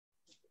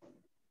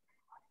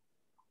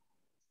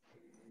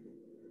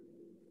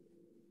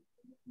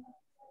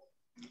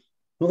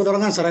നമുക്ക്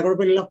തുടങ്ങാം സാറേ,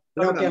 കുഴപ്പമില്ല.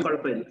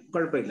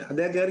 കുഴപ്പമില്ല,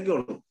 അദ്ദേഹം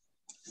കയറിക്കോളൂ.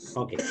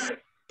 Okay,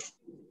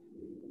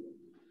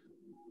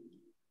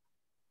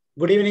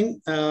 good evening.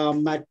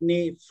 മാറ്റിനി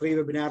ഫ്രീ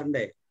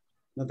വെബിനാറിന്റെ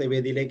ഇന്നത്തെ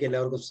വേദിയിലേക്ക്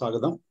എല്ലാവർക്കും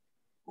സ്വാഗതം.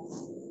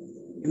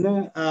 ഇന്ന്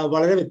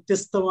വളരെ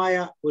വ്യത്യസ്തമായ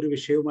ഒരു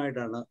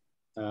വിഷയവുമായിട്ടാണ്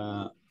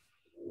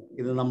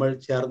ഇത് നമ്മൾ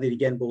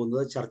ചേർന്നിരിക്കാൻ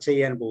പോകുന്നത്, ചർച്ച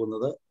ചെയ്യാൻ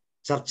പോകുന്നത്.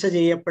 ചർച്ച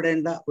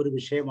ചെയ്യപ്പെടേണ്ട ഒരു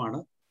വിഷയമാണ്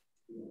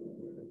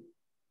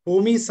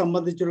ഭൂമി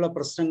സംബന്ധിച്ചുള്ള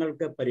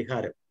പ്രശ്നങ്ങൾക്ക്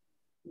പരിഹാരം.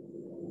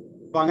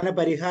 അപ്പൊ അങ്ങനെ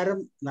പരിഹാരം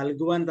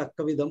നൽകുവാൻ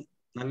തക്കവിധം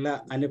നല്ല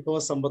അനുഭവ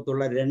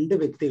സമ്പത്തുള്ള രണ്ട്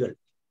വ്യക്തികൾ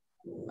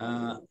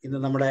ഇന്ന്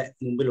നമ്മുടെ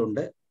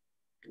മുമ്പിലുണ്ട്.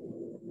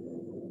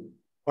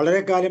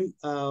 വളരെ കാലം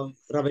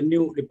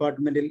റവന്യൂ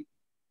ഡിപ്പാർട്ട്മെന്റിൽ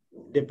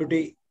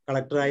ഡെപ്യൂട്ടി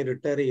കളക്ടറായി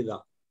റിട്ടയർ ചെയ്ത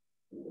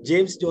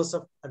ജെയിംസ്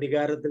ജോസഫ്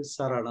അധികാരത്തിൽ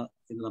സാറാണ്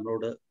ഇന്ന്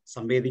നമ്മളോട്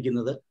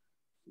സംവേദിക്കുന്നത്.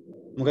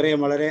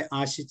 നമുക്കറിയാം, വളരെ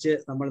ആശിച്ച്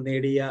നമ്മൾ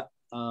നേടിയ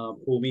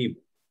ഭൂമിയും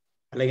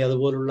അല്ലെങ്കിൽ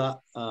അതുപോലുള്ള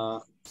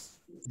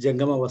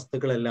ജംഗമ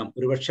വസ്തുക്കളെല്ലാം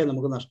ഒരുപക്ഷെ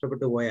നമുക്ക്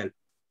നഷ്ടപ്പെട്ടു പോയാൽ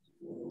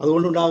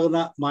അതുകൊണ്ടുണ്ടാകുന്ന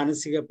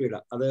മാനസിക പീഡ,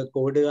 അത്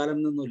കോവിഡ് കാലം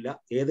നിന്നുമില്ല,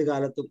 ഏത്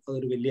കാലത്തും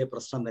അതൊരു വലിയ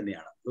പ്രശ്നം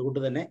തന്നെയാണ്. അതുകൊണ്ട്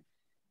തന്നെ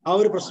ആ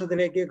ഒരു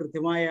പ്രശ്നത്തിലേക്ക്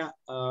കൃത്യമായ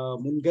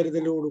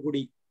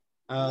മുൻകരുതലോടുകൂടി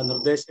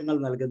നിർദ്ദേശങ്ങൾ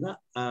നൽകുന്ന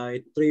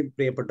എത്രയും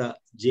പ്രിയപ്പെട്ട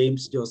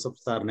ജെയിംസ്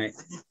ജോസഫ് സാറിനെ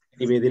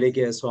ഈ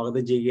വേദിയിലേക്ക്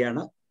സ്വാഗതം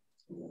ചെയ്യുകയാണ്.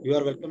 You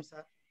are welcome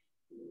sir.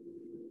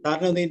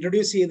 സാറിനെ ഒന്ന്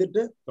ഇൻട്രൊഡ്യൂസ്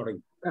ചെയ്തിട്ട്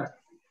തുടങ്ങി.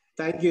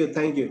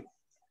 Thank you.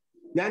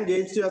 ഞാൻ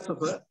ജെയിംസ്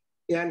ജോസഫ്.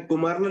 ഞാൻ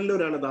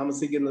കുമാരനല്ലൂരാണ്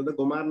താമസിക്കുന്നത്.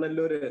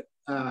 കുമാരനല്ലൂർ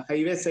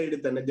ഹൈവേ സൈഡിൽ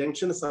തന്നെ,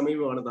 ജംഗ്ഷന്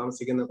സമീപമാണ്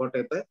താമസിക്കുന്നത്,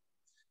 കോട്ടയത്ത്.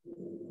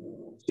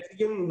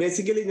 ശരിക്കും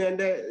ബേസിക്കലി ഞാൻ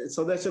എൻ്റെ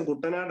സ്വദേശം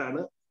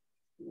കുട്ടനാടാണ്.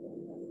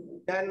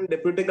 ഞാൻ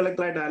ഡെപ്യൂട്ടി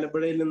കളക്ടറായിട്ട്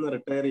ആലപ്പുഴയിൽ നിന്ന്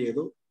റിട്ടയർ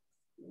ചെയ്തു.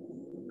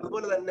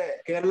 അതുപോലെ തന്നെ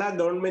കേരള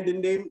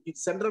ഗവൺമെന്റിന്റെയും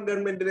സെൻട്രൽ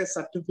ഗവൺമെന്റിന്റെ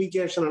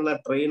സർട്ടിഫിക്കേഷൻ ഉള്ള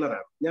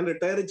ട്രെയിനറാണ്. ഞാൻ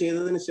റിട്ടയർ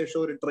ചെയ്തതിന് ശേഷം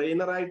ഒരു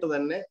ട്രെയിനറായിട്ട്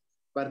തന്നെ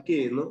വർക്ക്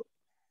ചെയ്യുന്നു.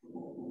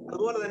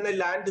 അതുപോലെ തന്നെ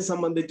ലാൻഡ്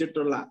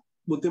സംബന്ധിച്ചിട്ടുള്ള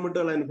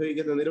ബുദ്ധിമുട്ടുകൾ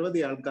അനുഭവിക്കുന്ന നിരവധി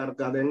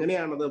ആൾക്കാർക്ക്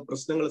അതെങ്ങനെയാണത്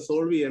പ്രശ്നങ്ങൾ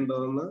സോൾവ്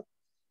ചെയ്യേണ്ടതെന്ന്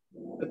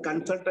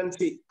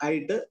കൺസൾട്ടൻസി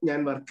ആയിട്ട് ഞാൻ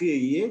വർക്ക്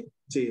ചെയ്യുകയും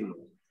ചെയ്യുന്നു.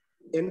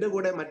 എൻ്റെ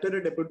കൂടെ മറ്റൊരു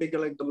ഡെപ്യൂട്ടി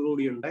കളക്ടർ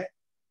കൂടിയുണ്ട്,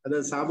 അത്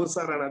സാബു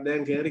സാറാണ്.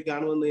 അദ്ദേഹം കയറി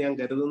കാണുമെന്ന് ഞാൻ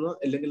കരുതുന്നു.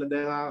 അല്ലെങ്കിൽ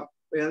അദ്ദേഹം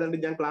ഏതാണ്ട്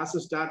ഞാൻ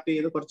ക്ലാസ് സ്റ്റാർട്ട്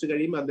ചെയ്ത് കുറച്ച്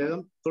കഴിയുമ്പോൾ അദ്ദേഹം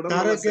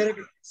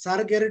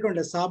സാറ്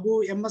കേറിയിട്ടുണ്ട്. സാബു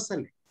MS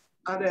അല്ലേ?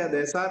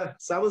 അതെ sir.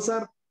 Sabu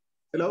sir,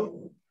 hello.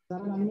 Sir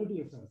ഒന്ന്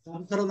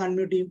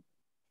അൺമ്യൂട്ട് ചെയ്യും.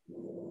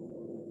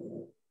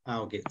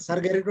 Okay, sir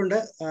കേറിയിട്ടുണ്ട്.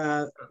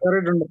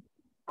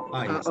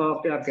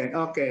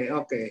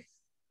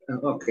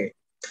 ഓക്കെ.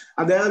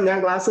 അദ്ദേഹം ഞാൻ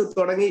ക്ലാസ്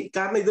തുടങ്ങി.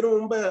 കാരണം ഇതിനു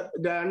മുമ്പ്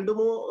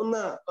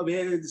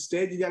 2-3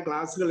 സ്റ്റേജ് ഞാൻ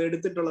ക്ലാസ്സുകൾ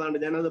എടുത്തിട്ടുള്ളതാണ്.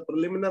 ഞാനത്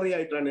പ്രിലിമിനറി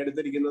ആയിട്ടാണ്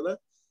എടുത്തിരിക്കുന്നത്.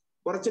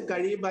 കുറച്ച്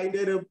കഴിയുമ്പോൾ അതിന്റെ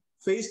ഒരു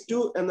phase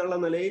 2 എന്നുള്ള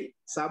നിലയിൽ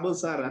സാബു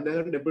സാർ,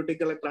 അദ്ദേഹം ഡെപ്യൂട്ടി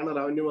കളക്ടറാണ്,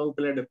 റവന്യൂ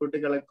വകുപ്പിലെ ഡെപ്യൂട്ടി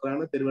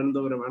കളക്ടറാണ്,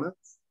 തിരുവനന്തപുരമാണ്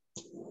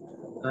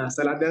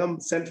സ്ഥലം. അദ്ദേഹം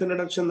സെൽഫ്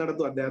ഇൻട്രൊഡക്ഷൻ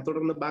നടത്തും. അദ്ദേഹം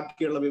തുടർന്ന്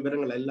ബാക്കിയുള്ള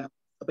വിവരങ്ങളെല്ലാം.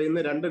 അപ്പൊ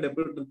ഇന്ന്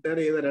റിട്ടയർ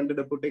ചെയ്ത 2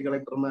 ഡെപ്യൂട്ടി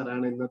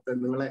കളക്ടർമാരാണ് ഇന്നത്തെ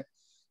നിങ്ങളെ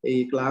ഈ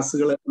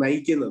ക്ലാസ്സുകൾ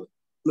നയിക്കുന്നത്.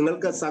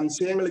 നിങ്ങൾക്ക്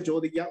സംശയങ്ങൾ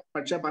ചോദിക്കാം.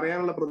 പക്ഷെ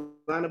പറയാനുള്ള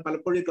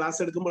പലപ്പോഴും ഈ ക്ലാസ്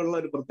എടുക്കുമ്പോഴുള്ള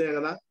ഒരു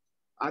പ്രത്യേകത,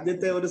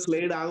 ആദ്യത്തെ ഒരു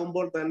സ്ലൈഡ്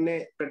ആകുമ്പോൾ തന്നെ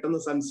പെട്ടെന്ന്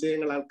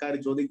സംശയങ്ങൾ ആൾക്കാർ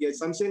ചോദിക്കുക.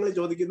 സംശയങ്ങൾ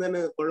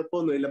ചോദിക്കുന്നതിന്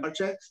കുഴപ്പമൊന്നുമില്ല.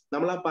 പക്ഷെ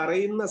നമ്മൾ ആ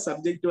പറയുന്ന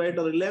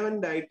സബ്ജക്റ്റുമായിട്ട്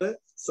റിലവന്റ് ആയിട്ട്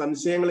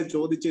സംശയങ്ങൾ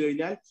ചോദിച്ചു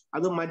കഴിഞ്ഞാൽ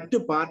അത് മറ്റു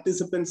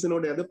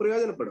പാർട്ടിസിപ്പൻസിനോട് അത്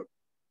പ്രയോജനപ്പെടും.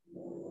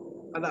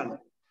 അതാണ്.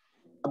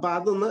 അപ്പൊ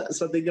അതൊന്ന്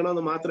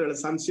ശ്രദ്ധിക്കണമെന്ന് മാത്രമേ ഉള്ളൂ.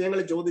 സംശയങ്ങൾ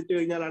ചോദിച്ചു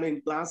കഴിഞ്ഞാലാണ്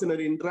ക്ലാസ്സിന്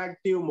ഒരു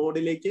ഇന്ററാക്റ്റീവ്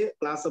മോഡിലേക്ക്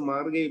ക്ലാസ്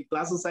മാറുകയും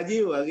ക്ലാസ്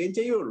സജീവമാകുകയും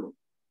ചെയ്യുള്ളൂ.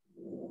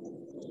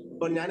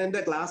 അപ്പോൾ ഞാൻ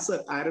എൻ്റെ ക്ലാസ്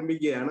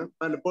ആരംഭിക്കുകയാണ്.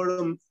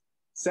 പലപ്പോഴും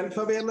സെൽഫ്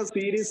അവയർനെസ്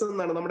സീരീസ്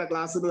എന്നാണ് നമ്മുടെ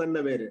ക്ലാസ്സിന്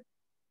തന്നെ പേര്,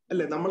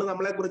 അല്ലെ?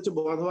 നമ്മളെ കുറിച്ച്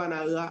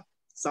ബോധവാനാകുക,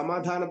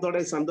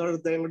 സമാധാനത്തോടെ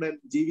സന്തോഷത്തോടെ കൂടെ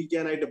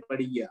ജീവിക്കാനായിട്ട്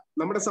പഠിക്കുക,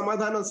 നമ്മുടെ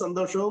സമാധാനവും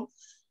സന്തോഷവും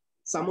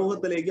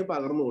സമൂഹത്തിലേക്ക്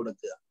പകർന്നു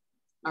കൊടുക്കുക.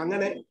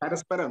 അങ്ങനെ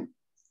പരസ്പരം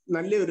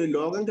നല്ലൊരു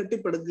ലോകം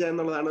കെട്ടിപ്പടുക്കുക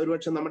എന്നുള്ളതാണ്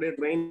ഒരുപക്ഷെ നമ്മുടെ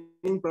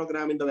ട്രെയിനിങ്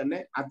പ്രോഗ്രാമിന്റെ തന്നെ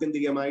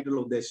ആത്യന്തികമായിട്ടുള്ള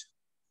ഉദ്ദേശം.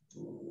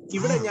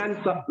 ഇവിടെ ഞാൻ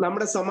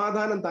നമ്മുടെ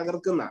സമാധാനം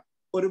തകർക്കുന്ന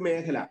ഒരു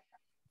മേഖല,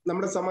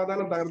 നമ്മുടെ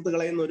സമാധാനം തകർത്ത്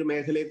കളയുന്ന ഒരു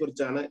മേഖലയെ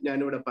കുറിച്ചാണ്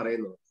ഞാനിവിടെ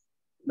പറയുന്നത്.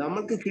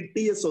 നമ്മൾക്ക്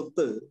കിട്ടിയ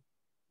സ്വത്ത്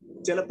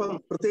ചിലപ്പം,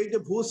 പ്രത്യേകിച്ച്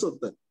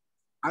ഭൂസ്വത്ത്,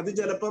 അത്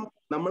ചിലപ്പം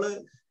നമ്മൾ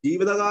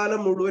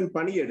ജീവിതകാലം മുഴുവൻ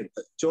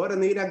പണിയെടുത്ത്, ചോര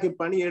നീരാക്കി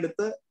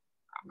പണിയെടുത്ത്,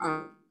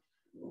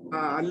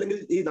 അല്ലെങ്കിൽ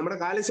ഈ നമ്മുടെ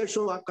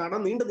കാലശേഷവും ആ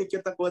കടം നീണ്ടു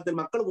നിൽക്കത്തക്ക വിധത്തിൽ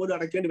മക്കൾ പോലും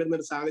അടയ്ക്കേണ്ടി വരുന്ന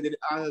ഒരു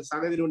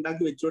സാഹചര്യം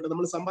ഉണ്ടാക്കി വെച്ചുകൊണ്ട്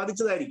നമ്മൾ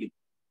സമ്പാദിച്ചതായിരിക്കും.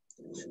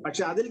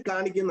 പക്ഷെ അതിൽ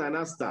കാണിക്കുന്ന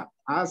അനാസ്ഥ,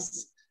 ആ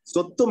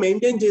സ്വത്ത്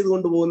മെയിൻറ്റെയിൻ ചെയ്ത്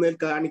കൊണ്ടുപോകുന്നതിൽ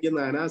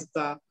കാണിക്കുന്ന അനാസ്ഥ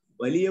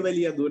വലിയ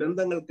വലിയ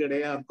ദുരന്തങ്ങൾക്ക്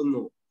ഇടയാക്കുന്നു.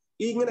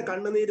 ഈ ഇങ്ങനെ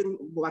കണ്ണുനീരും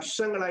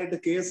വർഷങ്ങളായിട്ട്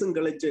കേസും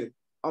കളിച്ച്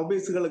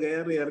ഓഫീസുകൾ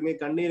കയറി ഇറങ്ങി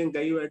കണ്ണീരും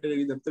കൈയുമായിട്ട്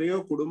കഴിയുന്ന എത്രയോ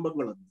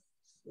കുടുംബങ്ങളുണ്ട്.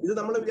 ഇത്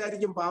നമ്മൾ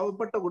വിചാരിക്കും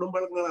പാവപ്പെട്ട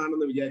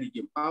കുടുംബങ്ങളാണെന്ന്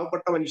വിചാരിക്കും.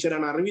 പാവപ്പെട്ട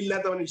മനുഷ്യരാണ്,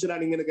 അറിവില്ലാത്ത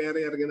മനുഷ്യരാണ് ഇങ്ങനെ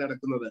കയറി ഇറങ്ങി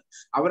നടക്കുന്നത്.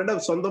 അവരുടെ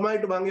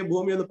സ്വന്തമായിട്ട് വാങ്ങിയ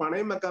ഭൂമി ഒന്ന്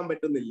പണയം വെക്കാൻ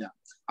പറ്റുന്നില്ല,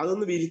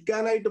 അതൊന്ന്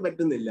വിൽക്കാനായിട്ട്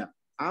പറ്റുന്നില്ല,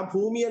 ആ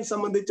ഭൂമിയെ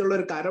സംബന്ധിച്ചുള്ള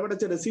ഒരു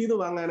കരമടച്ച രസീത്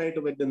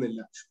വാങ്ങാനായിട്ട് പറ്റുന്നില്ല,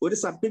 ഒരു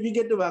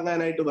സർട്ടിഫിക്കറ്റ്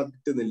വാങ്ങാനായിട്ട്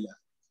പറ്റുന്നില്ല,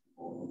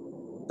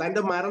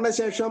 തന്റെ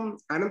മരണശേഷം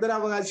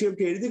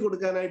അനന്തരാവകാശികൾക്ക് എഴുതി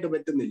കൊടുക്കാനായിട്ട്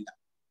പറ്റുന്നില്ല.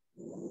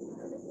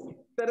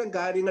 ഇത്തരം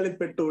കാര്യങ്ങളിൽ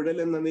പെട്ട്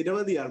ഉഴലുന്ന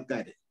നിരവധി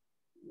ആൾക്കാര്.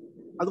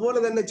 അതുപോലെ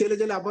തന്നെ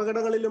ചില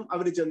അപകടങ്ങളിലും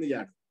അവർ ചെന്ന്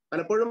ചാടും.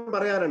 പലപ്പോഴും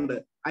പറയാറുണ്ട്,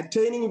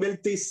 attaining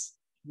wealth is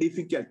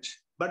difficult,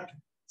 but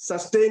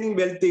sustaining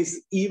wealth is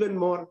even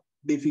more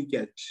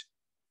difficult.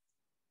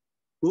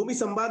 ഭൂമി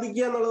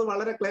സമ്പാദിക്കുക എന്നുള്ളത്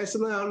വളരെ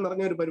ക്ലേശം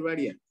നിറഞ്ഞ ഒരു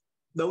പരിപാടിയാണ്,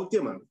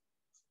 ദൗത്യമാണ്.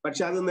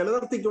 പക്ഷെ അത്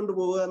നിലനിർത്തിക്കൊണ്ട്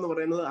പോവുക എന്ന്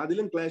പറയുന്നത്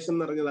അതിലും ക്ലേശം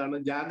നിറഞ്ഞതാണ്.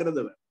 ജാഗ്രത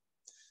വേണം.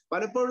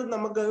 പലപ്പോഴും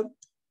നമുക്ക്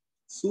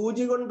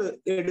സൂചി കൊണ്ട്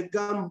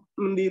എടുക്കാൻ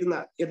വേണ്ടിയിരുന്ന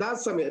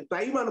യഥാസമയം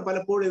ടൈമാണ്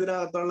പലപ്പോഴും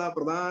ഇതിനകത്തുള്ള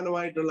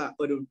പ്രധാനമായിട്ടുള്ള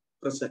ഒരു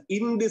പ്രശ്നം.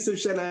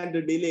 Indecision and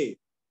delay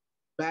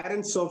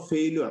parents of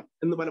failure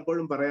എന്ന്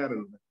പലപ്പോഴും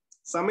പറയാറുണ്ട്.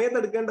 സമയത്ത്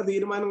എടുക്കേണ്ട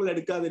തീരുമാനങ്ങൾ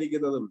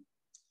എടുക്കാതിരിക്കുന്നതും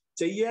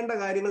ചെയ്യേണ്ട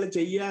കാര്യങ്ങൾ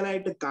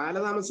ചെയ്യാനായിട്ട്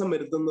കാലതാമസം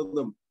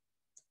വരുത്തുന്നതും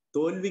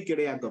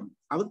തോൽവിക്കിടയാക്കും.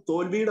 അത്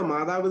തോൽവിയുടെ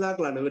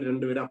മാതാപിതാക്കളാണ് ഇവർ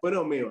രണ്ടുപേരും, അപ്പനും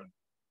അമ്മയുമാണ്.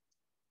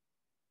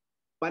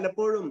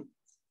 പലപ്പോഴും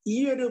ഈ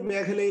ഒരു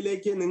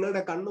മേഖലയിലേക്ക്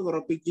നിങ്ങളുടെ കണ്ണ്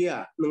തുറപ്പിക്കുക,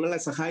 നിങ്ങളെ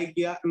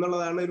സഹായിക്കുക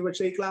എന്നുള്ളതാണ്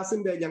ഒരുപക്ഷെ ഈ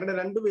ക്ലാസ്സിന്റെ ഞങ്ങളുടെ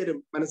രണ്ടുപേരും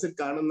മനസ്സിൽ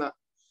കാണുന്ന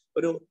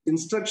ഒരു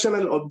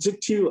ഇൻസ്ട്രക്ഷണൽ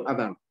ഒബ്ജക്റ്റീവ്.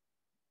 അതാണ്.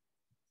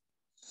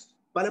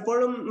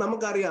 പലപ്പോഴും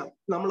നമുക്കറിയാം,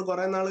 നമ്മൾ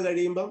കുറെ നാൾ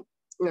കഴിയുമ്പം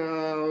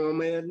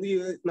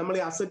നമ്മൾ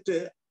ഈ അസറ്റ്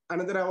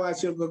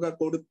അനന്തരാവകാശികൾക്കൊക്കെ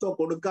കൊടുത്തോ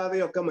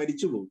കൊടുക്കാതെയോ ഒക്കെ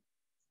മരിച്ചു പോകും.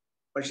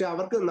 പക്ഷെ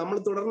അവർക്ക് നമ്മൾ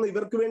തുടർന്ന്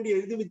ഇവർക്ക് വേണ്ടി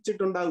എഴുതി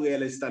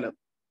വെച്ചിട്ടുണ്ടാവുകയല്ലേ സ്ഥലം.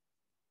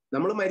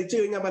 നമ്മൾ മരിച്ചു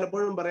കഴിഞ്ഞാൽ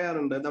പലപ്പോഴും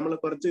പറയാറുണ്ട്, നമ്മൾ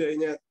കുറച്ച്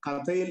കഴിഞ്ഞ്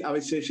കഥയിൽ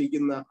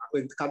അവശേഷിക്കുന്ന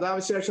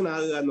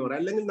കഥാവശേഷനാകുക എന്ന്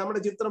പറയും. അല്ലെങ്കിൽ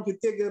നമ്മുടെ ചിത്രം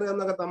ഭിത്തിയിൽ കയറുക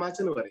എന്നൊക്കെ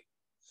തമാശന് പറയും.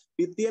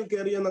 ഭിത്തിയിൽ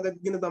കയറിയോ എന്നൊക്കെ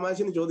ഇങ്ങനെ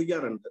തമാശന്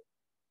ചോദിക്കാറുണ്ട്.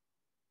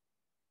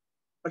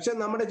 പക്ഷെ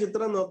നമ്മുടെ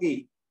ചിത്രം നോക്കി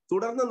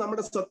തുടർന്ന്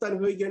നമ്മുടെ സ്വത്ത്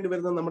അനുഭവിക്കേണ്ടി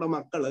വരുന്ന നമ്മുടെ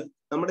മക്കള്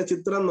നമ്മുടെ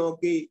ചിത്രം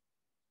നോക്കി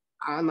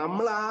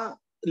നമ്മൾ ആ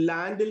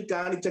ലാൻഡിൽ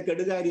കാണിച്ച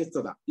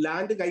കെടുകാര്യസ്ഥത,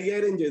 ലാൻഡ്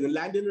കൈകാര്യം ചെയ്യുന്നത്,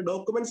 ലാൻഡിന്റെ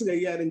ഡോക്യുമെന്റ്സ്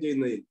കൈകാര്യം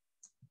ചെയ്യുന്നതിൽ,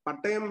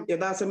 പട്ടയം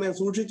യഥാസമയം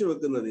സൂക്ഷിച്ചു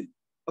വെക്കുന്നതിൽ,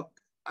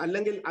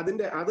 അല്ലെങ്കിൽ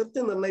അതിന്റെ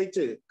അതിർത്തി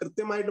നിർണയിച്ച്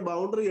കൃത്യമായിട്ട്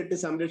ബൗണ്ടറി കെട്ടി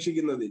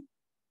സംരക്ഷിക്കുന്നതിൽ,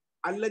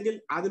 അല്ലെങ്കിൽ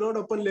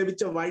അതിനോടൊപ്പം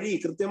ലഭിച്ച വഴി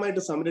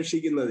കൃത്യമായിട്ട്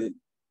സംരക്ഷിക്കുന്നതിൽ,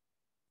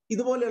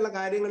 ഇതുപോലെയുള്ള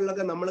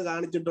കാര്യങ്ങളിലൊക്കെ നമ്മൾ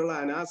കാണിച്ചിട്ടുള്ള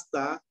അനാസ്ഥ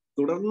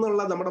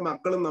തുടർന്നുള്ള നമ്മുടെ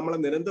മക്കളും നമ്മളെ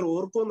നിരന്തരം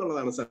ഓർക്കും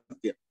എന്നുള്ളതാണ്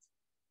സത്യം.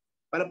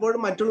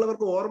 പലപ്പോഴും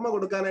മറ്റുള്ളവർക്ക് ഓർമ്മ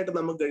കൊടുക്കാനായിട്ട്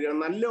നമുക്ക് കഴിയണം,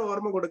 നല്ല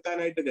ഓർമ്മ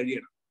കൊടുക്കാനായിട്ട്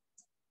കഴിയണം.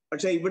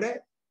 പക്ഷെ ഇവിടെ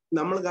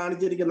നമ്മൾ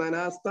കാണിച്ചിരിക്കുന്ന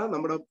അനാസ്ഥ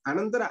നമ്മുടെ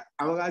അനന്തര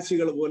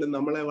അവകാശികൾ പോലും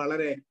നമ്മളെ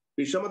വളരെ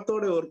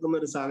വിഷമത്തോടെ ഓർക്കുന്ന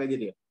ഒരു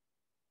സാഹചര്യം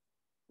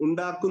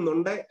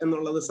ഉണ്ടാക്കുന്നുണ്ട്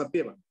എന്നുള്ളത്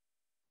സത്യമാണ്.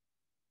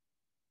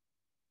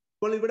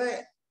 അപ്പോൾ ഇവിടെ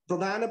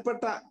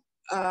പ്രധാനപ്പെട്ട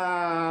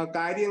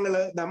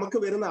കാര്യങ്ങള്, നമുക്ക്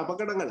വരുന്ന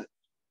അപകടങ്ങള്,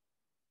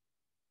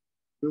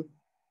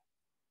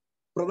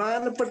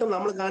 പ്രധാനപ്പെട്ട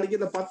നമ്മൾ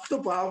കാണിക്കുന്ന 10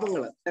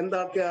 പാപങ്ങൾ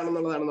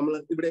എന്തൊക്കെയാണെന്നുള്ളതാണ് നമ്മൾ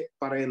ഇവിടെ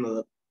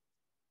പറയുന്നത്.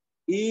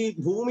 ഈ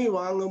ഭൂമി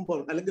വാങ്ങുമ്പോൾ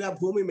അല്ലെങ്കിൽ ആ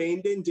ഭൂമി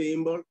മെയിൻറ്റെയിൻ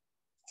ചെയ്യുമ്പോൾ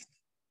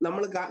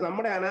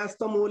നമ്മുടെ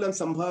അനാസ്ഥ മൂലം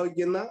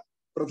സംഭവിക്കുന്ന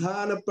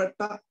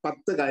പ്രധാനപ്പെട്ട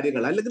 10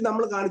 കാര്യങ്ങൾ, അല്ലെങ്കിൽ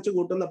നമ്മൾ കാണിച്ചു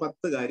കൂട്ടുന്ന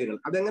 10 കാര്യങ്ങൾ,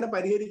 അതെങ്ങനെ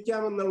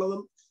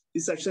പരിഹരിക്കാമെന്നുള്ളതും ഈ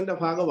സെക്ഷന്റെ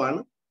ഭാഗമാണ്.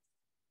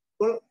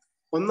 അപ്പോൾ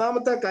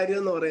ഒന്നാമത്തെ കാര്യം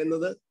എന്ന്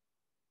പറയുന്നത്,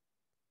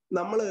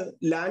 നമ്മൾ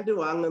ലാൻഡ്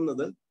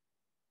വാങ്ങുന്നത്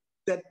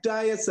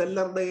തെറ്റായ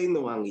സെല്ലറുടെ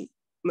നിന്ന് വാങ്ങി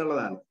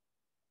എന്നുള്ളതാണ്.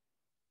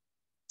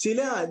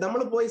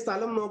 നമ്മൾ പോയി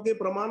സ്ഥലം നോക്കി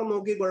പ്രമാണം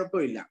നോക്കി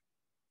കുഴപ്പമില്ല,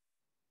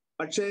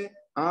 പക്ഷെ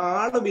ആ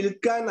ആള്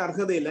വിൽക്കാൻ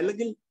അർഹതയില്ല,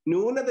 അല്ലെങ്കിൽ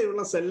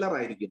ന്യൂനതയുള്ള സെല്ലർ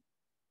ആയിരിക്കും.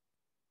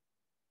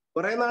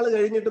 കുറെ നാൾ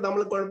കഴിഞ്ഞിട്ട്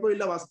നമ്മൾ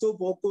കുഴപ്പമില്ല വസ്തു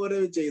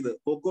പോക്കുവരവ്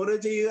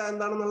ചെയ്യുക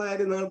എന്താണെന്നുള്ള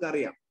കാര്യം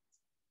നിങ്ങൾക്കറിയാം.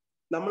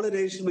 നമ്മൾ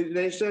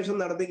രജിസ്ട്രേഷൻ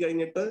നടത്തി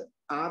കഴിഞ്ഞിട്ട്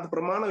ആ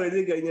പ്രമാണം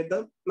എഴുതി കഴിഞ്ഞിട്ട്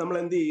നമ്മൾ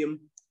എന്ത് ചെയ്യും?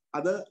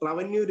 അത്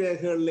റവന്യൂ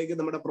രേഖകളിലേക്ക്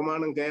നമ്മുടെ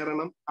പ്രമാണം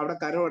കയറണം, അവിടെ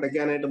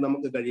കരമടയ്ക്കാനായിട്ട്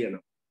നമുക്ക്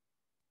കഴിയണം.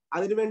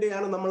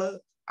 അതിനുവേണ്ടിയാണ് നമ്മൾ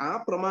ആ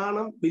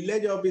പ്രമാണം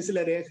വില്ലേജ്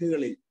ഓഫീസിലെ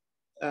രേഖകളിൽ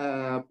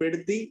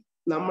പെടുത്തി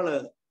നമ്മൾ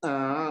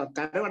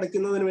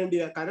കരമടയ്ക്കുന്നതിന് വേണ്ടി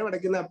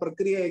കരമടയ്ക്കുന്ന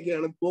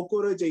പ്രക്രിയയൊക്കെയാണ്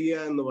പോക്കുവരവ്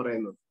ചെയ്യുക എന്ന്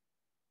പറയുന്നത്.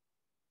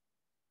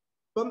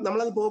 ഇപ്പം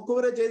നമ്മളത്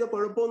പോക്കുവരവ് ചെയ്ത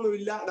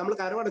കുഴപ്പമൊന്നുമില്ല, നമ്മൾ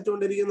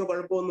കരമടച്ചുകൊണ്ടിരിക്കുന്ന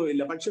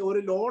കുഴപ്പമൊന്നുമില്ല. പക്ഷെ ഒരു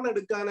ലോൺ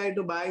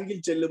എടുക്കാനായിട്ട് ബാങ്കിൽ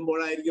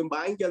ചെല്ലുമ്പോഴായിരിക്കും,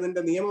 ബാങ്ക്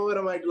അതിന്റെ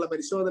നിയമപരമായിട്ടുള്ള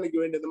പരിശോധനയ്ക്ക്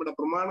വേണ്ടി നമ്മുടെ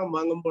പ്രമാണം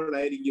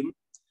വാങ്ങുമ്പോഴായിരിക്കും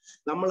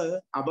നമ്മൾ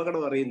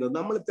അപകടം അറിയുന്നത്.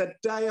 നമ്മൾ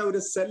തെറ്റായ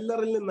ഒരു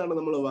സെല്ലറിൽ നിന്നാണ്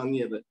നമ്മൾ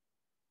വാങ്ങിയത്,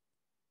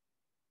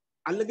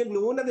 അല്ലെങ്കിൽ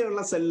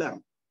ന്യൂനതയുള്ള സെല്ലർ.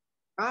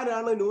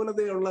 ആരാണ്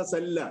ന്യൂനതയുള്ള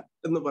സെല്ലർ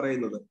എന്ന്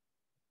പറയുന്നത്?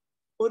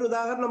 ഒരു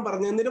ഉദാഹരണം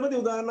പറഞ്ഞ്, നിരവധി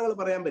ഉദാഹരണങ്ങൾ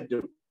പറയാൻ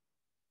പറ്റും.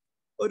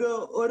 ഒരു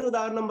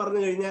ഉദാഹരണം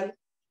പറഞ്ഞു കഴിഞ്ഞാൽ,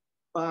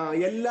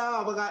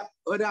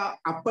 ഒരു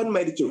അപ്പൻ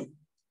മരിച്ചു,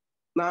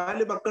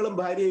 4 മക്കളും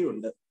ഭാര്യയും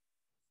ഉണ്ട്.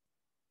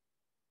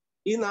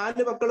 ഈ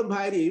 4 മക്കളും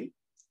ഭാര്യയും,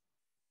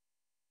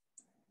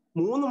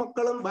 3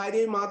 മക്കളും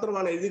ഭാര്യയും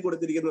മാത്രമാണ് എഴുതി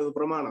കൊടുത്തിരിക്കുന്നത്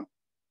പ്രമാണം.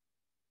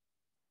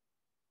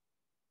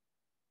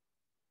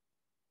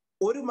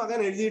 ഒരു മകൻ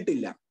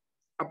എഴുതിയിട്ടില്ല.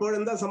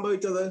 അപ്പോഴെന്താ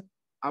സംഭവിച്ചത്?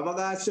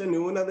 അവകാശ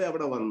ന്യൂനത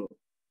അവിടെ വന്നു.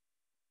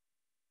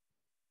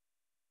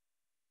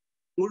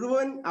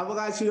 മുഴുവൻ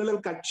അവകാശികളും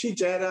കക്ഷി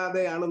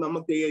ചേരാതെയാണ്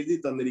നമുക്ക് എഴുതി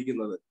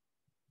തന്നിരിക്കുന്നത്.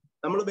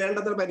 നമ്മൾ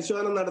വേണ്ടത്ര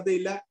പരിശോധന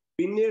നടത്തിയില്ല.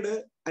 പിന്നീട്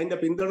അതിന്റെ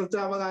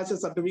പിന്തുടർച്ചാവകാശ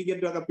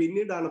സർട്ടിഫിക്കറ്റും ഒക്കെ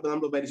പിന്നീടാണ്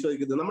നമ്മൾ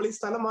പരിശോധിക്കുന്നത്. നമ്മൾ ഈ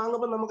സ്ഥലം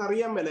വാങ്ങുമ്പോൾ നമുക്ക്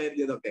അറിയാൻ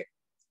മേലായിരുന്നു ഇതൊക്കെ.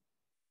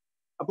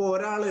 അപ്പൊ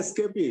ഒരാൾ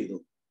എസ്കേപ്പ് ചെയ്തു,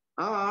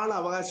 ആ ആൾ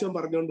അവകാശം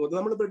പറഞ്ഞുകൊണ്ട് വന്നു,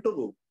 നമ്മൾ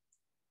പെട്ടുപോകും.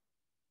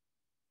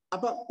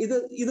 അപ്പൊ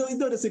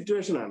ഇതൊരു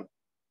സിറ്റുവേഷൻ ആണ്.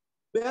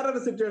 വേറൊരു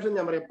സിറ്റുവേഷൻ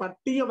ഞാൻ പറയാം.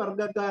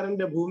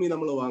 പട്ടികവർഗക്കാരന്റെ ഭൂമി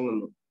നമ്മൾ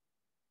വാങ്ങുന്നു.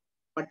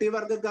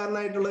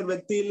 പട്ടികവർഗക്കാരനായിട്ടുള്ള ഒരു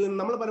വ്യക്തിയിൽ നിന്ന്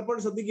നമ്മൾ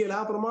പലപ്പോഴും ശ്രദ്ധിക്കില്ല,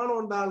 ആ പ്രമാണം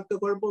ഉണ്ട് ആൾക്ക്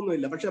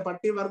കുഴപ്പമൊന്നുമില്ല. പക്ഷെ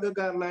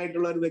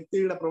പട്ടികവർഗക്കാരനായിട്ടുള്ള ഒരു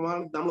വ്യക്തിയുടെ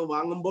പ്രമാണം നമ്മൾ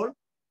വാങ്ങുമ്പോൾ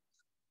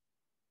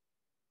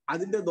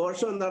അതിന്റെ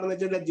ദോഷം എന്താണെന്ന്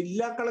വെച്ചാൽ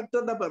ജില്ലാ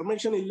കളക്ടറുടെ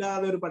പെർമിഷൻ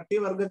ഇല്ലാതെ ഒരു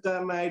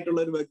പട്ടികവർഗക്കാരനായിട്ടുള്ള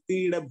ഒരു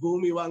വ്യക്തിയുടെ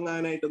ഭൂമി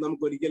വാങ്ങാനായിട്ട്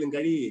നമുക്ക് ഒരിക്കലും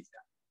കഴിയുകയില്ല.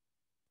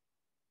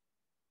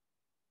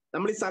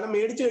 നമ്മൾ ഈ സ്ഥലം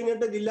മേടിച്ചു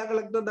കഴിഞ്ഞിട്ട് ജില്ലാ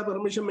കളക്ടറുടെ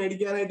പെർമിഷൻ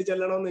മേടിക്കാനായിട്ട്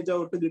ചെല്ലണമെന്ന് വെച്ചാൽ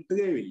ഒട്ട്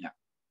കിട്ടുകയുമില്ല.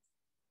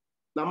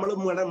 നമ്മൾ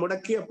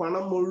മുടക്കിയ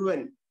പണം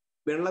മുഴുവൻ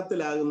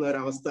വെള്ളത്തിലാകുന്ന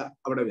ഒരവസ്ഥ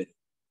അവിടെ വരും.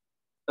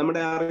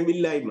 നമ്മുടെ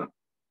അറിവില്ലായ്മ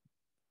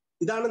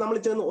ഇതാണ് നമ്മൾ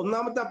ചെന്ന്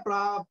ഒന്നാമത്തെ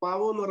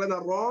പാവം എന്ന് പറയുന്ന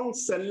റോങ്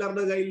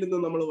സെല്ലറുടെ കയ്യിൽ നിന്ന്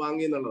നമ്മൾ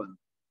വാങ്ങി എന്നുള്ളതാണ്.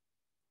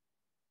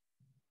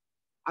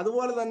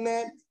 അതുപോലെ തന്നെ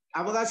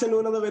അവകാശ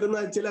ന്യൂനത വരുന്ന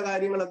ചില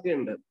കാര്യങ്ങളൊക്കെ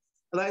ഉണ്ട്.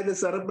 അതായത്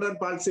സെറിബ്രൽ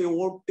പാൾസി,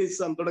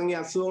 ഓട്ടിസം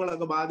തുടങ്ങിയ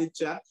അസുഖങ്ങളൊക്കെ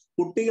ബാധിച്ച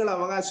കുട്ടികൾ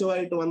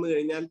അവകാശമായിട്ട് വന്നു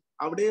കഴിഞ്ഞാൽ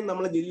അവിടെയും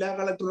നമ്മൾ ജില്ലാ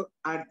കളക്ടർ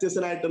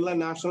അധ്യക്ഷനായിട്ടുള്ള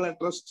നാഷണൽ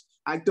ട്രസ്റ്റ്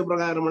ആക്ട്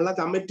പ്രകാരമുള്ള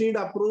കമ്മിറ്റിയുടെ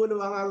അപ്രൂവൽ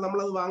വാങ്ങാൻ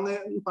നമ്മളത്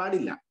വാങ്ങാൻ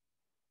പാടില്ല.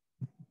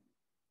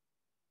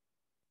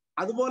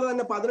 അതുപോലെ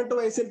തന്നെ 18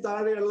 വയസ്സിൽ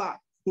താഴെയുള്ള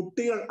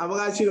കുട്ടികൾ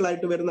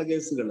അവകാശികളായിട്ട് വരുന്ന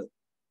കേസുകൾ,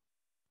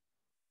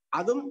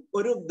 അതും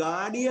ഒരു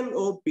ഗാർഡിയൻ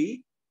ഒ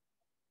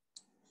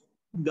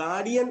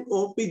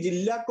പി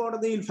ജില്ലാ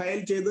കോടതിയിൽ ഫയൽ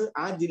ചെയ്ത്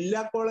ആ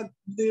ജില്ലാ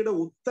കോടതിയുടെ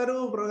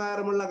ഉത്തരവ്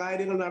പ്രകാരമുള്ള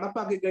കാര്യങ്ങൾ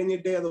നടപ്പാക്കി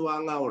കഴിഞ്ഞിട്ടേ അത്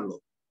വാങ്ങാവുള്ളൂ.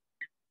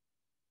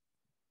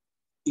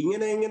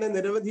 ഇങ്ങനെ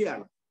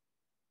നിരവധിയാണ്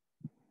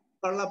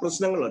ഉള്ള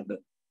പ്രശ്നങ്ങളുണ്ട്.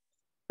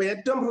 അപ്പൊ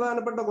ഏറ്റവും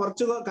പ്രധാനപ്പെട്ട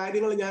കുറച്ച്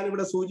കാര്യങ്ങൾ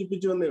ഞാനിവിടെ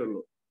സൂചിപ്പിച്ചു എന്നേ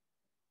ഉള്ളൂ.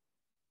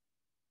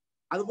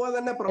 അതുപോലെ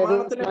തന്നെ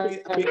പ്രമാണത്തിലെ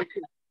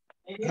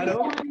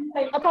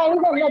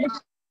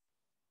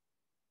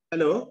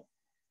ഹലോ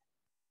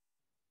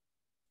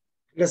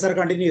ഇല്ല സാർ,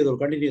 കണ്ടിന്യൂ ചെയ്തു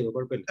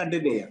കുഴപ്പമില്ല.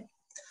 കണ്ടിന്യൂ ചെയ്യാം.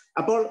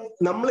 അപ്പോൾ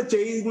നമ്മൾ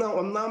ചെയ്യുന്ന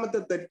ഒന്നാമത്തെ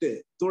തെറ്റ്,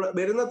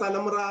 വരുന്ന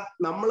തലമുറ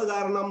നമ്മൾ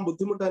കാരണം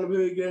ബുദ്ധിമുട്ട്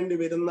അനുഭവിക്കേണ്ടി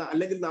വരുന്ന,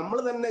 അല്ലെങ്കിൽ നമ്മൾ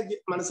തന്നെ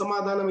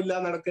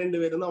മനസ്സമാധാനമില്ലാതെ നടക്കേണ്ടി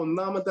വരുന്ന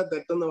ഒന്നാമത്തെ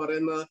തെറ്റെന്ന്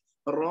പറയുന്നത്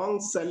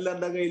റോങ്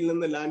സെല്ലറുടെ കയ്യിൽ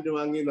നിന്ന് ലാൻഡ്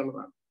വാങ്ങി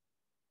എന്നുള്ളതാണ്.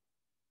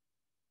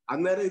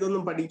 അന്നേരം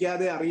ഇതൊന്നും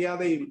പഠിക്കാതെ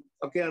അറിയാതെയും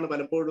ഒക്കെയാണ്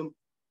പലപ്പോഴും,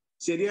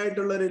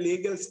 ശരിയായിട്ടുള്ള ഒരു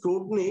ലീഗൽ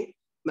സ്ക്രൂട്ടിനി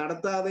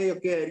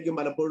നടത്താതെയൊക്കെ ആയിരിക്കും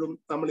പലപ്പോഴും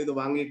നമ്മൾ ഇത്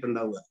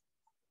വാങ്ങിയിട്ടുണ്ടാവുക.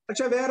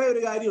 പക്ഷെ വേറെ ഒരു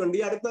കാര്യമുണ്ട്.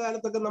 ഈ അടുത്ത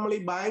കാലത്തൊക്കെ നമ്മൾ ഈ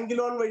ബാങ്ക്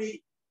ലോൺ വഴി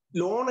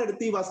ലോൺ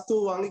എടുത്ത് ഈ വസ്തു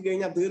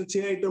വാങ്ങിക്കഴിഞ്ഞാൽ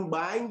തീർച്ചയായിട്ടും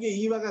ബാങ്ക്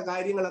ഈ വക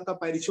കാര്യങ്ങളൊക്കെ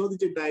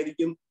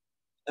പരിശോധിച്ചിട്ടായിരിക്കും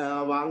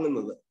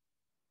വാങ്ങുന്നത്.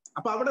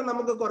 അപ്പൊ അവിടെ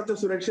നമുക്ക് കുറച്ച്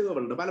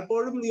സുരക്ഷിതമുണ്ട്.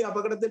 പലപ്പോഴും ഈ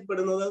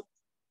അപകടത്തിൽപ്പെടുന്നത്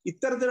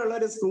ഇത്തരത്തിലുള്ള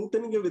ഒരു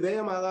സ്ക്രൂട്ടിനിക്ക്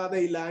വിധേയമാകാതെ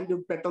ഈ ലാൻഡ്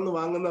പെട്ടെന്ന്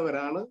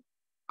വാങ്ങുന്നവരാണ്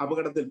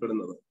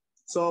അപകടത്തിൽപ്പെടുന്നത്.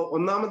 സോ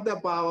ഒന്നാമത്തെ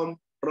പാവം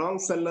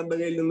റോങ് സെല്ലറുടെ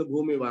കയ്യിൽ നിന്ന്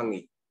ഭൂമി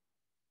വാങ്ങി.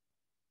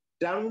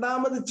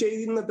 രണ്ടാമത്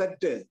ചെയ്യുന്ന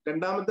തെറ്റ്,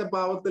 രണ്ടാമത്തെ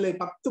പാവത്തിലെ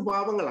 10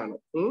 പാവങ്ങളാണ്.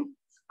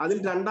 അതിൽ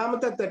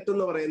രണ്ടാമത്തെ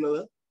തെറ്റെന്ന്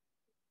പറയുന്നത്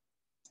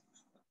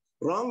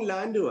റോങ്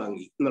ലാൻഡ്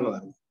വാങ്ങി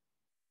എന്നുള്ളതാണ്.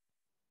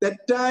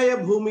 തെറ്റായ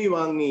ഭൂമി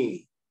വാങ്ങി.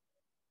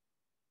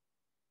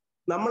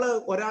 നമ്മൾ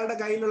ഒരാളുടെ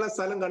കയ്യിലുള്ള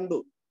സ്ഥലം കണ്ടു,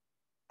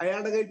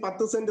 അയാളുടെ കയ്യിൽ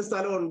 10 സെന്റ്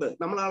സ്ഥലമുണ്ട്.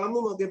 നമ്മൾ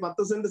അളന്നു നോക്കി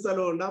 10 സെന്റ്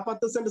സ്ഥലമുണ്ട്. ആ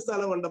 10 സെന്റ്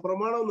സ്ഥലമുണ്ട്.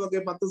 പ്രമാണം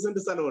നോക്കി 10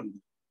 സെന്റ് സ്ഥലമുണ്ട്.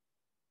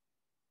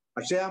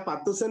 പക്ഷെ ആ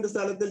 10 സെന്റ്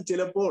സ്ഥലത്തിൽ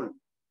ചിലപ്പോൾ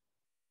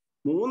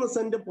 3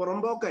 സെന്റ്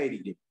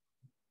പുറമ്പോക്കായിരിക്കും.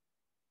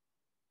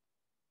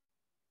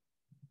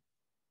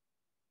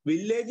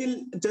 വില്ലേജിൽ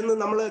ചെന്ന്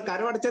നമ്മൾ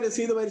കരമടച്ച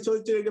രസീത്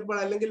പരിശോധിച്ച് കഴിഞ്ഞപ്പോൾ,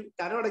 അല്ലെങ്കിൽ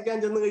കരമടയ്ക്കാൻ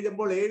ചെന്ന്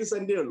കഴിഞ്ഞപ്പോൾ 7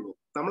 സെന്റേ ഉള്ളൂ.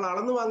 നമ്മൾ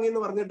അളന്നു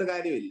വാങ്ങിയെന്ന് പറഞ്ഞിട്ട്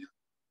കാര്യമില്ല.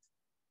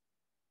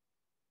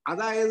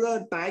 അതായത്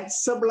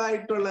ടാക്സബിൾ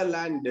ആയിട്ടുള്ള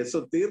ലാൻഡ്,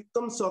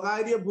 തീർത്തും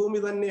സ്വകാര്യ ഭൂമി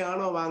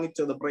തന്നെയാണോ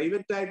വാങ്ങിച്ചത്,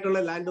 പ്രൈവറ്റ് ആയിട്ടുള്ള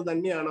ലാൻഡ്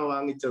തന്നെയാണോ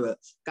വാങ്ങിച്ചത്,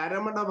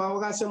 കരമട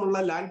അവകാശമുള്ള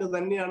ലാൻഡ്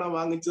തന്നെയാണോ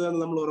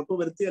വാങ്ങിച്ചതെന്ന് നമ്മൾ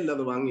ഉറപ്പുവരുത്തിയല്ല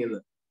അത് വാങ്ങിയത്.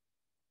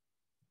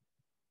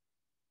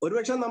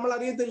 ഒരുപക്ഷെ നമ്മൾ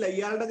അറിയത്തില്ല,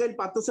 ഇയാളുടെ കയ്യിൽ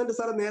 10 സെന്റ്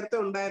സ്ഥലം നേരത്തെ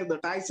ഉണ്ടായിരുന്നു.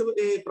 ടാക്സ്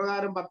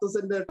പ്രകാരം 10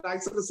 സെന്റ്,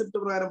 ടാക്സ് റെസിപ്റ്റ്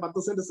പ്രകാരം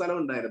 10 സെന്റ് സ്ഥലം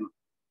ഉണ്ടായിരുന്നു.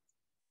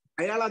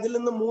 അയാൾ അതിൽ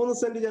നിന്ന് 3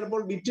 സെന്റ്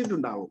ചിലപ്പോൾ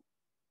വിറ്റിട്ടുണ്ടാവും.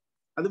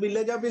 അത്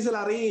വില്ലേജ് ഓഫീസിൽ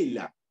അറിയില്ല.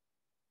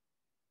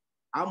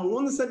 ആ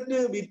 3 സെന്റ്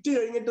വിറ്റ്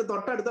കഴിഞ്ഞിട്ട്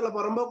തൊട്ടടുത്തുള്ള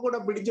പുറമ്പോക്കൂടെ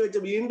പിടിച്ചു വെച്ച്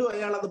വീണ്ടും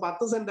അയാൾ അത്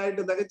 10 സെന്റ്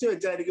ആയിട്ട് തികച്ചു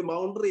വെച്ചായിരിക്കും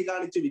ബൗണ്ടറി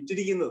കാണിച്ച്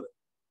വിറ്റിരിക്കുന്നത്.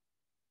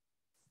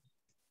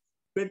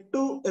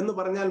 പെട്ടു എന്ന്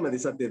പറഞ്ഞാൽ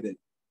മതി സത്യത്തിൽ.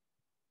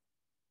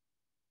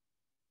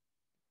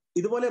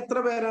 ഇതുപോലെ എത്ര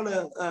പേരാണ്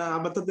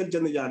അബദ്ധത്തിൽ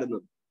ചെന്ന്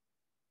ചാടുന്നത്.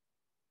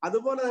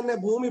 അതുപോലെ തന്നെ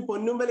ഭൂമി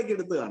പൊന്നും വിലയ്ക്ക്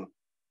എടുത്ത് കാണും.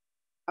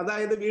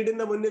 അതായത്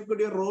വീടിന്റെ മുന്നിൽ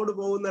കൂടി റോഡ്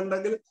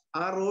പോകുന്നുണ്ടെങ്കിൽ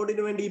ആ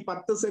റോഡിന് വേണ്ടി ഈ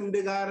 10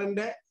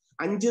 സെന്റുകാരന്റെ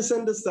 5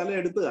 സെന്റ് സ്ഥലം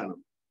എടുത്ത് കാണും.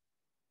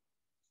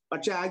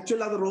 പക്ഷെ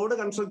ആക്ച്വൽ അത് റോഡ്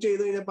കൺസ്ട്രക്ട്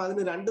ചെയ്ത് കഴിഞ്ഞപ്പോൾ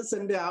അതിന് 2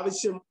 സെന്റ്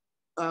ആവശ്യം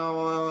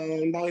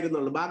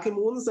ഉണ്ടായിരുന്നുള്ളൂ. ബാക്കി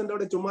 3 സെന്റ്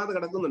അവിടെ ചുമ്മാതെ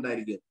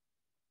കിടക്കുന്നുണ്ടായിരിക്കും.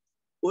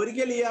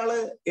 ഒരിക്കൽ ഇയാള്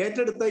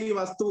ഏറ്റെടുത്ത ഈ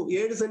വസ്തു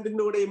 7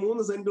 സെന്റിന്റെ കൂടെ ഈ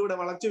 3 സെന്റ് കൂടെ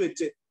വളച്ചു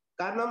വെച്ച്,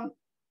 കാരണം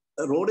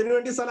റോഡിന്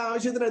വേണ്ടി സ്ഥലം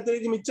ആവശ്യത്തിന്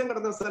എടുത്തേക്ക് മിച്ചം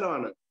കിടന്ന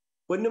സ്ഥലമാണ്,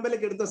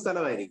 പൊന്നുമ്പലക്ക് എടുത്ത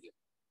സ്ഥലമായിരിക്കും.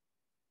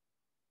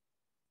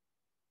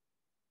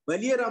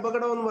 വലിയൊരു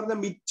അപകടം എന്ന് പറഞ്ഞാൽ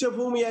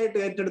മിച്ചഭൂമിയായിട്ട്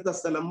ഏറ്റെടുത്ത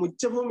സ്ഥലം,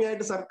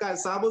 മിച്ചഭൂമിയായിട്ട് സർക്കാർ,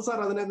 സാബു സാർ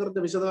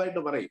അതിനെക്കുറിച്ച്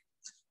വിശദമായിട്ട് പറയും.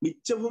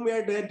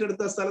 മിച്ചഭൂമിയായിട്ട്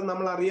ഏറ്റെടുത്ത സ്ഥലം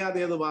നമ്മൾ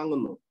അറിയാതെ അത്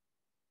വാങ്ങുന്നു.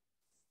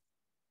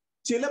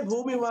 ചില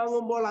ഭൂമി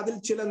വാങ്ങുമ്പോൾ അതിൽ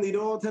ചില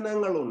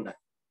നിരോധനങ്ങളുണ്ട്.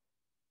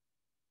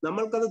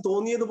 നമ്മൾക്കത്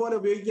തോന്നിയതുപോലെ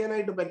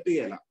ഉപയോഗിക്കാനായിട്ട്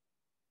പറ്റുകയില്ല.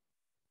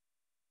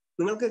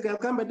 നിങ്ങൾക്ക്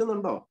കേൾക്കാൻ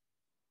പറ്റുന്നുണ്ടോ?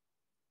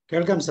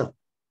 കേൾക്കാം സർ.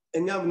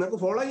 നിങ്ങൾക്ക്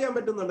ഫോളോ ചെയ്യാൻ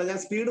പറ്റുന്നുണ്ടോ? ഞാൻ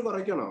സ്പീഡ്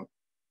കുറയ്ക്കണോ?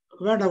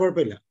 വേണ്ട,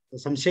 കുഴപ്പമില്ല.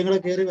 സംശയങ്ങൾ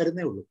കയറി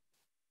വരുന്നേ ഉള്ളൂ.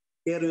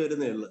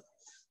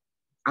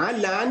 ആ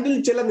ലാൻഡിൽ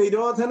ചില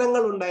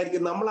നിരോധനങ്ങൾ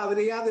ഉണ്ടായിരിക്കും. നമ്മൾ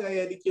അറിയാതെ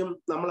ആയിരിക്കും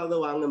നമ്മളത്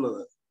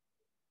വാങ്ങുന്നത്.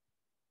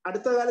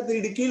 അടുത്ത കാലത്ത്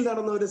ഇടുക്കിയിൽ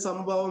നടന്ന ഒരു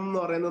സംഭവം എന്ന്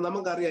പറയുന്നത്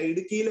നമുക്കറിയാം.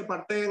 ഇടുക്കിയിലെ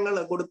പട്ടയങ്ങൾ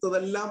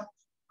കൊടുത്തതെല്ലാം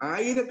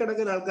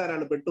ആയിരക്കണക്കിന്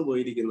ആൾക്കാരാണ്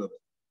പെട്ടുപോയിരിക്കുന്നത്.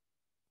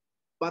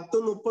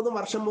 10-30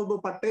 വർഷം മുമ്പ്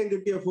പട്ടയം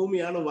കിട്ടിയ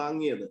ഭൂമിയാണ്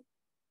വാങ്ങിയത്.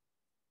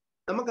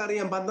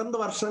 നമുക്കറിയാം 12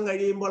 വർഷം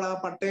കഴിയുമ്പോൾ ആ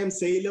പട്ടയം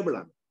സെയിലബിൾ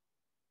ആണ്.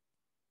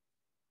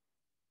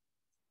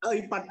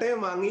 ഈ പട്ടയം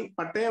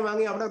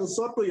വാങ്ങി അവിടെ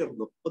റിസോർട്ട്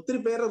ഉയർന്നു. ഒത്തിരി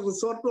പേര്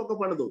റിസോർട്ടും ഒക്കെ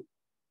പണിതു.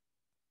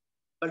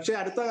 പക്ഷെ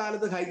അടുത്ത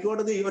കാലത്ത്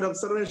ഹൈക്കോടതി ഒരു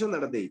ഒബ്സർവേഷൻ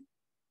നടത്തി.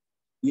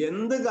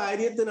 എന്ത്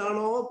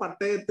കാര്യത്തിനാണോ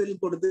പട്ടയത്തിൽ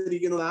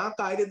കൊടുത്തിരിക്കുന്നത് ആ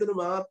കാര്യത്തിന്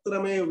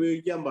മാത്രമേ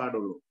ഉപയോഗിക്കാൻ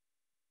പാടുള്ളൂ.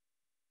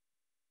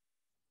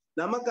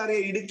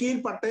 നമുക്കറിയാം ഇടുക്കിയിൽ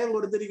പട്ടയം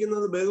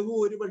കൊടുത്തിരിക്കുന്നത്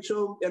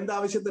ബഹുഭൂരിപക്ഷവും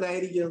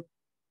എന്താവശ്യത്തിനായിരിക്കും?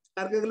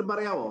 ആർക്കെങ്കിലും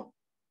പറയാമോ?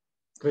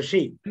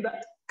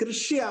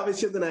 കൃഷി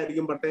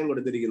ആവശ്യത്തിനായിരിക്കും പട്ടയം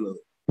കൊടുത്തിരിക്കുന്നത്.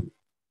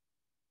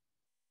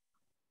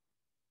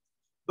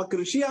 അപ്പൊ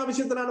കൃഷി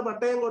ആവശ്യത്തിനാണ്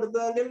പട്ടയം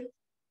കൊടുത്തതെങ്കിൽ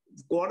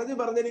കോടതി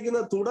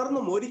പറഞ്ഞിരിക്കുന്നത്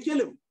തുടർന്നും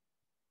ഒരിക്കലും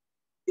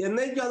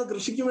എന്നേക്കും അത്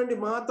കൃഷിക്ക് വേണ്ടി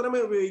മാത്രമേ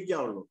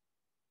ഉപയോഗിക്കാവുള്ളൂ.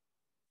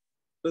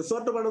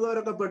 റിസോർട്ട്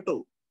പണിതവരൊക്കെ പെട്ടു.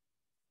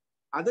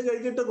 അത്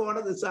കഴിഞ്ഞിട്ട്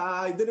കോടതി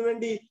ഇതിനു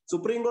വേണ്ടി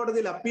സുപ്രീം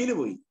കോടതിയിൽ അപ്പീല്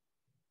പോയി.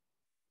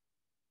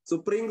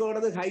 സുപ്രീം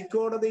കോടതി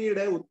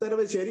ഹൈക്കോടതിയുടെ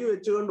ഉത്തരവ്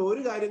ശരിവെച്ചുകൊണ്ട്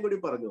ഒരു കാര്യം കൂടി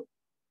പറഞ്ഞു.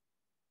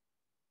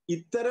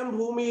 ഇത്തരം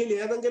ഭൂമിയിൽ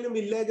ഏതെങ്കിലും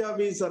വില്ലേജ്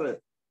ഓഫീസർ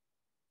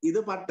ഇത്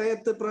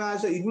പട്ടയത്ത്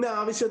പ്രകാശം ഇന്ന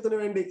ആവശ്യത്തിന്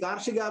വേണ്ടി,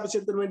 കാർഷിക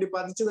ആവശ്യത്തിന് വേണ്ടി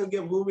പതിച്ചു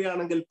നൽകിയ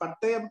ഭൂമിയാണെങ്കിൽ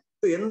പട്ടയം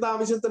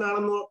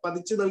എന്താവശ്യത്തിനാണെന്ന്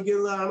പതിച്ചു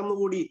നൽകിയതാണെന്ന്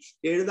കൂടി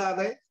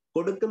എഴുതാതെ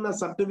കൊടുക്കുന്ന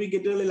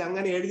സർട്ടിഫിക്കറ്റുകളിൽ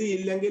അങ്ങനെ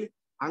എഴുതിയില്ലെങ്കിൽ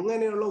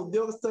അങ്ങനെയുള്ള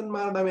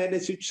ഉദ്യോഗസ്ഥന്മാരുടെ മേലെ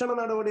ശിക്ഷണ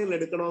നടപടികൾ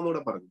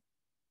എടുക്കണമെന്നൂടെ പറഞ്ഞു.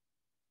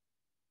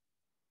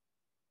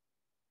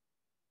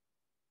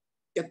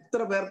 എത്ര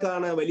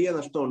പേർക്കാണ് വലിയ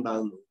നഷ്ടം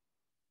ഉണ്ടാകുന്നത്?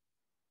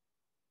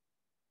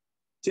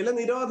 ചില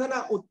നിരോധന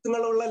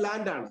ഉത്തങ്ങളുള്ള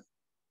ലാൻഡാണ്.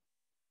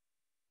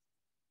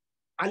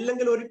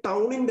 അല്ലെങ്കിൽ ഒരു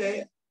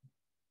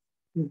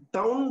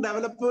ടൗൺ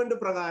ഡെവലപ്മെന്റ്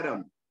പ്രകാരം,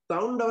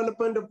 ടൗൺ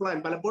ഡെവലപ്മെന്റ് പ്ലാൻ,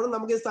 പലപ്പോഴും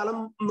നമുക്ക് ഈ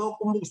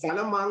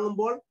സ്ഥലം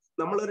വാങ്ങുമ്പോൾ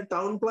നമ്മളൊരു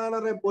ടൗൺ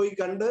പ്ലാനറെ പോയി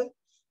കണ്ട്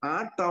ആ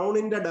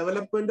ടൗണിന്റെ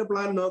ഡെവലപ്മെന്റ്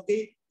പ്ലാൻ നോക്കി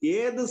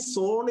ഏത്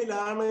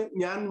സോണിലാണ്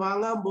ഞാൻ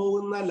വാങ്ങാൻ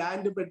പോകുന്ന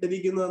ലാൻഡ്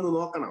പെട്ടിരിക്കുന്നതെന്ന്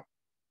നോക്കണം.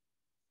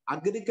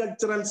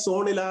 അഗ്രികൾച്ചറൽ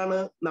സോണിലാണ്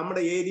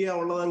നമ്മുടെ ഏരിയ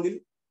ഉള്ളതെങ്കിൽ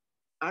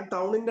ആ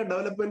ടൗണിന്റെ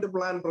ഡെവലപ്മെന്റ്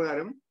പ്ലാൻ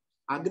പ്രകാരം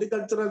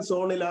അഗ്രികൾച്ചറൽ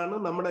സോണിലാണ്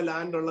നമ്മുടെ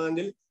ലാൻഡ്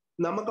ഉള്ളതെങ്കിൽ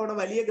നമുക്കവിടെ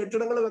വലിയ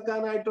കെട്ടിടങ്ങൾ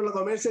വെക്കാനായിട്ടുള്ള,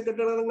 കൊമേഴ്സ്യൽ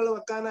കെട്ടിടങ്ങൾ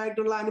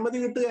വെക്കാനായിട്ടുള്ള അനുമതി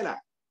കിട്ടുകയില്ല.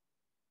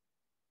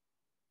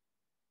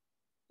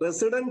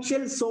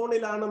 റെസിഡൻഷ്യൽ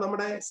സോണിലാണ്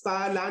നമ്മുടെ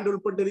ലാൻഡ്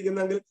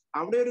ഉൾപ്പെട്ടിരിക്കുന്നതെങ്കിൽ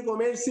അവിടെ ഒരു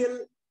കൊമേഴ്സ്യൽ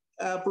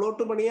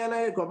പ്ലോട്ട്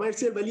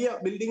കൊമേഴ്സ്യൽ വലിയ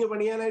ബിൽഡിംഗ്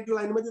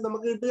പണിയാനായിട്ടുള്ള അനുമതി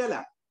നമുക്ക് കിട്ടുകയില്ല.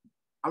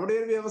 അവിടെ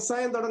ഒരു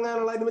വ്യവസായം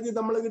തുടങ്ങാനുള്ള അനുമതി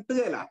നമ്മൾ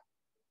കിട്ടുകയില്ല.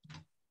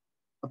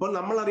 അപ്പോൾ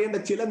നമ്മൾ അറിയേണ്ട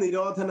ചില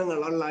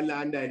നിരോധനങ്ങളുള്ള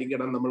ലാൻഡ്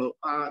ആയിരിക്കണം. നമ്മൾ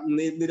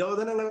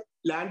നിരോധനങ്ങൾ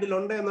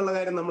ലാൻഡിലുണ്ട് എന്നുള്ള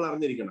കാര്യം നമ്മൾ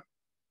അറിഞ്ഞിരിക്കണം.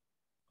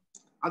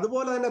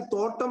 അതുപോലെ തന്നെ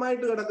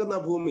തോട്ടമായിട്ട് കിടക്കുന്ന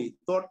ഭൂമി,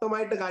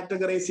 തോട്ടമായിട്ട്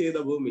കാറ്റഗറൈസ് ചെയ്ത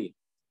ഭൂമി,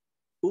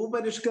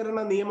 ഭൂപരിഷ്കരണ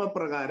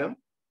നിയമപ്രകാരം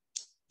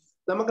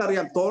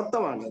നമുക്കറിയാം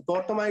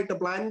തോട്ടമായിട്ട്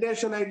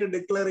പ്ലാന്റേഷൻ ആയിട്ട്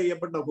ഡിക്ലെയർ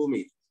ചെയ്യപ്പെട്ട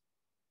ഭൂമി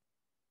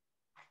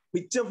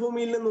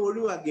മിച്ചഭൂമിയിൽ നിന്ന്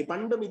ഒഴിവാക്കി.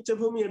 പണ്ട്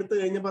മിച്ചഭൂമി എടുത്തു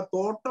കഴിഞ്ഞപ്പോൾ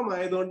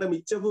തോട്ടമായതുകൊണ്ട്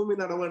മിച്ചഭൂമി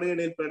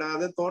നടപടികളിൽ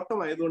പെടാതെ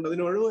തോട്ടമായതുകൊണ്ട്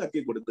അതിനെ ഒഴിവാക്കി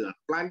കൊടുക്കുകയാണ്,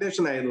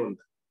 പ്ലാന്റേഷൻ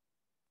ആയതുകൊണ്ട്.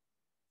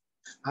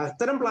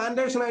 അത്തരം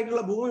പ്ലാന്റേഷൻ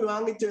ആയിട്ടുള്ള ഭൂമി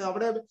വാങ്ങിച്ച്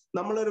അവിടെ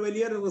നമ്മളൊരു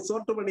വലിയൊരു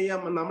റിസോർട്ട്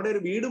പണിയാം, നമ്മുടെ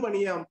ഒരു വീട്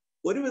പണിയാം,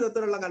 ഒരു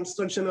വിധത്തിലുള്ള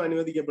കൺസ്ട്രക്ഷനും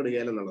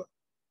അനുവദിക്കപ്പെടുകയില്ലെന്നുള്ളത്.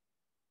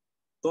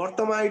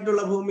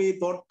 തോട്ടമായിട്ടുള്ള ഭൂമി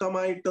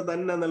തോട്ടമായിട്ട്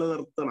തന്നെ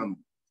നിലനിർത്തണം.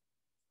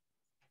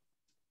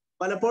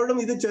 പലപ്പോഴും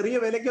ഇത് ചെറിയ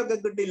വിലയ്ക്കൊക്കെ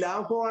കിട്ടി,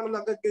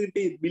 ലാഭമാണെന്നൊക്കെ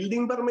കിട്ടി,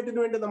 ബിൽഡിംഗ് പെർമിറ്റിന്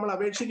വേണ്ടി നമ്മൾ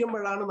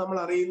അപേക്ഷിക്കുമ്പോഴാണ് നമ്മൾ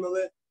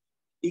അറിയുന്നത്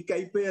ഈ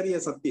കൈപ്പേറിയ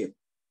സത്യം.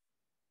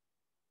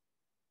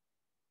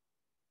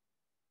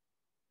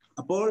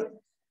 അപ്പോൾ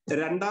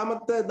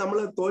രണ്ടാമത്തെ നമ്മൾ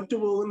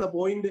തോറ്റുപോകുന്ന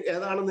പോയിന്റ്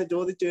ഏതാണെന്ന്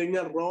ചോദിച്ചു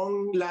കഴിഞ്ഞാൽ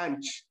റോങ്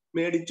ലാൻഡ്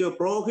മേടിച്ചു,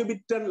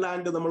 പ്രോഹിബിറ്റഡ്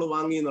ലാൻഡ് നമ്മൾ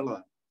വാങ്ങി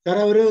എന്നുള്ളതാണ്.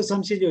 സാറേ, ഒരു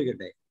സംശയം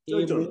ചോദിക്കട്ടെ. ഈ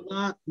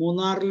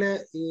മൂന്നാറില്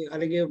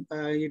അല്ലെങ്കിൽ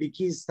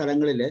ഇടുക്കി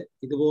സ്ഥലങ്ങളില്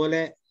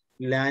ഇതുപോലെ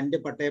ലാൻഡ്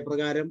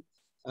പട്ടയപ്രകാരം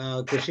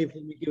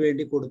കൃഷിഭൂമിക്ക്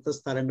വേണ്ടി കൊടുത്ത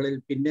സ്ഥലങ്ങളിൽ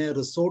പിന്നെ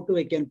റിസോർട്ട്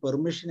വെക്കാൻ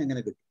പെർമിഷൻ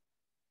എങ്ങനെ കിട്ടും?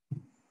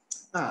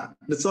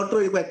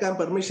 റിസോർട്ട് വെക്കാൻ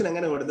പെർമിഷൻ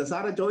എങ്ങനെ കൊടുത്തത്?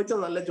 സാറ്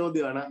ചോദിച്ചത് നല്ല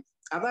ചോദ്യമാണ്.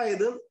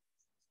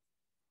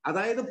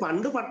 അതായത്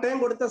പണ്ട് പട്ടയം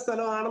കൊടുത്ത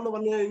സ്ഥലമാണെന്ന്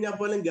പറഞ്ഞു കഴിഞ്ഞാൽ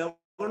പോലും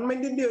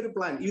ഗവൺമെന്റിന്റെ ഒരു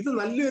പ്ലാൻ, ഇത്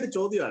നല്ലൊരു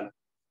ചോദ്യമാണ്.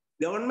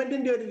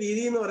 ഗവൺമെന്റിന്റെ ഒരു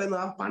രീതി എന്ന്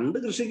പറയുന്നത് പണ്ട്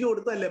കൃഷിക്ക്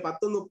കൊടുത്തതല്ലേ,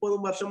 10-30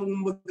 വർഷം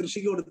മുമ്പ്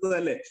കൃഷിക്ക്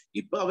കൊടുത്തതല്ലേ,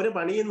 ഇപ്പൊ അവര്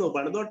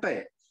പണിതോട്ടെ,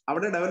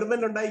 അവിടെ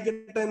ഡെവലപ്മെന്റ്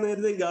ഉണ്ടായിക്കട്ടെ എന്ന്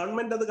കരുതി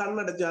ഗവൺമെന്റ് അത്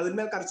കണ്ണടച്ചു.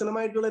 അതിന്റെ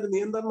കർശനമായിട്ടുള്ള ഒരു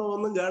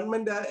നിയന്ത്രണമൊന്നും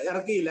ഗവൺമെന്റ്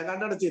ഇറക്കിയില്ല,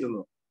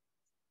 കണ്ണടച്ചിരുന്നു.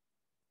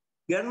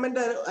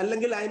 ഗവൺമെന്റ്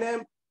അല്ലെങ്കിൽ അതിനെ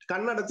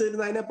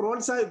കണ്ണടച്ചിരുന്നു, അതിനെ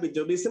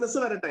പ്രോത്സാഹിപ്പിച്ചു, ബിസിനസ്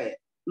വരട്ടെ,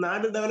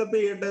 നാട് ഡെവലപ്പ്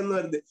ചെയ്യട്ടെ എന്ന്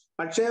കരുതി.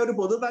 പക്ഷേ ഒരു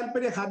പൊതു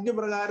താല്പര്യ ഹർജി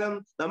പ്രകാരം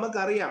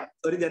നമുക്കറിയാം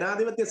ഒരു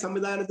ജനാധിപത്യ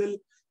സംവിധാനത്തിൽ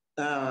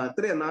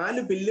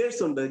 4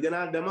 പില്ലേഴ്സ് ഉണ്ട്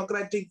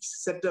ഡെമോക്രാറ്റിക്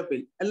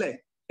സെറ്റപ്പിൽ, അല്ലെ?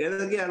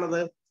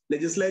 ഏതൊക്കെയാണത്?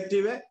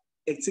 Legislative,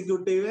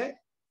 executive,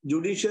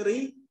 judiciary,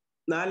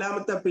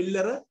 4ാമത്തെ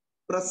pillar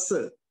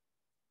press.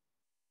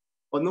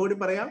 ഒന്നുകൂടി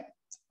പറയാം,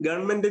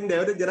 ഗവൺമെന്റിന്റെ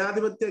ഒരു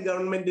ജനാധിപത്യ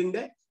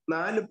ഗവൺമെന്റിന്റെ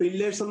 4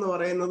 പില്ലേഴ്സ് എന്ന്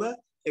പറയുന്നത്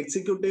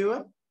എക്സിക്യൂട്ടീവ്,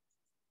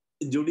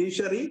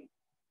 ജുഡീഷ്യറി,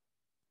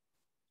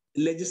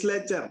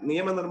 ലെജിസ്ലേച്ചർ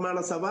നിയമനിർമ്മാണ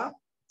സഭ,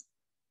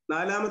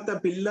 4ാമത്തെ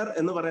പില്ലർ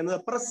എന്ന് പറയുന്നത്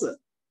പ്രസ്,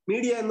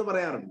 മീഡിയ എന്ന്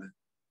പറയാറുണ്ട്.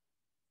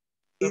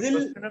 ഇതിൽ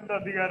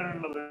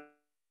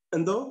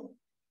എന്തോ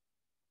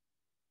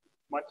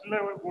മറ്റുള്ള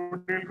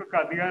കുട്ടികൾക്കൊക്കെ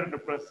അധികാരമുണ്ട്,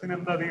 പ്രസിന്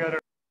എന്താ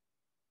അധികാരം?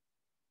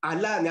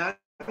 അല്ല, ഞാൻ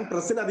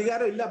പ്രസിന്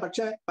അധികാരം ഇല്ല,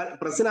 പക്ഷെ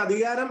പ്രസിന്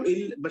അധികാരം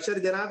ഇല്ല. പക്ഷെ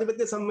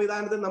ജനാധിപത്യ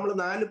സംവിധാനത്തിൽ നമ്മൾ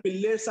 4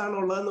 പില്ലേഴ്സ് ആണ്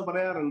ഉള്ളതെന്ന്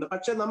പറയാറുണ്ട്.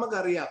 പക്ഷെ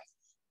നമുക്കറിയാം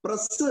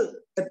പ്രസ്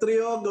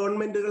എത്രയോ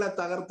ഗവൺമെന്റുകളെ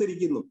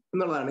തകർത്തിരിക്കുന്നു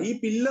എന്നുള്ളതാണ്. ഈ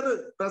പില്ലറ്,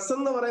 പ്രസ്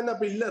എന്ന് പറയുന്ന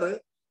പില്ലറ്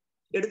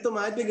എടുത്തു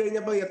മാറ്റി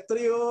കഴിഞ്ഞപ്പോൾ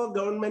എത്രയോ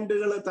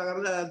ഗവൺമെന്റുകൾ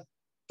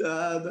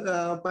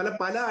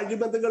പല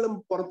അഴിമതികളും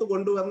പുറത്തു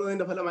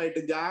കൊണ്ടുവന്നതിന്റെ ഫലമായിട്ട്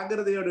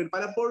ജാഗ്രതയോടെ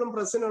പലപ്പോഴും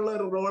പ്രസിനുള്ള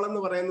ഒരു റോൾ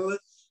എന്ന് പറയുന്നത്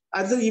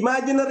അത്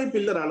ഇമാജിനറി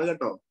പില്ലറാണ്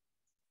കേട്ടോ.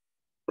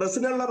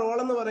 പ്രസിനുള്ള റോൾ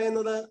എന്ന്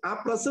പറയുന്നത് ആ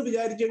പ്രസ്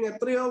വിചാരിച്ചു കഴിഞ്ഞാൽ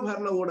എത്രയോ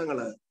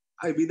ഭരണകൂടങ്ങള്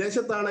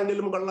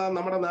വിദേശത്താണെങ്കിലും കൊള്ളാം,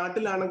 നമ്മുടെ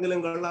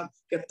നാട്ടിലാണെങ്കിലും കൊള്ളാം,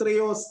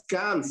 എത്രയോ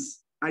സ്കാംസ്,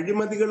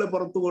 അഴിമതികൾ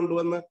പുറത്തു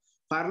കൊണ്ടുവന്ന്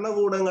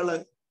ഭരണകൂടങ്ങള്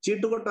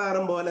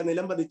ചീട്ടുകൊട്ടാരം പോലെ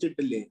നിലം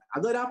പതിച്ചിട്ടില്ലേ?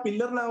 ആ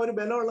പില്ലറിന് ആ ഒരു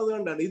ബലം ഉള്ളത്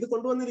കൊണ്ടാണ്. ഇത്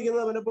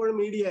കൊണ്ടുവന്നിരിക്കുന്നത് പലപ്പോഴും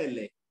മീഡിയ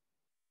അല്ലേ.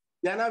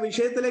 ഞാൻ ആ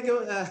വിഷയത്തിലേക്ക്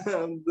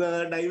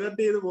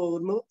ഡൈവേർട്ട് ചെയ്തു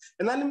പോകുന്നു.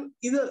 എന്നാലും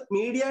ഇത്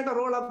മീഡിയയുടെ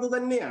റോൾ അത്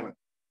തന്നെയാണ്.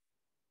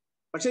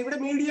 പക്ഷെ ഇവിടെ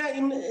മീഡിയ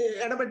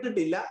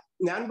ഇടപെട്ടിട്ടില്ല.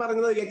 ഞാൻ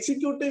പറഞ്ഞത്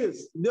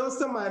എക്സിക്യൂട്ടീവ്സ്,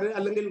 ഉദ്യോഗസ്ഥന്മാര്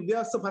അല്ലെങ്കിൽ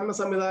ഉദ്യോഗസ്ഥ ഭരണ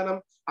സംവിധാനം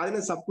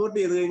അതിനെ സപ്പോർട്ട്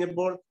ചെയ്ത്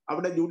കഴിഞ്ഞപ്പോൾ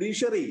അവിടെ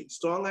ജുഡീഷ്യറി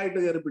സ്ട്രോങ് ആയിട്ട്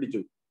കയറി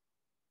പിടിച്ചു.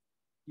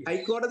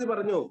 ഹൈക്കോടതി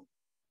പറഞ്ഞു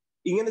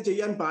ഇങ്ങനെ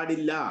ചെയ്യാൻ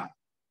പാടില്ല.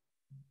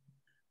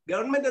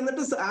 ഗവൺമെന്റ്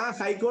എന്നിട്ട് ആ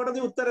ഹൈക്കോടതി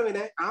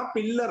ഉത്തരവിനെ, ആ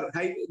പില്ലർ,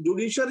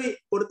 ജുഡീഷ്യറി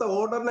കൊടുത്ത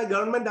ഓർഡറിനെ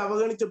ഗവൺമെന്റ്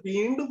അവഗണിച്ച്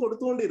വീണ്ടും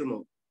കൊടുത്തുകൊണ്ടിരുന്നു.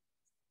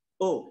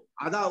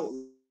 അതാ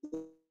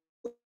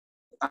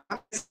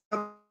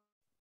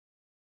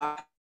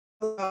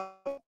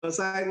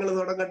വ്യവസായങ്ങൾ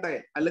തുടങ്ങട്ടെ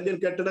അല്ലെങ്കിൽ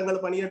കെട്ടിടങ്ങൾ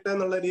പണിയട്ടെ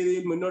എന്നുള്ള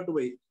രീതിയിൽ മുന്നോട്ട്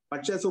പോയി.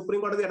 പക്ഷെ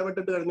സുപ്രീം കോടതി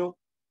ഇടപെട്ടിട്ട് കഴിഞ്ഞു,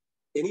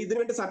 ഇനി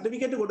ഇതിനുവേണ്ടി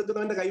സർട്ടിഫിക്കറ്റ്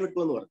കൊടുക്കുന്നവന്റെ കൈവിട്ടു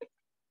എന്ന് പറഞ്ഞു.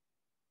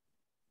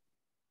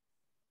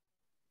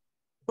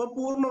 അപ്പൊ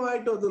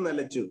പൂർണ്ണമായിട്ടും അത്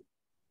നിലച്ചു.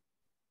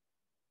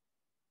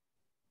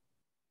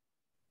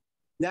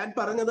 ഞാൻ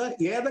പറഞ്ഞത്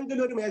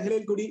ഏതെങ്കിലും ഒരു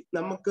മേഖലയിൽ കൂടി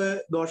നമുക്ക്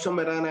ദോഷം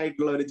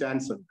വരാനായിട്ടുള്ള ഒരു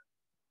ചാൻസ് ഉണ്ട്.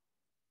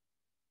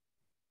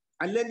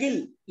 അല്ലെങ്കിൽ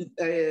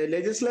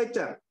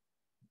ലെജിസ്ലേച്ചർ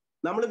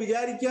നമ്മൾ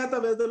വിചാരിക്കാത്ത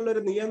വിധത്തിലുള്ള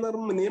ഒരു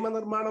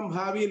നിയമനിർമ്മാണം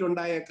ഭാവിയിൽ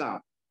ഉണ്ടായേക്കാം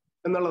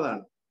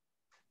എന്നുള്ളതാണ്.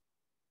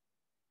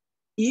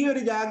 ഈ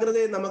ഒരു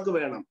ജാഗ്രതയെ നമുക്ക്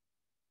വേണം.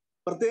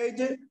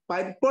 പ്രത്യേകിച്ച്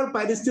ഇപ്പോൾ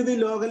പരിസ്ഥിതി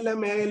ലോകല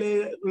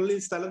മേഖലകളിൽ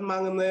സ്ഥലം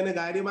വാങ്ങുന്നതിന്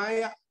കാര്യമായ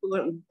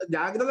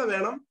ജാഗ്രത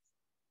വേണം.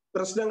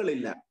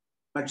 പ്രശ്നങ്ങളില്ല.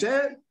 പക്ഷേ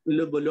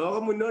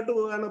ലോകം മുന്നോട്ട്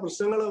പോവുകയാണ്,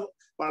 പ്രശ്നങ്ങൾ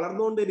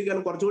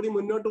വളർന്നുകൊണ്ടിരിക്കുകയാണ്. കുറച്ചുകൂടി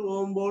മുന്നോട്ട്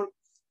പോകുമ്പോൾ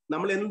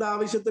നമ്മൾ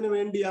എന്താവശ്യത്തിന്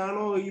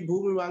വേണ്ടിയാണോ ഈ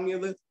ഭൂമി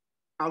വാങ്ങിയത്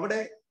അവിടെ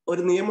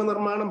ഒരു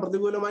നിയമനിർമ്മാണം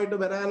പ്രതികൂലമായിട്ട്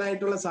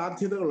വരാനായിട്ടുള്ള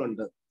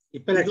സാധ്യതകളുണ്ട്.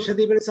 ഇപ്പൊ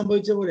ലക്ഷദ്വീപിൽ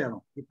സംഭവിച്ച പോലെയാണോ?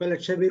 ഇപ്പൊ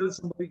ലക്ഷദ്വീപിൽ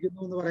സംഭവിക്കുന്നു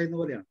എന്ന് പറയുന്ന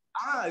പോലെയാണ്.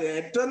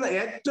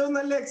 ഏറ്റവും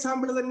നല്ല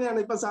എക്സാമ്പിൾ തന്നെയാണ്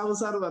ഇപ്പൊ സാബു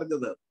സാർ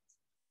പറഞ്ഞത്.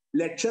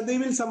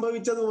 ലക്ഷദ്വീപിൽ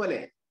സംഭവിച്ചതുപോലെ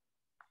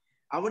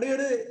അവിടെ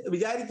ഒരു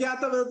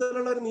വിചാരിക്കാത്ത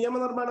വിധത്തിലുള്ള ഒരു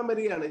നിയമനിർമ്മാണം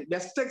വരികയാണ്.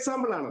 ബെസ്റ്റ്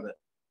എക്സാമ്പിൾ ആണത്.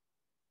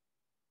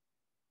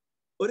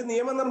 ഒരു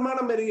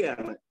നിയമനിർമ്മാണം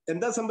വരികയാണ്.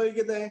 എന്താ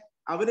സംഭവിക്കുന്നത്?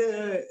 അവര്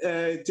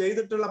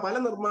ചെയ്തിട്ടുള്ള പല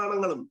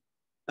നിർമ്മാണങ്ങളും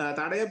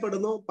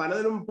തടയപ്പെടുന്നു.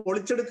 പലതിനും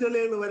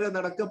പൊളിച്ചെടുക്കലുകൾ വരെ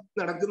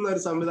നടക്കുന്ന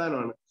ഒരു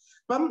സംവിധാനമാണ്.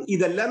 അപ്പം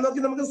ഇതെല്ലാം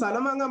നോക്കി നമുക്ക്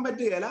സ്ഥലം വാങ്ങാൻ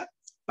പറ്റുകയില്ല.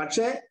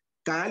 പക്ഷെ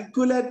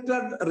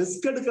കാൽക്കുലേറ്റഡ്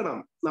റിസ്ക് എടുക്കണം.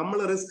 നമ്മൾ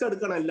റിസ്ക്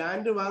എടുക്കണം.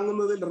 ലാൻഡ്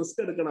വാങ്ങുന്നതിൽ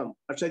റിസ്ക് എടുക്കണം.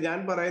 പക്ഷെ ഞാൻ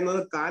പറയുന്നത്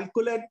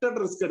കാൽക്കുലേറ്റഡ്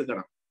റിസ്ക്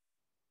എടുക്കണം.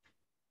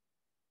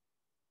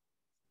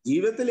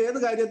 ജീവിതത്തിൽ ഏത്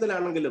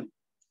കാര്യത്തിലാണെങ്കിലും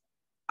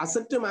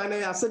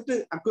അസറ്റ്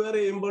അക്വയർ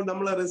ചെയ്യുമ്പോൾ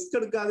നമ്മൾ റിസ്ക്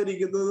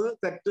എടുക്കാതിരിക്കുന്നത്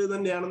തെറ്റ്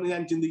തന്നെയാണെന്ന്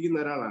ഞാൻ ചിന്തിക്കുന്ന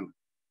ഒരാളാണ്.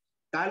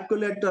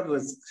 Calculated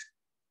risk.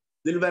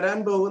 ഇതിൽ വരാൻ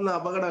പോകുന്ന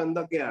അപകടം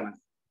എന്തൊക്കെയാണ്?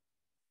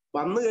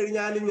 വന്നു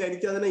കഴിഞ്ഞാലും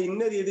എനിക്കതിനെ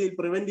ഇന്ന രീതിയിൽ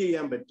പ്രിവെന്റ്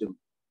ചെയ്യാൻ പറ്റും.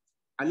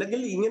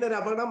 അല്ലെങ്കിൽ ഇങ്ങനെ ഒരു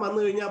അപകടം വന്നു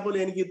കഴിഞ്ഞാൽ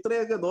പോലും എനിക്ക്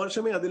ഇത്രയൊക്കെ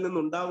ദോഷമേ അതിൽ നിന്ന്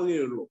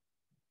ഉണ്ടാവുകയുള്ളൂ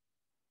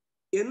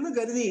എന്ന്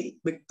കരുതി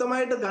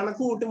വ്യക്തമായിട്ട്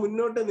കണക്ക് കൂട്ടി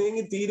മുന്നോട്ട്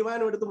നീങ്ങി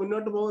തീരുമാനമെടുത്ത്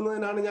മുന്നോട്ട്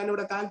പോകുന്നതിനാണ്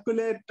ഞാനിവിടെ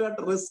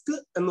കാൽക്കുലേറ്റഡ് റിസ്ക്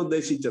എന്ന്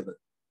ഉദ്ദേശിച്ചത്.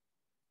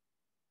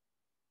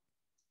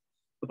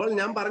 അപ്പോൾ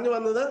ഞാൻ പറഞ്ഞു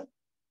വന്നത്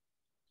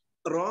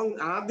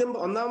ആദ്യം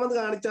ഒന്നാമത്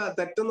കാണിച്ച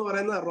തെറ്റെന്ന്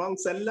പറയുന്നത്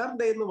റോങ്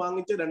സെല്ലറുടെ നിന്ന്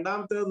വാങ്ങിച്ച്,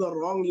 രണ്ടാമത്തേത്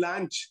റോങ്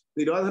ലാൻഡ്,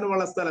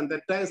 നിരോധനമുള്ള സ്ഥലം,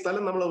 തെറ്റായ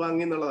സ്ഥലം നമ്മൾ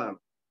വാങ്ങി എന്നുള്ളതാണ്.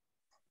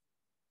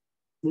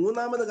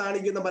 മൂന്നാമത്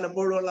കാണിക്കുന്ന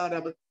പലപ്പോഴും ഉള്ള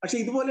പക്ഷെ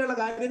ഇതുപോലെയുള്ള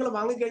കാര്യങ്ങൾ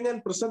വാങ്ങിക്കഴിഞ്ഞാൽ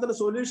പ്രശ്നത്തിന്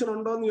സൊല്യൂഷൻ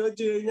ഉണ്ടോ എന്ന്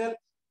ചോദിച്ചു കഴിഞ്ഞാൽ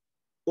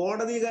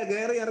കോടതി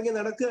കയറി ഇറങ്ങി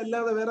നടക്കുക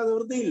അല്ലാതെ വേറെ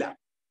നിവൃത്തിയില്ല.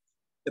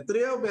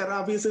 എത്രയോ പേർ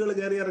ഓഫീസുകൾ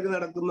കയറി ഇറങ്ങി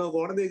നടക്കുന്നു,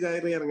 കോടതി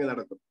കയറി ഇറങ്ങി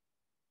നടക്കുന്നു.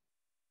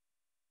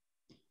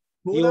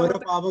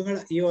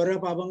 ഈ ഓരോ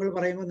പാപങ്ങൾ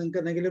പറയുമ്പോൾ നിങ്ങൾക്ക്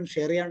എന്തെങ്കിലും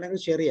ഷെയർ ചെയ്യാണ്ടെങ്കിൽ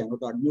ഷെയർ ചെയ്യാം,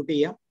 നമുക്ക് അഡ്മ്യൂട്ട്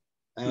ചെയ്യാം,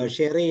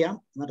 ഷെയർ ചെയ്യാം.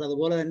 എന്നിട്ട്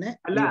അതുപോലെ തന്നെ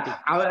അല്ല,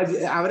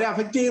 അവരെ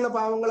അഫക്ട് ചെയ്യുന്ന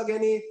പാവങ്ങളൊക്കെ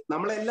ഇനി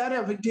നമ്മളെല്ലാരും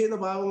അഫക്ട് ചെയ്യുന്ന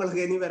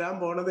പാവങ്ങളൊക്കെ ഇനി വരാൻ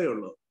പോണതേ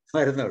ഉള്ളൂ.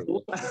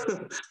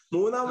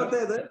 മൂന്നാമത്തെ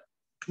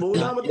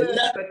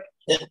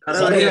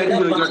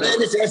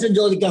ശേഷം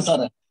ചോദിക്കാം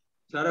സാറേ.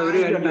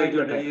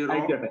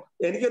 ആയിക്കോട്ടെ.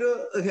 എനിക്കൊരു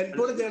ഹെൽപ്പ്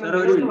കൂടെ ചെയ്യണം.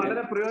 നിങ്ങൾക്ക്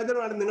വളരെ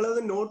പ്രയോജനമാണ്.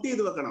 നിങ്ങളത് നോട്ട്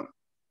ചെയ്ത് വെക്കണം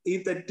ഈ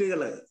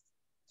തെറ്റുകള്.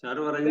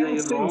 സാറ് പറയുന്ന ഈ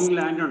റോങ്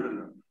ലാൻഡ്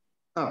ഉണ്ടല്ലോ,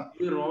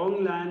 ഈ റോങ്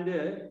ലാൻഡ്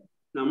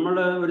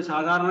നമ്മള് ഒരു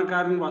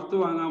സാധാരണക്കാരൻ വസ്തു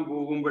വാങ്ങാൻ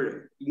പോകുമ്പോൾ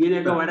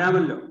ഇങ്ങനെയൊക്കെ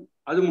വരാമല്ലോ,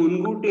 അത്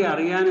മുൻകൂട്ടി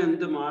അറിയാൻ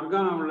എന്ത്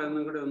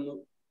മാർഗമാണുള്ളതെന്നും കൂടെ ഒന്ന്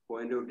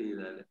പോയിന്റ് ഔട്ട്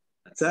ചെയ്താല്.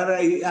 സാർ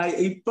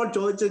ഇപ്പോൾ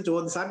ചോദിച്ച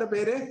ചോദ്യം, സാറിന്റെ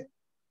പേര്?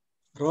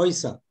 റോയ്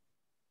സാർ.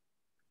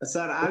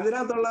 സാർ,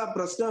 അതിനകത്തുള്ള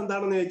പ്രശ്നം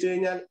എന്താണെന്ന് ചോദിച്ചു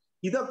കഴിഞ്ഞാൽ,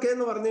 ഇതൊക്കെ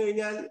എന്ന് പറഞ്ഞു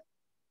കഴിഞ്ഞാൽ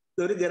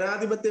ഒരു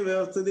ജനാധിപത്യ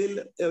വ്യവസ്ഥയിൽ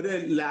ഒരു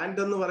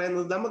ലാൻഡ് എന്ന്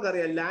പറയുന്നത്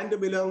നമുക്കറിയാം, land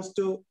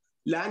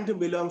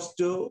belongs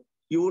to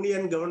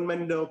union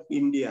government of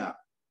India.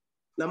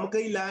 നമുക്ക്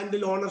ഈ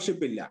ലാൻഡിൽ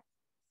ഓണർഷിപ്പ് ഇല്ല.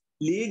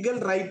 ലീഗൽ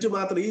റൈറ്റ്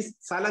മാത്രം, ഈ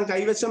സ്ഥലം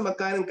കൈവശം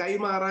വെക്കാനും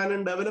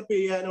കൈമാറാനും ഡെവലപ്പ്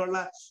ചെയ്യാനുമുള്ള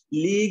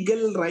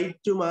ലീഗൽ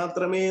റൈറ്റ്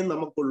മാത്രമേ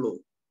നമുക്കുള്ളൂ.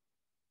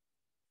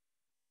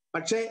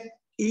 പക്ഷെ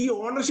ഈ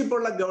ഓണർഷിപ്പ്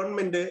ഉള്ള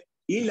ഗവൺമെന്റ്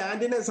ഈ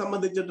ലാൻഡിനെ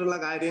സംബന്ധിച്ചിട്ടുള്ള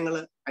കാര്യങ്ങൾ,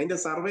 അതിന്റെ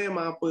സർവേ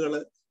മാപ്പുകൾ,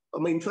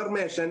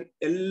 ഇൻഫർമേഷൻ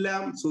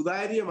എല്ലാം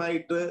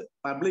സുതാര്യമായിട്ട്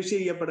പബ്ലിഷ്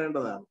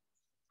ചെയ്യപ്പെടേണ്ടതാണ്.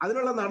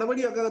 അതിനുള്ള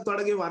നടപടിയൊക്കെ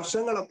തുടങ്ങി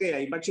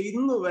വർഷങ്ങളൊക്കെയായി. പക്ഷെ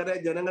ഇന്ന് വരെ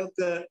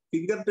ജനങ്ങൾക്ക്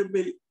ഫിംഗർ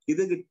ടിപ്പിൽ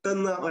ഇത്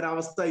കിട്ടുന്ന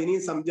ഒരവസ്ഥ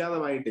ഇനിയും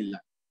സംജാതമായിട്ടില്ല.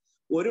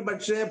 ഒരു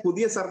പക്ഷേ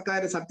പുതിയ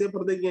സർക്കാർ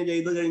സത്യപ്രതിജ്ഞ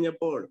ചെയ്തു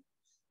കഴിഞ്ഞപ്പോൾ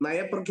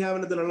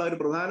നയപ്രഖ്യാപനത്തിലുള്ള ഒരു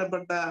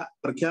പ്രധാനപ്പെട്ട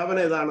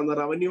പ്രഖ്യാപനം ഇതാണെന്ന്,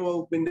 റവന്യൂ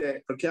വകുപ്പിന്റെ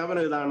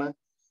പ്രഖ്യാപനം ഇതാണ്: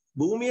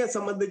 ഭൂമിയെ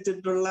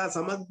സംബന്ധിച്ചിട്ടുള്ള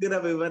സമഗ്ര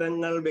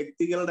വിവരങ്ങൾ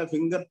വ്യക്തികളുടെ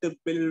ഫിംഗർ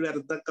ടിപ്പിൽ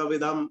വരത്തക്ക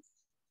വിധം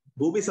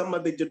ഭൂമി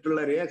സംബന്ധിച്ചിട്ടുള്ള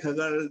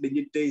രേഖകൾ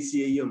ഡിജിറ്റൈസ്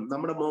ചെയ്യും.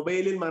 നമ്മുടെ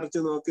മൊബൈലിൽ മറിച്ച്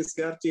നോക്കി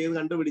സെർച്ച് ചെയ്ത്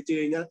കണ്ടുപിടിച്ചു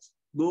കഴിഞ്ഞാൽ,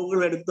 ഗൂഗിൾ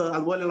എടുത്ത്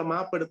അതുപോലെയുള്ള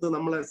മാപ്പ് എടുത്ത്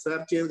നമ്മൾ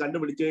സെർച്ച് ചെയ്ത്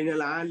കണ്ടുപിടിച്ചു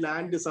കഴിഞ്ഞാൽ ആ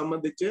ലാൻഡ്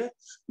സംബന്ധിച്ച്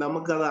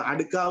നമുക്കത്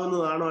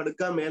അടുക്കാവുന്നതാണോ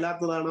അടുക്കാൻ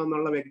മേലാത്തതാണോ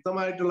എന്നുള്ള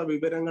വ്യക്തമായിട്ടുള്ള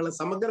വിവരങ്ങൾ,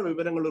 സമഗ്ര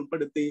വിവരങ്ങൾ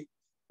ഉൾപ്പെടുത്തി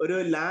ഒരു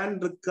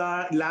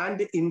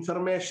ലാൻഡ്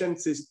ഇൻഫർമേഷൻ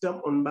സിസ്റ്റം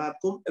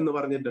ഉണ്ടാക്കും എന്ന്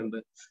പറഞ്ഞിട്ടുണ്ട്.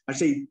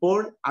 പക്ഷെ ഇപ്പോൾ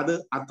അത്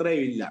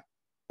അത്രയും ഇല്ല.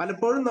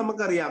 പലപ്പോഴും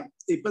നമുക്കറിയാം,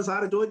 ഇപ്പൊ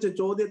സാറ് ചോദിച്ച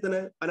ചോദ്യത്തിന്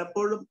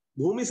പലപ്പോഴും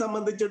ഭൂമി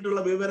സംബന്ധിച്ചിട്ടുള്ള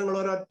വിവരങ്ങൾ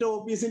ഒരൊറ്റ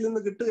ഓഫീസിൽ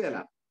നിന്ന് കിട്ടുകയില്ല.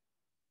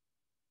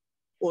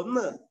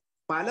 ഒന്ന്,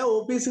 പല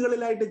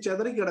ഓഫീസുകളിലായിട്ട്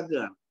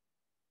ചെതറിക്കിടക്കുകയാണ്.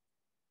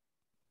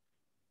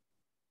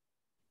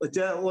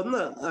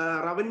 ഒന്ന്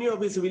റവന്യൂ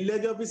ഓഫീസ്,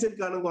 വില്ലേജ് ഓഫീസിൽ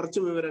കാണും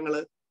കുറച്ച്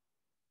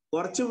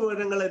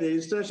വിവരങ്ങൾ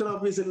രജിസ്ട്രേഷൻ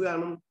ഓഫീസിൽ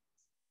കാണും,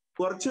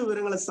 കുറച്ച്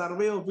വിവരങ്ങൾ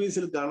സർവേ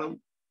ഓഫീസിൽ കാണും,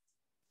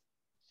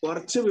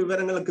 കുറച്ച്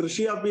വിവരങ്ങൾ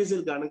കൃഷി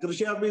ഓഫീസിൽ കാണും.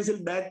 കൃഷി ഓഫീസിൽ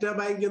ഡാറ്റ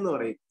ബാങ്ക് എന്ന്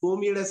പറയും.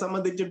 ഭൂമിയുടെ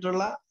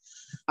സംബന്ധിച്ചിട്ടുള്ള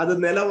അത്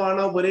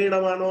നിലമാണോ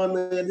പുരയിടമാണോ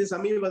എന്ന് കരുതി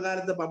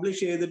സമീപകാലത്ത്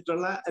പബ്ലിഷ്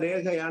ചെയ്തിട്ടുള്ള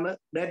രേഖയാണ്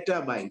ഡാറ്റ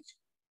ബാങ്ക്.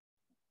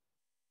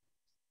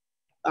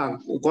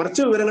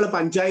 കുറച്ച് വിവരങ്ങൾ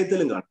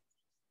പഞ്ചായത്തിലും കാണും.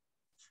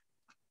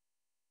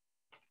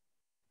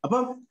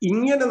 അപ്പം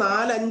ഇങ്ങനെ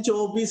 4-5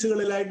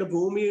 ഓഫീസുകളിലായിട്ട്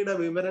ഭൂമിയുടെ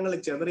വിവരങ്ങൾ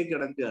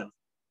ചെതറിക്കിടക്കുകയാണ്.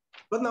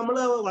 അപ്പൊ നമ്മൾ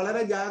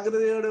വളരെ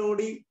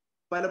ജാഗ്രതയോടുകൂടി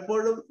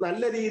പലപ്പോഴും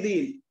നല്ല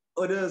രീതിയിൽ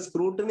ഒരു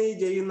സ്ക്രൂട്ടിനി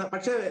ചെയ്യുന്ന,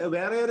 പക്ഷെ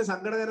വേറെ ഒരു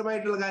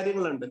സങ്കടകരമായിട്ടുള്ള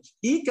കാര്യങ്ങളുണ്ട്.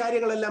 ഈ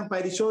കാര്യങ്ങളെല്ലാം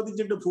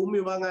പരിശോധിച്ചിട്ട് ഭൂമി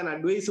വാങ്ങാൻ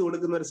അഡ്വൈസ്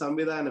കൊടുക്കുന്ന ഒരു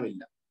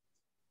സംവിധാനമില്ല.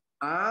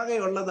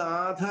 ആകെയുള്ളത്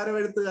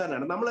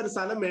ആധാരമെഴുത്തുകാരനാണ്. നമ്മളൊരു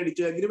സ്ഥലം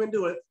മേടിച്ചു, അഗ്രിമെന്റ്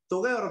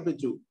തുക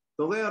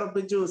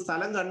ഉറപ്പിച്ചു,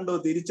 സ്ഥലം കണ്ടു,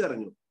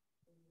 തിരിച്ചറിഞ്ഞു.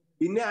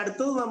 പിന്നെ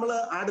അടുത്തത് നമ്മൾ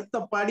അടുത്ത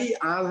പടി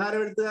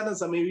ആധാരമെഴുത്തുകാരനെ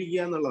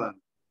സമീപിക്കുക എന്നുള്ളതാണ്.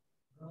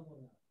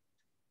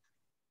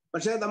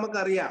 പക്ഷെ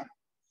നമുക്കറിയാം,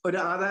 ഒരു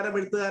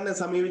ആധാരമെഴുത്തുകാരനെ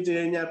സമീപിച്ചു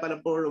കഴിഞ്ഞാൽ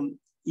പലപ്പോഴും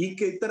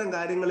ഇത്തരം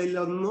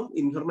കാര്യങ്ങളിലൊന്നും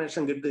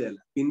ഇൻഫർമേഷൻ കിട്ടുകയില്ല.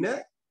 പിന്നെ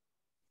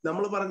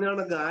നമ്മൾ പറഞ്ഞ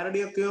കണക്ക്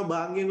ആരുടെയൊക്കെയോ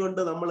ഭാഗ്യം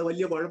കൊണ്ട് നമ്മൾ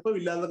വലിയ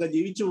കുഴപ്പമില്ലാതൊക്കെ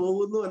ജീവിച്ചു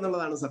പോകുന്നു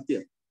എന്നുള്ളതാണ്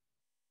സത്യം.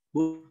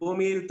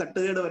 ഭൂമിയിൽ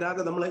തട്ടുകേട്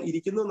വരാതെ നമ്മൾ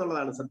ഇരിക്കുന്നു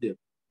എന്നുള്ളതാണ് സത്യം.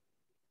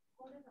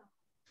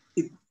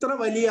 ഇത്ര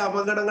വലിയ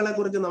അപകടങ്ങളെ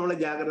കുറിച്ച് നമ്മൾ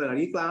ജാഗ്രതയാണ്.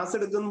 ഈ ക്ലാസ്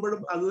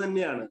എടുക്കുമ്പോഴും അത്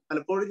തന്നെയാണ്.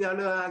 പലപ്പോഴും ഞാൻ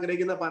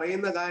ആഗ്രഹിക്കുന്ന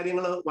പറയുന്ന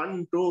കാര്യങ്ങൾ 1,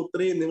 2,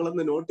 3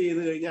 നിങ്ങളൊന്ന് നോട്ട്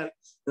ചെയ്ത് കഴിഞ്ഞാൽ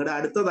നിങ്ങളുടെ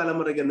അടുത്ത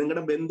തലമുറയ്ക്ക്,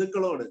 നിങ്ങളുടെ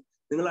ബന്ധുക്കളോട്,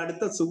 നിങ്ങളുടെ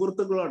അടുത്ത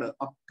സുഹൃത്തുക്കളോട്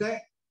ഒക്കെ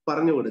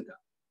പറഞ്ഞു കൊടുക്കുക.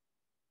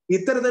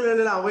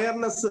 ഇത്തരത്തിലുള്ള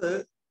അവയർനെസ്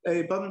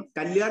ഇപ്പം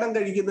കല്യാണം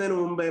കഴിക്കുന്നതിന്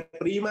മുമ്പേ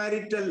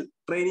പ്രീമാരിറ്റൽ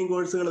ട്രെയിനിങ്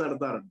കോഴ്സുകൾ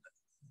നടത്താറുണ്ട്.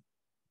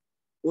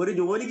 ഒരു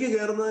ജോലിക്ക്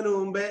കയറുന്നതിന്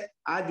മുമ്പേ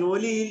ആ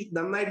ജോലിയിൽ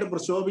നന്നായിട്ട്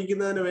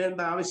പ്രശോഭിക്കുന്നതിന് വേണ്ട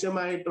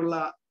ആവശ്യമായിട്ടുള്ള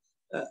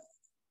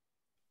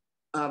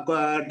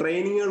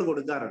ട്രെയിനിങ്ങുകൾ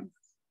കൊടുക്കാറുണ്ട്.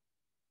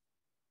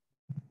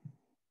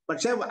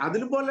 പക്ഷെ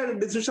അതുപോലെ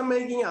ഡിസിഷൻ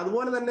മേക്കിംഗ്,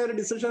 അതുപോലെ തന്നെ ഒരു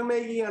ഡിസിഷൻ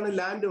മേക്കിംഗ് ആണ്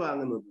ലാൻഡ്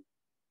വാങ്ങുന്നത്.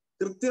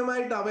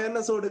 കൃത്യമായിട്ട്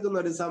അവയർനെസ് കൊടുക്കുന്ന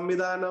ഒരു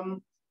സംവിധാനം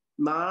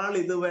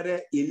നാളിതുവരെ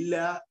ഇല്ല.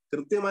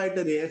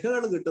 കൃത്യമായിട്ട്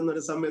രേഖകൾ കിട്ടുന്ന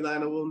ഒരു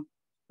സംവിധാനവും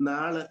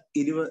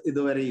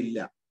ഇതുവരെ ഇല്ല.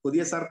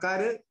 പുതിയ സർക്കാർ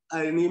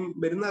ഇനിയും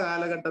വരുന്ന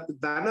കാലഘട്ടത്തിൽ,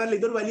 കാരണം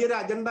ഇതൊരു വലിയൊരു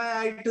അജണ്ട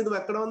ആയിട്ട് ഇത്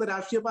വെക്കണമെന്ന്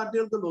രാഷ്ട്രീയ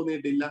പാർട്ടികൾക്കും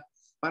തോന്നിയിട്ടില്ല,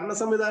 ഭരണ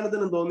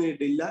സംവിധാനത്തിനും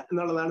തോന്നിയിട്ടില്ല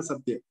എന്നുള്ളതാണ്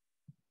സത്യം.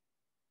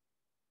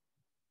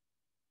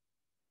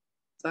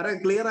 സാറേ,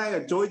 ക്ലിയർ ആയോ?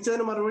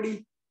 ചോദിച്ചതിന് മറുപടി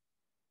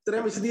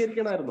ഇത്രയും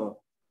വിശദീകരിക്കണമായിരുന്നോ?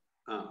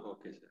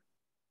 Okay sir.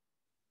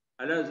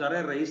 അല്ല സാറേ,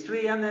 രജിസ്റ്റർ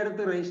ചെയ്യാൻ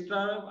നേരത്തെ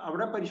രജിസ്ട്രാർ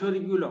അവിടെ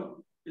പരിശോധിക്കൂലോ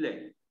ഇല്ലേ?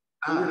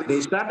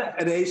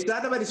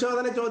 രജിസ്ട്രാർഡ്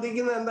പരിശോധന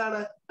ചോദിക്കുന്നത് എന്താണ്?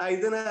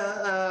 ഇതിന്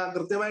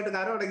കൃത്യമായിട്ട്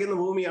കരം അടയ്ക്കുന്ന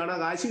ഭൂമിയാണോ,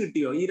 കാശ്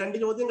കിട്ടിയോ? ഈ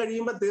 2 ചോദ്യം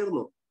കഴിയുമ്പോൾ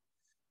തീർന്നു.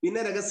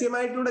 പിന്നെ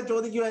രഹസ്യമായിട്ടൂടെ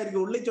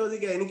ചോദിക്കുമായിരിക്കും, ഉള്ളിൽ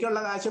ചോദിക്കുക,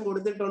 എനിക്കുള്ള കാശ്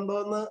കൊടുത്തിട്ടുണ്ടോ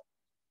എന്ന്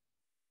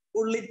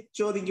ഉള്ളിൽ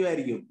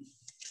ചോദിക്കുമായിരിക്കും.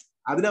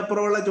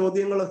 അതിനപ്പുറമുള്ള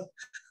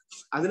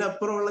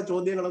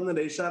ചോദ്യങ്ങളൊന്നും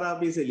രജിസ്ട്രാർ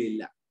ഓഫീസിൽ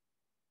ഇല്ല.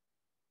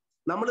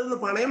 നമ്മളിന്ന്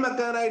പണയം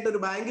വെക്കാനായിട്ട് ഒരു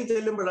ബാങ്കിൽ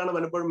ചെല്ലുമ്പോഴാണ്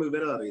പലപ്പോഴും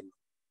വിവരം അറിയുന്നത്.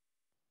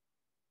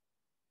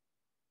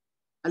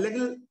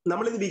 അല്ലെങ്കിൽ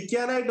നമ്മളിത്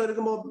വിൽക്കാനായിട്ട്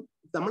ഒരുക്കുമ്പോൾ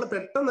നമ്മൾ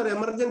പെട്ടെന്നൊരു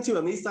എമർജൻസി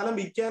വന്നു ഈ സ്ഥലം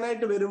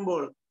വിൽക്കാനായിട്ട്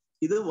വരുമ്പോൾ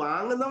ഇത്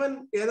വാങ്ങുന്നവൻ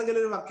ഏതെങ്കിലും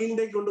ഒരു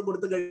വക്കീലിന്റെ കൊണ്ട്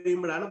കൊടുത്തു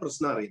കഴിയുമ്പോഴാണ്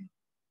പ്രശ്നം അറിയുന്നത്.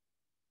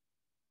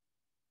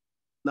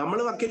 നമ്മൾ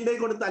വക്കീലിന്റെ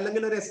കൊടുത്ത്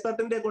അല്ലെങ്കിൽ ഒരു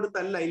എക്സ്പെർട്ടിന്റെ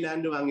കൊടുത്തല്ല ഈ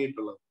ലാൻഡ്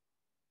വാങ്ങിയിട്ടുള്ളത്.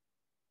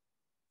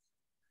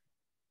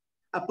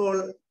 അപ്പോൾ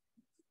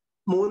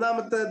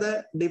മൂന്നാമത്തേത്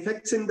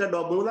ഡിഫക്ട്സ് ഇൻ ദ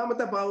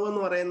മൂന്നാമത്തെ പാവം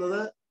എന്ന് പറയുന്നത്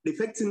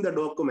ഡിഫക്ട്സ് ഇൻ ദ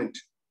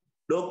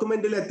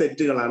ഡോക്യുമെന്റിലെ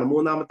തെറ്റുകളാണ്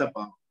മൂന്നാമത്തെ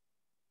പാവം.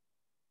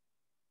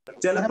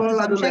 ചിലപ്പോൾ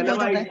അത്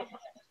നിലവായി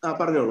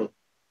പറഞ്ഞോളൂ.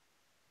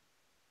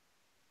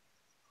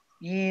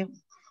 ഈ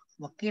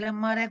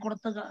വക്കീലന്മാരെ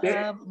കൊടുത്ത്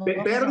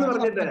പേരൊന്ന്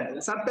പറഞ്ഞിട്ട്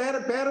സാർ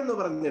പേരൊന്ന്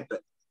പറഞ്ഞിട്ട്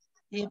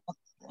ഈ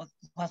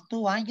വസ്തു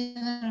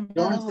വാങ്ങിക്കുന്ന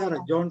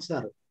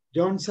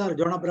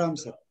ജോൺ അബ്രഹാം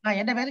സാർ.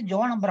 എന്റെ പേര്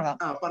ജോൺ അബ്രഹാം.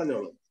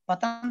 പറഞ്ഞോളൂ.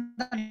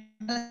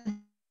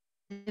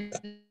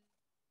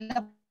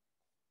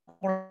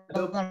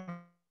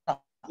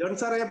 ജോൺ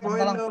സാറേ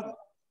പോയല്ലോ.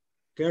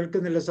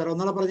 കേൾക്കുന്നില്ല സാർ,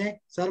 ഒന്നാളെ പറഞ്ഞേ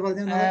സാർ.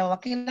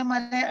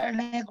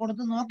 വക്കീലന്മാരെ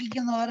കൊടുത്ത്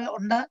നോക്കിക്കുന്നവർ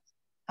ഉണ്ട്.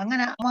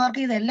 അങ്ങനെ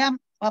അവർക്ക് ഇതെല്ലാം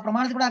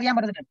പ്രമാണത്തിൽ കൂടെ അറിയാൻ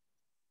പറ്റുന്നുണ്ട്.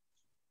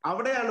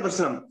 അവിടെയാണ്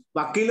പ്രശ്നം.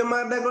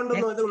 വക്കീലന്മാരുടെ കൊണ്ട്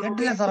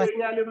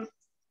കഴിഞ്ഞാലും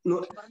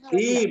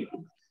ഈ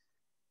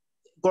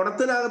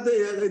കുടത്തിനകത്ത്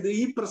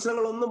ഈ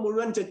പ്രശ്നങ്ങളൊന്നും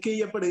മുഴുവൻ ചെക്ക്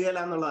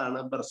ചെയ്യപ്പെടുകയില്ല എന്നുള്ളതാണ്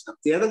പ്രശ്നം.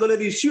 ഏതെങ്കിലും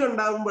ഒരു ഇഷ്യൂ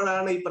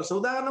ഉണ്ടാകുമ്പോഴാണ് ഈ പ്രശ്നം.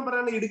 ഉദാഹരണം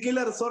പറയുകയാണെങ്കിൽ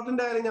ഇടുക്കിയിലെ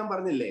റിസോർട്ടിന്റെ കാര്യം ഞാൻ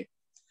പറഞ്ഞില്ലേ,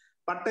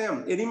 പട്ടയം.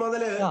 ഇനി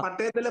മുതല്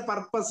പട്ടയത്തിലെ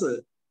പർപ്പസ്,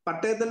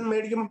 പട്ടയത്തിൽ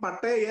മേടിക്കുമ്പോൾ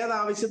പട്ടയം ഏത്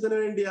ആവശ്യത്തിന്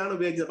വേണ്ടിയാണ്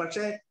ഉപയോഗിച്ചത്.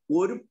 പക്ഷെ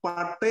ഒരു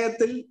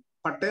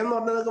പട്ടയം എന്ന്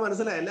പറഞ്ഞാൽ നിങ്ങൾക്ക്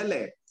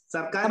മനസ്സിലായല്ലേ?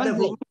 സർക്കാരിന്റെ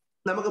ഭൂമി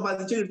നമുക്ക്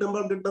പതിച്ചു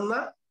കിട്ടുമ്പോൾ കിട്ടുന്ന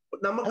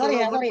നമുക്ക്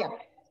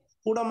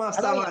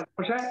ഉടമസ്ഥാവകാശം.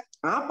 പക്ഷെ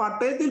ആ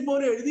പട്ടയത്തിൽ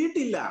പോലും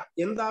എഴുതിയിട്ടില്ല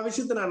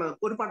എന്താവശ്യത്തിനാണ്.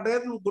 ഒരു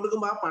പട്ടയം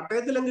കൊടുക്കുമ്പോ ആ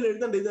പട്ടയത്തിലെങ്കിലും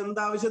എഴുതണ്ട ഇത്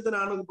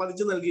എന്താവശ്യത്തിനാണ്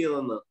പതിച്ചു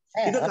നൽകിയതെന്ന്.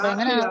 ഇത്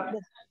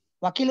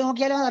വക്കീൽ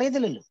നോക്കിയാലും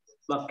അറിയത്തില്ലല്ലോ.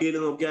 വക്കീല്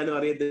നോക്കിയാലും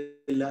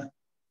അറിയത്തില്ല.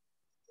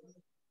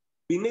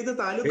 പിന്നെ ഇത്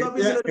താലൂക്ക്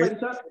ഓഫീസിൽ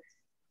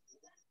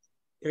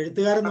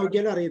എഴുത്തുകാരൻ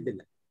നോക്കിയാലും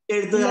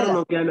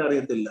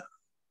അറിയത്തില്ല.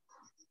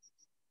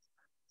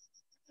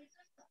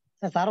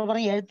 സാറ്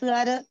പറഞ്ഞു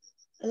എഴുത്തുകാര്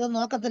ഇത്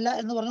നോക്കത്തില്ല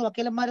എന്ന് പറഞ്ഞു,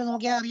 വക്കീലന്മാര്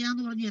നോക്കിയാൽ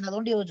അറിയാമെന്ന് പറഞ്ഞു.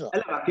 അതുകൊണ്ട് ചോദിച്ചോ.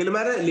 അല്ല,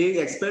 വക്കീലന്മാരെ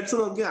എക്സ്പെർട്സ്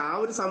നോക്കി ആ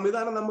ഒരു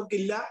സംവിധാനം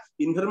നമുക്കില്ല.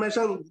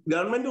 ഇൻഫർമേഷൻ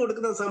ഗവൺമെന്റ്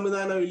കൊടുക്കുന്ന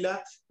സംവിധാനം ഇല്ല.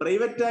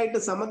 പ്രൈവറ്റ്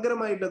ആയിട്ട്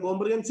സമഗ്രമായിട്ട്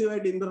കോംപ്രിഹെൻസീവ്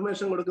ആയിട്ട്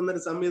ഇൻഫർമേഷൻ കൊടുക്കുന്ന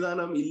ഒരു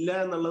സംവിധാനം ഇല്ല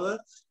എന്നുള്ളത്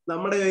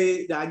നമ്മുടെ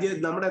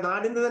നമ്മുടെ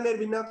നാടിന്റെ തന്നെ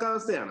ഒരു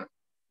പിന്നാക്കാവസ്ഥയാണ്.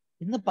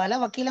 ഇന്ന് പല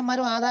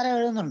വക്കീലന്മാരും ആധാരം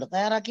എഴുതുന്നുണ്ട്,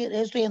 തയ്യാറാക്കി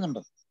രജിസ്റ്റർ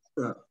ചെയ്യുന്നുണ്ട്.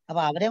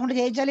 അപ്പൊ അവരെ കൊണ്ട്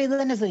ജയിച്ചാൽ ഇത്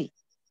തന്നെ സ്ഥിതി.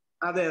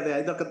 അതെ,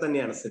 ഇതൊക്കെ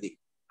തന്നെയാണ് സ്ഥിതി.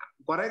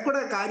 കുറെ കൂടെ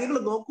കാര്യങ്ങൾ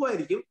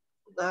നോക്കുമായിരിക്കും,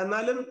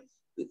 എന്നാലും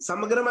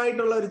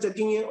സമഗ്രമായിട്ടുള്ള ഒരു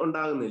ചെക്കിങ്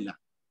ഉണ്ടാകുന്നില്ല.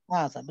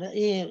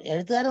 ഈ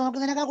എഴുത്തുകാർ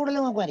നോക്കുന്നതിനേക്കാൾ കൂടുതൽ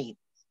നോക്കുമായിരിക്കും,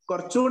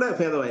 കുറച്ചുകൂടെ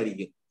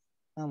ഭേദമായിരിക്കും.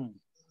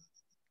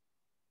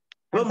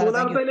 അപ്പൊ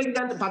മൂന്നാമത്തേലേക്ക്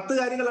ഞാൻ 10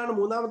 കാര്യങ്ങളാണ്.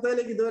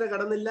 മൂന്നാമത്തേലേക്ക് ഇതുവരെ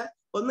കടന്നില്ല.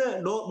 ഒന്ന്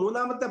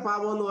മൂന്നാമത്തെ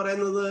പാപം എന്ന്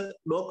പറയുന്നത്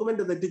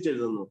ഡോക്യുമെന്റ്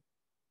തെറ്റിച്ചെഴുതുന്നു.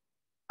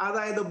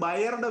 അതായത്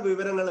ബയറുടെ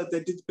വിവരങ്ങൾ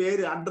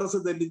പേര് അഡ്രസ്സ്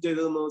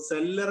തെറ്റിച്ചെഴുതുന്നു,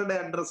 സെല്ലറുടെ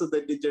അഡ്രസ്സ്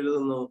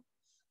തെറ്റിച്ചെഴുതുന്നു.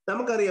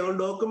 നമുക്കറിയാം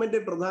ഡോക്യുമെന്റ്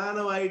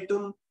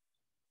പ്രധാനമായിട്ടും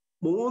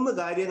 3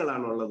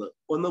 കാര്യങ്ങളാണുള്ളത്.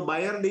 ഒന്ന്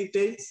buyer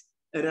details,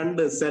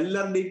 2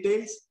 seller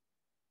details,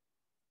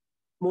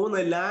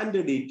 3 land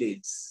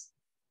details.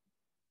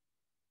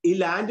 ഈ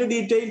ലാൻഡ്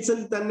ഡീറ്റെയിൽസിൽ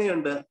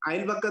തന്നെയുണ്ട്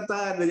അയൽപക്കത്തെ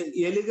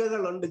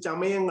എലികകളുണ്ട്,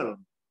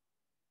 ചമയങ്ങളുണ്ട്.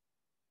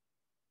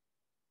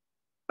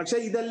 പക്ഷെ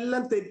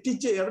ഇതെല്ലാം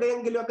തെറ്റിച്ച്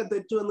എവിടെയെങ്കിലും ഒക്കെ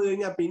തെറ്റ് വന്നു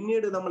കഴിഞ്ഞാൽ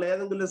പിന്നീട് നമ്മൾ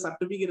ഏതെങ്കിലും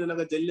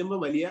സർട്ടിഫിക്കറ്റിനൊക്കെ ചെല്ലുമ്പോൾ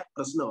വലിയ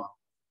പ്രശ്നമാണ്.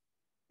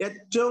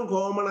 ഏറ്റവും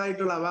കോമൺ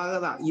ആയിട്ടുള്ള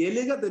അപാകത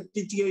എലിക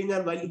തെറ്റിച്ചു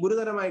കഴിഞ്ഞാൽ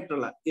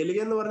ഗുരുതരമായിട്ടുള്ള എലിക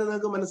എന്ന് പറഞ്ഞാൽ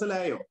നിങ്ങൾക്ക്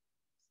മനസ്സിലായോ?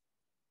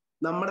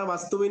 നമ്മുടെ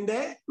വസ്തുവിന്റെ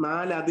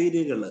 4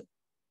 അതിരുകള്.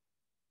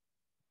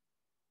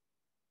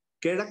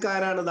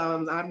 കിഴക്കാരാണ്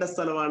ആരുടെ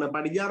സ്ഥലമാണ്,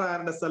 പടിഞ്ഞാറ്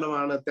ആരുടെ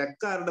സ്ഥലമാണ്,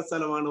 തെക്കാരുടെ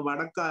സ്ഥലമാണ്,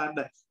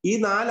 വടക്കാരുടെ, ഈ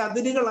 4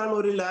 അതിരുകളാണ്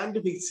ഒരു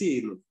ലാൻഡ് ഫിക്സ്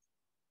ചെയ്യുന്നത്.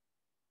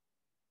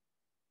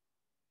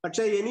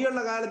 പക്ഷെ ഇനിയുള്ള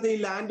കാലത്ത് ഈ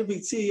ലാൻഡ്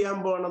ഫിക്സ് ചെയ്യാൻ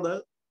പോണത്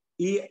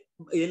ഈ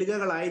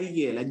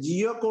എലികകളായിരിക്കുകയല്ല,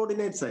 ജിയോ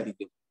കോർഡിനേറ്റ്സ്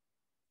ആയിരിക്കും.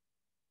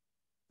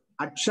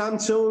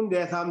 അക്ഷാംശവും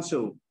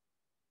രേഖാംശവും.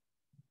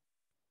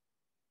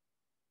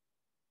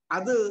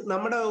 അത്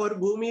നമ്മുടെ ഒരു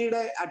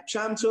ഭൂമിയുടെ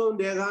അക്ഷാംശവും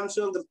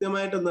രേഖാംശവും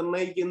കൃത്യമായിട്ട്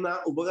നിർണ്ണയിക്കുന്ന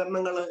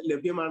ഉപകരണങ്ങൾ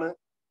ലഭ്യമാണ്.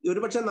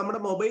 ഒരുപക്ഷെ നമ്മുടെ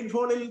മൊബൈൽ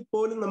ഫോണിൽ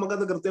പോലും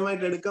നമുക്കത്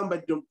കൃത്യമായിട്ട് എടുക്കാൻ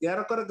പറ്റും.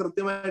 ഏറെക്കുറെ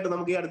കൃത്യമായിട്ട്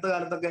നമുക്ക് ഈ അടുത്ത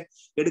കാലത്തൊക്കെ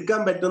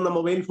എടുക്കാൻ പറ്റുന്ന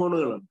മൊബൈൽ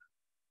ഫോണുകളുണ്ട്.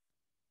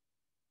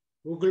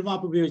 ഗൂഗിൾ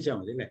മാപ്പ് ഉപയോഗിച്ചാൽ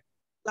മതി അല്ലേ?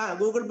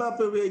 ഗൂഗിൾ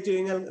മാപ്പ് ഉപയോഗിച്ച്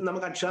കഴിഞ്ഞാൽ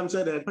നമുക്ക്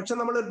അക്ഷാംശം. പക്ഷെ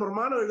നമ്മളൊരു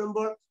പ്രമാണം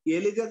എഴുതുമ്പോൾ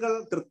എലികകൾ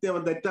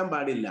തെറ്റാൻ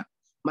പാടില്ല.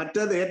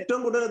 മറ്റേത് ഏറ്റവും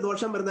കൂടുതൽ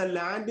ദോഷം വരുന്ന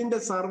ലാൻഡിന്റെ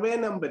സർവേ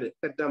നമ്പർ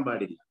തെറ്റാൻ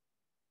പാടില്ല.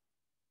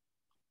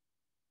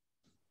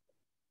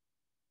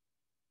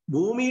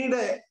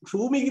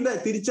 ഭൂമിയുടെ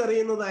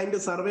തിരിച്ചറിയുന്നത് അതിന്റെ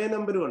സർവേ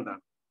നമ്പർ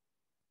കൊണ്ടാണ്.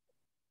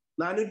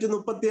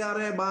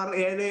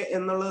 436/7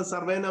 എന്നുള്ളത്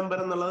സർവേ നമ്പർ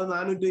എന്നുള്ളത്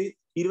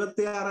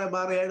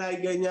 426/7 ആയി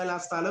കഴിഞ്ഞാൽ ആ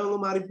സ്ഥലം അങ്ങ്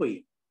മാറിപ്പോയി.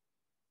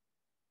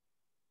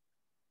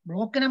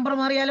 ബ്ലോക്ക് നമ്പർ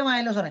മാറിയാലും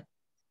ആയല്ലോ സാറേ.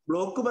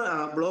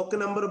 ബ്ലോക്ക്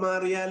നമ്പർ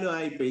മാറിയാലും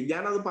ആയിപ്പോയി.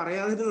 ഞാനത്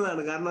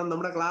പറയാതിരുന്നതാണ്. കാരണം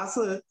നമ്മുടെ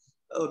ക്ലാസ്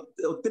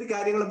ഒത്തിരി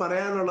കാര്യങ്ങൾ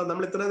പറയാനുള്ളത്.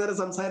 നമ്മൾ ഇത്ര നേരം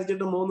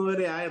സംസാരിച്ചിട്ട്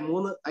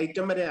 3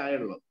 ഐറ്റം വരെ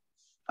ആയുള്ളൂ.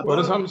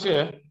 ഒരു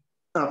സംശയം.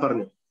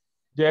 പറഞ്ഞു.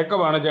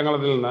 ജേക്കബാണ്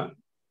ഞങ്ങളതിൽ നിന്ന്.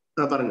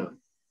 പറഞ്ഞു.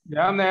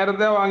 ഞാൻ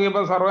നേരത്തെ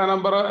വാങ്ങിയപ്പോൾ സർവേ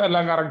നമ്പർ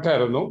എല്ലാം കറക്റ്റ്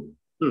ആയിരുന്നു.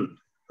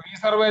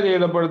 റീസർവേ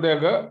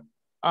ചെയ്തപ്പോഴത്തേക്ക്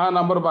ആ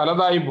നമ്പർ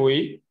പലതായി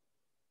പോയി.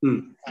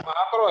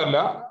 മാത്രമല്ല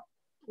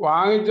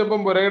വാങ്ങിച്ചപ്പം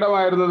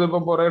പുരയിടമായിരുന്നത്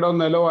ഇപ്പം പുരയിടം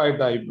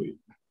നിലവായിട്ടായിപ്പോയി.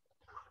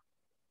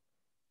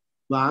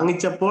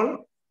 വാങ്ങിച്ചപ്പോൾ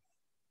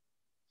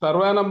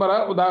സർവേ നമ്പർ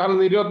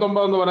ഉദാഹരണത്തിന്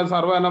 29 എന്ന് പറയുന്ന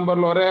സർവേ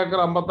നമ്പറിൽ 1 ഏക്കർ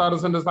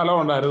 56 സെന്റ് സ്ഥലം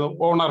ഉണ്ടായിരുന്നു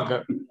ഓണർക്ക്.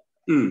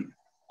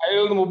 അതിൽ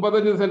നിന്ന്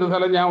 35 സെന്റ്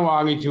സ്ഥലം ഞാൻ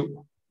വാങ്ങിച്ചു.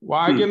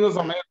 വാങ്ങിക്കുന്ന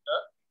സമയത്ത്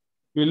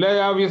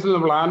വില്ലേജ് ഓഫീസിൽ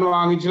പ്ലാൻ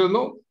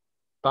വാങ്ങിച്ചിരുന്നു,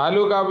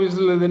 താലൂക്ക്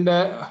ഓഫീസിൽ ഇതിന്റെ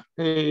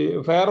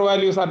ഫെയർ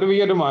വാല്യൂ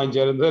സർട്ടിഫിക്കറ്റ്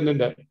വാങ്ങിച്ചായിരുന്നു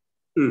സെന്റിന്റെ.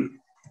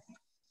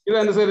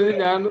 ഇതനുസരിച്ച്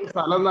ഞാൻ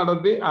സ്ഥലം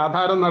നടത്തി,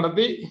 ആധാരം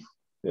നടത്തി,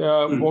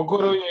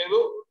 പോക്കുവരവ് ചെയ്തു.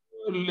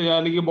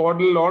 എനിക്ക്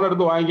ബോർഡിൽ ലോൺ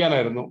എടുത്ത്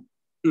വാങ്ങിക്കാനായിരുന്നു.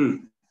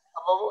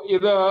 അപ്പം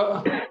ഇത്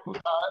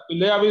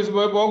വില്ലേജ് ഓഫീസിൽ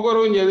പോയി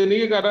പോക്കുവരവും ചെയ്ത്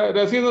എനിക്ക്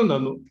രസീതും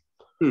തന്നു.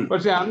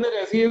 പക്ഷെ അന്ന്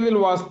രസീതിൽ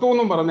വസ്തു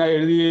എന്നും പറഞ്ഞാ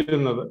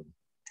എഴുതിയിരുന്നത്.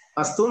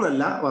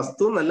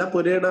 വസ്തു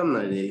പുരയിടം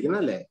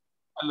എഴുതിയിരിക്കുന്നല്ലേ?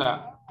 അല്ല,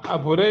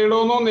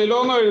 പുരയിടമെന്നോ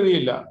നിലമെന്നോ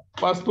എഴുതിയില്ല,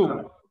 വസ്തു.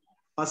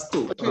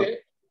 പക്ഷേ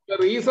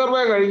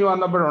റീസർവേ കഴിഞ്ഞ്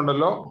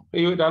വന്നപ്പോഴുണ്ടല്ലോ,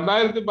 ഈ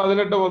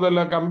 2018 മുതൽ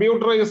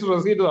കമ്പ്യൂട്ടറൈസ്ഡ്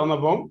റെസീറ്റ്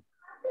തന്നപ്പം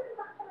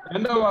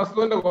എന്റെ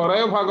വസ്തുവിന്റെ കുറെ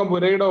ഭാഗം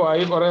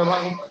പുരയിടമായി, കുറെ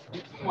ഭാഗം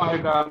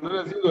ആയിട്ടാണ്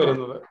രസീത്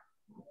വരുന്നത്.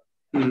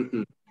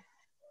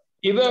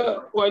 ഇത്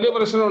വലിയ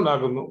പ്രശ്നം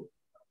ഉണ്ടാക്കുന്നു.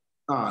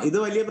 ഇത്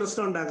വലിയ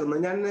പ്രശ്നം ഉണ്ടാക്കുന്നു.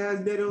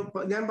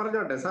 ഞാൻ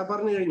പറഞ്ഞോട്ടെ, സാർ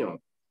പറഞ്ഞു കഴിഞ്ഞോ?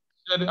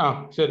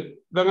 ശരി,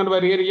 ഇതങ്ങനെ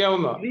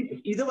പരിഹരിക്കാവുന്ന.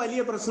 ഇത്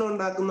വലിയ പ്രശ്നം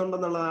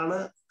ഉണ്ടാക്കുന്നുണ്ടെന്നുള്ളതാണ്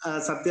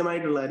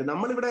സത്യമായിട്ടുള്ള കാര്യം.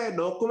 നമ്മളിവിടെ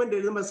ഡോക്യുമെന്റ്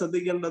എഴുതുമ്പോൾ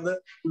ശ്രദ്ധിക്കേണ്ടത്,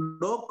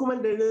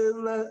 ഡോക്യുമെന്റ്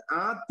എഴുതുന്ന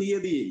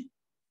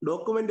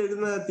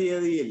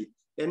തീയതിയിൽ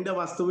എന്റെ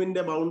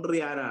വസ്തുവിന്റെ ബൗണ്ടറി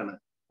ആരാണ്?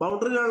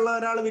 ബൗണ്ടറിയിലുള്ള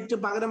ഒരാൾ വിറ്റ്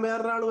പകരം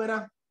വേറൊരാൾ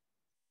വരാം.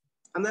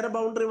 അന്നേരം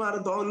ബൗണ്ടറി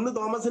മാറും. ഇന്ന്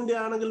തോമസിന്റെ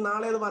ആണെങ്കിൽ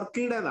നാളെ അത്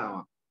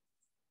വർക്കിയുടേതാവാം.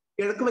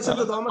 കിഴക്ക്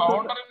വശത്ത് തോമസ്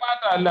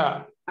അല്ല.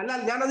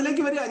 ഞാൻ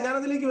അതിലേക്ക്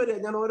വരിക.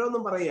 ഞാൻ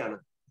ഓരോന്നും പറയുകയാണ്.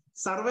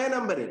 സർവേ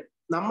നമ്പര്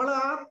നമ്മൾ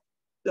ആ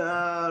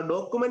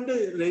ഡോക്യുമെന്റ്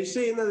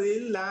രജിസ്റ്റർ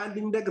ചെയ്യുന്നതിൽ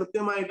ലാൻഡിന്റെ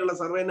കൃത്യമായിട്ടുള്ള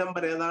സർവേ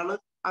നമ്പർ ഏതാണ്,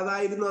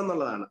 അതായിരുന്നു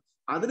എന്നുള്ളതാണ്.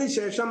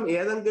 അതിനുശേഷം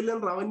ഏതെങ്കിലും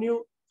റവന്യൂ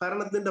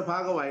ഭരണത്തിന്റെ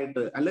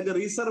ഭാഗമായിട്ട് അല്ലെങ്കിൽ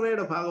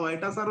റീസർവേയുടെ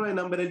ഭാഗമായിട്ട് ആ സർവേ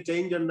നമ്പറിൽ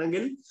ചേഞ്ച്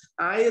ഉണ്ടെങ്കിൽ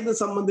ആയത്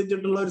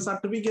സംബന്ധിച്ചിട്ടുള്ള ഒരു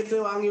സർട്ടിഫിക്കറ്റ്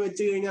വാങ്ങി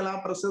വെച്ച് കഴിഞ്ഞാൽ ആ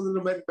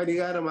പ്രശ്നത്തിന്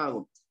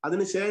പരിഹാരമാകും.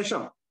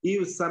 അതിനുശേഷം ഈ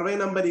സർവേ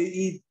നമ്പർ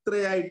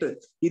ഇത്രയായിട്ട്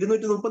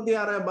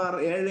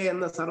 236/7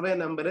 എന്ന സർവേ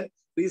നമ്പർ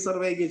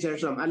റീസർവേക്ക്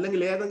ശേഷം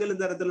അല്ലെങ്കിൽ ഏതെങ്കിലും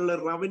തരത്തിലുള്ള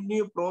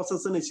റവന്യൂ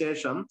പ്രോസസ്സിന്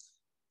ശേഷം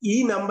ഈ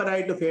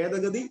നമ്പറായിട്ട്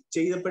ഭേദഗതി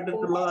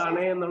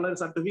ചെയ്യപ്പെട്ടിട്ടുള്ളതാണ് എന്നുള്ള ഒരു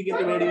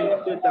സർട്ടിഫിക്കറ്റ്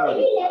മേടിച്ചു വെച്ചാൽ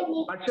മതി.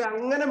 പക്ഷെ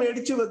അങ്ങനെ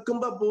മേടിച്ചു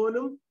വെക്കുമ്പോ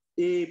പോലും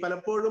ഈ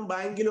പലപ്പോഴും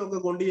ബാങ്കിലും ഒക്കെ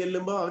കൊണ്ടു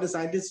ചെല്ലുമ്പോൾ അവർ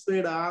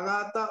സാറ്റിസ്ഫൈഡ്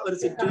ആകാത്ത ഒരു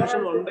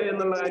സിറ്റുവേഷൻ ഉണ്ട്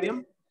എന്നുള്ള കാര്യം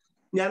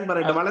ഞാൻ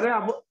പറയട്ടെ. വളരെ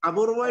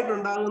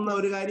അപൂർവമായിട്ടുണ്ടാകുന്ന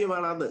ഒരു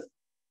കാര്യമാണ് അത്.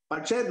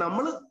 പക്ഷെ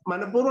നമ്മൾ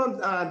മനഃപൂർവ്വം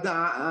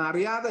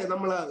അറിയാതെ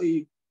നമ്മൾ ഈ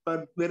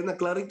വരുന്ന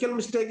ക്ലറിക്കൽ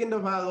മിസ്റ്റേക്കിന്റെ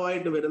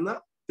ഭാഗമായിട്ട് വരുന്ന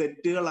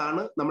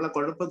തെറ്റുകളാണ് നമ്മളെ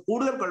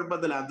കൂടുതൽ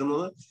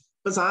കുഴപ്പത്തിലാക്കുന്നത്.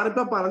 ഇപ്പൊ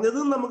സാറിപ്പോ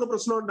പറഞ്ഞതും നമുക്ക്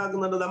പ്രശ്നം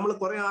ഉണ്ടാക്കുന്നുണ്ട്. നമ്മൾ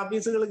കുറെ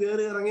ഓഫീസുകൾ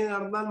കയറി ഇറങ്ങി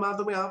നടന്നാൽ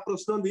മാത്രമേ ആ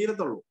പ്രശ്നം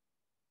തീരത്തുള്ളൂ.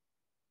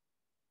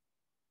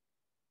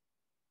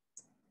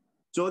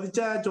 ചോദിച്ച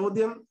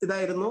ചോദ്യം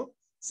ഇതായിരുന്നു.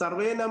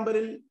 സർവേ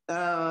നമ്പറിൽ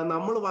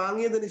നമ്മൾ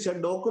വാങ്ങിയതിന് ശേഷം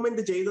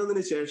ഡോക്യുമെന്റ്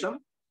ചെയ്തതിന് ശേഷം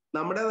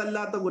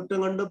നമ്മുടേതല്ലാത്ത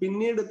കുറ്റം കൊണ്ട്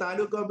പിന്നീട്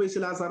താലൂക്ക്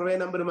ഓഫീസിൽ ആ സർവേ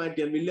നമ്പർ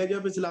മാറ്റിയാൽ, വില്ലേജ്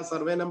ഓഫീസിൽ ആ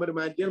സർവേ നമ്പർ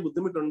മാറ്റിയാൽ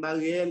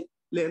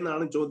ബുദ്ധിമുട്ടുണ്ടാകുകയില്ലേ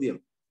എന്നാണ് ചോദ്യം.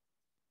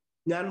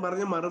 ഞാൻ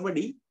പറഞ്ഞ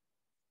മറുപടി,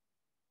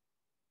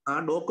 ആ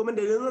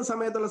ഡോക്യുമെന്റ് എഴുതുന്ന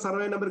സമയത്തുള്ള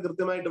സർവേ നമ്പർ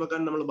കൃത്യമായിട്ട്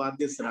വെക്കാൻ നമ്മൾ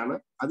ബാധ്യസ്ഥരാണ്.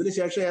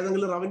 അതിനുശേഷം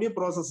ഏതെങ്കിലും റവന്യൂ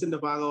പ്രോസസ്സിന്റെ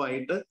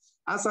ഭാഗമായിട്ട്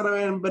ആ സർവേ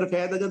നമ്പർ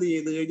ഭേദഗതി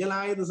ചെയ്ത് കഴിഞ്ഞാൽ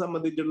ആയത്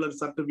സംബന്ധിച്ചുള്ള ഒരു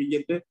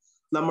സർട്ടിഫിക്കറ്റ്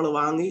നമ്മൾ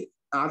വാങ്ങി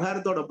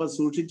ആധാരത്തോടൊപ്പം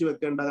സൂക്ഷിച്ചു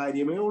വെക്കേണ്ട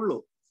കാര്യമേ ഉള്ളൂ.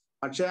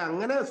 പക്ഷെ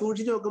അങ്ങനെ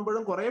സൂക്ഷിച്ചു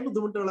വെക്കുമ്പോഴും കുറെ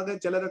ബുദ്ധിമുട്ടുകളൊക്കെ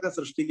ചിലരൊക്കെ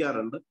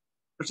സൃഷ്ടിക്കാറുണ്ട്.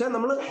 പക്ഷെ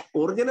നമ്മൾ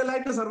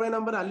ഒറിജിനലായിട്ട് സർവേ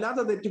നമ്പർ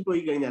അല്ലാതെ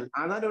തെറ്റിപ്പോയി കഴിഞ്ഞാൽ,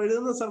 ആധാരം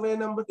എഴുതുന്ന സർവേ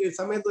നമ്പർ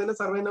സമയത്ത് തന്നെ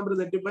സർവേ നമ്പർ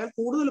തെറ്റിപ്പോയാൽ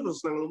കൂടുതൽ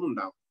പ്രശ്നങ്ങളൊന്നും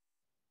ഉണ്ടാവും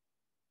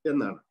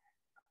എന്നാണ്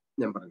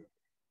ഞാൻ പറഞ്ഞത്.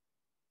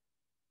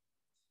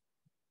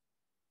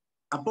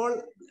 അപ്പോൾ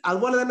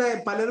അതുപോലെ തന്നെ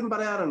പലരും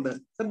പറയാറുണ്ട്,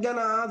 ഞാൻ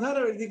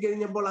ആധാരം എഴുതി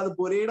കഴിഞ്ഞപ്പോൾ അത്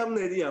പുരയിടം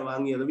എന്ന് എഴുതിയാ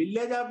വാങ്ങിയത്.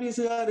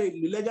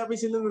 വില്ലേജ്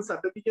ഓഫീസിൽ നിന്ന്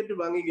സർട്ടിഫിക്കറ്റ്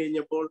വാങ്ങി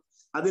കഴിഞ്ഞപ്പോൾ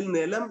അതിൽ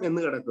നിലം എന്ന്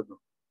കിടക്കുന്നു.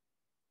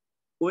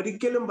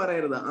 ഒരിക്കലും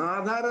പറയരുത്.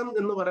 ആധാരം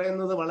എന്ന്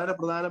പറയുന്നത് വളരെ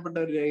പ്രധാനപ്പെട്ട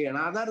ഒരു രേഖയാണ്.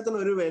 ആധാരത്തിന്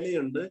ഒരു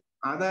വിലയുണ്ട്,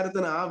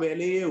 ആധാരത്തിന് ആ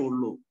വിലയേ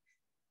ഉള്ളൂ.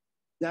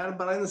 ഞാൻ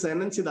പറയുന്ന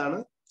സെന്റൻസ് ഇതാണ്,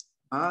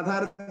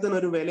 ആധാരത്തിന്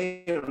ഒരു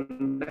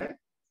വിലയുണ്ട്,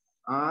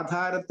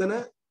 ആധാരത്തിന്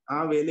ആ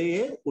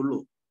വിലയേ ഉള്ളൂ.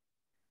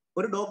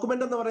 ഒരു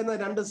ഡോക്യുമെന്റ് എന്ന് പറയുന്നത്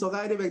രണ്ട്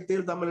സ്വകാര്യ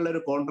വ്യക്തികൾ തമ്മിലുള്ള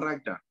ഒരു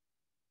കോൺട്രാക്റ്റാണ്.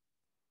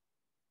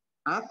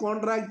 ആ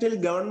കോൺട്രാക്റ്റിൽ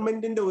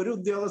ഗവൺമെന്റിന്റെ ഒരു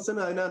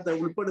ഉദ്യോഗസ്ഥനും അതിനകത്ത്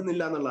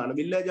ഉൾപ്പെടുന്നില്ല എന്നുള്ളതാണ്.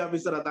 വില്ലേജ്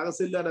ഓഫീസർ,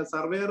 തഹസിൽദാർ,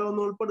 സർവേയറോ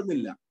ഒന്നും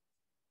ഉൾപ്പെടുന്നില്ല.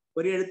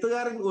 ഒരു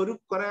എഴുത്തുകാരൻ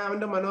കുറെ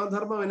അവന്റെ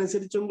മനോധർമ്മം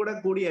അനുസരിച്ചും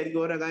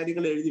കൂടിയായിരിക്കും ഓരോ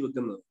കാര്യങ്ങൾ എഴുതി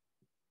വെക്കുന്നത്.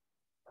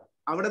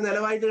 അവിടെ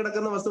നിലവായിട്ട്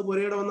കിടക്കുന്ന വസ്തു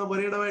പുരയിടമെന്നോ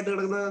പുരയിടമായിട്ട്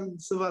കിടക്കുന്ന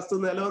വസ്തു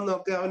നിലമെന്നോ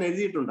ഒക്കെ അവൻ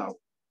എഴുതിയിട്ടുണ്ടാവും.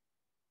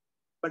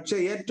 പക്ഷെ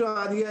ഏറ്റവും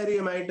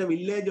ആധികാരികമായിട്ട്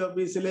വില്ലേജ്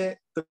ഓഫീസിലെ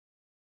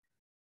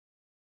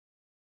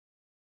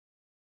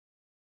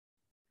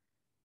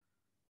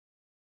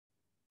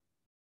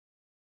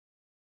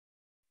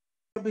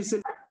ഓഫീസിൽ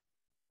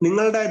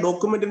നിങ്ങളുടെ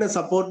ഡോക്യുമെന്റിനെ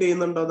സപ്പോർട്ട്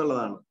ചെയ്യുന്നുണ്ടോ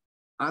എന്നുള്ളതാണ്.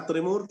 ആ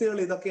ത്രിമൂർത്തികൾ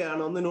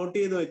ഇതൊക്കെയാണ്. ഒന്ന് നോട്ട്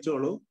ചെയ്ത്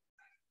വെച്ചോളൂ.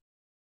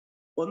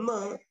 ഒന്ന്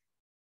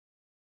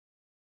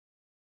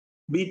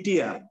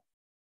BTR.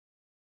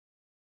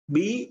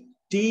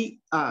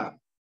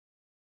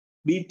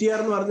 BTR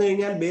എന്ന് പറഞ്ഞു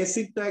കഴിഞ്ഞാൽ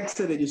ബേസിക്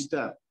ടാക്സ്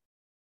രജിസ്റ്റർ.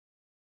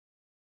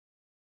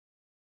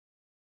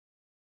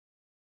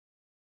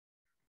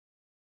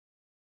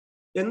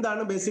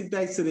 എന്താണ് ബേസിക്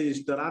ടാക്സ്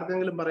രജിസ്റ്റർ?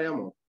 ആർക്കെങ്കിലും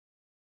പറയാമോ?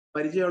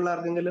 പരിചയമുള്ള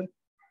ആർക്കെങ്കിലും?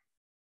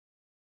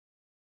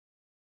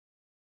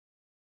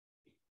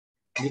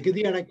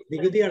 നികുതി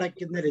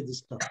അടയ്ക്കുന്ന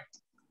രജിസ്റ്റർ.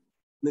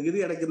 നികുതി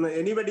അടയ്ക്കുന്ന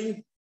എനിബഡി?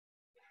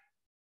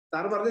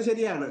 സാർ പറഞ്ഞത്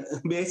ശരിയാണ്.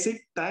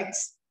 Basic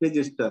tax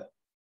register.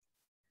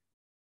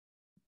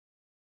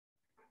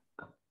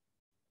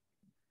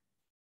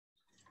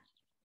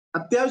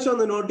 അത്യാവശ്യം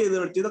ഒന്ന് നോട്ട് ചെയ്ത്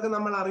വെച്ചു. ഇതൊക്കെ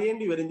നമ്മൾ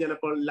അറിയേണ്ടി വരും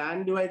ചിലപ്പോൾ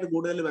ലാൻഡുമായിട്ട്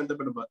കൂടുതൽ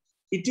ബന്ധപ്പെടുമ്പോൾ.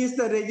 It is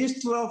the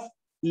register of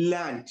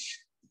land.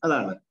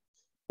 അതാണ്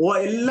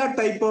എല്ലാ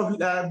ടൈപ്പ് ഓഫ്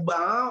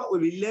ആ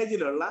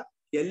വില്ലേജിലുള്ള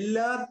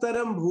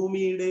എല്ലാത്തരം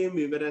ഭൂമിയുടെയും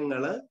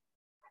വിവരങ്ങള്,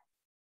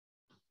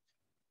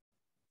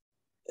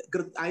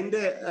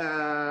 അതിന്റെ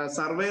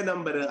സർവേ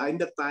നമ്പർ,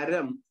 അതിന്റെ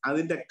തരം,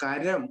 അതിന്റെ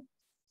കരം,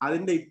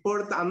 അതിന്റെ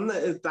ഇപ്പോഴത്തെ അന്ന്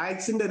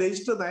ടാക്സിന്റെ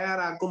രജിസ്റ്റർ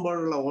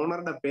തയ്യാറാക്കുമ്പോഴുള്ള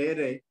ഓണറുടെ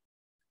പേര്,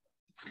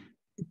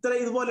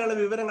 ഇതുപോലെയുള്ള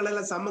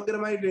വിവരങ്ങളെല്ലാം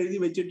സമഗ്രമായിട്ട് എഴുതി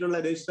വെച്ചിട്ടുള്ള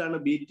രജിസ്റ്ററാണ്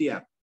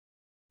BTR.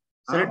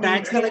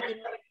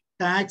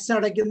 ടാക്സ്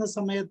അടയ്ക്കുന്ന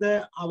സമയത്ത്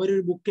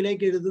അവരൊരു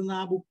ബുക്കിലേക്ക് എഴുതുന്ന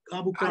ആ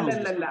ബുക്ക്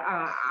അല്ലല്ല,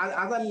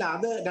 അതല്ല.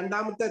 അത്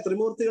രണ്ടാമത്തെ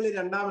ത്രിമൂർത്തികളിൽ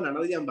രണ്ടാമനാണ്.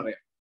 അത് ഞാൻ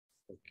പറയാം.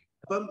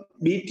 അപ്പം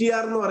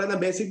BTR എന്ന് പറയുന്ന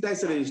ബേസിക്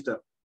ടാക്സ് രജിസ്റ്റർ.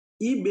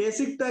 ഈ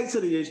ബേസിക് ടാക്സ്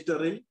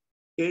രജിസ്റ്ററിൽ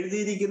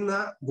എഴുതിയിരിക്കുന്ന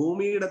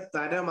ഭൂമിയുടെ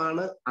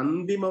തരമാണ്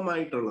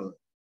അന്തിമമായിട്ടുള്ളത്.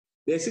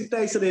 ബേസിക്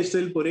ടാക്സ്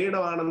രജിസ്റ്ററിൽ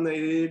പുരയിടമാണെന്ന്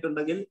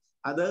എഴുതിയിട്ടുണ്ടെങ്കിൽ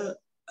അത്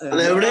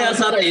എവിടെയാ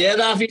സാറേ?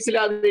 ഏത്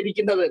ഓഫീസിലാണ്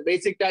ഇരിക്കുന്നത്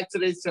ബേസിക് ടാക്സ്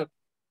രജിസ്റ്റർ?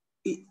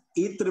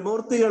 ഈ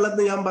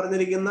ത്രിമൂർത്തികളെന്ന് ഞാൻ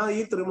പറഞ്ഞിരിക്കുന്ന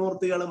ഈ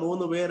ത്രിമൂർത്തികൾ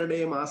 3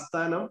 പേരുടെയും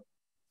ആസ്ഥാനം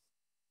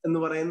എന്ന്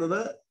പറയുന്നത്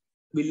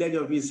വില്ലേജ്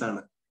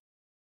ഓഫീസാണ്.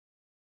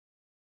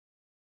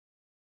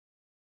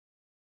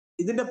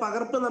 ഇതിന്റെ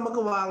പകർപ്പ്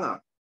നമുക്ക് വാങ്ങാം.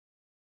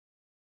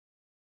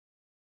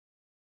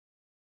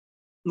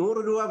 100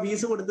 രൂപ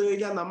ഫീസ് കൊടുത്തു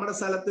കഴിഞ്ഞാൽ നമ്മുടെ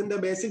സ്ഥലത്തിന്റെ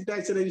ബേസിക്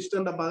ടാക്സ്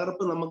രജിസ്റ്ററിന്റെ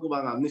പകർപ്പ് നമുക്ക്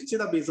വാങ്ങാം.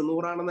 നിശ്ചിത ഫീസ്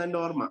 100 ആണെന്ന് എന്റെ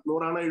ഓർമ്മ.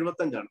 100 ആണോ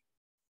 75 ആണ്?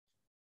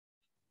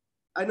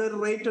 അതിനൊരു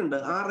റേറ്റ് ഉണ്ട്.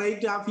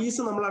 ആ ഫീസ്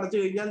നമ്മൾ അടച്ചു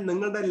കഴിഞ്ഞാൽ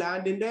നിങ്ങളുടെ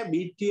ലാൻഡിന്റെ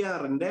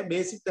BTRന്റെ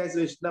ബേസിക് ടാക്സ്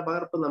രജിസ്റ്ററിന്റെ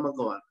പകർപ്പ്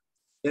നമുക്ക് വാങ്ങാം.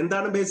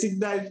 എന്താണ് ബേസിക്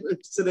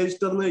ടാക്സ്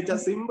രജിസ്റ്റർ എന്ന് ചോദിച്ചാൽ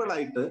സിമ്പിൾ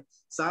ആയിട്ട്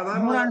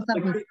സാധാരണ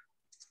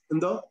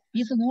എന്തോ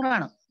ഫീസ്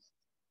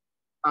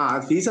 100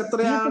 ഫീസ്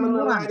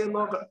എത്രയാണെന്നുള്ള കാര്യം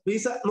നോക്കാം.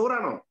 ഫീസ് 100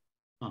 ആണോ?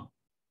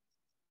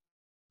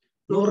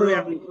 100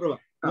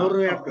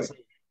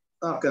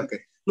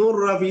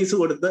 രൂപ ഫീസ്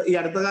കൊടുത്ത് ഈ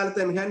അടുത്ത കാലത്ത്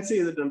എൻഹാൻസ്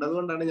ചെയ്തിട്ടുണ്ട്.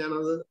 അതുകൊണ്ടാണ്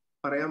ഞാനത്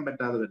പറയാൻ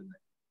പറ്റാതെ വരുന്നത്.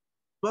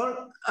 അപ്പോൾ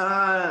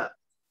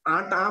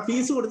ആ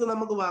ഫീസ് കൊടുത്ത്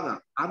നമുക്ക് വാങ്ങാം.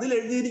 അതിൽ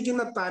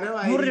എഴുതിയിരിക്കുന്ന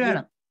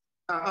തരമായിരിക്കും.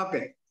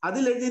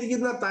 അതിൽ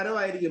എഴുതിയിരിക്കുന്ന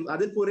തരമായിരിക്കും.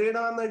 അതിൽ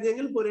പുരയിടമാണെന്ന്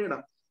എഴുതിയെങ്കിൽ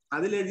പുരയിടം,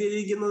 അതിൽ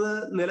എഴുതിയിരിക്കുന്നത്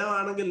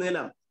നിലമാണെങ്കിൽ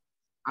നിലം.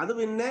 അത്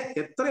പിന്നെ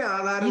എത്ര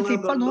ആധാരങ്ങൾ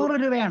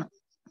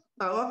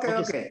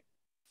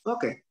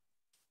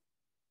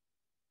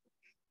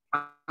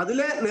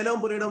അതിലെ നിലവും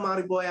പുരയിടവും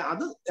മാറിപ്പോയ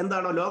അത്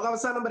എന്താണോ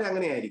ലോകാവസാനം വരെ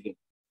അങ്ങനെയായിരിക്കും.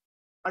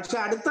 പക്ഷെ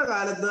അടുത്ത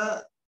കാലത്ത്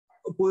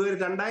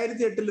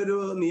 2008 ഒരു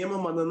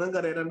നിയമം വന്നു.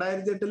 നിങ്ങൾക്കറിയാം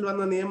 2008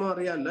 വന്ന നിയമം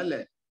അറിയാമല്ലോ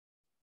അല്ലെ?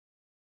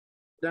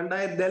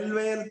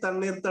 ഡെൽവേൽ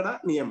തണ്ണീർത്തട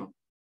നിയമം.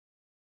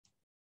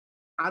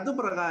 അത്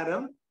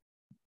പ്രകാരം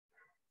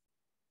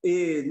ഈ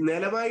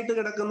നിലമായിട്ട്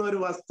കിടക്കുന്ന ഒരു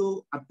വസ്തു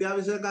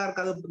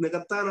അത്യാവശ്യക്കാർക്ക് അത്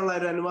നികത്താനുള്ള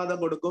ഒരു അനുവാദം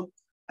കൊടുക്കും.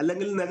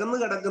 അല്ലെങ്കിൽ നികന്നു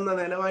കിടക്കുന്ന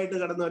നിലമായിട്ട്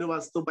കിടന്ന ഒരു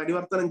വസ്തു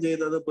പരിവർത്തനം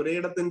ചെയ്തത്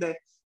പുരയിടത്തിന്റെ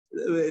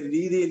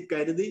രീതിയിൽ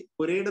കരുതി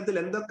പുരയിടത്തിൽ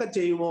എന്തൊക്കെ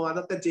ചെയ്യുമോ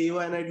അതൊക്കെ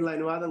ചെയ്യുവാനായിട്ടുള്ള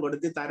അനുവാദം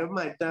കൊടുത്ത് തരം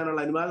മാറ്റാനുള്ള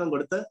അനുവാദം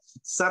കൊടുത്ത്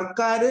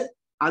സർക്കാർ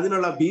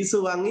അതിനുള്ള ഫീസ്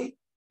വാങ്ങി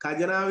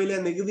ഖജനാവിലെ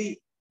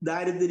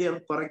ദാരിദ്ര്യം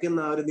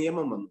കുറയ്ക്കുന്ന ഒരു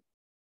നിയമം വന്നു.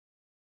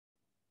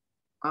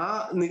 ആ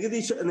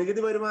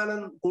നികുതി വരുമാനം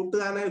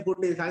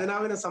കൂട്ടി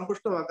ഖജനാവിനെ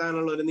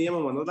സമ്പുഷ്ടമാക്കാനുള്ള ഒരു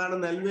നിയമം വന്നു. അതാണ്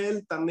നെൽവേൽ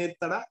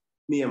തണ്ണീർത്തട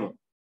നിയമം.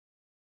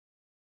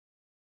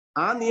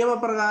 ആ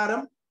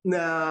നിയമപ്രകാരം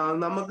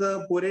നമുക്ക്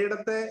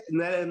പുരയിടത്തെ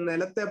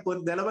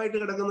നിലമായിട്ട്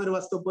കിടക്കുന്ന ഒരു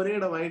വസ്തു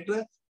പുരയിടമായിട്ട്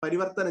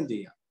പരിവർത്തനം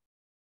ചെയ്യാം.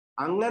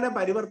 അങ്ങനെ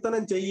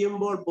പരിവർത്തനം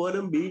ചെയ്യുമ്പോൾ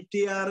പോലും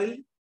BTRൽ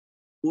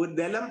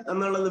നിലം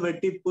എന്നുള്ളത്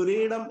വെട്ടി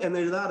പുരയിടം എന്ന്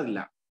എഴുതാറില്ല.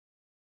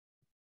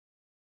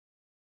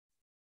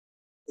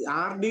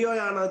 RDO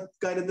ആണ്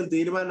കാര്യത്തിൽ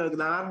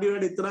തീരുമാനമെടുക്കുന്നത്.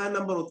 RDOയുടെ ഇത്രാം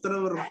നമ്പർ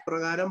ഉത്തരവ്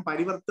പ്രകാരം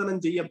പരിവർത്തനം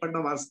ചെയ്യപ്പെട്ട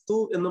വസ്തു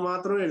എന്ന്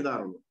മാത്രമേ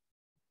എഴുതാറുള്ളൂ.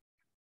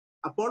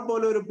 അപ്പോൾ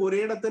പോലും ഒരു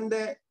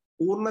പുരയിടത്തിന്റെ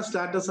പൂർണ്ണ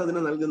സ്റ്റാറ്റസ്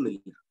അതിന്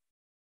നൽകുന്നില്ല.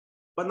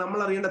 അപ്പൊ നമ്മൾ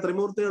അറിയേണ്ട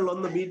ത്രിമൂർത്തികളിൽ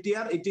ഒന്ന്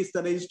BTR, it is the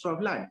register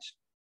of land.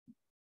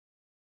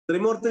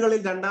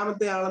 ത്രിമൂർത്തികളിൽ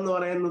രണ്ടാമത്തെ ആളെന്ന്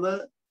പറയുന്നത്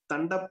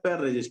തണ്ടപ്പേർ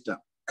രജിസ്റ്റർ.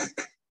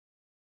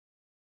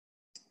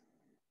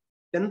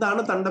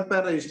 എന്താണ്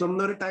തണ്ടപ്പേർ രജിസ്റ്റർ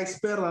എന്നൊരു ടാക്സ്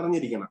പെയർ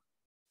അറിഞ്ഞിരിക്കണം.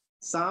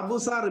 സാബു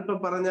സാർ ഇപ്പൊ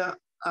പറഞ്ഞ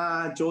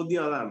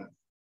ചോദ്യം അതാണ്.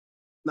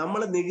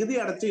 നമ്മൾ നികുതി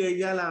അടച്ചു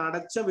കഴിഞ്ഞാൽ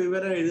അടച്ച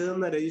വിവരം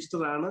എഴുതുന്ന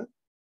രജിസ്റ്ററാണ്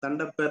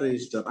തണ്ടപ്പേർ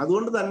രജിസ്റ്റർ.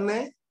 അതുകൊണ്ട് തന്നെ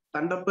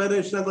തണ്ടപ്പേർ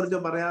രജിസ്റ്ററിനെ കുറിച്ച്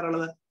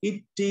പറയാറുള്ളത്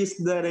it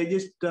is the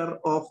register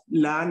of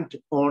land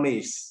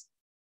owners.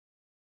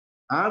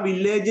 ആ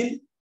വില്ലേജിൽ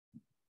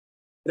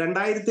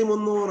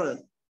 2300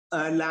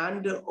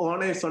 ലാൻഡ്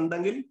ഓണേഴ്സ്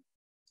ഉണ്ടെങ്കിൽ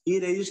ഈ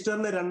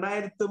രജിസ്റ്ററിന്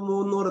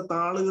 2300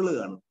 താളുകൾ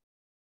കാണും.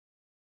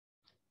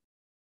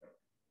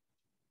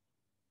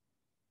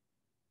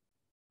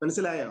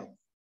 മനസ്സിലായോ?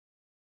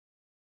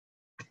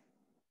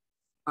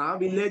 ആ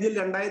വില്ലേജിൽ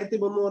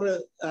 2300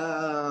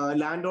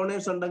 ലാൻഡ്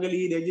ഓണേഴ്സ് ഉണ്ടെങ്കിൽ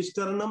ഈ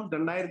രജിസ്റ്ററിനും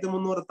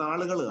 2300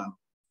 താളുകൾ കാണും.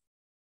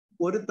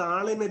 ഒരു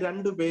താളിന്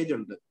 2 പേജ്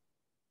ഉണ്ട്.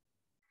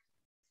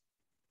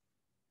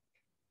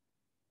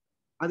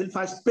 അതിൽ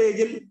ഫസ്റ്റ്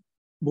പേജിൽ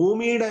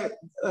ഭൂമിയുടെ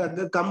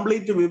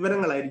കംപ്ലീറ്റ്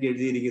വിവരങ്ങളായിരിക്കും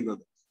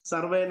എഴുതിയിരിക്കുന്നത്.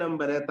 സർവേ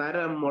നമ്പര്,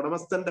 തരം,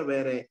 ഉടമസ്ഥന്റെ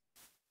പേര്,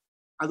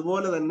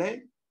 അതുപോലെ തന്നെ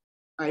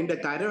അതിന്റെ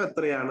കരം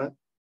എത്രയാണ്,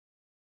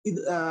 ഇത്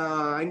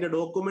അതിന്റെ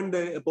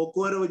ഡോക്യുമെന്റ്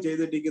പൊക്കുവരവ്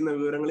ചെയ്തിട്ടിരിക്കുന്ന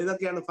വിവരങ്ങൾ,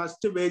 ഇതൊക്കെയാണ്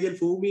ഫസ്റ്റ് പേജിൽ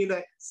ഭൂമിയുടെ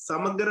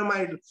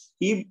സമഗ്രമായിട്ട്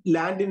ഈ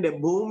ലാൻഡിന്റെ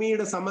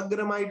ഭൂമിയുടെ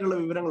സമഗ്രമായിട്ടുള്ള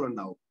വിവരങ്ങൾ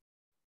ഉണ്ടാവും.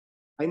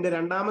 അതിന്റെ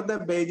 2ാമത്തെ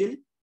പേജിൽ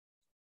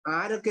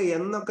ആരൊക്കെ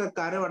എന്നൊക്കെ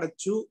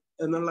കരമടച്ചു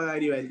എന്നുള്ള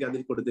കാര്യമായിരിക്കും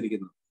അതിൽ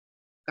കൊടുത്തിരിക്കുന്നത്.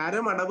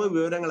 കരമടവ്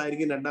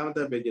വിവരങ്ങളായിരിക്കും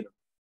 2ാമത്തെ പേജിൽ.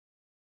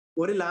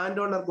 ഒരു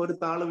ലാൻഡ് ഓണർക്ക് ഒരു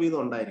താള് വീതം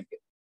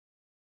ഉണ്ടായിരിക്കും.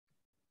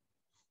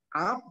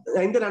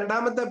 അതിന്റെ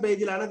 2ാമത്തെ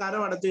പേജിലാണ്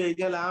കരം അടച്ചു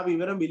കഴിഞ്ഞാൽ ആ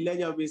വിവരം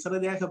വില്ലേജ് ഓഫീസർ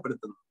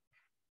രേഖപ്പെടുത്തുന്നത്.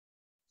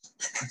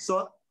 So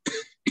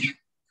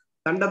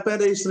തണ്ടപ്പേർ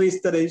register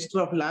is the register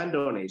of land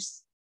owners.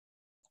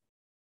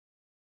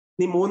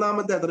 ഇനി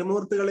 3ാമത്തെ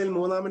ത്രിമൂർത്തികളിൽ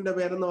 3ാമന്റെ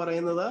പേരെന്ന്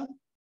പറയുന്നത്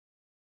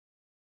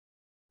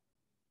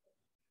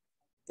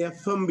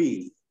FMB.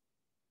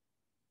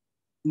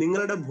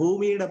 നിങ്ങളുടെ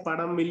ഭൂമിയുടെ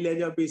പടം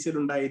വില്ലേജ് ഓഫീസിൽ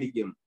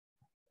ഉണ്ടായിരിക്കും.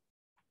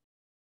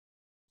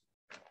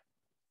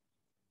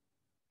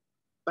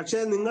 പക്ഷെ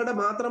നിങ്ങളുടെ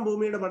മാത്രം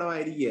ഭൂമിയുടെ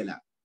പടമായിരിക്കുകയല്ല.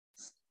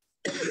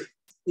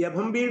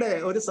 FMBയുടെ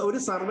ഒരു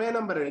സർവേ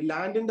നമ്പർ,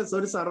 ലാൻഡിന്റെ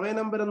ഒരു സർവേ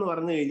നമ്പർ എന്ന്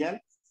പറഞ്ഞു കഴിഞ്ഞാൽ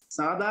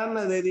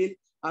സാധാരണഗതിയിൽ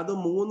അത്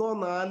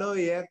 3-4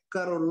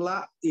 ഏക്കറുള്ള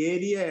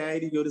ഏരിയ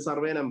ആയിരിക്കും ഒരു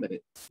സർവേ നമ്പർ.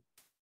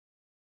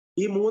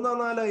 ഈ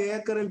 3-4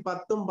 ഏക്കറിൽ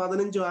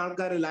 10-15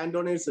 ആൾക്കാർ ലാൻഡ്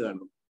ഓണേഴ്സ്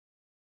കാണും.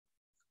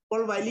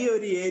 അപ്പോൾ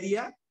വലിയൊരു ഏരിയ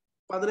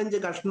 15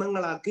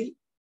 കഷ്ണങ്ങളാക്കി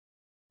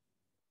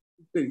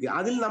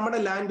അതിൽ നമ്മുടെ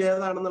ലാൻഡ്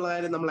ഏതാണെന്നുള്ള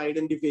കാര്യം നമ്മൾ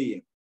ഐഡന്റിഫൈ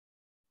ചെയ്യണം.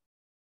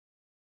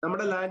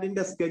 നമ്മുടെ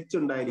ലാൻഡിന്റെ സ്കെച്ച്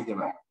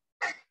ഉണ്ടായിരിക്കണം.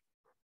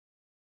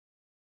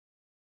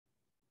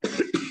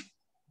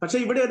 പക്ഷെ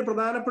ഇവിടെ ഒരു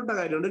പ്രധാനപ്പെട്ട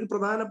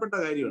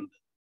കാര്യമുണ്ട്.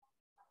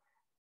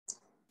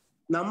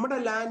 നമ്മുടെ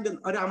ലാൻഡ്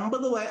ഒരു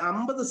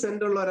 50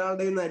 സെന്റ് ഉള്ള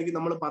ഒരാളുടെ നിന്നായിരിക്കും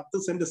നമ്മൾ 10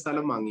 സെന്റ്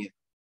സ്ഥലം വാങ്ങിയത്.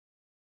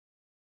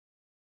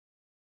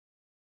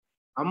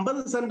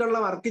 50 സെന്റ് ഉള്ള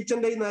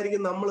വർക്കിച്ചന്റെ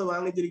നിന്നായിരിക്കും നമ്മൾ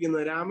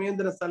വാങ്ങിച്ചിരിക്കുന്നത്.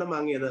 രാമേന്ദ്ര സ്ഥലം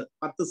വാങ്ങിയത്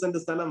 10 സെന്റ്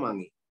സ്ഥലം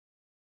വാങ്ങി.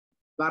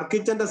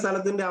 വർക്കിച്ചന്റെ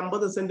സ്ഥലത്തിന്റെ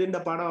 50 സെന്റിന്റെ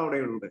പടം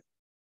അവിടെയുണ്ട്.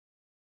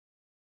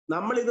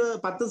 നമ്മളിത്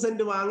 10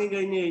 സെന്റ് വാങ്ങി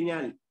കഴിഞ്ഞു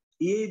കഴിഞ്ഞാൽ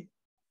ഈ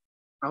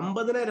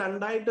 50നെ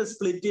 2ആയിട്ട്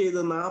സ്പ്ലിറ്റ്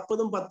ചെയ്ത്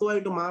 40ഉം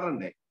 10ഉമായിട്ട്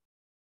മാറണ്ടേ?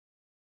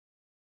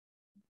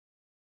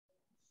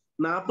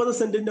 40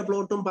 സെന്റിന്റെ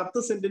പ്ലോട്ടും 10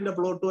 സെന്റിന്റെ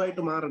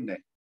പ്ലോട്ടുമായിട്ട് മാറണ്ടേ?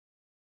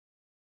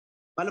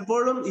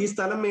 പലപ്പോഴും ഈ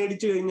സ്ഥലം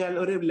മേടിച്ചു കഴിഞ്ഞാൽ,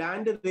 ഒരു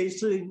ലാൻഡ്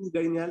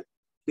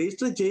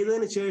രജിസ്റ്റർ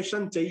ചെയ്തതിന്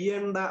ശേഷം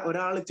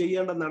ഒരാൾ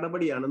ചെയ്യേണ്ട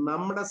നടപടിയാണ്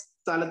നമ്മുടെ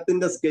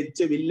സ്ഥലത്തിന്റെ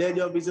സ്കെച്ച്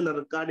വില്ലേജ് ഓഫീസിലെ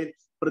റെക്കോർഡിൽ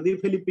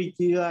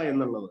പ്രതിഫലിപ്പിക്കുക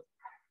എന്നുള്ളത്.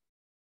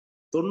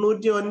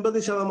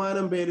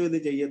 99% പേരും ഇത്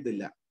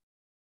ചെയ്യത്തില്ല.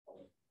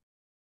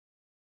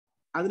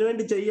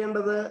 അതിനുവേണ്ടി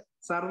ചെയ്യേണ്ടത്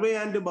സർവേ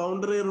ആൻഡ്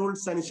ബൗണ്ടറി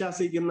റൂൾസ്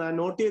അനുശാസിക്കുന്ന,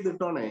 not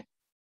ചെയ്തിട്ടോണേ,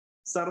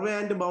 survey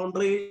and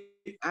boundary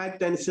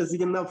act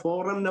അനുശാസിക്കുന്ന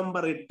ഫോറം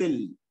നമ്പർ 8ൽ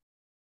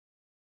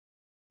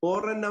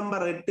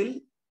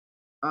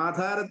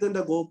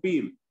ആധാരത്തിന്റെ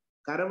കോപ്പിയും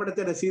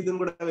കരമടച്ച രസീതും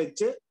കൂടെ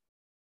വെച്ച്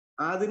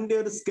അതിന്റെ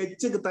ഒരു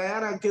സ്കെച്ച്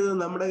തയ്യാറാക്കിയത്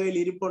നമ്മുടെ കയ്യിൽ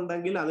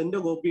ഇരിപ്പുണ്ടെങ്കിൽ അതിന്റെ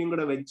കോപ്പിയും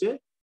കൂടെ വെച്ച്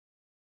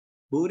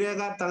ഭൂരേഖ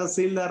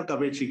തഹസീൽദാർക്ക്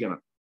അപേക്ഷിക്കണം.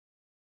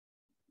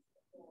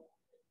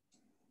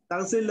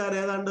 തഹസീൽദാർ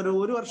ഏതാണ്ട്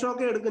ഒരു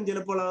വർഷമൊക്കെ എടുക്കും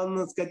ചിലപ്പോൾ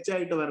അതൊന്ന്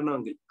സ്കെച്ചായിട്ട്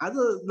വരണമെങ്കിൽ.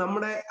 അത്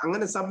നമ്മുടെ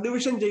അങ്ങനെ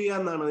സബ്ഡിവിഷൻ ചെയ്യുക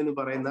എന്നാണ് അതിന്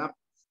പറയുന്നത്. ആ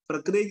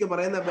പ്രക്രിയക്ക്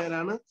പറയുന്ന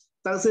പേരാണ്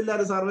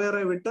തഹസീൽദാർ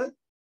സർവേറെ വിട്ട്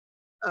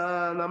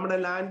നമ്മുടെ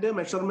ലാൻഡ്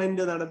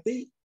മെഷർമെന്റ് നടത്തി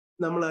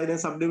നമ്മൾ അതിനെ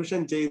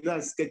സബ്ഡിവിഷൻ ചെയ്ത്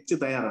സ്കെച്ച്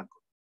തയ്യാറാക്കും.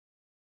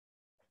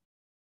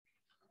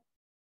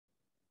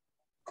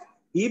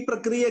 ഈ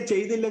പ്രക്രിയ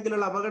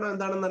ചെയ്തില്ലെങ്കിലുള്ള അപകടം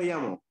എന്താണെന്ന്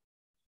അറിയാമോ?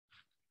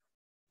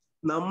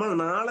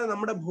 നാളെ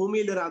നമ്മുടെ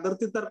ഭൂമിയിൽ ഒരു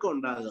അതിർത്തി തർക്കം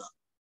ഉണ്ടാകുക.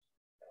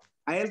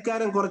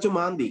 അയൽക്കാരൻ കുറച്ച്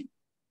മാന്തി,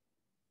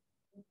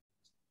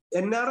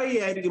 NRI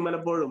ആയിരിക്കും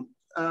പലപ്പോഴും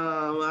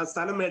ആ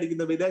സ്ഥലം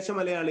മേടിക്കുന്നത്, വിദേശ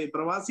മലയാളി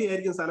പ്രവാസി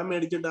ആയിരിക്കും സ്ഥലം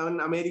മേടിച്ചിട്ട് അവൻ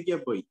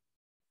അമേരിക്കയിൽ പോയി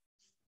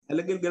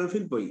അല്ലെങ്കിൽ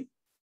ഗൾഫിൽ പോയി.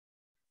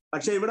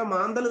 പക്ഷെ ഇവിടെ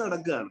മാന്തൽ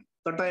നടക്കുകയാണ്.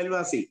 തൊട്ട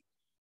അയൽവാസി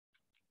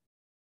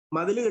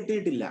മതില്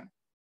കെട്ടിയിട്ടില്ല.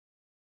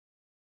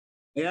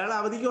 അയാൾ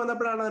അവധിക്ക്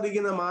വന്നപ്പോഴാണ്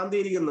അറിയിക്കുന്നത്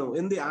മാന്തിയിരിക്കുന്നു.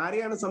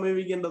 ആരെയാണ്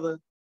സമീപിക്കേണ്ടത്?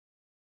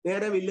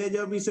 നേരെ വില്ലേജ്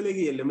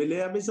ഓഫീസിലേക്ക് ചെല്ലും.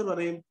 വില്ലേജ് ഓഫീസർ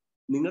പറയും,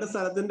 നിങ്ങളുടെ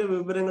സ്ഥലത്തിന്റെ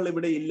വിവരങ്ങൾ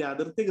ഇവിടെ ഇല്ല,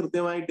 അതിർത്തി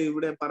കൃത്യമായിട്ട്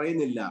ഇവിടെ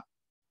പറയുന്നില്ല.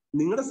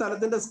 നിങ്ങളുടെ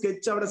സ്ഥലത്തിന്റെ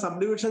സ്കെച്ച് അവിടെ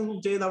സബ്ഡിവിഷൻ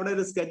ചെയ്ത് അവിടെ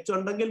ഒരു സ്കെച്ച്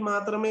ഉണ്ടെങ്കിൽ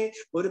മാത്രമേ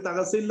ഒരു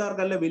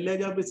തഹസീൽദാർക്ക് അല്ലെ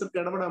വില്ലേജ് ഓഫീസർക്ക്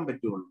ഇടപെടാൻ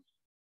പറ്റുള്ളൂ.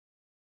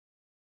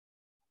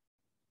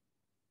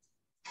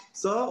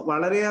 സോ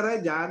വളരെയേറെ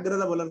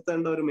ജാഗ്രത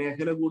പുലർത്തേണ്ട ഒരു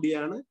മേഖല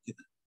കൂടിയാണ്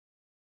ഇത്.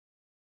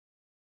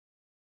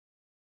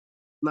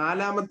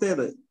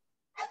 നാലാമത്തേത്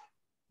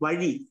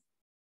വഴി.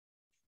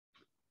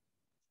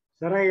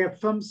 സാറേ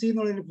FMC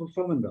എന്നുള്ളതിന് ഫുൾ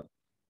ഫോം എന്താ?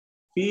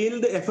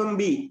 Field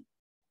FMB.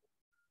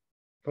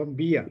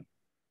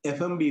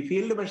 FMB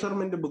field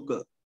measurement book.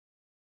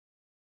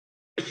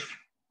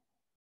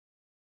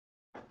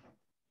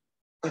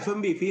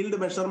 FMB field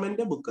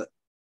measurement book.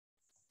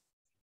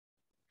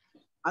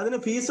 അതിന്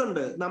ഫീസ്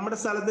ഉണ്ട്. നമ്മുടെ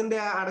സ്ഥലത്തിന്റെ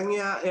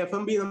അടങ്ങിയ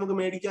FMB നമുക്ക്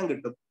മേടിക്കാൻ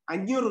കിട്ടും.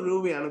 500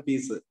 രൂപയാണ്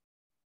ഫീസ്.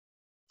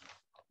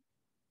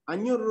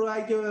 500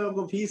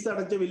 രൂപയ്ക്ക് ഫീസ്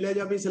അടച്ച്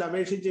വില്ലേജ് ഓഫീസിൽ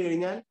അപേക്ഷിച്ചു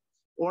കഴിഞ്ഞാൽ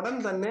ഉടൻ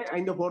തന്നെ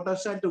അതിന്റെ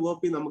ഫോട്ടോസ്റ്റാറ്റ്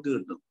കോപ്പി നമുക്ക്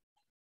കിട്ടും.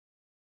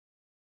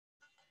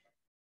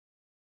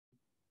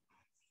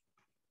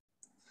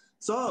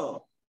 സോ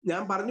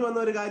ഞാൻ പറഞ്ഞു വന്ന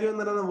ഒരു കാര്യം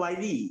എന്ന് പറയുന്നത്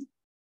വഴി.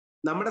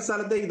 നമ്മുടെ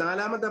സ്ഥലത്ത് ഈ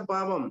നാലാമത്തെ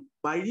പാപം,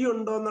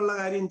 വഴിയുണ്ടോ എന്നുള്ള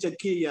കാര്യം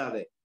ചെക്ക്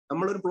ചെയ്യാതെ,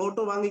 നമ്മളൊരു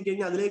പ്ലോട്ട്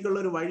വാങ്ങിക്കഴിഞ്ഞാൽ അതിലേക്കുള്ള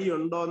ഒരു വഴി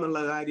ഉണ്ടോ എന്നുള്ള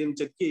കാര്യം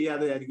ചെക്ക്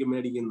ചെയ്യാതെ ആയിരിക്കും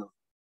മേടിക്കുന്നത്.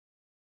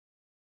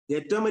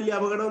 ഏറ്റവും വലിയ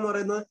അപകടം എന്ന്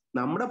പറയുന്നത്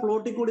നമ്മുടെ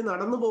പ്ലോട്ടിൽ കൂടി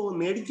നടന്നു പോകും,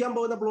 മേടിക്കാൻ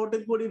പോകുന്ന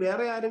പ്ലോട്ടിൽ കൂടി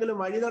വേറെ ആരെങ്കിലും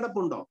വഴി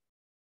നടപ്പുണ്ടോ,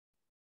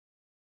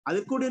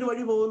 അതിൽ കൂടി ഒരു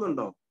വഴി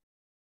പോകുന്നുണ്ടോ,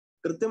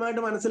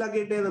 കൃത്യമായിട്ട്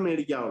മനസ്സിലാക്കിയിട്ടേ അത്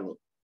മേടിക്കാവുള്ളൂ.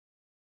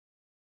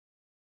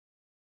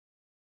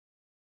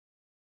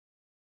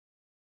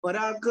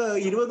 ഒരാൾക്ക്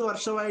 20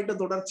 വർഷമായിട്ട്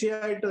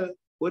തുടർച്ചയായിട്ട്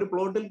ഒരു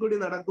പ്ലോട്ടിൽ കൂടി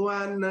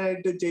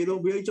നടക്കുവാനായിട്ട്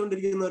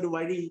ഉപയോഗിച്ചുകൊണ്ടിരിക്കുന്ന ഒരു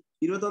വഴി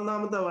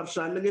 21ാമത്തെ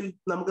വർഷം അല്ലെങ്കിൽ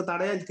നമുക്ക്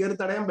കയറി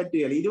തടയാൻ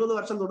പറ്റുകയില്ല. 20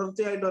 വർഷം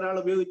തുടർച്ചയായിട്ട് ഒരാൾ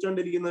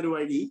ഉപയോഗിച്ചുകൊണ്ടിരിക്കുന്ന ഒരു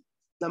വഴി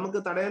നമുക്ക്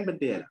തടയാൻ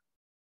പറ്റുകയില്ല.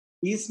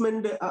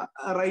 ഈസ്മെന്റ്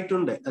റൈറ്റ്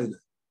ഉണ്ട് അതിന്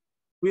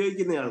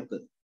ഉപയോഗിക്കുന്നയാൾക്ക്.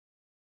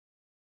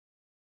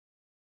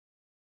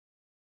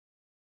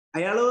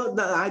 അയാള്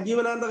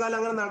ആജീവനാന്തകാലം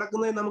അങ്ങനെ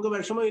നടക്കുന്നതിന് നമുക്ക്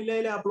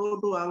വിഷമമില്ലെങ്കിൽ ആ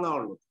പ്ലോട്ട്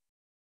വാങ്ങാവുള്ളൂ.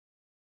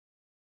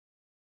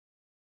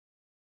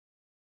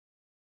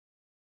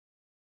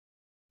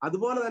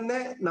 അതുപോലെ തന്നെ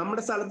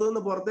നമ്മുടെ സ്ഥലത്ത്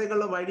നിന്ന്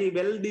പുറത്തേക്കുള്ള വഴി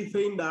വെൽ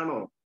ഡിഫൈൻഡ് ആണോ,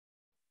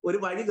 ഒരു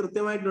വഴി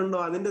കൃത്യമായിട്ടുണ്ടോ,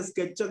 അതിന്റെ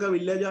സ്കെച്ചൊക്കെ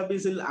വില്ലേജ്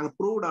ഓഫീസിൽ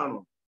അപ്രൂവ്ഡ് ആണോ,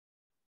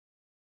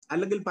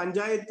 അല്ലെങ്കിൽ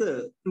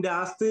പഞ്ചായത്തിന്റെ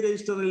ആസ്തി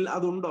രജിസ്റ്ററിൽ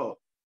അതുണ്ടോ,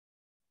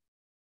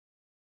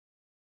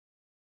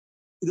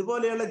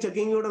 ഇതുപോലെയുള്ള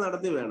ചെക്കിംഗ് കൂടെ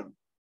നടത്തി വേണം.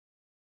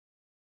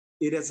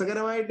 ഈ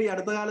രസകരമായിട്ട് ഈ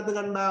അടുത്ത കാലത്ത്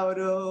കണ്ട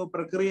ഒരു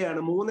പ്രക്രിയയാണ്.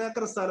 3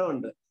 ഏക്കർ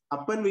സ്ഥലമുണ്ട്.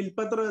 അപ്പൻ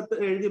വിൽപ്പത്രം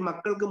എഴുതി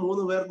മക്കൾക്ക്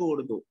 3 പേർക്ക്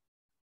കൊടുത്തു.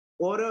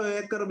 ഓരോ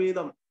ഏക്കർ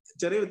വീതം,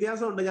 ചെറിയ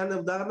വ്യത്യാസമുണ്ട്, ഞാൻ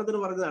ഉദാഹരണത്തിന്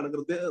പറഞ്ഞതാണ്,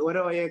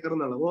 ഓരോ ഏക്കർ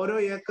എന്നുള്ളത്, ഓരോ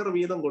ഏക്കർ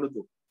വീതം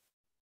കൊടുത്തു.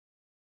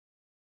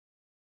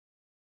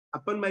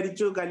 അപ്പൻ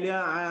മരിച്ചു.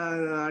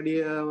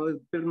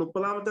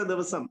 30ാമത്തെ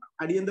ദിവസം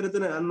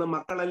അടിയന്തരത്തിന് അന്ന്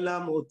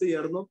മക്കളെല്ലാം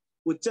ഒത്തുചേർന്നു.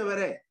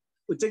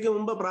 ഉച്ചയ്ക്ക്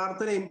മുമ്പ്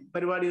പ്രാർത്ഥനയും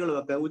പരിപാടികളും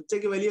ഒക്കെ,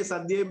 ഉച്ചയ്ക്ക് വലിയ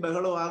സദ്യയും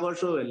ബഹളവും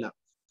ആഘോഷവും എല്ലാം.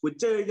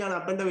 ഉച്ച കഴിഞ്ഞാണ്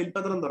അപ്പന്റെ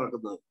വിൽപ്പത്രം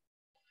തുറക്കുന്നത്.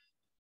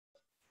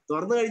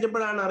 തുറന്നു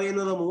കഴിഞ്ഞപ്പോഴാണ്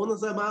അറിയുന്നത് 3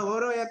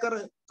 ഓരോ ഏക്കർ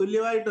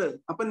തുല്യമായിട്ട്,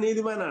 അപ്പൻ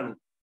നീതിമാനാണ്,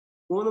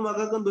 3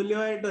 മക്കൾക്കും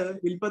തുല്യമായിട്ട്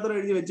വിൽപ്പത്രം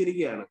എഴുതി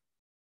വെച്ചിരിക്കുകയാണ്.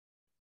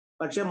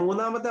 പക്ഷെ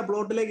 3ാമത്തെ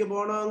പ്ലോട്ടിലേക്ക്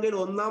പോകണമെങ്കിൽ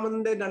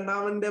 1ാമന്റെ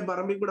 2ാമന്റെ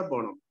പറമ്പിൽ കൂടെ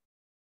പോകണം.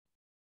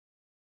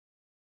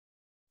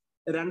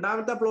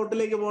 2ാമത്തെ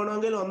പ്ലോട്ടിലേക്ക്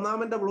പോകണമെങ്കിൽ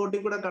 1ാമന്റെ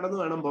പ്ലോട്ടിൽ കൂടെ കടന്നു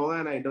വേണം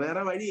പോകാനായിട്ട്,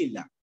 വേറെ വഴിയില്ല.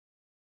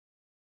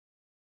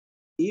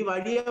 ഈ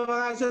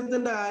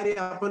വഴിയവകാശത്തിന്റെ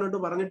കാര്യം അപ്പനോട്ട്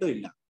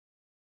പറഞ്ഞിട്ടുമില്ല.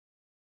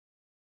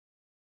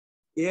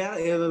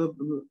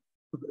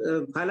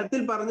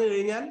 ഫലത്തിൽ പറഞ്ഞു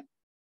കഴിഞ്ഞാൽ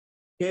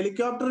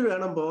ഹെലികോപ്റ്ററിൽ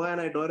വേണം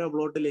പോകാനായിട്ട് ഓരോ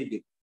പ്ലോട്ടിലേക്ക്.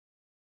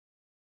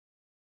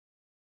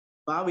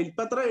 അപ്പൊ ആ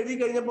വിൽപ്പത്രം എഴുതി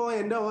കഴിഞ്ഞപ്പോ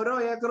എന്റെ ഓരോ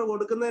ഏക്കർ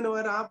കൊടുക്കുന്നതിന്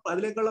പകരം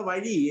അതിലേക്കുള്ള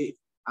വഴി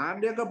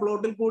ആരുടെയൊക്കെ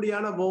പ്ലോട്ടിൽ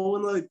കൂടിയാണ്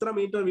പോകുന്നത്, ഇത്ര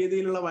മീറ്റർ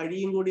വീതിയിലുള്ള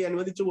വഴിയും കൂടി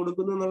അനുവദിച്ചു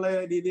കൊടുക്കുന്നു എന്നുള്ള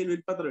രീതിയിൽ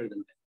വിൽപ്പത്രം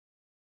എഴുതണ്ടേ.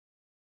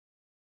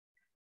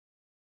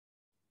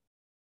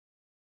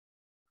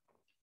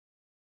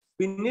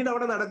 പിന്നീട്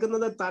അവിടെ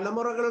നടക്കുന്നത്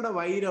തലമുറകളുടെ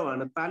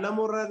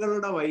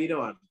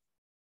വൈരമാണ്.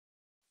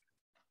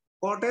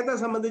 കോട്ടയത്തെ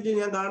സംബന്ധിച്ച്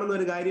ഞാൻ കാണുന്ന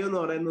ഒരു കാര്യം എന്ന്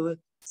പറയുന്നത്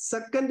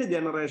സെക്കൻഡ്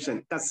ജനറേഷൻ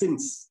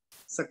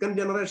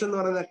എന്ന്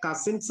പറയുന്ന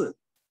കസിൻസ്,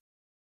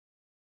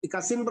 ഈ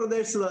കസിൻ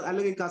ബ്രദേഴ്സ്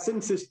അല്ലെങ്കിൽ കസിൻ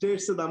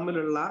സിസ്റ്റേഴ്സ്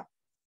തമ്മിലുള്ള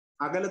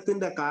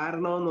അകലത്തിന്റെ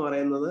കാരണം എന്ന്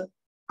പറയുന്നത്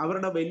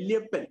അവരുടെ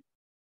വല്യപ്പൻ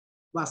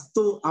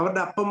വസ്തു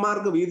അവരുടെ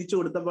അപ്പന്മാർക്ക് വീതിച്ചു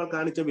കൊടുത്തപ്പോൾ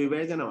കാണിച്ച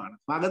വിവേചനമാണ്,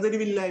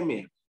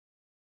 പകതിരിവില്ലായ്മയാണ്.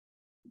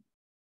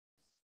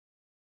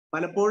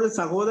 പലപ്പോഴും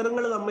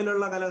സഹോദരങ്ങൾ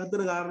തമ്മിലുള്ള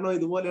കലഹത്തിന് കാരണം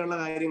ഇതുപോലെയുള്ള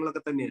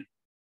കാര്യങ്ങളൊക്കെ തന്നെയാണ്.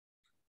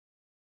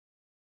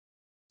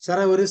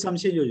 സാറേ, ഒരു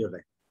സംശയം ചോദിച്ചോട്ടെ.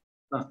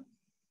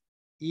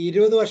 ഈ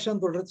 20 വർഷം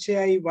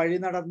തുടർച്ചയായി വഴി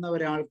നടന്ന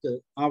ഒരാൾക്ക്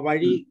ആ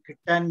വഴി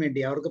കിട്ടാൻ വേണ്ടി,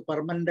 അവർക്ക്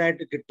പെർമനന്റ്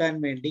ആയിട്ട് കിട്ടാൻ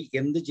വേണ്ടി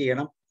എന്ത്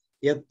ചെയ്യണം?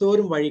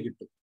 എത്തോരും വഴി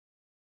കിട്ടും?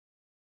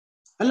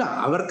 അല്ല,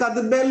 അവർക്ക്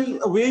അതിന്റെ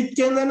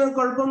ഉപയോഗിക്കുന്നതിന്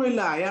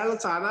കുഴപ്പമൊന്നുമില്ല. അയാൾ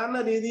സാധാരണ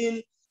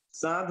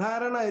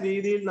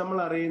രീതിയിൽ നമ്മൾ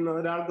അറിയുന്ന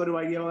ഒരാൾക്കൊരു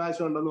വഴി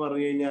അവകാശം ഉണ്ടെന്ന്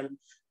പറഞ്ഞു കഴിഞ്ഞാൽ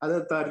അത്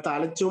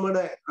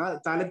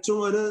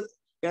ഒരു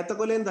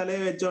ഏത്തക്കൊലയും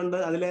തലയിൽ വെച്ചുകൊണ്ട്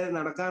അതിലെ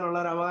നടക്കാനുള്ള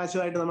ഒരു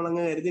അവകാശമായിട്ട് നമ്മൾ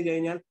അങ്ങ് കരുതി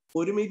കഴിഞ്ഞാൽ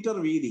 1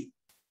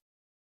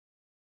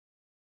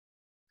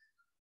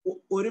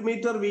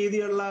 മീറ്റർ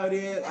വീതിയുള്ള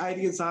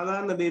ആയിരിക്കും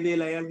സാധാരണ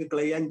രീതിയിൽ അയാൾക്ക്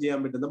ക്ലെയിം ചെയ്യാൻ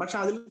പറ്റുന്നത്. പക്ഷെ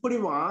അതിൽ കൂടി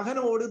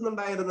വാഹനം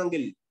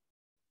ഓടുന്നുണ്ടായിരുന്നെങ്കിൽ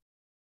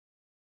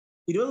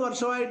 20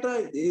 വർഷമായിട്ട്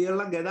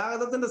ഉള്ള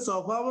ഗതാഗതത്തിന്റെ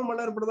സ്വഭാവം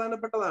വളരെ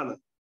പ്രധാനപ്പെട്ടതാണ്.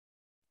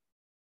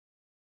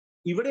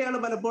 ഇവിടെയാണ്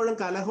പലപ്പോഴും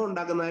കലഹം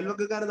ഉണ്ടാക്കുന്നത്,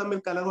 അയൽവക്കക്കാർ തമ്മിൽ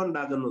കലഹം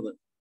ഉണ്ടാക്കുന്നത്.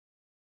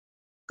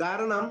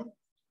 കാരണം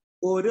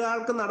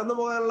ഒരാൾക്ക് നടന്നു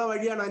പോകാനുള്ള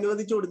വഴിയാണ്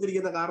അനുവദിച്ചു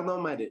കൊടുത്തിരിക്കുന്ന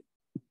കാരണവന്മാര്.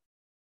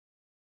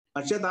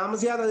 പക്ഷെ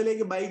താമസിയാതെ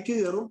അതിലേക്ക് ബൈക്ക്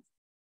കയറും,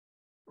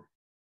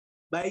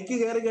 ബൈക്ക്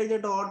കയറി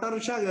കഴിഞ്ഞിട്ട്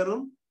ഓട്ടോറിക്ഷ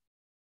കയറും,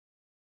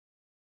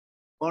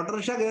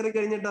 ഓട്ടോറിക്ഷ കയറി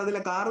കഴിഞ്ഞിട്ട്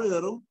അതിലെ കാറ്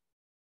കയറും,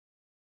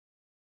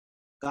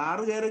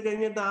 കാറ് കയറി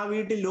കഴിഞ്ഞിട്ട് ആ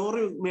വീട്ടിൽ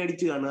ലോറി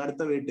മേടിച്ചു കാണും,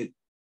 അടുത്ത വീട്ടിൽ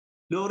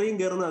ലോറിയും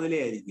കയറുന്ന അതിലേ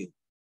ആയിരിക്കും.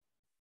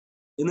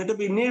 എന്നിട്ട്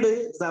പിന്നീട്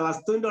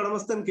വസ്തുവിന്റെ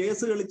ഉടമസ്ഥൻ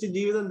കേസ് കളിച്ച്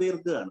ജീവിതം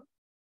തീർക്കുകയാണ്.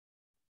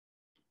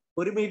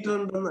 1 മീറ്റർ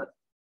ഉണ്ടെന്ന്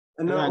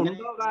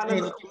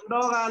ഉണ്ടോ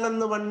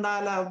കാലെന്ന്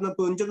പണ്ടാല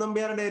കുഞ്ചു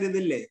നമ്പ്യാരുടെ ഒരു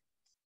ഇതില്ലേ,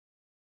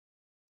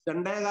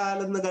 2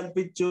 കാലെന്ന്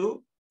കൽപ്പിച്ചു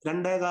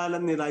 2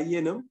 കാലെന്ന്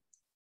ഇതയ്യനും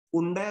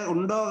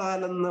ഉണ്ടോ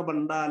കാലെന്ന്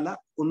പണ്ടാല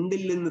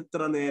ഉണ്ടില്ലെന്ന്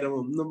ഇത്ര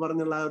നേരവും എന്നും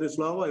പറഞ്ഞുള്ള ആ ഒരു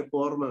ശ്ലോകം ഇപ്പൊ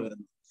ഓർമ്മ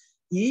വരുന്നു.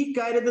 ഈ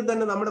കാര്യത്തിൽ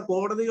തന്നെ നമ്മുടെ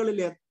കോടതികളിൽ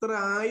എത്ര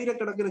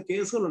ആയിരക്കണക്കിന്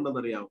കേസുകൾ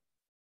ഉണ്ടെന്നറിയാമോ?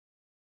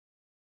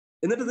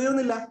 എന്നിട്ട്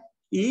തീർന്നില്ല.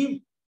 ഈ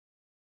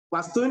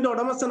വസ്തുവിന്റെ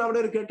ഉടമസ്ഥൻ അവിടെ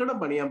ഒരു കെട്ടിടം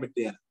പണിയാൻ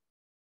പറ്റുക.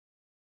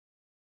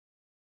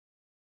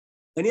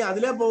 ഇനി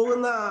അതിലെ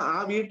പോകുന്ന ആ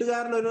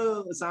വീട്ടുകാരനൊരു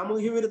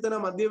സാമൂഹ്യ വിരുദ്ധനോ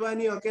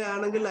മദ്യപാനിയോ ഒക്കെ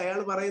ആണെങ്കിൽ അയാൾ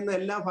പറയുന്ന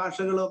എല്ലാ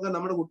ഭാഷകളും ഒക്കെ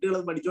നമ്മുടെ കുട്ടികൾ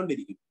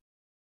പഠിച്ചുകൊണ്ടിരിക്കും.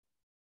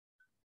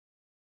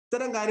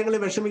 ഇത്തരം കാര്യങ്ങളിൽ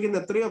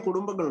വിഷമിക്കുന്ന എത്രയോ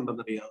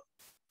കുടുംബങ്ങളുണ്ടെന്നറിയാമോ?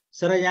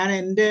 സാറേ, ഞാൻ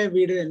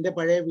എൻ്റെ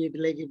പഴയ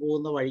വീട്ടിലേക്ക്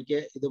പോകുന്ന വഴിക്ക്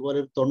ഇതുപോലെ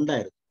ഒരു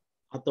തൊണ്ടായിരുന്നു.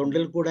 ആ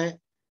തൊണ്ടിൽ കൂടെ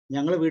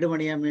ഞങ്ങൾ വീട്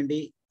പണിയാൻ വേണ്ടി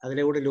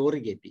അതിലെ കൂടെ ലോറി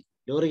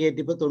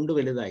കയറ്റിയപ്പോ തൊണ്ട്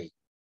വലുതായി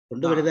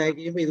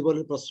കഴിയുമ്പോൾ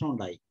ഇതുപോലൊരു പ്രശ്നം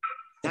ഉണ്ടായി.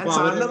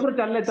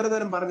 ഇത്ര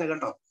നേരം പറഞ്ഞ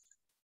കേട്ടോ.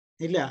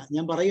 ഇല്ല,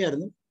 ഞാൻ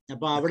പറയുമായിരുന്നു.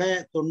 അപ്പൊ അവിടെ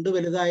തൊണ്ട്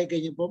വലുതായി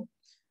കഴിഞ്ഞപ്പം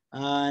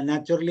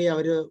നാച്ചുറലി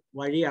അവര്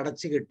വഴി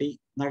അടച്ചു കെട്ടി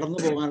നടന്നു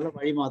പോകാനുള്ള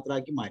വഴി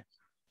മാത്രമാക്കി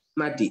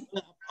മാറ്റി.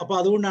 അപ്പൊ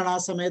അതുകൊണ്ടാണ് ആ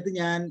സമയത്ത്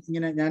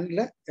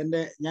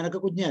ഞാനൊക്കെ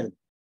കുഞ്ഞായിരുന്നു.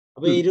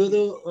 അപ്പൊ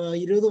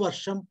 20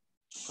 വർഷം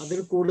അതിൽ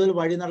കൂടുതൽ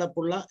വഴി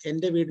നടപ്പുള്ള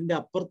എൻ്റെ വീടിന്റെ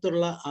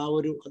അപ്പുറത്തുള്ള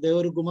അദ്ദേഹം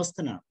ഒരു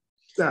ഗുമസ്തനാണ്.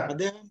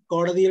 അദ്ദേഹം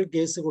കോടതിയിൽ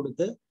കേസ്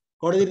കൊടുത്ത്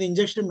കോടതിയിൽ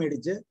ഇഞ്ചക്ഷൻ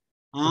മേടിച്ച്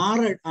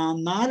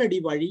 4 അടി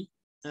വഴി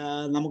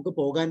നമുക്ക്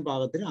പോകാൻ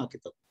പാകത്തിന് ആക്കി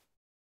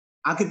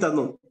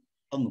തന്നു.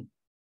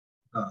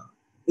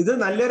 ഇത്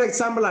നല്ലൊരു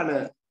എക്സാമ്പിൾ ആണ്.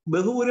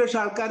 ബഹുഭൂരിപക്ഷ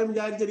ആൾക്കാരും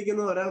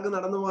വിചാരിച്ചിരിക്കുന്നത് ഒരാൾക്ക്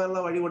നടന്നു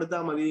പോകാനുള്ള വഴി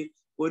കൊടുത്താൽ മതി,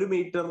 1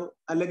 മീറ്റർ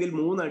അല്ലെങ്കിൽ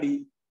 3 അടി,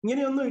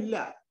 ഇങ്ങനെയൊന്നും ഇല്ല.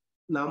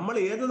 നമ്മൾ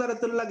ഏത്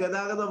തരത്തിലുള്ള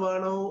ഗതാഗതം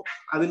വേണോ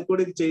അതിൽ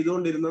കൂടി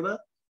ചെയ്തുകൊണ്ടിരുന്നത്,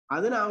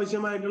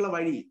 അതിനാവശ്യമായിട്ടുള്ള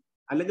വഴി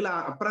അല്ലെങ്കിൽ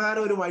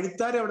അപ്രകാരം ഒരു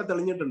വഴിത്താരെ അവിടെ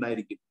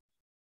തെളിഞ്ഞിട്ടുണ്ടായിരിക്കും.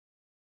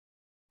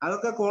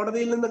 അതൊക്കെ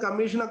കോടതിയിൽ നിന്ന്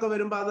കമ്മീഷനൊക്കെ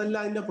വരുമ്പോ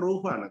അതെല്ലാം അതിന്റെ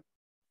പ്രൂഫാണ്.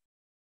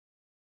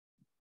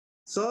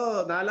 സോ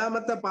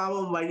 4ാമത്തെ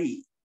പാവം വഴി.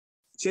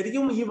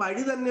 ശരിക്കും ഈ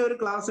വഴി തന്നെ ഒരു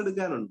ക്ലാസ്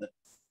എടുക്കാനുണ്ട്.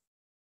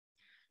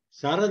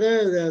 സാർ, അത്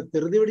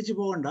ധൃതി പിടിച്ചു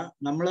പോകണ്ട.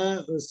 നമ്മള്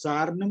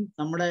സാറിനും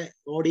നമ്മുടെ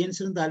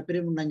ഓഡിയൻസിനും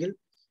താല്പര്യമുണ്ടെങ്കിൽ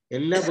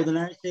എല്ലാ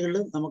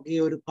ബുധനാഴ്ചകളിലും നമുക്ക് ഈ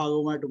ഒരു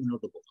ഭാഗവുമായിട്ട്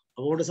മുന്നോട്ട് പോകാം.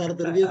 അതുകൊണ്ട് സാർ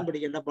ധൃതിയൊന്നും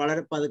പിടിക്കണ്ട,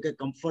 വളരെ പതുക്കെ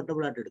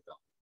കംഫർട്ടബിൾ ആയിട്ട് എടുക്കാം.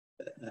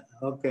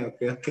 ഓക്കെ.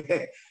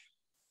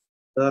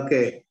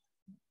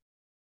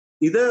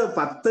 ഇത്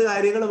 10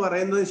 കാര്യങ്ങൾ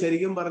പറയുന്നത്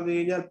ശരിക്കും പറഞ്ഞു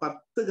കഴിഞ്ഞാൽ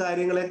 10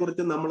 കാര്യങ്ങളെ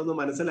കുറിച്ച് നമ്മളൊന്ന്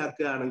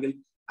മനസ്സിലാക്കുകയാണെങ്കിൽ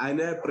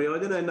അതിന്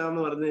പ്രയോജനം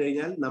എന്നാന്ന് പറഞ്ഞു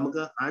കഴിഞ്ഞാൽ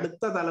നമുക്ക്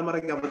അടുത്ത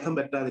തലമുറയ്ക്ക് അബദ്ധം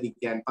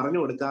പറ്റാതിരിക്കാൻ പറഞ്ഞു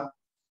കൊടുക്കാം,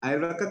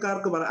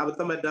 അയൽവക്കക്കാർക്ക്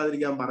അബദ്ധം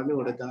പറ്റാതിരിക്കാൻ പറഞ്ഞു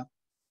കൊടുക്കാം.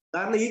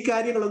 കാരണം ഈ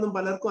കാര്യങ്ങളൊന്നും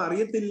പലർക്കും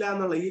അറിയത്തില്ല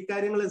എന്നുള്ള, ഈ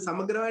കാര്യങ്ങൾ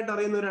സമഗ്രമായിട്ട്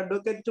അറിയുന്ന ഒരു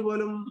അഡ്വക്കേറ്റ്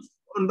പോലും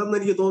ഉണ്ടെന്ന്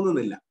എനിക്ക്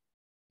തോന്നുന്നില്ല.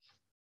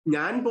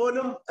 ഞാൻ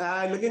പോലും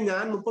അല്ലെങ്കിൽ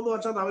ഞാൻ 30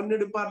 വർഷം റവന്യൂ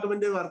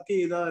ഡിപ്പാർട്ട്മെന്റ് വർക്ക്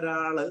ചെയ്ത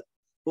ഒരാള്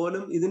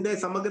പോലും ഇതിന്റെ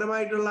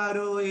സമഗ്രമായിട്ടുള്ള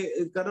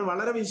കാരണം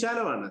വളരെ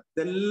വിശാലമാണ്,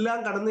 ഇതെല്ലാം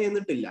കടന്നു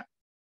ചെന്നിട്ടില്ല.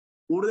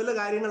 കൂടുതൽ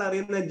കാര്യങ്ങൾ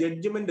അറിയുന്ന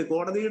ജഡ്ജ്മെന്റ്,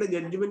 കോടതിയുടെ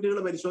ജഡ്ജ്മെന്റുകൾ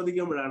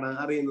പരിശോധിക്കുമ്പോഴാണ്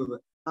അറിയുന്നത്,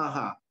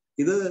 ആഹാ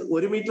ഇത്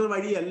 1 മീറ്റർ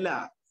വഴിയല്ല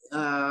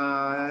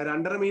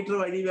 2.5 മീറ്റർ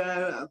വഴി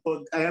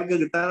അയാൾക്ക്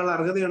കിട്ടാനുള്ള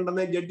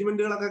അർഹതയുണ്ടെന്ന്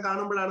ജഡ്ജ്മെന്റുകളൊക്കെ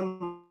കാണുമ്പോഴാണ്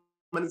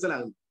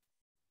മനസ്സിലാകുന്നത്.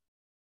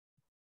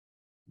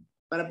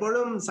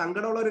 പലപ്പോഴും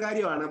സങ്കടമുള്ള ഒരു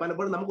കാര്യമാണ്.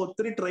 പലപ്പോഴും നമുക്ക്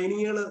ഒത്തിരി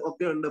ട്രെയിനിങ്ങുകൾ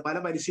ഒക്കെ ഉണ്ട്, പല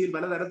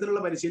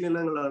തരത്തിലുള്ള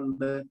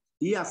പരിശീലനങ്ങളുണ്ട്.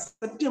 ഈ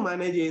അസറ്റ്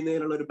മാനേജ്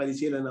ചെയ്യുന്നതിനുള്ള ഒരു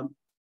പരിശീലനം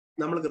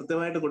നമ്മൾ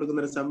കൃത്യമായിട്ട്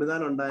കൊടുക്കുന്ന ഒരു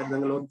സംവിധാനം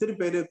ഉണ്ടായിരുന്നെങ്കിൽ ഒത്തിരി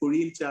പേര്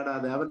കുഴിയിൽ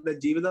ചാടാതെ അവരുടെ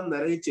ജീവിതം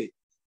നരയിച്ച്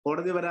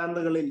കോടതി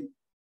വരാന്തകളിൽ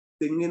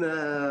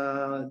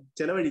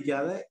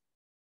ചെലവഴിക്കാതെ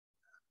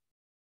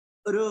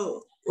ഒരു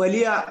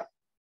വലിയ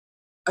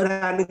ഒരു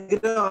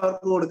അനുഗ്രഹം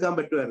അവർക്ക് കൊടുക്കാൻ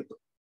പറ്റുമായിരുന്നു.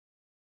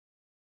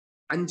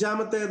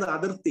 5ാമത്തേത്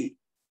അതിർത്തി.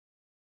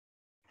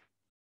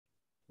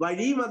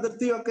 വഴിയും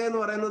അതിർത്തിയും ഒക്കെ എന്ന്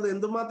പറയുന്നത്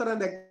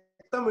എന്തുമാത്രം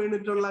രക്തം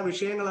വീണിട്ടുള്ള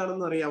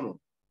വിഷയങ്ങളാണെന്ന് അറിയാമോ?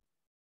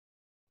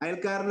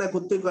 അയൽക്കാരനെ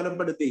കുത്തി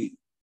കൊലപ്പെടുത്തി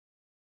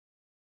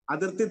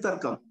അതിർത്തി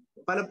തർക്കം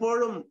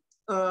പലപ്പോഴും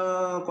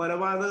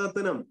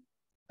കൊലപാതകത്തിനും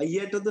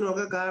അയ്യേറ്റത്തിനും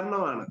ഒക്കെ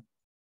കാരണമാണ്.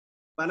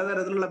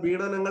 പലതരത്തിലുള്ള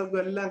പീഡനങ്ങൾക്കും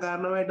എല്ലാം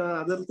കാരണമായിട്ട്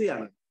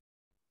അതിർത്തിയാണ്.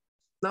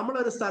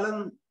 നമ്മളൊരു സ്ഥലം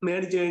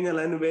മേടിച്ചു കഴിഞ്ഞാൽ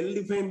അതിന് വെൽ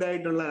ഡിഫൈൻഡ്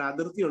ആയിട്ടുള്ള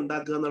അതിർത്തി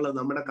ഉണ്ടാക്കുക എന്നുള്ളത്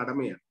നമ്മുടെ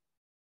കടമയാണ്.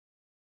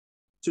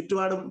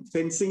 ചുറ്റുപാടും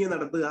ഫെൻസിങ്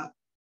നടത്തുക,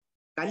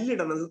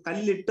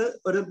 കല്ലിട്ട്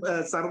ഒരു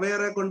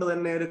സർവേയറെ കൊണ്ട്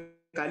തന്നെ ഒരു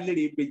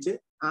കല്ലിടിപ്പിച്ച്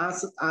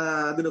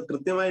അതിന്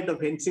കൃത്യമായിട്ട്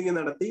ഫെൻസിങ്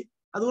നടത്തി.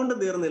 അതുകൊണ്ട്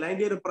തീർന്നില്ല,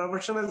 അതിന്റെ ഒരു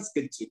പ്രൊഫഷണൽ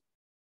സ്കെച്ച്.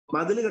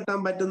 മതിൽ കെട്ടാൻ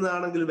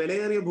പറ്റുന്നതാണെങ്കിൽ,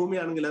 വിലയേറിയ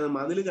ഭൂമിയാണെങ്കിൽ അത്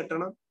മതിൽ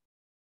കെട്ടണം.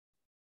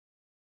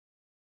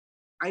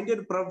 അതിന്റെ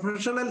ഒരു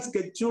പ്രൊഫഷണൽ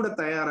സ്കെച്ച് കൂടെ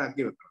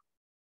തയ്യാറാക്കി വെക്കണം.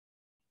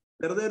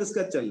 വെറുതെ ഒരു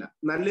സ്കെച്ച് അല്ല,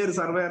 നല്ലൊരു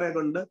സർവേറെ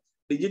കൊണ്ട്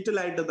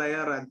ഡിജിറ്റലായിട്ട്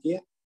തയ്യാറാക്കിയ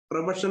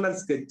പ്രൊഫഷണൽ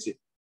സ്കെച്ച്,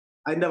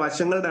 അതിന്റെ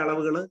വശങ്ങളുടെ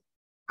അളവുകൾ,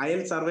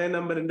 അയൽ സർവേ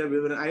നമ്പറിന്റെ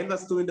വിവരം, അയൽ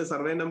വസ്തുവിന്റെ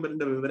സർവേ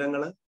നമ്പറിന്റെ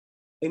വിവരങ്ങൾ,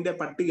 അതിന്റെ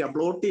പട്ടിക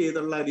പ്ലോട്ട്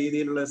ചെയ്തുള്ള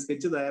രീതിയിലുള്ള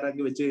സ്കെച്ച്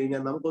തയ്യാറാക്കി വെച്ച്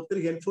കഴിഞ്ഞാൽ നമുക്ക്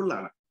ഒത്തിരി ഹെൽപ്ഫുൾ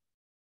ആണ്.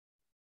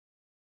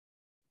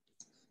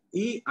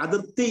 ഈ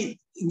അതിർത്തി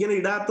ഇങ്ങനെ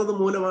ഇടാത്തത്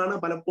മൂലമാണ്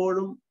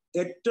പലപ്പോഴും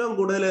ഏറ്റവും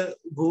കൂടുതൽ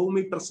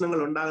ഭൂമി പ്രശ്നങ്ങൾ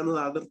ഉണ്ടാകുന്നത്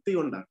അതിർത്തി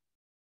കൊണ്ടാണ്.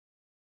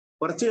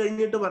 കുറച്ച്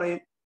കഴിഞ്ഞിട്ട്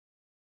പറയും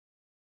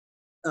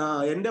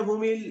എന്റെ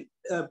ഭൂമിയിൽ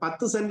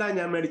 10 സെന്റാ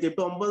ഞാൻ മേടിച്ചു,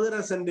 ഇപ്പൊ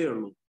 9.5 സെന്റേ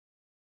ഉള്ളൂ.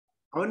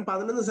 അവൻ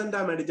 11 സെന്റാ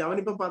മേടിച്ചു,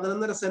 അവനിപ്പോ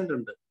 11.5 സെന്റ്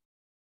ഉണ്ട്.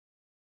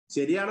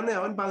 ശരിയാണെന്നേ,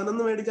 അവൻ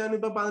 11 മേടിച്ചാൽ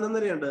ഇപ്പൊ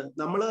 11.5 ഉണ്ട്.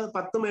 നമ്മള്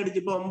 10 മേടിച്ചു,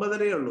 ഇപ്പൊ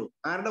 9.5 ഉള്ളൂ.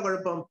 ആരുടെ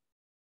കുഴപ്പം?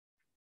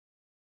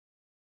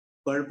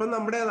 കുഴപ്പം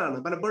നമ്മുടേതാണ്.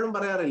 പലപ്പോഴും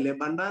പറയാറില്ലേ,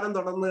 ഭണ്ഡാരം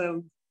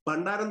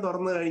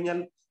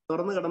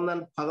തുറന്നു കിടന്നാൽ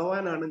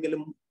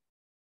ഭഗവാനാണെങ്കിലും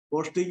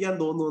മോഷ്ടിക്കാൻ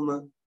തോന്നുമെന്ന്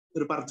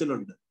ഒരു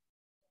പറച്ചിലുണ്ട്.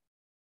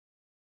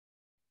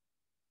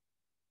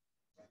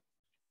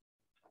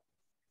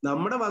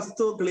 നമ്മുടെ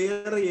വസ്തു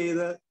ക്ലിയർ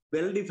ചെയ്ത്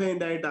വെൽ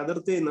ഡിഫൈൻഡ് ആയിട്ട്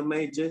അതിർത്തി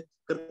നിർണ്ണയിച്ച്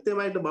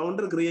കൃത്യമായിട്ട്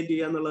ബൗണ്ടറി ക്രിയേറ്റ്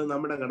ചെയ്യുക എന്നുള്ളത്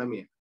നമ്മുടെ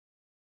കടമയാണ്.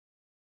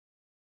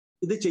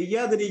 ഇത്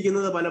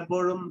ചെയ്യാതിരിക്കുന്നത്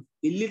പലപ്പോഴും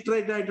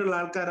ഇല്ലിറ്ററേറ്റ് ആയിട്ടുള്ള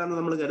ആൾക്കാരാണെന്ന്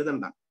നമ്മൾ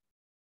കരുതണ്ട.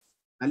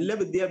 നല്ല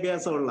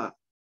വിദ്യാഭ്യാസമുള്ള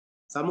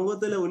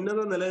സമൂഹത്തിലെ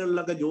ഉന്നത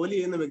നിലകളിലൊക്കെ ജോലി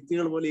ചെയ്യുന്ന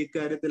വ്യക്തികൾ പോലെ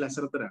ഇക്കാര്യത്തിൽ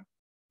അശ്രദ്ധരാണ്.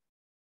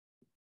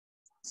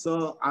 സോ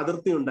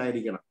അതിർത്തി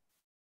ഉണ്ടായിരിക്കണം,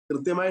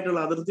 കൃത്യമായിട്ടുള്ള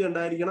അതിർത്തി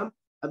ഉണ്ടായിരിക്കണം.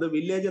 അത്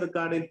വില്ലേജ്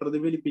റെക്കോർഡിൽ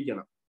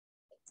പ്രതിഫലിപ്പിക്കണം.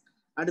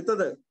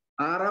 അടുത്തത്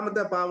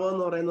 6ാമത്തെ പാവം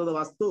എന്ന് പറയുന്നത്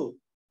വസ്തു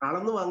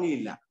അളന്നു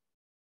വാങ്ങിയില്ല.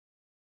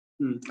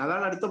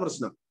 അതാണ് അടുത്ത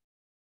പ്രശ്നം.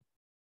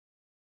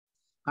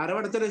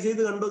 കരമടച്ച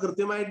രസീത് കണ്ടു,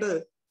 കൃത്യമായിട്ട്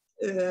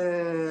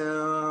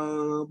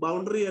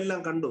ബൗണ്ടറി എല്ലാം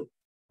കണ്ടു,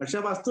 പക്ഷെ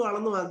വസ്തു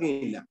അളന്നു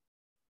വാങ്ങിയില്ല.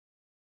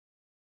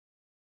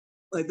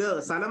 ഇത്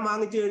സ്ഥലം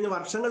വാങ്ങിച്ചു കഴിഞ്ഞ്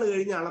വർഷങ്ങൾ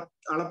കഴിഞ്ഞ്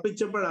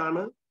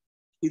അളപ്പിച്ചപ്പോഴാണ്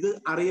ഇത്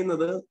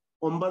അറിയുന്നത്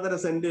 9.5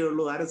 സെന്റേ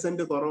ഉള്ളൂ, 1/2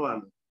 സെന്റ്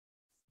കുറവാണ്.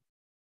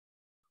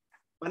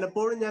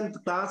 പലപ്പോഴും ഞാൻ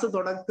ക്ലാസ്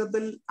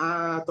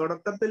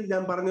തുടക്കത്തിൽ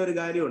ഞാൻ പറഞ്ഞൊരു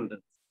കാര്യമുണ്ട്.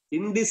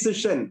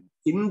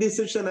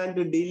 Indecision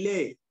and delay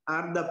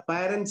are the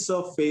parents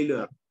of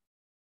failure.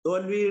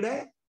 തോൽവിയുടെ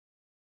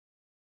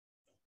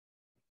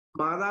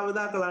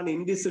മാതാപിതാക്കളാണ്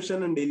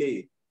ഇൻഡിസിഷനും ഡിലേ.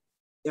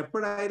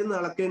 എപ്പോഴായിരുന്നു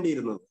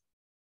അളക്കേണ്ടിയിരുന്നത്?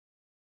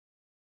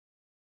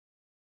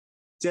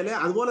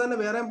 അതുപോലെ തന്നെ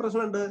വേറെ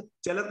പ്രശ്നമുണ്ട്.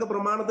 ചിലർക്ക്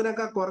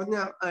പ്രമാണത്തിനൊക്കെ കുറഞ്ഞ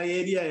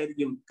ഏരിയ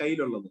ആയിരിക്കും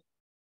കയ്യിലുള്ളത്,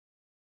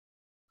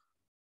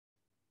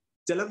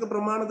 ചിലർക്ക്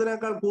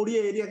പ്രമാണത്തിനേക്കാൾ കൂടിയ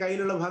ഏരിയ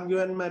കയ്യിലുള്ള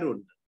ഭാഗ്യവാന്മാരും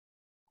ഉണ്ട്.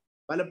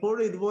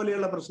 പലപ്പോഴും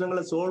ഇതുപോലെയുള്ള പ്രശ്നങ്ങൾ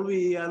സോൾവ്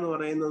ചെയ്യുക എന്ന്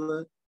പറയുന്നത്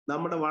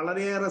നമ്മുടെ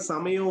വളരെയേറെ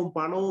സമയവും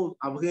പണവും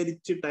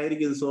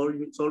അപഹരിച്ചിട്ടായിരിക്കും ഇത്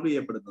സോൾവ്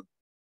ചെയ്യപ്പെടുന്നത്.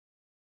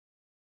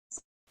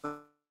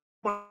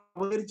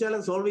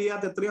 അപഹരിച്ചാലും സോൾവ്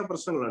ചെയ്യാത്ത എത്രയോ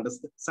പ്രശ്നങ്ങളുണ്ട്.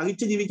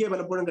 സഹിച്ചു ജീവിക്കേ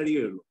പലപ്പോഴും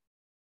കഴിയുകയുള്ളൂ.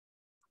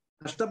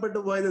 നഷ്ടപ്പെട്ടു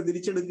പോയത്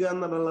തിരിച്ചെടുക്കുക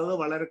എന്നുള്ളത്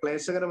വളരെ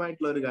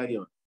ക്ലേശകരമായിട്ടുള്ള ഒരു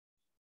കാര്യമാണ്.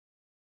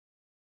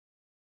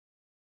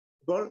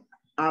 അപ്പോൾ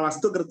ആ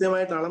വസ്തു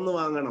കൃത്യമായിട്ട് അളന്നു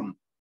വാങ്ങണം.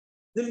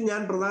 ഇതിൽ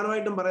ഞാൻ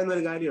പ്രധാനമായിട്ടും പറയുന്ന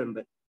ഒരു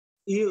കാര്യമുണ്ട്.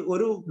 ഈ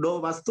ഒരു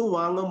വസ്തു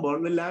വാങ്ങുമ്പോൾ,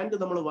 ലാൻഡ്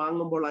നമ്മൾ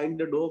വാങ്ങുമ്പോൾ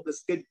അതിന്റെ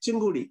സ്കെച്ച്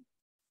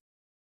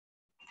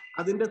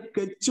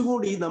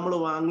കൂടി നമ്മൾ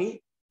വാങ്ങി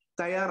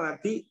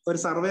തയ്യാറാക്കി ഒരു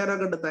സർവേറെ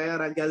കൊണ്ട്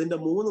തയ്യാറാക്കി അതിന്റെ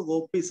 3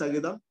 കോപ്പി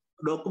സഹിതം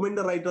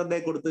ഡോക്യുമെന്റ് റൈറ്ററുടെ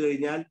കൊടുത്തു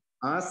കഴിഞ്ഞാൽ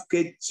ആ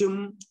സ്കെച്ചും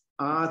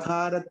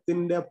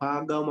ആധാരത്തിന്റെ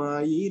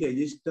ഭാഗമായി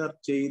രജിസ്റ്റർ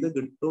ചെയ്ത്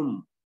കിട്ടും.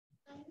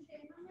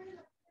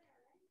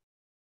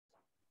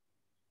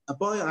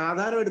 അപ്പോൾ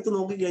ആധാരം എടുത്ത്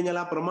നോക്കിക്കഴിഞ്ഞാൽ,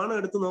 ആ പ്രമാണം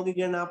എടുത്ത്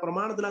നോക്കിക്കഴിഞ്ഞാൽ, ആ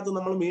പ്രമാണത്തിനകത്ത്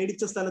നമ്മൾ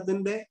മേടിച്ച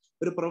സ്ഥലത്തിന്റെ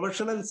ഒരു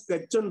പ്രൊഫഷണൽ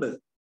സ്കെച്ച് ഉണ്ട്.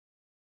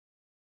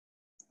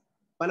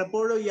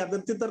 പലപ്പോഴും ഈ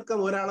അതിർത്തി തർക്കം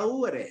ഒരളവ്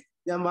വരെ,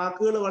 ഞാൻ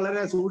വാക്കുകൾ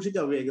വളരെ സൂക്ഷിച്ച്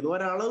ഉപയോഗിക്കുന്നു,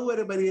 ഒരളവ്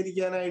വരെ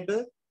പരിഹരിക്കാനായിട്ട്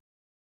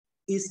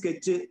ഈ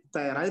സ്കെച്ച്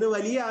അതിന്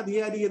വലിയ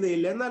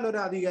ആധികാരികതയില്ല, എന്നാൽ ഒരു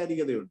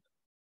ആധികാരികതയുണ്ട്.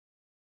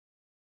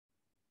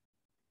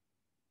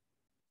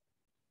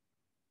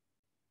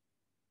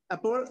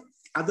 അപ്പോൾ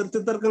അതിർത്തി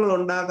തർക്കങ്ങൾ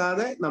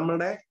ഉണ്ടാകാതെ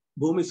നമ്മുടെ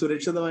ഭൂമി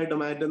സുരക്ഷിതമായിട്ട്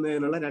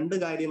മാറ്റുന്നതിനുള്ള 2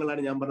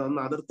 കാര്യങ്ങളാണ് ഞാൻ പറഞ്ഞത്.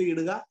 1 അതിർത്തി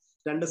ഇടുക,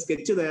 2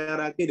 സ്കെച്ച്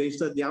തയ്യാറാക്കി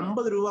രജിസ്റ്റർ ചെയ്യുക.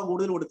 50 രൂപ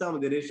കൂടുതൽ കൊടുത്താൽ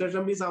മതി.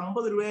 രജിസ്ട്രേഷൻ ഫീസ്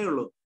 50 രൂപയേ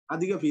ഉള്ളൂ,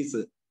 അധിക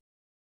ഫീസ്.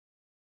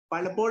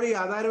 പലപ്പോഴും ഈ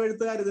ആധാരം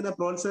എഴുത്തുകാർ ഇതിനെ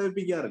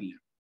പ്രോത്സാഹിപ്പിക്കാറില്ല,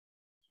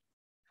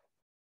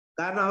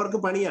 കാരണം അവർക്ക്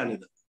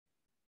പണിയാണിത്.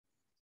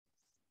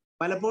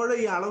 പലപ്പോഴും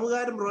ഈ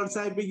അളവുകാരും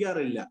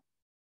പ്രോത്സാഹിപ്പിക്കാറില്ല.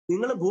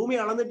 നിങ്ങൾ ഭൂമി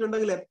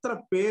അളന്നിട്ടുണ്ടെങ്കിൽ എത്ര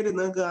പേര്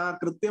നിങ്ങൾക്ക് ആ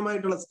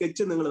കൃത്യമായിട്ടുള്ള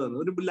സ്കെച്ച് നിങ്ങൾ തന്നു?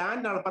 ഒരു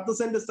ലാൻഡ് 10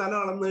 സെന്റ് സ്ഥലം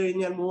അളന്നു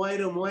കഴിഞ്ഞാൽ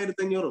 3000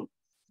 3500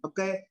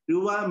 ഒക്കെ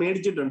രൂപ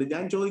മേടിച്ചിട്ടുണ്ട്.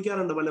 ഞാൻ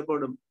ചോദിക്കാറുണ്ട്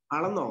പലപ്പോഴും,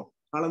 അളന്നോ,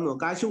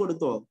 കാശ്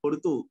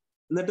കൊടുത്തു,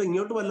 എന്നിട്ട്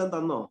ഇങ്ങോട്ട് വല്ലതും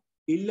തന്നോ?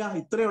 ഇല്ല,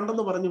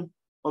 ഇത്രയുണ്ടെന്ന് പറഞ്ഞു,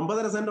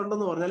 9.5 സെന്റ്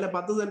ഉണ്ടെന്ന് പറഞ്ഞു, അല്ലെ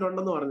 10 സെന്റ്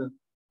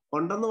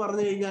ഉണ്ടെന്ന്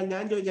പറഞ്ഞു കഴിഞ്ഞാൽ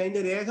ഞാൻ ചോദിച്ചു,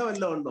 അതിന്റെ രേഖ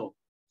വല്ലതും ഉണ്ടോ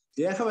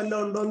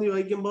എന്ന്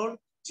ചോദിക്കുമ്പോൾ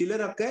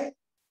ചിലരൊക്കെ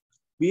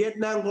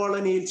വിയറ്റ്നാം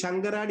കോളനിയിൽ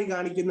ശങ്കരാടി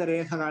കാണിക്കുന്ന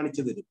രേഖ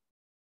കാണിച്ചു തരും.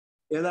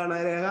 ഏതാണ് ആ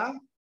രേഖ?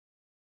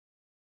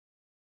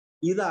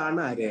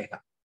 ഇതാണ് ആ രേഖ.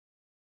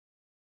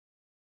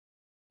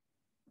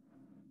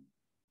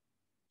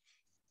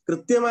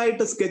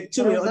 കൃത്യമായിട്ട്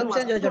സ്കെച്ച്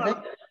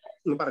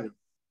പറഞ്ഞു.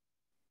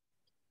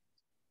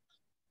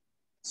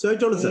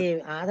 ചോദിച്ചോളൂ ഈ സർ.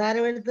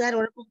 ആധാരമെഴുത്തുകാർ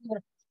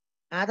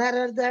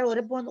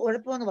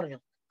ഉഴപ്പമെന്ന് പറഞ്ഞു.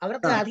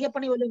 അവർക്ക് അധിക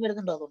പണി വല്ലതും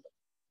വരുന്നുണ്ടോ? അതുകൊണ്ട്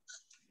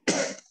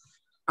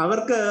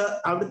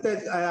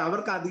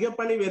അവർക്ക് അധിക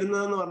പണി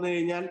വരുന്നതെന്ന് പറഞ്ഞു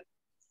കഴിഞ്ഞാൽ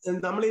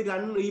നമ്മൾ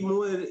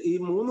ഈ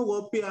മൂന്ന്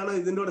കോപ്പിയാണ്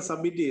ഇതിൻ്റെ കൂടെ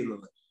സബ്മിറ്റ്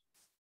ചെയ്യുന്നത്.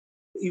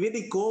 ഇവർ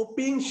ഈ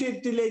കോപ്പിംഗ്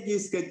ഷീറ്റിലേക്ക് ഈ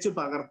സ്കെച്ച്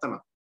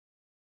പകർത്തണം.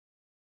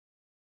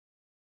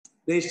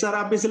 രജിസ്ട്രാർ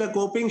ഓഫീസിലെ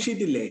കോപ്പിംഗ്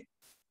ഷീറ്റ് ഇല്ലേ,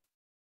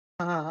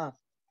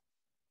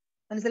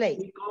 മനസ്സിലായി.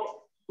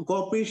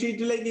 കോപ്പി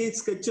ഷീറ്റിലേക്ക് ഈ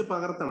സ്കെച്ച്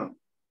പകർത്തണം.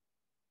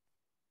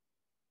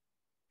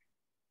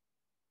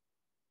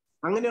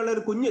 അങ്ങനെയുള്ള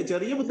ഒരു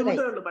ചെറിയ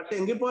ബുദ്ധിമുട്ടുണ്ട്. പക്ഷെ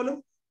എങ്കിൽ പോലും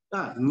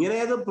ഇങ്ങനെ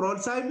അത്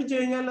പ്രോത്സാഹിപ്പിച്ചു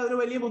കഴിഞ്ഞാൽ അതൊരു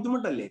വലിയ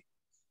ബുദ്ധിമുട്ടല്ലേ?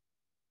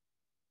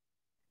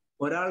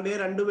 ഒരാളുടെയോ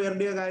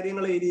രണ്ടുപേരുടെയോ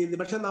കാര്യങ്ങൾ ഈ രീതി.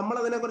 പക്ഷെ നമ്മൾ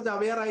അതിനെ കുറിച്ച്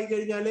അവെയർ ആയി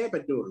കഴിഞ്ഞാലേ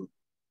പറ്റുള്ളൂ.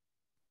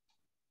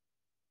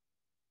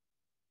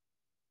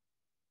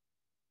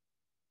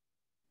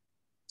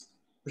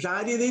 പക്ഷെ ആ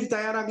രീതിയിൽ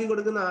തയ്യാറാക്കി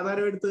കൊടുക്കുന്ന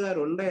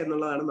ആധാരമെഴുത്തുകാരുണ്ട്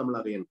എന്നുള്ളതാണ് നമ്മൾ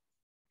അറിയേണ്ടത്.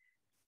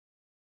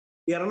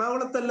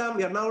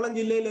 എറണാകുളം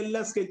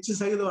ജില്ലയിലെല്ലാം സ്കെച്ച്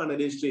സഹിതമാണ്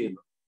രജിസ്റ്റർ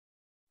ചെയ്യുന്നത്.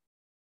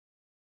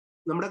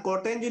 നമ്മുടെ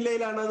കോട്ടയം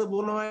ജില്ലയിലാണ് അത്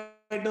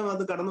പൂർണ്ണമായിട്ടും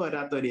അത് കടന്നു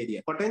വരാത്ത ഒരു ഏരിയ.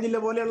 കോട്ടയം ജില്ല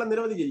പോലെയുള്ള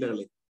നിരവധി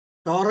ജില്ലകളിൽ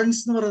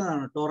ടോറൻസ് എന്ന്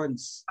പറയുന്നതാണ്.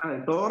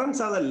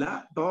 ടോറൻസ് അതല്ല.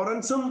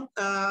 ടോറൻസും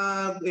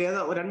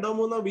രണ്ടോ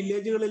മൂന്നോ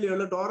വില്ലേജുകളിലേ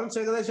ഉള്ളൂ. ടോറൻസ്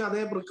ഏകദേശം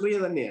അതേ പ്രക്രിയ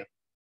തന്നെയാണ്.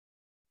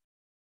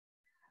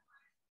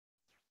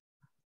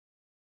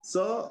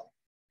 സോ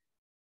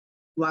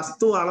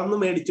വസ്തു അളന്നു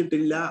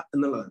മേടിച്ചിട്ടില്ല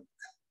എന്നുള്ളതാണ്.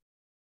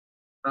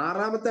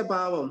 ആറാമത്തെ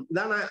പാവം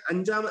ഇതാണ്.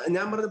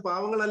 ഞാൻ പറഞ്ഞ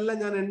പാവങ്ങളെല്ലാം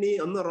ഞാൻ എണ്ണി.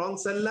 1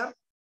 wrong seller,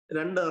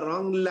 2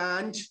 wrong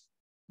land,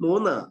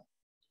 3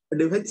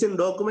 defects in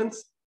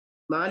documents,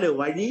 4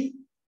 വഴി,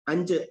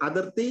 5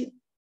 അതിർത്തി,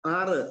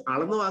 6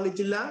 അളന്നു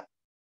വാങ്ങിച്ചില്ല,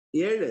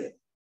 7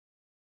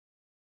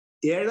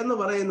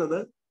 പറയുന്നത്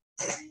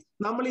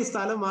നമ്മൾ ഈ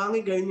സ്ഥലം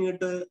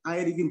വാങ്ങിക്കഴിഞ്ഞിട്ട്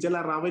ആയിരിക്കും ചില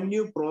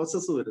റവന്യൂ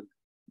പ്രോസസ്സ് വരുന്നത്.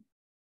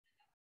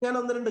 ഞാൻ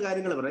 1-2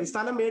 കാര്യങ്ങൾ പറയാം. ഈ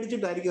സ്ഥലം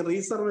മേടിച്ചിട്ടായിരിക്കും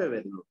റീസർവേ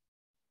വരുന്നത്.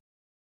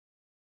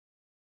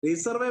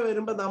 റീസർവേ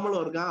വരുമ്പോ നമ്മൾ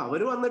ഓർക്കുക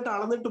അവര് വന്നിട്ട്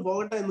അളന്നിട്ട്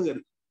പോകട്ടെ എന്ന്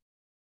കരുതും.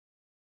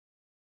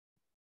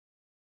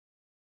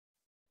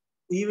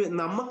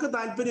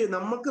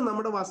 നമുക്ക്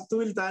നമ്മുടെ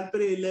വസ്തുവിൽ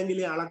താല്പര്യം ഇല്ലെങ്കിൽ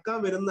അളക്കാൻ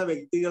വരുന്ന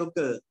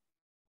വ്യക്തികൾക്ക്,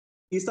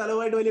 ഈ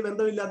സ്ഥലവുമായിട്ട് വലിയ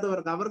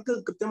ബന്ധമില്ലാത്തവർക്ക്, അവർക്ക്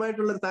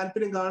കൃത്യമായിട്ടുള്ള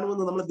താല്പര്യം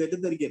കാണുമെന്ന് നമ്മൾ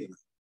തെറ്റിദ്ധരിക്കരുത്.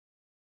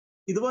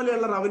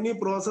 ഇതുപോലെയുള്ള റവന്യൂ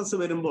പ്രോസസ്സ്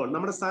വരുമ്പോൾ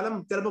നമ്മുടെ സ്ഥലം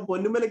ചിലപ്പോൾ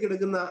പൊന്നുമലയ്ക്ക്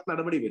എടുക്കുന്ന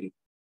നടപടി വരും.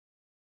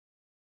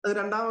 അത്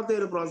രണ്ടാമത്തെ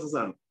ഒരു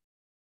പ്രോസസ്സാണ്.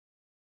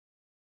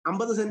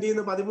 50 സെന്റിൽ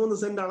നിന്ന് 13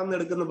 സെന്റ്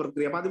അളന്നെടുക്കുന്ന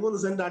പ്രക്രിയ. 13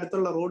 സെന്റ്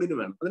അടുത്തുള്ള റോഡിന്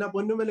വേണം. അതിനാ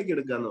പൊന്നുമലയ്ക്ക്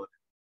എടുക്കുക എന്ന്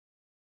പറയും.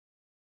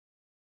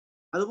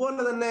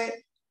 അതുപോലെ തന്നെ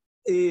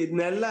ഈ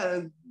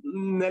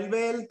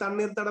നെൽവയൽ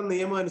തണ്ണീർത്തടം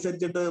നിയമം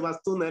അനുസരിച്ചിട്ട്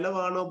വസ്തു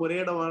നിലവാണോ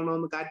പുരയിടമാണോ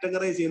എന്ന്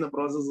കാറ്റഗറൈസ് ചെയ്യുന്ന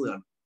പ്രോസസ്സ്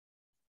കാണും.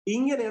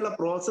 ഇങ്ങനെയുള്ള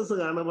പ്രോസസ്സ്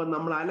കാണുമ്പോൾ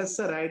നമ്മൾ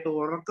അലസരായിട്ട്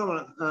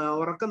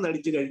ഉറക്കം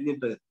നടിച്ചു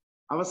കഴിഞ്ഞിട്ട്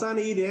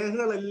അവസാനം ഈ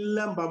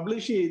രേഖകളെല്ലാം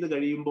പബ്ലിഷ് ചെയ്ത്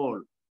കഴിയുമ്പോൾ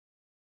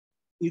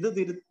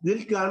ഇതിൽ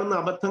കാണുന്ന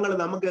അബദ്ധങ്ങൾ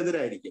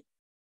നമുക്കെതിരായിരിക്കും.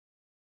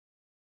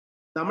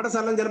 നമ്മുടെ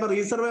സ്ഥലം ചിലപ്പോൾ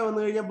റീസർവേ വന്നു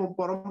കഴിഞ്ഞാൽ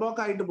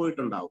പുറമ്പോക്കായിട്ട്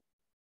പോയിട്ടുണ്ടാവും.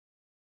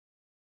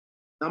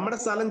 നമ്മുടെ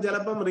സ്ഥലം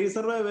ചിലപ്പം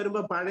റീസർവേ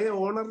വരുമ്പോൾ പഴയ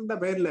ഓണറിന്റെ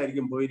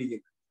പേരിലായിരിക്കും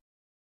പോയിരിക്കുന്നത്.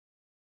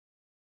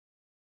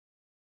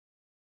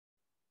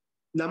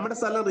 നമ്മുടെ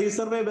സ്ഥലം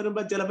റീസർവേ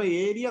വരുമ്പോൾ ചിലപ്പോൾ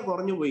ഏരിയ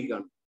കുറഞ്ഞു പോയി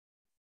കാണും.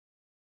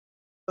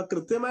 അപ്പൊ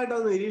കൃത്യമായിട്ട്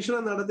അത്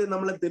നിരീക്ഷണം നടത്തി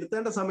നമ്മൾ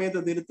തിരുത്തേണ്ട സമയത്ത്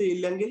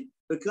തിരുത്തിയില്ലെങ്കിൽ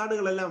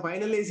റെക്കോർഡുകളെല്ലാം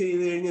ഫൈനലൈസ്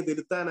ചെയ്ത് കഴിഞ്ഞ്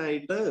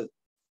തിരുത്താനായിട്ട്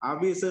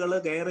ഓഫീസുകൾ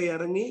കയറി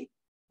ഇറങ്ങി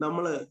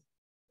നമ്മള്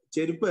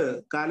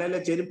കാലയിലെ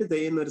ചെരുപ്പ്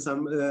തേയുന്ന ഒരു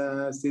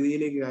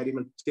സ്ഥിതിയിലേക്ക്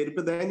കാര്യങ്ങൾ,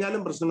 ചെരുപ്പ്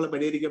തേഞ്ഞാലും പ്രശ്നങ്ങൾ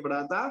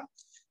പരിഹരിക്കപ്പെടാത്ത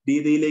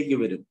രീതിയിലേക്ക്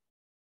വരും.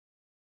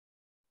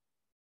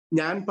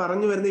 ഞാൻ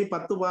പറഞ്ഞു വരുന്ന ഈ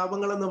 10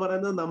 പാപങ്ങൾ എന്ന്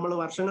പറയുന്നത് നമ്മൾ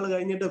വർഷങ്ങൾ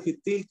കഴിഞ്ഞിട്ട്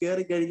ഭിത്തിയിൽ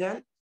കയറി കഴിഞ്ഞാൽ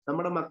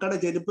നമ്മുടെ മക്കളുടെ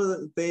ചെരുപ്പ്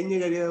തേഞ്ഞ്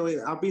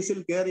ഓഫീസിൽ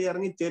കയറി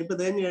ഇറങ്ങി ചെരുപ്പ്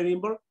തേഞ്ഞ്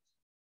കഴിയുമ്പോൾ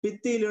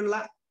ഭിത്തിയിലുള്ള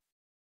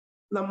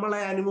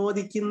നമ്മളെ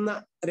അനുമോദിക്കുന്ന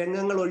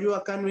രംഗങ്ങൾ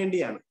ഒഴിവാക്കാൻ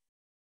വേണ്ടിയാണ്.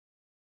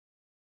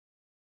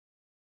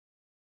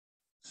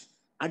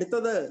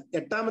 അടുത്തത്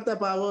 8ാമത്തെ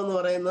പാപം എന്ന്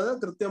പറയുന്നത്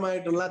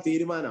കൃത്യമായിട്ടുള്ള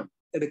തീരുമാനം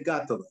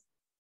എടുക്കാത്തത്.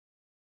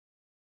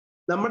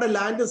 നമ്മുടെ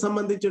ലാൻഡ്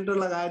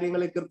സംബന്ധിച്ചിട്ടുള്ള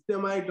കാര്യങ്ങളിൽ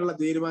കൃത്യമായിട്ടുള്ള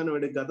തീരുമാനം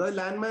എടുക്കാത്തത്. അത്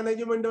ലാൻഡ്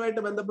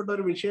മാനേജ്മെന്റുമായിട്ട് ബന്ധപ്പെട്ട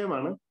ഒരു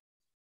വിഷയമാണ്.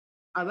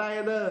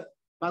 അതായത്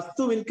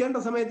വസ്തു വിൽക്കേണ്ട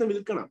സമയത്ത്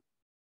വിൽക്കണം,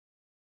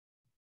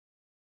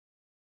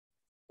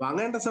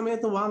 വാങ്ങേണ്ട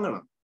സമയത്ത്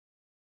വാങ്ങണം.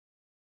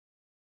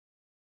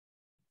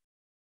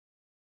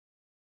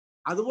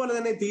 അതുപോലെ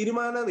തന്നെ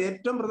തീരുമാനം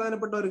ഏറ്റവും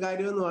പ്രധാനപ്പെട്ട ഒരു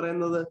കാര്യം എന്ന്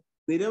പറയുന്നത്,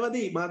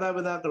 നിരവധി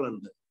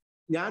മാതാപിതാക്കളുണ്ട്.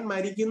 ഞാൻ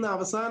മരിക്കുന്ന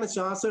അവസാന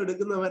ശ്വാസം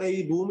എടുക്കുന്നവരെ ഈ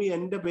ഭൂമി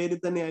എന്റെ പേരിൽ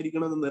തന്നെ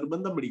ആയിരിക്കണമെന്ന്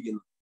നിർബന്ധം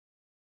പിടിക്കുന്നു.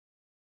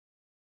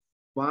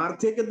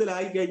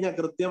 വാർദ്ധക്യത്തിലായി കഴിഞ്ഞാൽ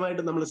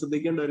കൃത്യമായിട്ട് നമ്മൾ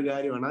ശ്രദ്ധിക്കേണ്ട ഒരു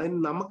കാര്യമാണ്. അതിന്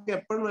നമുക്ക്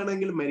എപ്പോഴും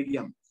വേണമെങ്കിലും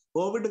മരിക്കാം.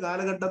 കോവിഡ്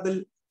കാലഘട്ടത്തിൽ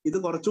ഇത്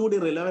കുറച്ചുകൂടി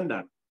റിലവന്റ്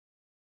ആണ്.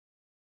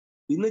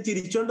 ഇന്ന്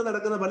ചിരിച്ചോണ്ട്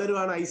നടക്കുന്ന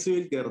പലരുമാണ്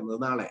ICUവിൽ കയറുന്നത്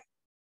നാളെ.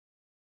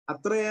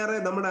 അത്രയേറെ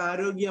നമ്മുടെ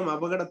ആരോഗ്യം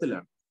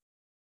അപകടത്തിലാണ്.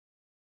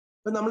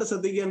 അപ്പൊ നമ്മൾ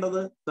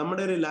ശ്രദ്ധിക്കേണ്ടത്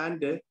നമ്മുടെ ഒരു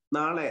ലാൻഡ്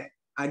നാളെ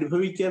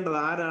അനുഭവിക്കേണ്ടത്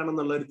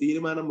ആരാണെന്നുള്ള ഒരു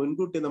തീരുമാനം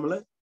മുൻകൂട്ടി നമ്മൾ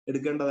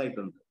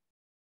എടുക്കേണ്ടതായിട്ടുണ്ട്.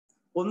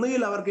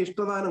 ഒന്നുകിൽ അവർക്ക്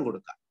ഇഷ്ടദാനം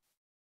കൊടുക്കാം,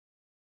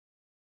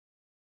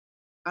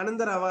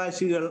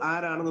 അനന്തരാവകാശികൾ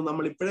ആരാണെന്ന്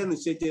നമ്മൾ ഇപ്പോഴേ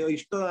നിശ്ചയിച്ച്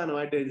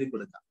ഇഷ്ടദാനമായിട്ട് എഴുതി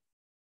കൊടുക്കാം.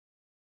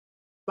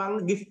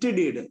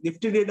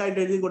 ഗിഫ്റ്റ് ഡീഡായിട്ട്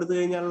എഴുതി കൊടുത്തു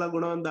കഴിഞ്ഞാലുള്ള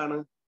ഗുണം എന്താണ്?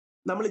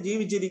 നമ്മൾ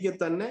ജീവിച്ചിരിക്കെ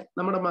തന്നെ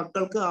നമ്മുടെ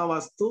മക്കൾക്ക് ആ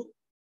വസ്തു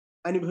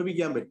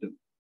അനുഭവിക്കാൻ പറ്റും.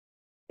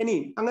 ഇനി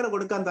അങ്ങനെ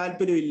കൊടുക്കാൻ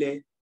താല്പര്യമില്ലേ?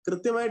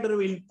 കൃത്യമായിട്ടൊരു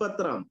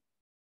വിൽപത്രം,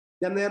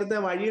 ഞാൻ നേരത്തെ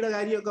വഴിയുടെ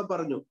കാര്യമൊക്കെ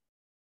പറഞ്ഞു,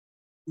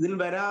 ഇതിൽ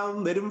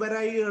വരും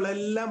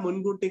വരായികളെല്ലാം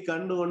മുൻകൂട്ടി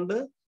കണ്ടുകൊണ്ട്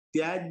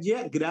ത്യാജ്യ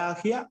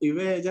ഗ്രാഹ്യ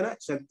വിവേചന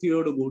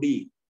ശക്തിയോടുകൂടി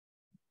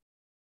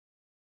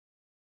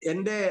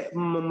എന്റെ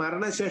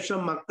മരണശേഷം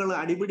മക്കൾ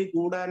അടിപിടി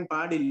കൂടാൻ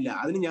പാടില്ല,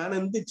 അതിന് ഞാൻ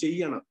എന്ത്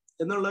ചെയ്യണം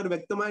എന്നുള്ള ഒരു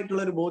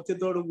വ്യക്തമായിട്ടുള്ള ഒരു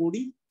ബോധ്യത്തോടു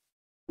കൂടി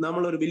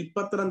നമ്മളൊരു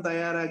വിൽപത്രം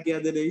തയ്യാറാക്കി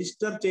അത്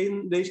രജിസ്റ്റർ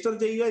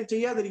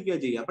ചെയ്യാതിരിക്കുക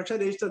ചെയ്യുക. പക്ഷെ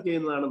രജിസ്റ്റർ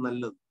ചെയ്യുന്നതാണ്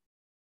നല്ലത്.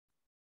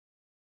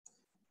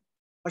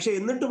 പക്ഷെ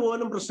എന്നിട്ട്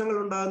പോലും പ്രശ്നങ്ങൾ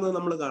ഉണ്ടാകുന്നത്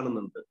നമ്മൾ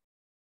കാണുന്നുണ്ട്.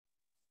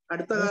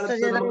 അടുത്ത കാലത്ത്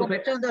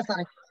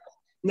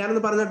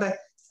ഞാനൊന്ന് പറഞ്ഞോട്ടെ,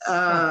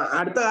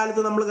 അടുത്ത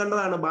കാലത്ത് നമ്മൾ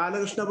കണ്ടതാണ്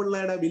ബാലകൃഷ്ണ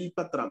പിള്ളയുടെ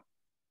വിൽപത്രം,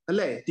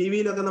 അല്ലെ? ടി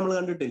വിയിലൊക്കെ നമ്മൾ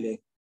കണ്ടിട്ടില്ലേ?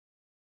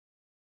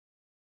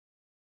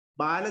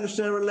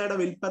 ബാലകൃഷ്ണ പിള്ളയുടെ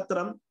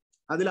വിൽപത്രം,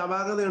 അതിൽ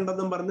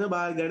അപാകതയുണ്ടെന്നും പറഞ്ഞ്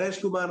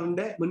ഗണേഷ്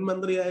കുമാറിന്റെ,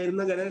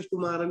 മുൻമന്ത്രിയായിരുന്ന ഗണേഷ്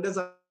കുമാറിന്റെ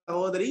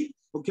സഹോദരി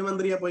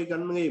മുഖ്യമന്ത്രിയെ പോയി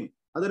കാണുകയും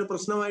അതൊരു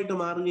പ്രശ്നമായിട്ട്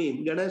മാറുകയും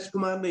ഗണേഷ്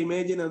കുമാറിന്റെ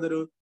ഇമേജിന് അതൊരു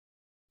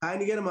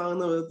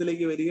ഹാനികരമാകുന്ന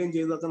വിധത്തിലേക്ക് വരികയും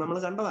ചെയ്തതൊക്കെ നമ്മൾ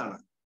കണ്ടതാണ്.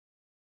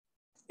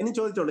 ഇനി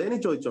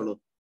ചോദിച്ചോളൂ.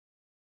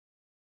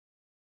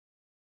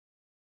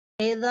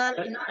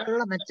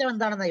 മെച്ചം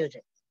എന്താണെന്നാ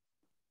ചോദിച്ചത്?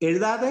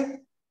 എഴുതാതെ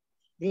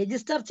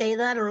രജിസ്റ്റർ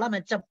ചെയ്താലുള്ള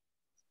മെച്ചം.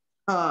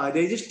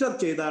 രജിസ്റ്റർ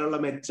ചെയ്താലുള്ള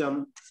മെച്ചം,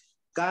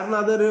 കാരണം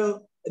അതൊരു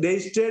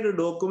രജിസ്റ്റേർഡ്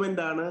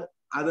ഡോക്യുമെന്റ് ആണ്.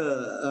 അത്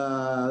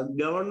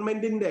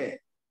ഗവൺമെന്റിന്റെ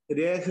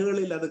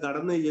രേഖകളിൽ അത്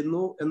കടന്നു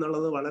ചെന്നു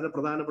എന്നുള്ളത് വളരെ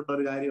പ്രധാനപ്പെട്ട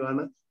ഒരു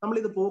കാര്യമാണ്.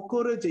 നമ്മളിത്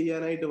പോക്കൂറ്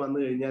ചെയ്യാനായിട്ട് വന്നു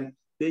കഴിഞ്ഞാൽ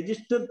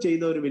രജിസ്റ്റർ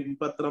ചെയ്ത ഒരു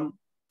വിൽപത്രം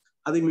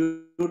അത്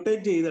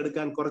മ്യൂട്ടേറ്റ്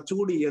ചെയ്തെടുക്കാൻ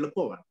കുറച്ചുകൂടി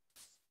എളുപ്പമാണ്.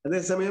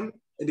 അതേസമയം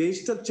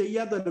രജിസ്റ്റർ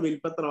ചെയ്യാത്ത ഒരു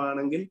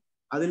വിൽപത്രമാണെങ്കിൽ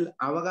അതിൽ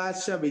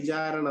അവകാശ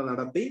വിചാരണ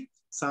നടത്തി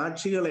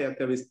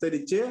സാക്ഷികളെയൊക്കെ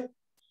വിസ്തരിച്ച്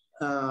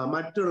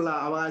മറ്റുള്ള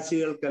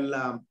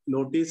അവകാശികൾക്കെല്ലാം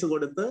നോട്ടീസ്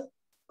കൊടുത്ത്,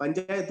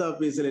 പഞ്ചായത്ത്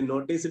ഓഫീസിൽ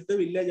നോട്ടീസ് ഇട്ട്,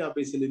 വില്ലേജ്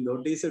ഓഫീസിൽ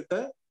നോട്ടീസ് ഇട്ട്,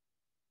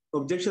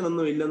 ഒബ്ജക്ഷൻ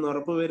ഒന്നും ഇല്ലെന്ന്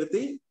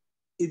ഉറപ്പുവരുത്തി,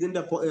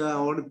 ഇതിന്റെ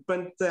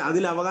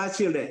അതിൽ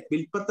അവകാശിയുടെ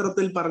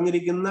വിൽപത്രത്തിൽ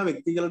പറഞ്ഞിരിക്കുന്ന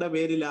വ്യക്തികളുടെ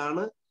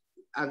പേരിലാണ്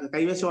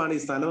കൈവശമാണ് ഈ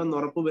സ്ഥലം എന്ന്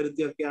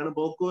ഉറപ്പുവരുത്തിയൊക്കെയാണ്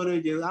പോക്കുവരവ്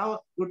ചെയ്ത് ആ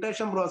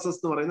മ്യൂട്ടേഷൻ പ്രോസസ്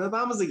എന്ന് പറയുന്നത്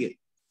താമസിക്കും.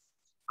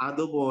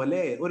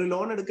 അതുപോലെ ഒരു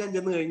ലോൺ എടുക്കാൻ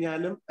ചെന്ന്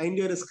കഴിഞ്ഞാലും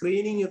അതിന്റെ ഒരു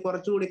സ്ക്രീനിങ്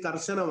കുറച്ചുകൂടി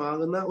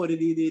കർശനമാകുന്ന ഒരു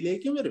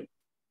രീതിയിലേക്ക് വരും.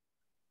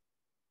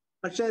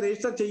 പക്ഷെ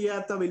രജിസ്റ്റർ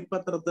ചെയ്യാത്ത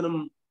വിൽപത്രത്തിനും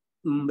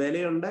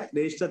വിലയുണ്ട്,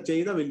 രജിസ്റ്റർ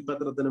ചെയ്ത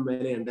വിൽപത്രത്തിനും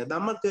വിലയുണ്ട്.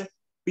 നമുക്ക്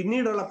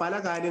പിന്നീടുള്ള പല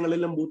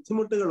കാര്യങ്ങളിലും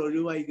ബുദ്ധിമുട്ടുകൾ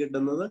ഒഴിവായി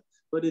കിട്ടുന്നത്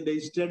ഒരു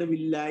രജിസ്റ്റേർഡ്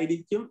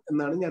ബില്ലായിരിക്കും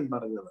എന്നാണ് ഞാൻ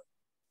പറഞ്ഞത്.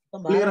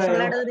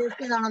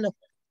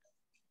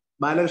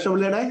 ബാലകൃഷ്ണ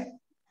പിള്ളയുടെ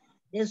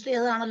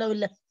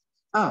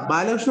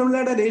ബാലകൃഷ്ണ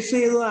പിള്ളയുടെ രജിസ്റ്റർ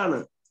ചെയ്തതാണ്.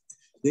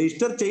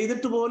 രജിസ്റ്റർ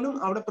ചെയ്തിട്ട് പോലും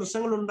അവിടെ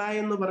പ്രശ്നങ്ങൾ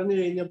ഉണ്ടായെന്ന് പറഞ്ഞു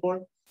കഴിഞ്ഞപ്പോൾ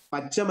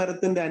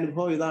പച്ചമരത്തിന്റെ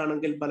അനുഭവം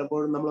ഇതാണെങ്കിൽ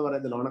പലപ്പോഴും നമ്മൾ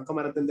പറയത്തില്ല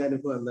ഉണക്കമരത്തിന്റെ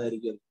അനുഭവം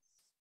എന്തായിരിക്കും.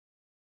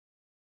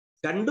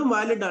 രണ്ടും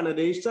വാലിഡ് ആണ്.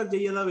 രജിസ്റ്റർ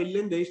ചെയ്ത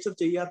വില്ലും രജിസ്റ്റർ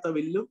ചെയ്യാത്ത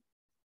വില്ലും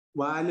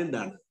വാലിഡ്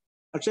ആണ്.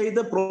 പക്ഷെ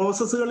ഇത്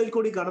പ്രോസസ്സുകളിൽ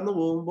കൂടി കടന്നു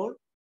പോകുമ്പോൾ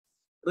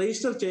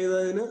രജിസ്റ്റർ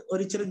ചെയ്തതിന്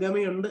ഒരിച്ചിരി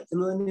ഗമയുണ്ട്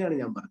എന്ന് തന്നെയാണ്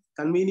ഞാൻ പറഞ്ഞത്.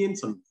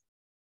 കൺവീനിയൻസ് ഉണ്ട്.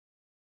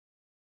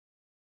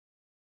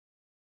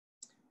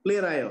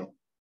 ക്ലിയർ ആയോ?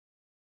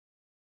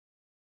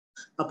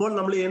 അപ്പോൾ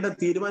നമ്മൾ ചെയ്യേണ്ട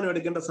തീരുമാനം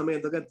എടുക്കേണ്ട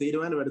സമയത്തൊക്കെ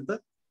തീരുമാനമെടുത്ത്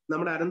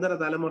നമ്മുടെ അനന്തര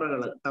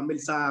തലമുറകൾ തമ്മിൽ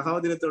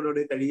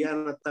സാഹോദര്യത്തോടുകൂടി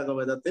കഴിയാനത്തക്ക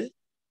വിധത്തിൽ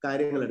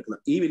കാര്യങ്ങൾ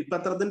എടുക്കണം. ഈ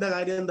വിൽപത്രത്തിന്റെ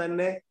കാര്യം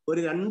തന്നെ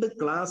ഒരു 2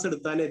 ക്ലാസ്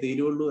എടുത്താലേ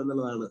തീരുള്ളൂ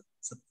എന്നുള്ളതാണ്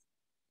സത്യം.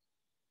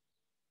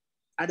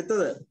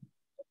 അടുത്തത്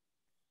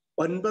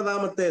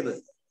 9ാമത്തേത്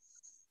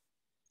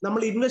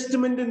നമ്മൾ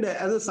ഇൻവെസ്റ്റ്മെന്റിന്റെ,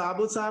 അത്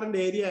സാബു സാറിന്റെ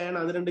ഏരിയ ആണ്.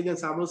 അതുകൊണ്ട് ഞാൻ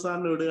സാബു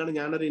സാറിന് വിടുകയാണ്.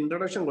 ഞാനൊരു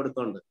ഇൻട്രൊഡക്ഷൻ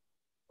കൊടുത്തോണ്ട്.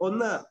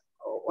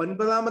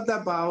 9ാമത്തെ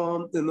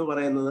പാവം എന്ന്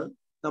പറയുന്നത്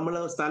നമ്മൾ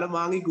സ്ഥലം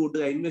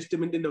വാങ്ങിക്കൂട്ടുക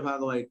ഇൻവെസ്റ്റ്മെന്റിന്റെ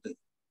ഭാഗമായിട്ട്.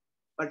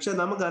 പക്ഷെ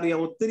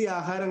നമുക്കറിയാം ഒത്തിരി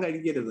ആഹാരം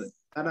കഴിക്കരുത്,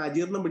 കാരണം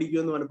അജീർണം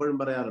പിടിക്കുമെന്ന് പലപ്പോഴും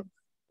പറയാറുണ്ട്.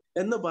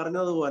 എന്ന്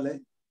പറഞ്ഞതുപോലെ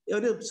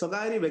ഒരു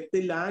സ്വകാര്യ വ്യക്തി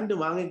ലാൻഡ്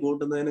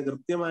വാങ്ങിക്കൂട്ടുന്നതിന്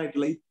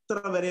കൃത്യമായിട്ടുള്ള ഇത്ര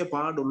വരെ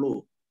പാടുള്ളൂ,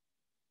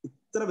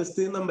 ഇത്ര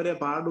വിസ്തീർണം വരെ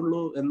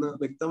പാടുള്ളൂ എന്ന്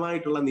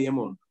വ്യക്തമായിട്ടുള്ള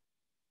നിയമമുണ്ട്.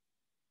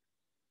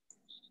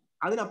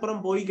 അതിനപ്പുറം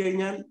പോയി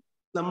കഴിഞ്ഞാൽ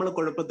നമ്മൾ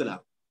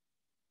കുഴപ്പത്തിലാണ്.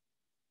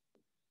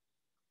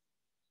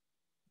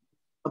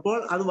 അപ്പോൾ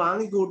അത്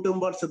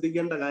വാങ്ങിക്കൂട്ടുമ്പോൾ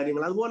ശ്രദ്ധിക്കേണ്ട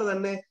കാര്യങ്ങൾ. അതുപോലെ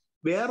തന്നെ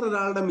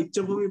വേറൊരാളുടെ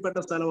മിച്ചഭൂമിപ്പെട്ട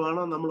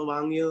സ്ഥലമാണോ നമ്മൾ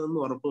വാങ്ങിയതെന്ന്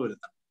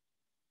ഉറപ്പുവരുത്തണം.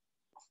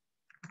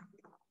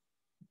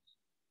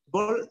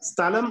 അപ്പോൾ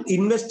സ്ഥലം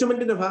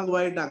ഇൻവെസ്റ്റ്മെന്റിന്റെ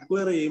ഭാഗമായിട്ട്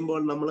അക്വയർ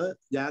ചെയ്യുമ്പോൾ നമ്മൾ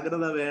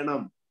ജാഗ്രത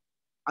വേണം.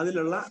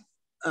 അതിലുള്ള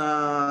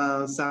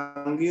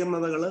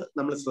സങ്കീർണതകൾ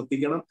നമ്മൾ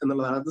ശ്രദ്ധിക്കണം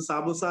എന്നുള്ളതാണ്. അത്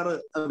സാബു സാറ്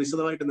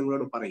വിശദമായിട്ട്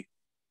നിങ്ങളോട് പറയും.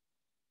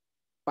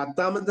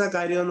 10ാമത്തെ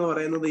കാര്യം എന്ന്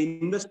പറയുന്നത്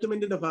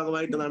ഇൻവെസ്റ്റ്മെന്റിന്റെ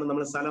ഭാഗമായിട്ടാണ്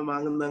നമ്മൾ സ്ഥലം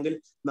വാങ്ങുന്നതെങ്കിൽ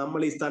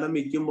നമ്മൾ ഈ സ്ഥലം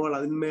വിൽക്കുമ്പോൾ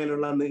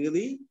അതിന്മേലുള്ള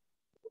നികുതി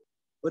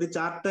ഒരു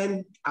ചാർട്ടേഡ്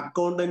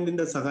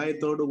അക്കൗണ്ടന്റിന്റെ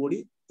സഹായത്തോടു കൂടി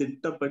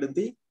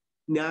തിട്ടപ്പെടുത്തി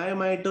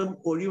ന്യായമായിട്ടും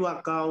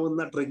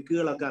ഒഴിവാക്കാവുന്ന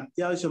ട്രിക്കുകളൊക്കെ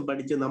അത്യാവശ്യം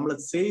പഠിച്ച് നമ്മൾ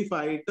സേഫ്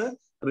ആയിട്ട്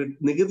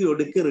നികുതി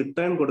ഒടുക്കി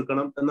റിട്ടേൺ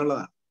കൊടുക്കണം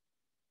എന്നുള്ളതാണ്.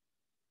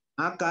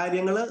 ആ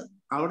കാര്യങ്ങൾ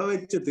അവിടെ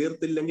വെച്ച്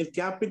തീർത്തില്ലെങ്കിൽ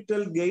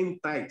ക്യാപിറ്റൽ ഗെയിൻ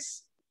ടാക്സ്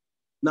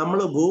നമ്മൾ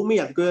ഭൂമി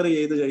അക്വയർ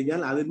ചെയ്ത്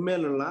കഴിഞ്ഞാൽ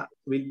അതിന്മേലുള്ള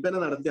വിൽപ്പന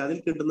നടത്തി അതിൽ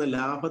കിട്ടുന്ന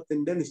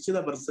ലാഭത്തിന്റെ നിശ്ചിത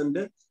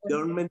 %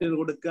 ഗവൺമെന്റിന്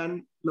കൊടുക്കാൻ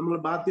നമ്മൾ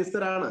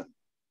ബാധ്യസ്ഥരാണ്.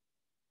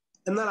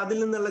 എന്നാൽ അതിൽ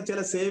നിന്നുള്ള ചില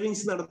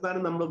സേവിങ്സ്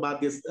നടത്താനും നമ്മൾ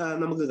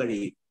നമുക്ക്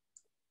കഴിയും.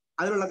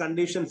 അതിനുള്ള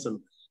കണ്ടീഷൻസ്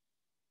ഉണ്ട്.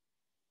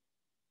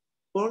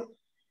 അപ്പോൾ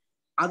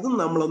അതും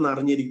നമ്മളൊന്ന്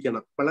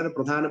അറിഞ്ഞിരിക്കണം. വളരെ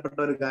പ്രധാനപ്പെട്ട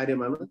ഒരു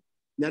കാര്യമാണ്.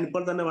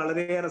 ഞാനിപ്പോൾ തന്നെ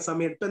വളരെയേറെ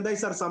സമയം എന്തായി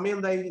സാർ, സമയം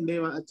എന്തായി? എന്റെ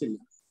അച്ഛല്ല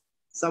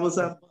സബു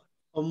സാർ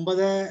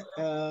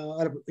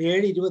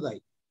 7:20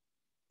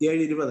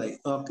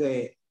 ഓക്കെ.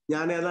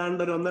 ഞാൻ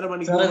ഏതാണ്ട് ഒരു 1.5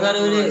 മണിക്കൂർ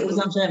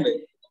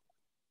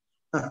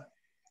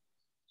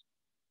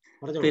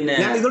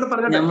ഞാൻ ഇതോട്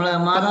പറഞ്ഞോട്ടെ.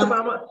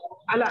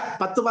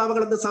 10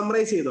 പാവകളൊക്കെ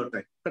സമ്മറൈസ് ചെയ്തോട്ടെ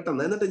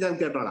പെട്ടെന്ന്, എന്നിട്ട് ഞാൻ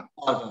കേട്ടോളാം.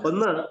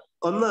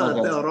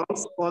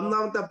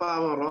 ഒന്നാമത്തെ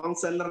പാവം റോങ്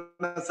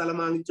സെല്ലറിന്റെ സ്ഥലം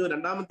വാങ്ങിച്ചു.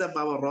 രണ്ടാമത്തെ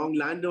പാവം റോങ്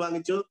ലാൻഡ്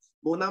വാങ്ങിച്ചു.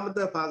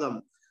 മൂന്നാമത്തെ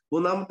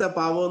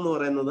പാവം എന്ന്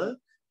പറയുന്നത്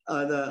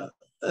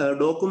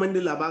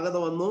ഡോക്യുമെന്റിൽ അപാകത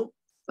വന്നു.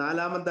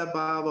 4-മത്തെ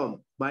പാവം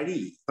വഴി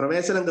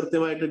പ്രവേശനം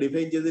കൃത്യമായിട്ട്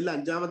ഡിഫൈൻ ചെയ്തില്ല.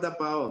 5-മത്തെ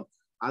പാവം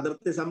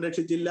അതിർത്തി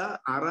സംരക്ഷിച്ചില്ല.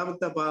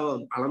 6-മത്തെ പാവം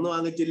അളന്നു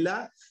വാങ്ങിച്ചില്ല.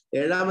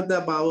 7-മത്തെ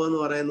പാവം എന്ന്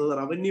പറയുന്നത്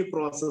റവന്യൂ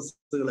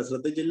പ്രോസസ്സുകൾ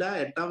ശ്രദ്ധിച്ചില്ല.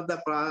 8-മത്തെ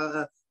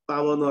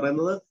പാവം എന്ന്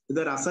പറയുന്നത്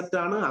ഇതൊരു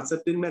അസറ്റാണ്,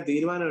 അസറ്റിന്മേൽ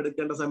തീരുമാനം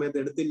എടുക്കേണ്ട സമയത്ത്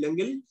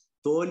എടുത്തില്ലെങ്കിൽ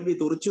തോൽവി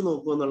തുറച്ചു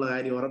നോക്കും എന്നുള്ള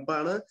കാര്യം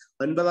ഉറപ്പാണ്.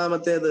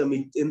 9-മത്തേത്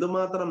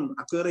എന്തുമാത്രം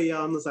അക്വയർ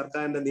ചെയ്യാവുന്ന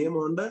സർക്കാരിന്റെ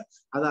നിയമമുണ്ട്,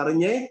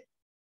 അതറിഞ്ഞേ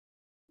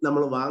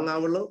നമ്മൾ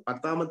വാങ്ങാവുള്ളൂ.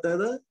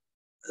 10-മത്തേത്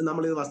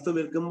നമ്മൾ ഈ വസ്തു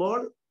വിൽക്കുമ്പോൾ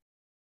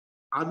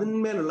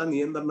അതിന്മേലുള്ള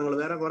നിയന്ത്രണങ്ങൾ,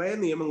 വേറെ കുറെ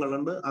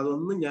നിയമങ്ങളുണ്ട്,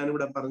 അതൊന്നും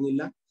ഞാനിവിടെ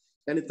പറഞ്ഞില്ല.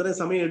 ഞാൻ ഇത്രയും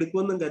സമയം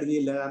എടുക്കുമെന്നും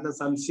കരുതിയില്ല, കാരണം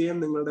സംശയം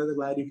നിങ്ങളുടേത്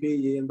ക്ലാരിഫൈ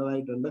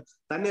ചെയ്യേണ്ടതായിട്ടുണ്ട്.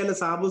 തന്നെയല്ല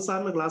സാബു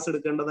സാറിന് ക്ലാസ്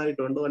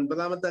എടുക്കേണ്ടതായിട്ടുണ്ട്.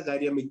 9-മത്തെ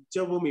കാര്യം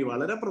മിച്ചഭൂമി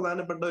വളരെ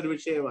പ്രധാനപ്പെട്ട ഒരു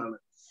വിഷയമാണ്.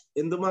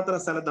 എന്തുമാത്രം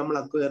സ്ഥലം നമ്മൾ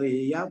അക്വയർ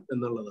ചെയ്യാം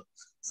എന്നുള്ളത്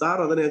സാർ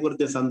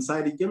അതിനെക്കുറിച്ച്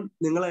സംസാരിക്കും.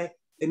 നിങ്ങളെ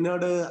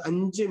എന്നോട്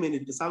 5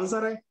 മിനിറ്റ്. സാബു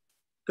സാറേ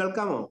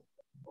കേൾക്കാമോ?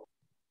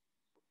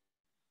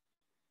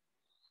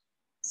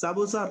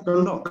 സാബു സാർ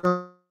ഉണ്ടോ?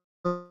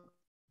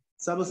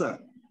 സാബു സാർ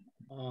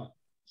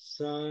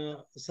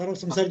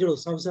സംസാരിച്ചോളൂ.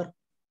 സാബു സാർ.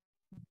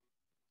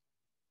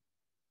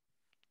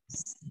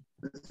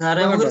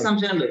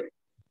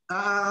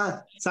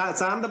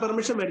 സാറിന്റെ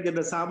പെർമിഷൻ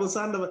മേടിക്കട്ടെ. സാബു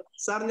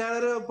സാർ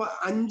ഞാനൊരു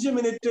 5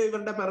 മിനിറ്റ്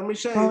ഇവരുടെ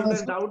പെർമിഷൻ, ഇവരുടെ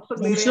ഡൗട്ട്സ്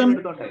ക്ലിയർ ചെയ്യാൻ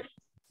എടുത്തോട്ടെ.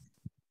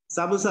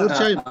 സാബു സാർ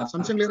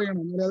സംശയം ക്ലിയർ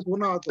ചെയ്യണം.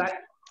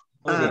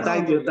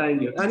 Thank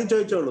you. ani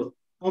ചോദിച്ചോളൂ.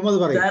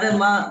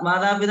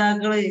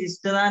 മാതാപിതാക്കള്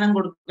ഇഷ്ടദാനം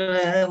കൊടുക്കുക,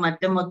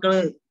 മറ്റേ മക്കള്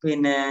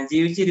പിന്നെ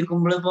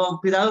ജീവിച്ചിരിക്കുമ്പോൾ ഇപ്പൊ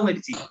പിതാവ്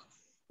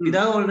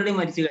ഓൾറെഡി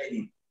മരിച്ചു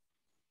കഴിഞ്ഞു.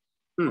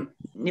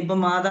 ഇനിയിപ്പൊ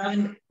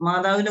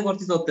മാതാവിന്റെ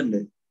കുറച്ച് സ്വത്തുണ്ട്.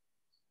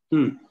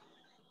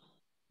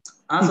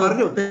 ആ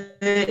സ്വത്ത്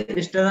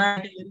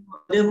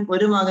ഇഷ്ടദാനം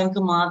ഒരു മകൻക്ക്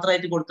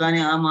മാത്രമായിട്ട് കൊടുക്കാൻ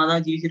ആ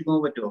മാതാവ്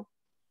ജീവിച്ചിരിക്കുമ്പോൾ പറ്റുമോ?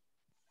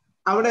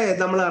 അവിടെ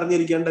നമ്മൾ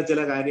അറിഞ്ഞിരിക്കേണ്ട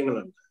ചില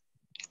കാര്യങ്ങളുണ്ട്.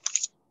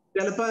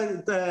 ചിലപ്പോ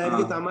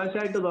എനിക്ക്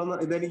തമാശയായിട്ട് തോന്നുന്നു,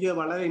 ഇതെനിക്ക്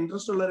വളരെ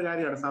ഇൻട്രസ്റ്റ് ഉള്ള ഒരു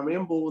കാര്യമാണ്.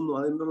 സമയം പോകുന്നു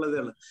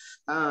അതിനുള്ളതാണ്.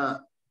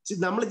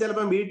 നമ്മൾ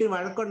ചിലപ്പോ വീട്ടിൽ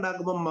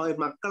വഴക്കുണ്ടാക്കുമ്പോ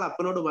മക്കൾ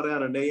അപ്പനോട്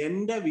പറയാറുണ്ട്,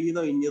 എന്റെ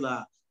വീതം ഇഞ്ഞതാ,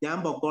 ഞാൻ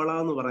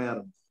പൊക്കോളാന്ന്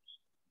പറയാറുണ്ട്.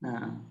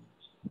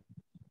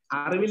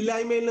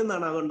 അറിവില്ലായ്മയിൽ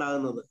നിന്നാണ്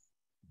അതുണ്ടാകുന്നത്.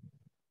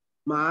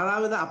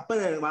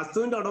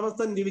 വസ്തുവിന്റെ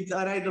ഉടമസ്ഥൻ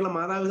ജീവിച്ചാരായിട്ടുള്ള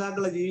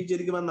മാതാപിതാക്കളെ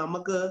ജീവിച്ചിരിക്കുമ്പോൾ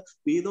നമുക്ക്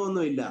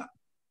വീതമൊന്നുമില്ല.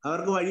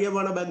 അവർക്ക് വഴിയെ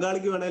പോണ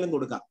ബംഗാളിക്ക് വേണേലും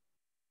കൊടുക്കാം.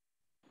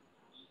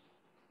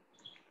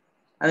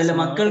 അതല്ല,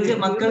 മക്കൾക്ക്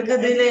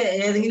ഇതില്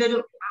ഏതെങ്കിലും ഒരു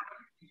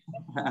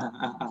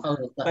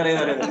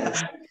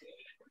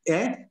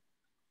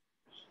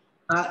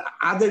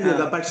അത്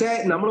പക്ഷെ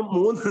നമ്മൾ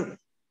 3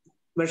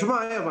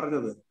 വിഷമമായോ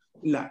പറഞ്ഞത്?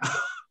 ഇല്ല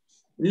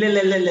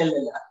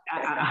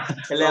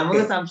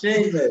നമുക്ക്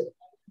സംശയം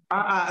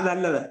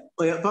നല്ലത്.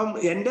 അപ്പം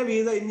എന്റെ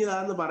വീതം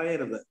ഇഞ്ഞതാന്ന്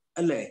പറയരുത്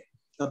അല്ലേ?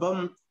 അപ്പം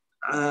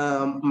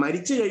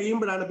മരിച്ചു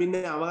കഴിയുമ്പോഴാണ് പിന്നെ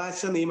അവകാശ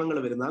നിയമങ്ങൾ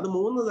വരുന്നത്. അത്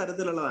 3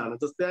 തരത്തിലുള്ളതാണ്.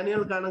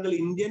 ക്രിസ്ത്യാനികൾക്കാണെങ്കിൽ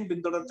ഇന്ത്യൻ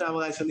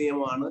പിന്തുടർച്ചാവകാശ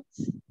നിയമമാണ്.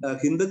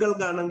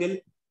 ഹിന്ദുക്കൾക്കാണെങ്കിൽ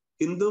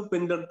ഹിന്ദു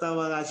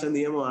പിന്തുടർച്ചാവകാശ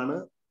നിയമമാണ്.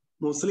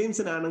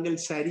 മുസ്ലിംസിനാണെങ്കിൽ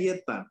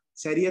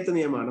ശരീഅത്ത്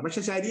നിയമമാണ്.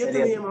 പക്ഷെ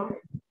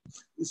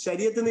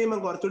ശരീഅത്ത് നിയമം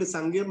കുറച്ചുകൂടി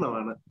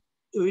സങ്കീർണമാണ്.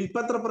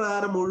 വിൽപ്പത്ര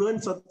പ്രകാരം മുഴുവൻ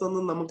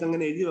സ്വത്തൊന്നും നമുക്ക്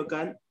അങ്ങനെ എഴുതി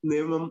വെക്കാൻ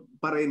നിയമം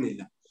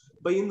പറയുന്നില്ല.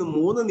 അപ്പൊ ഈ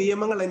 3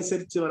 നിയമങ്ങൾ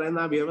അനുസരിച്ച് പറയുന്ന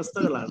ആ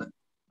വ്യവസ്ഥകളാണ്.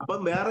 അപ്പം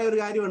വേറെ ഒരു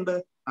കാര്യമുണ്ട്,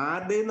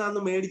 ആരുടെ നിന്നാന്ന്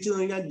മേടിച്ചു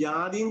കഴിഞ്ഞാൽ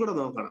ജാതിയും കൂടെ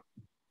നോക്കണം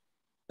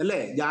അല്ലേ?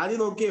 ജാതി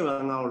നോക്കിയേ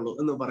വാങ്ങാവുള്ളൂ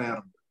എന്ന്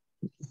പറയാറുണ്ട്.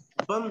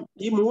 അപ്പം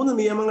ഈ 3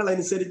 നിയമങ്ങൾ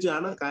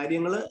അനുസരിച്ചാണ്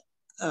കാര്യങ്ങൾ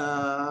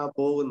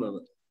പോകുന്നത്.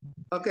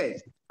 ഓക്കെ,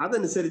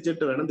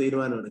 അതനുസരിച്ചിട്ട് വേണം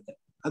തീരുമാനം എടുക്കാൻ.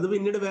 അത്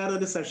പിന്നീട്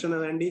വേറൊരു സെഷന്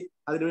വേണ്ടി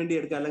അതിനുവേണ്ടി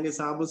എടുക്കാം, അല്ലെങ്കിൽ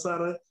സാബു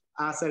സാറ്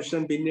ആ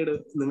സെഷൻ പിന്നീട്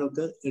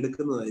നിങ്ങൾക്ക്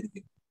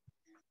എടുക്കുന്നതായിരിക്കും.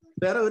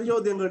 വേറെ ഒരു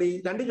ചോദ്യം കൂടി,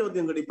 2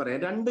 ചോദ്യം കൂടി പറയാം.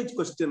 2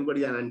 ക്വസ്റ്റ്യൻ കൂടി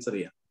ഞാൻ ആൻസർ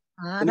ചെയ്യാം.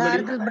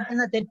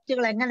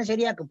 തെറ്റുകൾ എങ്ങനെ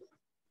ശരിയാക്കും?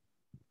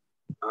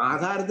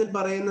 ആധാരത്തിൽ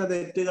പറയുന്ന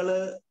തെറ്റുകള്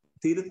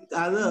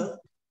അത്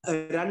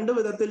 2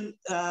 വിധത്തിൽ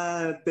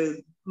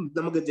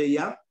നമുക്ക്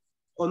ചെയ്യാം.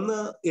 ഒന്ന്,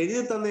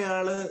 എഴുതി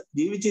തന്നയാള്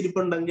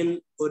ജീവിച്ചിരിപ്പുണ്ടെങ്കിൽ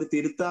ഒരു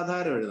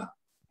തിരുത്താധാരം എഴുതാം,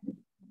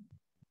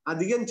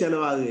 അധികം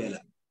ചെലവാകുകയില്ല.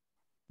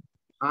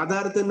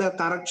 ആധാരത്തിന്റെ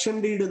കറക്ഷൻ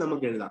ഡീഡ്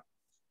നമുക്ക് എഴുതാം.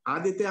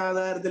 ആദ്യത്തെ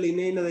ആധാരത്തിൽ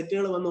ഇന്ന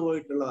തെറ്റുകൾ വന്നു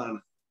പോയിട്ടുള്ളതാണ്.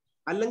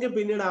 അല്ലെങ്കിൽ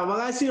പിന്നീട്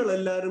അവകാശികൾ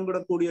എല്ലാവരും കൂടെ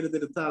കൂടി ഒരു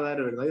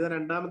തിരുത്താധാരം എഴുതും. ഇത്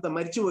രണ്ടാമത്തെ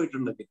മരിച്ചു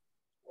പോയിട്ടുണ്ടെങ്കിൽ.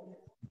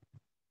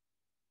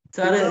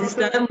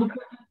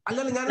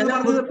 അല്ലല്ല, ഞാനൊന്ന്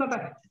പറഞ്ഞു തീർത്തോട്ടെ,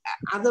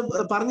 അത്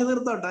പറഞ്ഞു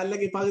തീർത്തോട്ടെ,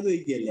 അല്ലെങ്കിൽ പകുതി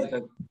വയ്ക്കുകയല്ലേ.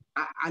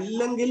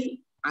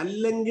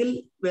 അല്ലെങ്കിൽ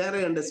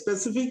വേറെയുണ്ട്.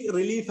 സ്പെസിഫിക്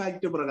റിലീഫ്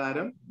ആക്ട്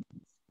പ്രകാരം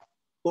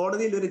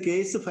കോടതിയിൽ ഒരു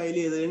കേസ് ഫയൽ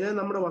ചെയ്ത് കഴിഞ്ഞാൽ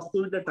നമ്മുടെ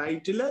വസ്തുവിന്റെ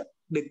ടൈറ്റില്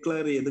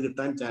ഡിക്ലെയർ ചെയ്ത്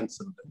കിട്ടാൻ ചാൻസ്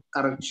ഉണ്ട്.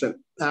 കറക്ഷൻ,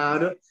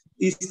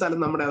 ഈ സ്ഥലം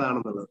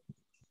നമ്മുടേതാണെന്നുള്ളത്.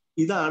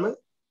 ഇതാണ്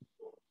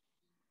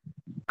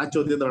ആ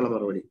ചോദ്യത്തിനുള്ള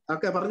മറുപടി.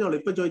 ഓക്കെ, പറഞ്ഞോളൂ,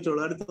 ഇപ്പൊ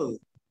ചോദിച്ചോളൂ. അടുത്തത്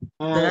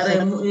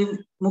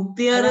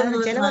മുക്തിയാർ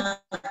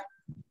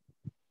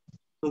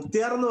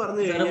എന്ന്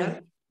പറഞ്ഞു കഴിഞ്ഞാൽ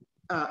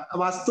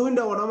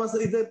വസ്തുവിന്റെ ഉടമസ്ഥ.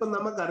 ഇത് ഇപ്പൊ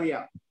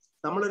നമുക്കറിയാം,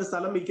 നമ്മളൊരു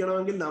സ്ഥലം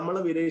വിൽക്കണമെങ്കിൽ നമ്മൾ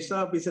രജിസ്റ്റർ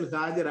ഓഫീസിൽ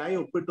ഹാജരായി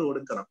ഒപ്പിട്ട്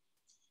കൊടുക്കണം.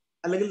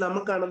 അല്ലെങ്കിൽ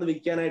നമുക്കാണത്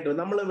വിൽക്കാനായിട്ട്.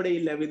 നമ്മൾ ഇവിടെ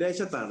ഇല്ല,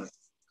 വിദേശത്താണ്.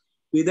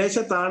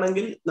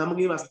 വിദേശത്താണെങ്കിൽ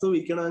നമുക്ക് ഈ വസ്തു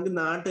വിൽക്കണമെങ്കിൽ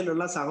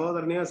നാട്ടിലുള്ള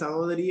സഹോദരനെയോ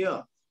സഹോദരിയോ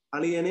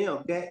അളിയനെയോ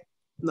ഒക്കെ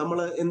നമ്മൾ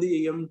എന്ത്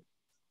ചെയ്യും?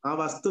 ആ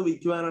വസ്തു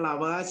വിൽക്കുവാനുള്ള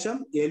അവകാശം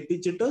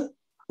ഏൽപ്പിച്ചിട്ട്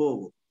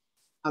പോകും.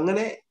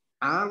 അങ്ങനെ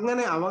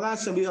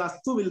അവകാശം, ഈ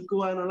വസ്തു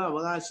വിൽക്കുവാനുള്ള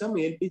അവകാശം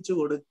ഏൽപ്പിച്ചു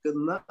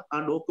കൊടുക്കുന്ന ആ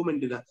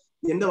ഡോക്യുമെന്റിന്,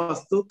 എന്റെ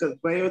വസ്തു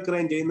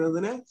ക്രയവിക്രയം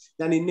ചെയ്യുന്നതിന്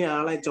ഞാൻ ഇന്ന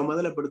ആളെ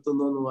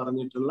ചുമതലപ്പെടുത്തുന്നു എന്ന്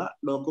പറഞ്ഞിട്ടുള്ള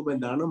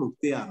ഡോക്യുമെന്റ് ആണ്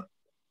മുക്തിയാർ.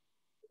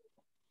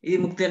 ഈ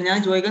മുക്തിയാർ ഞാൻ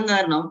ചോദിക്കാൻ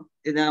കാരണം,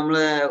 ഇത്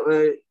നമ്മള്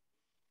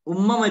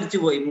ഉമ്മ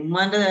മരിച്ചുപോയി,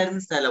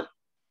 ഉമ്മാന്റെതായിരുന്നു സ്ഥലം.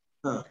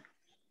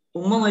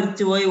 ഉമ്മ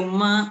മരിച്ചുപോയി.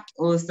 ഉമ്മ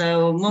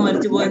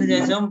മരിച്ചുപോയതിനു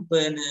ശേഷം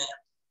പിന്നെ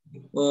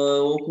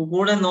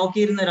കൂടെ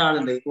നോക്കിയിരുന്ന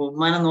ഒരാളുണ്ട്,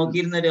 ഉമ്മാനെ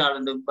നോക്കിയിരുന്ന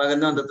ഒരാളുണ്ട്,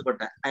 പകർന്ന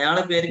ബന്ധപ്പെട്ട.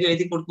 അയാളെ പേർക്ക്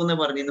എഴുതി കൊടുക്കുമെന്ന്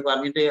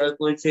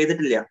പറഞ്ഞിട്ട്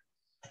ചെയ്തിട്ടില്ല.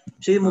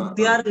 പക്ഷെ ഈ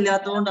മുക്തിയാർ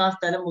ഇല്ലാത്തതുകൊണ്ട് ആ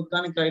സ്ഥലം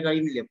മുക്കാൻ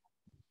കഴിയുന്നില്ല.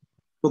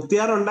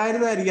 മുക്തിയാർ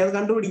ഉണ്ടായിരുന്നായിരിക്കും, അത്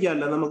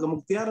കണ്ടുപിടിക്കാമല്ലോ നമുക്ക്.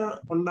 മുക്തിയാർ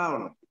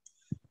ഉണ്ടാവണം.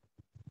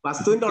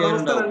 വസ്തുവിന്റെ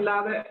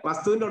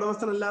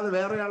ഉടമസ്ഥനല്ലാതെ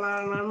വേറെ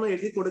ആളാണ്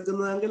എഴുതി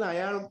കൊടുക്കുന്നതെങ്കിൽ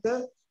അയാൾക്ക്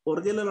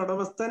ഒറിജിനൽ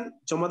ഉടമസ്ഥൻ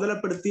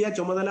ചുമതലപ്പെടുത്തിയ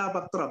ചുമതലാ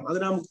പത്രം,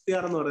 അതിനാ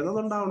മുക്തിയാർ എന്ന് പറയുന്നത്,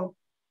 ഉണ്ടാവണം.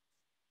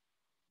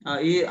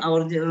 ഈ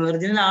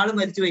ഒറിജിനൽ ആള്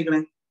മരിച്ചു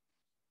പോയിക്കണേ.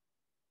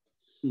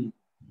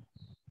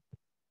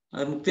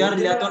 മുക്തിയാർ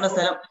ഇല്ലാത്തോണ്ട്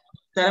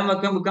സ്ഥലം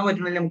വിൽക്കാൻ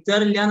പറ്റുന്നില്ല.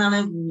 മുക്തിയാർ ഇല്ലാന്നാണ്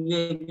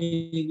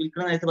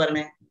വിൽക്കണ നേരത്ത്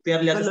പറഞ്ഞത്. മുക്തിയാർ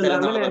ഇല്ലാത്ത സ്ഥലം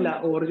അങ്ങനെയല്ല,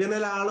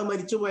 ഒറിജിനൽ ആള്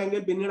മരിച്ചു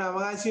പോയെങ്കിൽ പിന്നീട്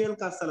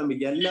അവകാശികൾക്ക് ആ സ്ഥലം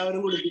വിൽക്കാം. എല്ലാവരും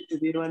കൂടി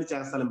തീരുമാനിച്ച്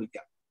ആ സ്ഥലം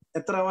വിൽക്കാം.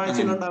 എത്ര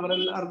അവകാശികളുണ്ട്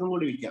അവരെല്ലാവർക്കും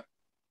കൂടി വിൽക്കാം.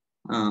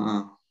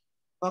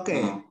 ഓക്കെ.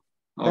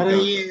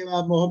 ഈ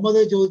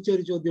മുഹമ്മദ് ചോദിച്ച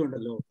ഒരു ചോദ്യം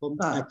ഉണ്ടല്ലോ. അപ്പം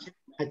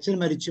അച്ഛൻ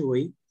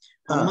മരിച്ചുപോയി,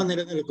 അമ്മ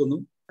നിലനിൽക്കുന്നു.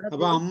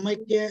 അപ്പൊ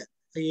അമ്മയ്ക്ക്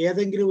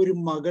ഏതെങ്കിലും ഒരു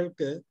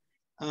മകൾക്ക്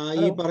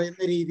ഈ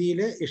പറയുന്ന രീതിയിൽ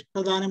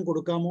ഇഷ്ടദാനം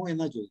കൊടുക്കാമോ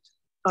എന്നാ ചോദിച്ചത്.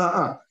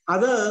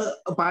 അത്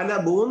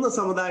മൂന്ന്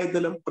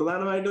സമുദായത്തിലും,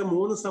 പ്രധാനമായിട്ടും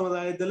 3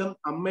 സമുദായത്തിലും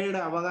അമ്മയുടെ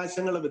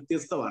അവകാശങ്ങൾ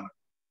വ്യത്യസ്തമാണ്.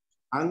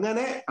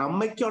 അങ്ങനെ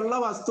അമ്മയ്ക്കുള്ള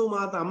വസ്തു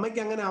മാത്രം,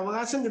 അമ്മയ്ക്ക് അങ്ങനെ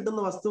അവകാശം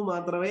കിട്ടുന്ന വസ്തു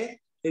മാത്രമേ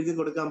എഴുതി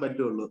കൊടുക്കാൻ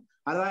പറ്റുള്ളൂ.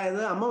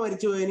 അതായത് അമ്മ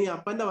മരിച്ചു പോയി,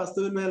 അപ്പന്റെ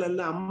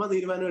വസ്തുവിന്മേലല്ല അമ്മ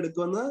തീരുമാനം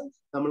എടുക്കുമെന്ന്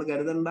നമ്മൾ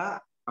കരുതണ്ട.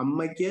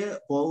 അമ്മയ്ക്ക്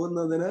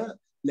പോകുന്നതിന്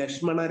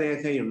ലക്ഷ്മണ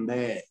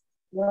രേഖയുണ്ട്.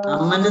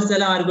 അമ്മന്റെ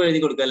സ്ഥലം ആർക്കും എഴുതി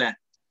കൊടുക്കും അല്ലെ?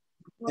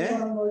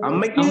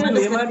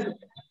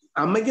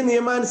 അമ്മയ്ക്ക്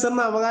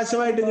നിയമാനുസരണം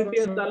അവകാശമായിട്ട്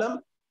കിട്ടിയ സ്ഥലം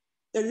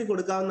എഴുതി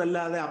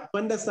കൊടുക്കാവുന്നല്ലാതെ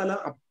അപ്പന്റെ സ്ഥലം,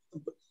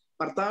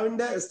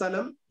 ഭർത്താവിന്റെ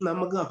സ്ഥലം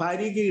നമുക്ക്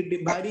ഭാര്യക്ക്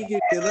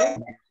കിട്ടിയത്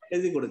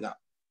എഴുതി കൊടുക്കാം.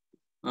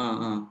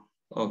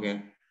 ഓക്കെ.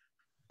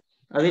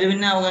 അതിൽ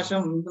പിന്നെ അവകാശം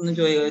ഒന്നും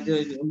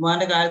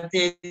ഉമ്മാന്റെ കാലത്ത്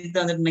എഴുതി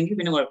തന്നിട്ടുണ്ടെങ്കിൽ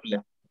പിന്നെ കുഴപ്പമില്ല.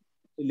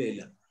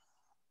 ഇല്ല.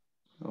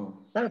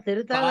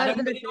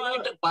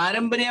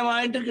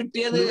 പാരമ്പര്യമായിട്ട്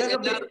കിട്ടിയത്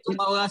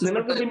എല്ലാവർക്കും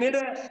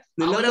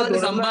അവരവർ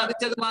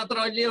സമ്പാദിച്ചത്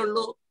മാത്രമല്ലേ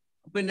ഉള്ളൂ.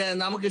 പിന്നെ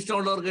നമുക്ക്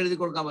ഇഷ്ടമുള്ളവർക്ക് എഴുതി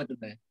കൊടുക്കാൻ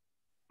പറ്റണ്ടേ?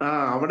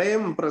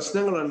 അവിടെയും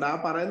പ്രശ്നങ്ങളുണ്ട്. ആ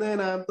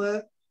പറയുന്നതിനകത്ത്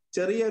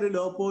ചെറിയൊരു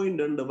ലോ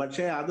പോയിന്റ് ഉണ്ട്.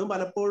 പക്ഷെ അതും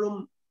പലപ്പോഴും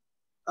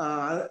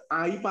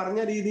ഈ പറഞ്ഞ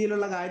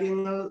രീതിയിലുള്ള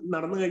കാര്യങ്ങൾ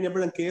നടന്നു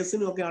കഴിഞ്ഞപ്പോഴും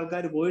കേസിനും ഒക്കെ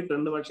ആൾക്കാർ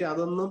പോയിട്ടുണ്ട്. പക്ഷെ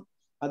അതൊന്നും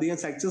അധികം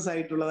സക്സസ്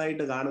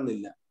ആയിട്ടുള്ളതായിട്ട്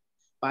കാണുന്നില്ല.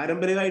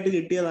 പാരമ്പര്യമായിട്ട്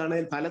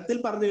കിട്ടിയതാണേലും, ഫലത്തിൽ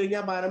പറഞ്ഞു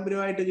കഴിഞ്ഞാൽ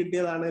പാരമ്പര്യമായിട്ട്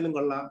കിട്ടിയതാണേലും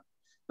കൊള്ളാം,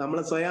 നമ്മൾ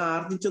സ്വയം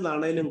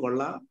ആർജിച്ചതാണേലും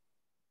കൊള്ളാം,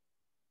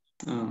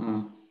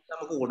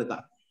 നമുക്ക്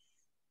കൊടുക്കാം.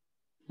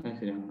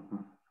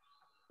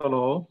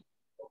 ഹലോ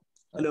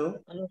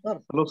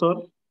സാർ,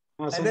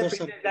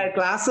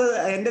 ക്ലാസ്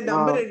എന്റെ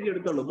നമ്പർ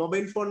എഴുതിയെടുത്തോളൂ,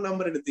 മൊബൈൽ ഫോൺ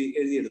നമ്പർ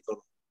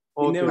എഴുതിയെടുത്തോളൂ.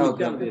 പിന്നെ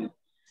വിളിച്ചാൽ മതി.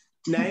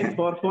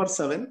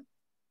 9447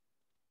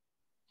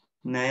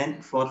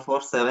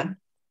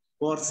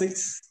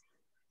 46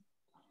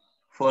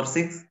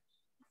 45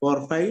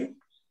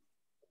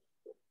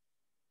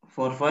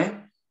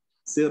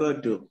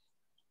 02.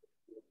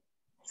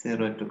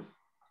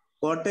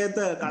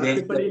 കോട്ടയത്ത്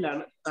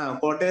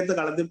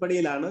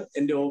കളത്തിപ്പടിയിലാണ്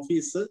എന്റെ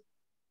ഓഫീസ്.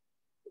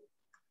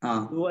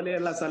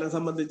 ഇതുപോലെയുള്ള സ്ഥലം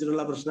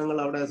സംബന്ധിച്ചിട്ടുള്ള പ്രശ്നങ്ങൾ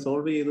അവിടെ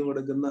സോൾവ് ചെയ്ത്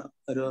കൊടുക്കുന്ന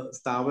ഒരു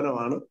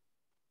സ്ഥാപനമാണ്.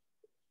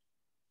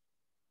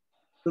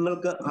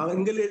 നിങ്ങൾക്ക്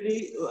എങ്കിലും ഈ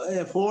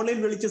ഫോണിൽ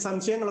വിളിച്ച്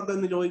സംശയങ്ങളൊക്കെ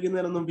ഒന്ന്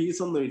ചോദിക്കുന്നതിനൊന്നും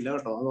ഫീസൊന്നും ഇല്ല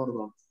കേട്ടോ, അത്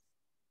ഓർമ്മ.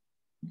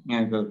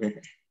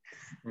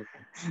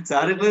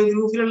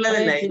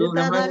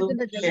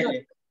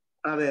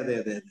 അതെ.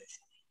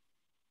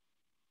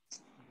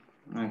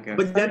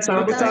 ഞാൻ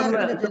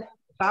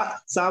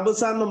സാബു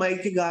സാറിന്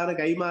മൈക്ക്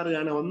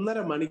കൈമാറുകയാണ്.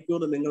 1.5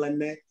 മണിക്കൂർ നിങ്ങൾ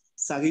എന്നെ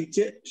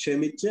സഹിച്ച്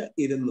ക്ഷമിച്ച്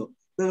ഇരുന്നു.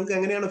 നിങ്ങൾക്ക്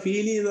എങ്ങനെയാണ്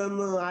ഫീൽ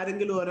ചെയ്തതെന്ന്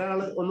ആരെങ്കിലും ഒരാൾ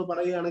ഒന്ന്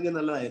പറയുകയാണെങ്കിൽ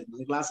നല്ലതായിരുന്നു.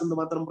 ക്ലാസ്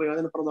എന്തുമാത്രം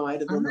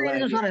പ്രയോജനപ്രദമായിരുന്നു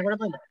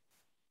എന്നുള്ളതായിരുന്നു.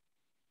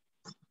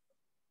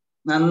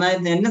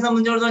 നന്നായിരുന്നു. എന്നെ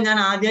സംബന്ധിച്ചിടത്തോളം ഞാൻ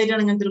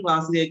ആദ്യമായിട്ടാണ് ഇങ്ങനത്തെ ഒരു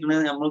ക്ലാസ്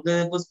കേൾക്കുന്നത്. നമ്മൾക്ക്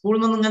ഇപ്പൊ സ്കൂളിൽ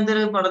നിന്നൊന്നും ഇങ്ങനത്തെ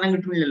ഒരു പഠനം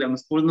കിട്ടുന്നില്ലല്ലോ.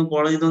 സ്കൂളിൽ നിന്നും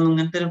കോളേജിൽ നിന്നൊന്നും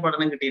ഇങ്ങനത്തെ ഒരു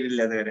പഠനം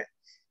കിട്ടിയിട്ടില്ല അതുവരെ.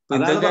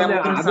 ഇതൊക്കെ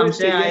നമുക്കൊരു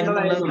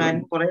സംശയമായിരുന്നുള്ളത്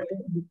കാര്യം കുറെ.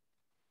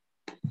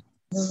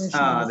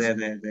 അതെ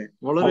അതെ അതെ.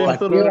 വളരെ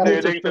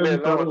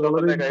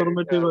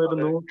ഇൻഫോർമേറ്റീവ്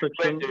ആയിരുന്നു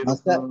സെക്ഷൻ.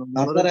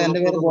 എന്റെ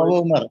പേര്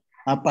ഗോപകുമാർ.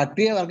 ആ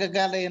പട്ടിക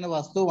വർഗ്ഗക്കാരുടെ കയ്യിൽ നിന്ന്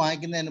വസ്തു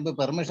വാങ്ങിക്കുന്നതിന് മുമ്പ്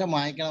പെർമിഷൻ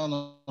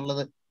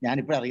വാങ്ങിക്കണമെന്നുള്ളത്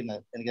ഞാനിപ്പോഴും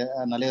അറിയുന്നത്. എനിക്ക്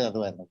നല്ലത്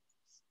അതുമായിരുന്നു.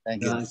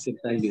 Thank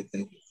you.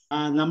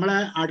 നമ്മളെ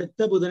അടുത്ത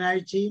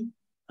ബുധനാഴ്ചയും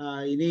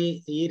ഇനി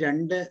ഈ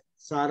രണ്ട്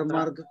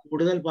സാറുമാർക്ക്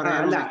കൂടുതൽ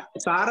പറയാനല്ല.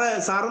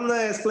 സാറൊന്ന്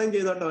എക്സ്പ്ലെയിൻ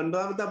ചെയ്തോട്ടോ.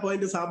 9ാമത്തെ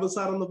പോയിന്റ് സാബു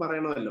സാർ ഒന്ന്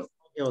പറയണമല്ലോ.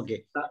 ഓക്കെ.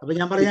 അപ്പൊ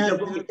ഞാൻ പറയാം,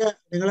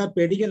 നിങ്ങളെ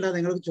പേടിക്കണ്ട.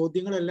 നിങ്ങൾക്ക്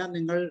ചോദ്യങ്ങളെല്ലാം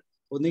നിങ്ങൾ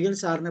ഒന്നുകിൽ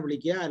സാറിനെ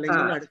വിളിക്കുക,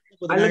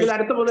 അല്ലെങ്കിൽ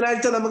അടുത്ത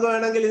ബുധനാഴ്ച നമുക്ക്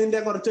വേണമെങ്കിൽ ഇതിന്റെ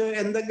കുറച്ച്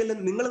എന്തെങ്കിലും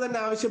നിങ്ങൾ തന്നെ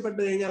ആവശ്യപ്പെട്ട്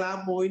കഴിഞ്ഞാൽ ആ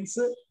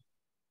പോയിന്റ്സ്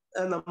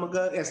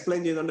നമുക്ക്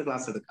എക്സ്പ്ലെയിൻ ചെയ്തുകൊണ്ട്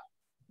ക്ലാസ്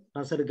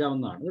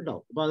എടുക്കാവുന്നതാണ് കേട്ടോ.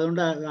 അപ്പൊ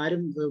അതുകൊണ്ട്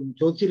ആരും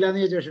ചോദിച്ചില്ല എന്ന്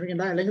ചോദിച്ചാൽ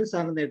വിഷമിക്കണ്ട, അല്ലെങ്കിൽ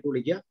സാറിനെ നേരിട്ട്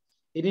വിളിക്കുക.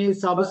 ഇനി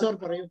സാബു സാർ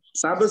പറയും.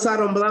 സാബു സാർ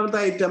 9ാമത്തെ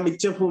ഐറ്റം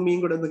മിച്ചഭൂമിയും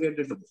കൂടെ ഒന്ന്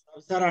കേട്ടിട്ടുണ്ട്.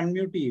 സാർ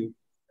അൺമ്യൂട്ട് ചെയ്യൂ.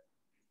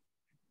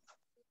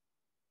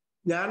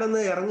 ഞാനൊന്ന്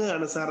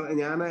ഇറങ്ങുകയാണ് സാർ.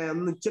 ഞാൻ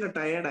അന്ന് ഇച്ചിരി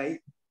ടയേർഡായി.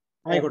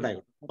 ആയിക്കോട്ടെ.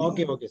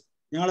 ഓക്കെ.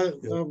 ഞങ്ങള്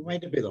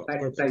മൈൻഡപ്പ് ചെയ്തോളാം.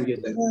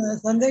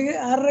 സന്ധ്യക്ക്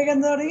 6:30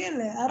 എന്താ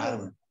തുടങ്ങിയല്ലേ?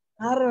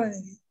 6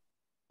 മണിക്ക്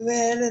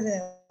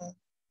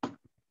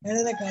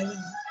 7:30 കഴിഞ്ഞു.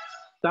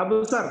 സാബു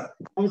സാർ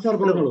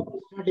പറഞ്ഞോളൂ.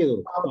 സ്റ്റാർട്ട്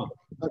ചെയ്തോളൂ.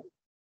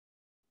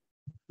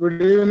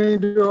 Good evening.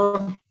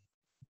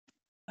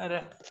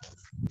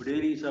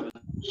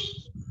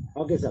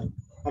 ഓക്കെ സാർ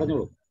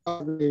പറഞ്ഞോളൂ.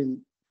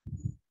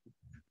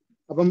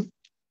 അപ്പം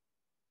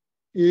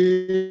ഈ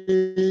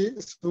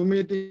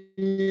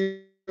meeting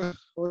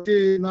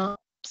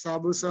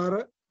Sabu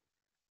sir,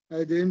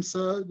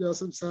 James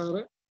Joseph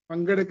sir,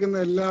 പങ്കെടുക്കുന്ന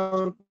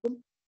എല്ലാവർക്കും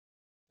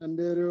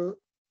എൻ്റെ ഒരു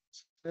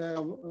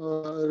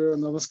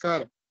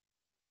നമസ്കാരം.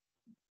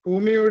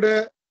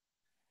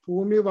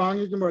 ഭൂമി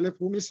വാങ്ങിക്കുമ്പോൾ അല്ലെ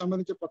ഭൂമി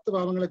സംബന്ധിച്ച് 10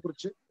 പാപങ്ങളെ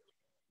കുറിച്ച്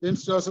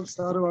ജെയിംസ് ജോസഫ്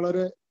സാറ്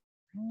വളരെ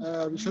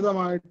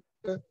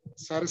വിശദമായിട്ട്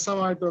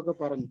സരസമായിട്ടും ഒക്കെ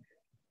പറഞ്ഞു.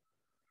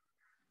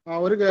 ആ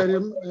ഒരു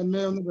കാര്യം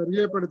എന്നെ ഒന്ന്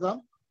പരിചയപ്പെടുത്താം.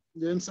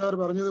 ജെയിംസ് സാർ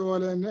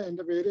പറഞ്ഞതുപോലെ തന്നെ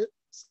എൻ്റെ പേര്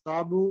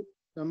സാബു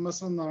MS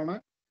എന്നാണ്.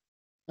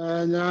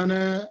 ഞാന്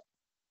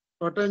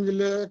കോട്ടയം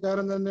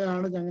ജില്ലക്കാരൻ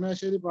തന്നെയാണ്.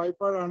 ചങ്ങനാശ്ശേരി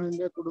പായിപ്പാടാണ്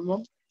എൻ്റെ കുടുംബം.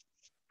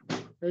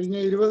 കഴിഞ്ഞ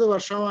 20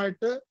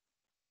 വർഷമായിട്ട്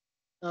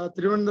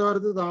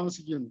തിരുവനന്തപുരത്ത്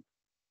താമസിക്കുന്നു.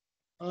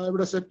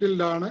 ഇവിടെ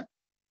സെറ്റിൽഡാണ്.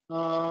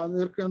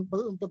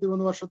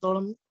 33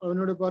 വർഷത്തോളം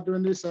റവന്യൂ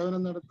ഡിപ്പാർട്ട്മെന്റിൽ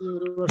സേവനം നടത്തി.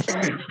 1 വർഷം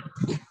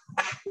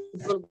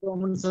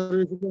ഗവൺമെന്റ്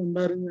സർവീസിൽ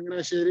ഉണ്ടായിരുന്നു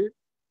ചങ്ങനാശ്ശേരി.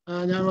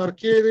 ഞാൻ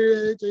വർക്ക്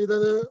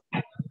ചെയ്തത്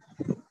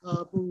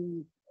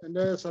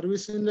എൻ്റെ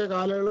സർവീസിന്റെ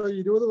കാലയളവ്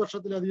 20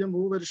 വർഷത്തിലധികം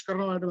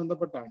ഭൂപരിഷ്കരണമായിട്ട്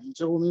ബന്ധപ്പെട്ടാണ്.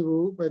 മിച്ചഭൂമി,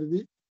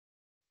 ഭൂപരിധി,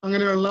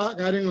 അങ്ങനെയുള്ള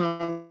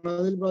കാര്യങ്ങളാണ്.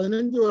 അതിൽ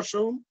 15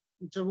 വർഷവും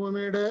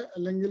മിച്ചഭൂമിയുടെ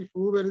അല്ലെങ്കിൽ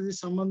ഭൂപരിധി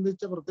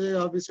സംബന്ധിച്ച പ്രത്യേക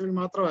ഓഫീസുകൾ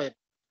മാത്രമായിരുന്നു.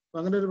 അപ്പൊ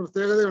അങ്ങനെ ഒരു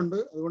പ്രത്യേകതയുണ്ട്.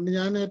 അതുകൊണ്ട്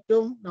ഞാൻ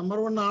ഏറ്റവും നമ്പർ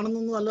 1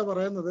 ആണെന്നൊന്നും അല്ല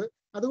പറയുന്നത്.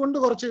 അതുകൊണ്ട്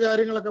കുറച്ച്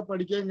കാര്യങ്ങളൊക്കെ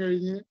പഠിക്കാൻ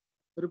കഴിഞ്ഞ്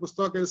ഒരു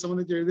പുസ്തകമൊക്കെ ഇത്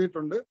സംബന്ധിച്ച്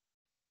എഴുതിയിട്ടുണ്ട്.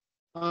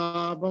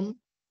 അപ്പം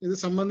ഇത്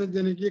സംബന്ധിച്ച്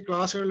എനിക്ക്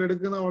ക്ലാസ്സുകൾ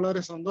എടുക്കുന്നത്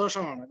വളരെ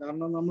സന്തോഷമാണ്.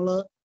 കാരണം നമ്മൾ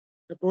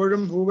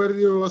എപ്പോഴും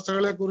ഭൂപരിധി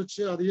വ്യവസ്ഥകളെ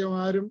കുറിച്ച് അധികം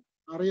ആരും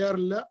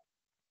അറിയാറില്ല.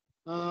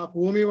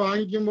 ഭൂമി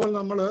വാങ്ങിക്കുമ്പോൾ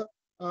നമ്മൾ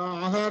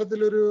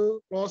ആധാരത്തിലൊരു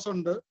ക്ലോസ്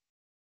ഉണ്ട്.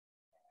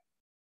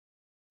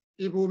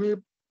 ഈ ഭൂമി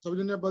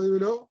സൗജന്യ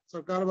പതിവിലോ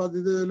സർക്കാർ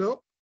പദ്ധതിയിലോ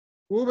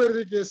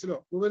ഭൂപരിധി കേസ്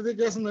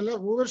എന്നല്ല,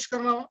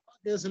 ഭൂപരിഷ്കരണ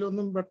കേസിലോ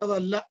ഒന്നും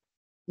പെട്ടതല്ല,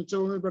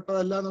 മിച്ചഭൂമി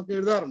പെട്ടതല്ല എന്നൊക്കെ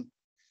എഴുതാറുണ്ട്.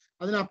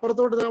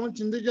 അതിനപ്പുറത്തോട്ട് നമ്മൾ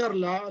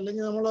ചിന്തിക്കാറില്ല,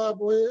 അല്ലെങ്കിൽ നമ്മൾ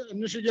പോയി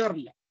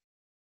അന്വേഷിക്കാറില്ല.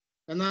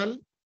 എന്നാൽ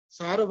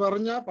സാറ്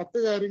പറഞ്ഞ 10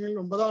 കാര്യങ്ങളിൽ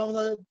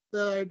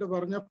 9ാമതായിട്ട്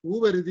പറഞ്ഞ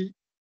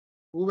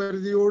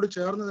ഭൂപരിധിയോട്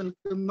ചേർന്ന്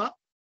നിൽക്കുന്ന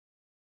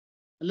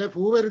അല്ലെ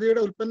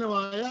ഭൂപരിധിയുടെ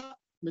ഉൽപ്പന്നമായ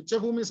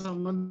മിച്ചഭൂമി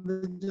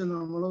സംബന്ധിച്ച്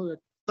നമ്മൾ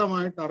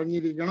വ്യക്തമായിട്ട്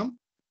അറിഞ്ഞിരിക്കണം.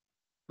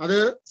 അത്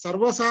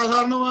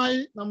സർവ്വസാധാരണമായി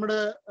നമ്മുടെ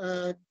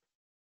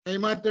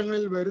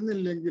കൈമാറ്റങ്ങളിൽ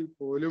വരുന്നില്ലെങ്കിൽ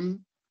പോലും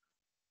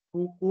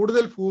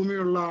കൂടുതൽ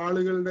ഭൂമിയുള്ള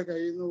ആളുകളുടെ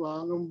കയ്യിൽ നിന്ന്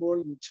വാങ്ങുമ്പോൾ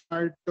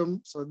നിശ്ചയമായിട്ടും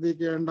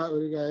ശ്രദ്ധിക്കേണ്ട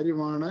ഒരു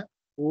കാര്യമാണ്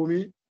ഭൂമി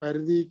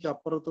പരിധിക്ക്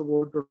അപ്പുറത്ത്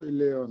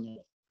പോയിട്ടില്ലയോ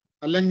എന്നുള്ളത്.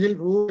 അല്ലെങ്കിൽ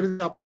ഭൂപരിധി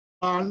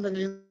ആളിന്റെ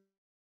കയ്യിൽ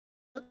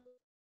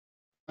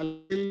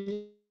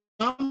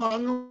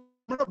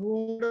നമ്മുടെ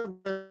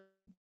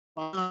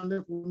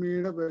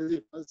ഭൂമിയുടെ പരിധി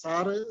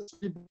സാറ്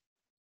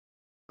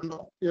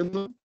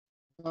എന്നും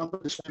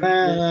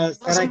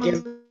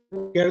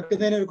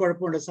കേൾക്കുന്നതിന് ഒരു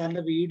കുഴപ്പമുണ്ട്.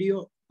 സാറിന്റെ വീഡിയോ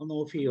ഒന്ന്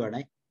ഓഫ്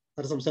ചെയ്യുവാണേ.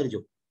 സാർ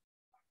സംസാരിച്ചു.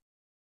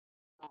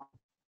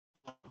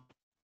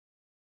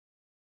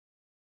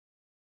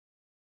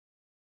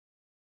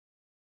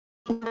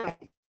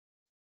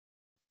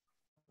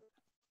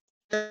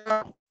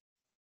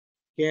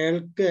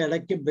 കേൾക്ക്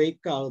ഇടയ്ക്ക്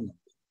ബ്രേക്ക് ആകുന്നു.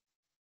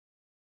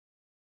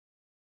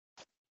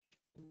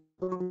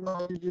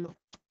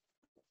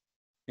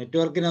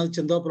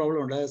 നെറ്റ്വർക്കിനകത്ത് എന്തോ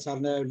പ്രോബ്ലം ഉണ്ട്.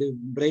 സാറിന്റെ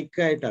ബ്രേക്ക്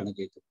ആയിട്ടാണ്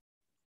കേൾക്കുന്നത്.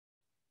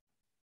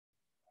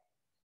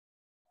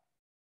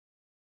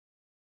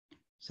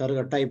 സാറ്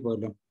കട്ടായി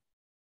പോയല്ലോ.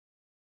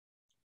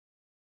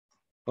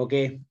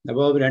 ഓക്കെ,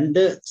 അപ്പോൾ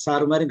 2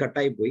 സാറുമാരും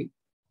കട്ടായി പോയി.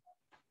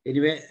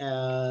 എനിവേ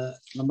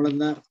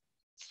നമ്മളിന്ന്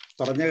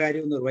പറഞ്ഞ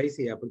കാര്യം ഒന്ന് റിവൈസ്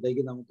ചെയ്യാം.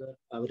 അപ്പോഴത്തേക്ക് നമുക്ക്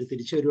അവർ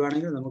തിരിച്ചു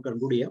വരുവാണെങ്കിൽ നമുക്ക്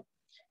കൺക്ലൂഡ് ചെയ്യാം,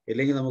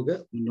 ഇല്ലെങ്കിൽ നമുക്ക്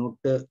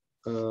മുന്നോട്ട്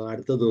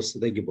അടുത്ത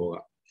ദിവസത്തേക്ക്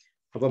പോകാം.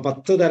 അപ്പൊ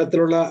 10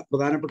 തരത്തിലുള്ള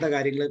പ്രധാനപ്പെട്ട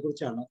കാര്യങ്ങളെ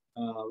കുറിച്ചാണ്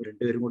അവർ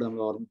 2 പേരും കൂടെ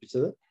നമ്മൾ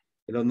ഓർമ്മിപ്പിച്ചത്.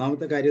 ഇതിൽ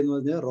ഒന്നാമത്തെ കാര്യം എന്ന്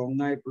പറഞ്ഞാൽ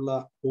റോങ് ആയിട്ടുള്ള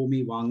ഭൂമി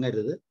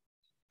വാങ്ങരുത്,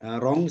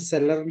 റോങ്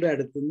സെല്ലറിന്റെ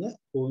അടുത്തുനിന്ന്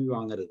ഭൂമി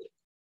വാങ്ങരുത്.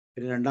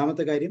 പിന്നെ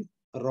രണ്ടാമത്തെ കാര്യം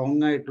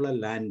റോങ് ആയിട്ടുള്ള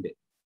ലാൻഡ്,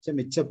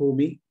 മിച്ച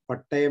ഭൂമി,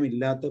 പട്ടയം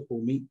ഇല്ലാത്ത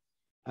ഭൂമി,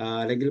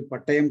 അല്ലെങ്കിൽ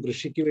പട്ടയം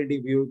കൃഷിക്ക് വേണ്ടി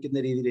ഉപയോഗിക്കുന്ന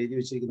രീതിയിൽ എഴുതി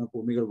വെച്ചിരിക്കുന്ന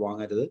ഭൂമികൾ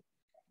വാങ്ങരുത്.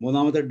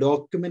 മൂന്നാമത്തെ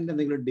ഡോക്യുമെന്റ്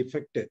എന്തെങ്കിലും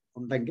ഡിഫക്റ്റ്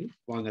ഉണ്ടെങ്കിൽ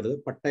വാങ്ങരുത്.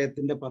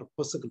 പട്ടയത്തിന്റെ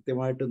പർപ്പസ്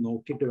കൃത്യമായിട്ട്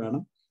നോക്കിയിട്ട്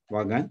വേണം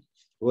വാങ്ങാൻ.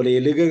 അതുപോലെ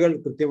എലുകകൾ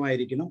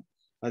കൃത്യമായിരിക്കണം,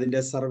 അതിന്റെ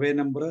സർവേ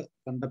നമ്പർ,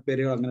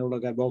 കണ്ടപ്പേരുകൾ, അങ്ങനെയുള്ള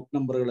ബ്ലോക്ക്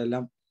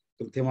നമ്പറുകളെല്ലാം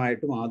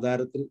കൃത്യമായിട്ടും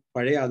ആധാരത്തിൽ,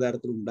 പഴയ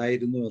ആധാരത്തിൽ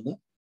ഉണ്ടായിരുന്നു എന്ന്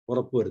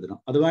ഉറപ്പുവരുത്തണം.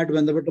 അതുമായിട്ട്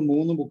ബന്ധപ്പെട്ട്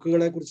 3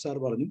 ബുക്കുകളെ കുറിച്ച് സാർ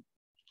പറഞ്ഞു.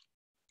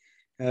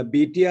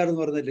 BTR എന്ന്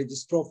പറയുന്ന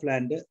രജിസ്റ്റർ ഓഫ്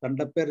ലാൻഡ്,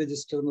 കണ്ടപ്പേർ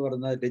രജിസ്റ്റർ എന്ന്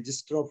പറയുന്ന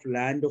register of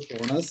land of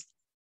owners,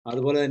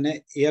 അതുപോലെ തന്നെ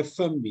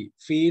FMB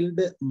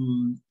ഫീൽഡ്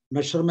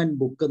മെഷർമെന്റ്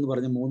ബുക്ക് എന്ന്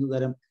പറഞ്ഞ 3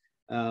 തരം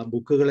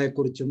ബുക്കുകളെ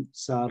കുറിച്ചും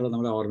സാറ്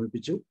നമ്മളെ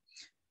ഓർമ്മിപ്പിച്ചു.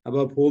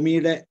 അപ്പോൾ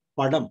ഭൂമിയുടെ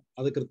പടം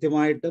അത്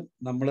കൃത്യമായിട്ട്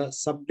നമ്മൾ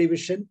സബ്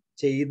ഡിവിഷൻ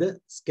ചെയ്ത്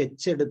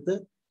സ്കെച്ച് എടുത്ത്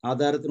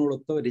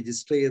ആധാരത്തിനോടൊത്ത്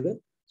രജിസ്റ്റർ ചെയ്ത്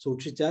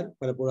സൂക്ഷിച്ചാൽ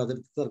പലപ്പോഴും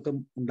അതിർത്തി തർക്കം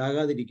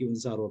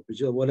ഉണ്ടാകാതിരിക്കുമെന്ന് സാർ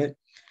ഓർപ്പിച്ചു. അതുപോലെ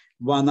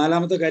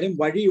 4-മത്തെ കാര്യം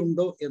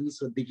വഴിയുണ്ടോ എന്ന്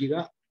ശ്രദ്ധിക്കുക,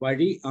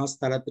 വഴി ആ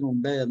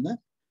സ്ഥലത്തിനുണ്ട് എന്ന്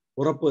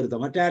ഉറപ്പുവരുത്തുക.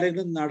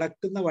 മറ്റാരെങ്കിലും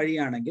നടക്കുന്ന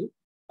വഴിയാണെങ്കിൽ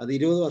അത്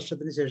 20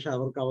 വർഷത്തിന് ശേഷം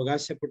അവർക്ക്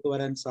അവകാശപ്പെട്ടു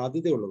വരാൻ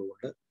സാധ്യതയുള്ളത്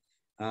കൊണ്ട്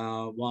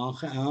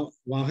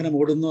വാഹനം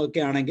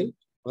ഓടുന്നതൊക്കെ ആണെങ്കിൽ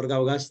അവർക്ക്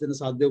അവകാശത്തിന്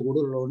സാധ്യത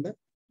കൂടുതലുള്ളതുകൊണ്ട്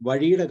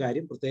വഴിയുടെ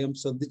കാര്യം പ്രത്യേകം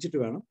ശ്രദ്ധിച്ചിട്ട്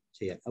വേണം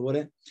ചെയ്യാൻ.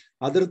 അതുപോലെ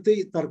അതിർത്തി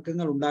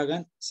തർക്കങ്ങൾ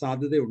ഉണ്ടാകാൻ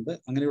സാധ്യതയുണ്ട്.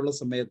 അങ്ങനെയുള്ള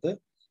സമയത്ത്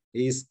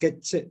ഈ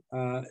സ്കെച്ച്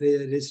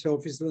രജിസ്റ്റർ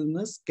ഓഫീസിൽ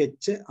നിന്ന്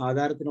സ്കെച്ച്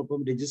ആധാരത്തിനൊപ്പം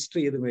രജിസ്റ്റർ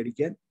ചെയ്ത്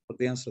മേടിക്കാൻ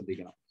പ്രത്യേകം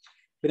ശ്രദ്ധിക്കണം.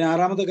 പിന്നെ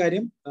 6-മത്തെ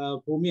കാര്യം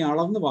ഭൂമി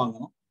അളന്ന്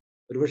വാങ്ങണം.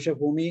 ഒരുപക്ഷെ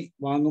ഭൂമി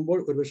വാങ്ങുമ്പോൾ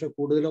ഒരുപക്ഷെ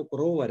കൂടുതലോ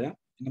കുറവോ വരാം.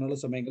 അങ്ങനെയുള്ള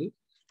സമയങ്ങളിൽ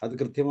അത്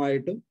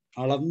കൃത്യമായിട്ടും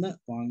അളന്ന്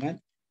വാങ്ങാൻ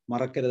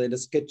മറക്കരുത്. അതിന്റെ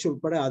സ്കെച്ച്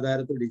ഉൾപ്പെടെ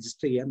ആധാരത്തിൽ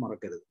രജിസ്റ്റർ ചെയ്യാൻ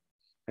മറക്കരുത്.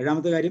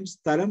 7-മത്തെ കാര്യം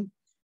സ്ഥലം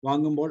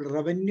വാങ്ങുമ്പോൾ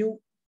റവന്യൂ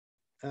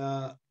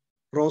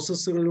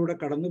പ്രോസസ്സുകളിലൂടെ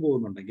കടന്നു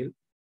പോകുന്നുണ്ടെങ്കിൽ,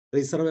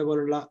 റീസർവേ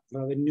പോലുള്ള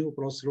റവന്യൂ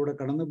പ്രോസസ്സിലൂടെ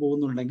കടന്നു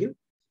പോകുന്നുണ്ടെങ്കിൽ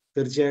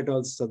തീർച്ചയായിട്ടും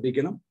അത്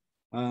ശ്രദ്ധിക്കണം.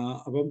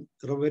 അപ്പം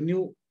റവന്യൂ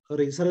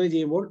റീസർവേ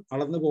ചെയ്യുമ്പോൾ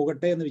അളന്നു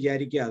പോകട്ടെ എന്ന്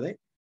വിചാരിക്കാതെ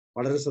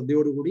വളരെ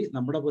ശ്രദ്ധയോടുകൂടി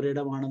നമ്മുടെ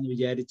പുരയിടമാണെന്ന്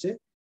വിചാരിച്ച്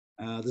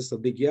അത്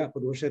ശ്രദ്ധിക്കുക.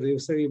 ഒരുപക്ഷെ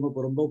റീസർവേ ചെയ്യുമ്പോൾ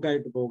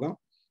പുറമ്പോക്കായിട്ട് പോകാം,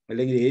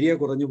 അല്ലെങ്കിൽ ഏരിയ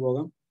കുറഞ്ഞു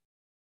പോകാം,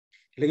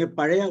 അല്ലെങ്കിൽ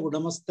പഴയ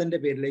ഉടമസ്ഥന്റെ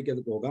പേരിലേക്ക്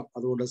അത് പോകാം.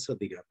 അതുകൊണ്ട്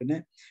ശ്രദ്ധിക്കണം. പിന്നെ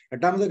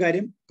 8-മത്തെ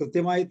കാര്യം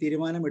കൃത്യമായി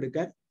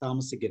തീരുമാനമെടുക്കാൻ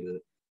താമസിക്കരുത്.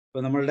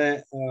 ഇപ്പൊ നമ്മളുടെ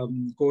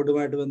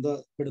കോഡുമായിട്ട്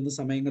ബന്ധപ്പെടുന്ന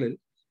സമയങ്ങളിൽ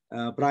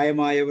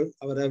പ്രായമായവർ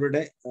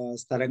അവരവരുടെ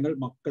സ്ഥലങ്ങൾ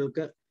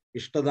മക്കൾക്ക്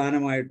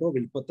ഇഷ്ടദാനമായിട്ടോ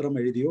വിൽപത്രം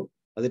എഴുതിയോ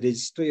അത്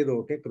രജിസ്റ്റർ ചെയ്തോ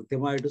ഒക്കെ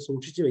കൃത്യമായിട്ട്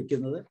സൂക്ഷിച്ചു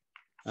വെക്കുന്നത്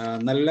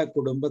നല്ല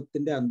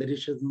കുടുംബത്തിന്റെ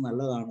അന്തരീക്ഷത്തിന്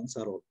നല്ലതാണെന്ന്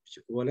സാർ ഓർമ്മിച്ചു.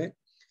 അതുപോലെ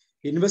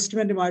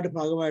ഇൻവെസ്റ്റ്മെന്റുമായിട്ട്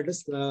ഭാഗമായിട്ട്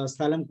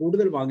സ്ഥലം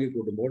കൂടുതൽ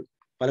വാങ്ങിക്കൂട്ടുമ്പോൾ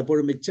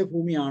പലപ്പോഴും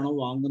മിച്ചഭൂമിയാണോ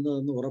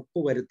വാങ്ങുന്നതെന്ന് ഉറപ്പ്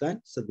വരുത്താൻ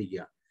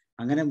ശ്രദ്ധിക്കുക.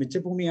 അങ്ങനെ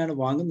മിച്ചഭൂമിയാണ്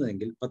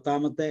വാങ്ങുന്നതെങ്കിൽ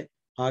 10-മത്തെ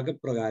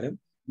ഭാഗപ്രകാരം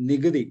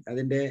നികുതി,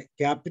 അതിന്റെ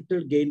ക്യാപിറ്റൽ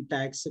ഗെയിൻ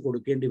ടാക്സ്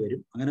കൊടുക്കേണ്ടി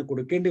വരും. അങ്ങനെ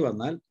കൊടുക്കേണ്ടി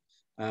വന്നാൽ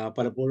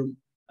പലപ്പോഴും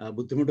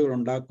ബുദ്ധിമുട്ടുകൾ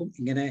ഉണ്ടാക്കും.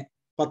 ഇങ്ങനെ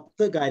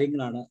 10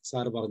 കാര്യങ്ങളാണ്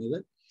സാർ പറഞ്ഞത്.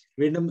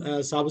 വീണ്ടും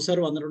സാബു സാർ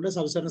വന്നിട്ടുണ്ട്.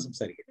 സാബു സാറിന്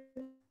സംസാരിക്കും.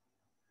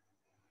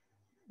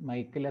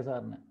 മൈക്കില്ല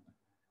സാറിന്.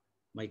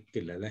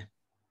 മൈക്കില്ല അല്ലേ?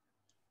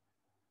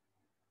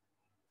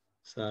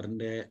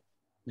 സാറിന്റെ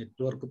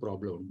നെറ്റ്വർക്ക്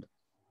പ്രോബ്ലം ഉണ്ട്.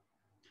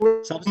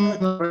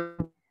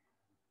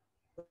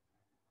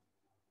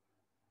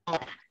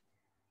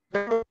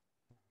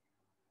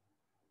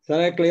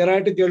 സാറേ ക്ലിയർ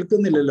ആയിട്ട്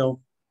കേൾക്കുന്നില്ലല്ലോ.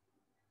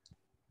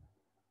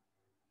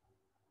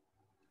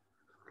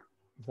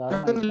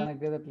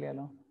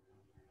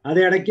 അത്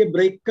ഇടയ്ക്ക്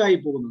ബ്രേക്ക് ആയി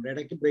പോകുന്നുണ്ട്.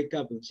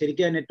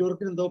 ശരിക്കും ആ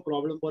നെറ്റ്വർക്കിന് എന്തോ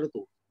പ്രോബ്ലം പോലെ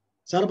തോന്നും.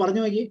 സാർ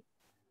പറഞ്ഞു നോക്കി.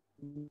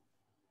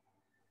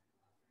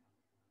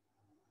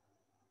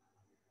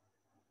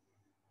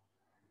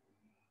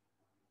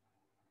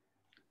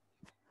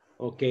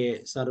 ഓക്കെ,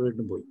 സാർ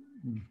വീണ്ടും പോയി.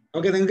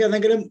 ഓക്കെ, നിങ്ങൾക്ക്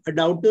എന്തെങ്കിലും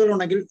ഡൗട്ടുകൾ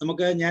ഉണ്ടെങ്കിൽ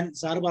നമുക്ക്, ഞാൻ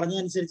സാർ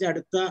പറഞ്ഞതനുസരിച്ച്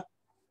അടുത്ത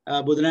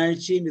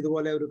ബുധനാഴ്ചയും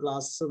ഇതുപോലെ ഒരു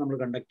ക്ലാസ് നമ്മൾ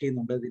കണ്ടക്ട്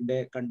ചെയ്യുന്നുണ്ട്, ഇതിന്റെ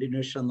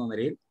കണ്ടിന്യൂഷൻ എന്ന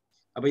നിലയിൽ.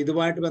 അപ്പൊ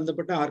ഇതുമായിട്ട്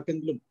ബന്ധപ്പെട്ട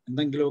ആർക്കെങ്കിലും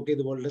എന്തെങ്കിലുമൊക്കെ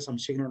ഇതുപോലുള്ള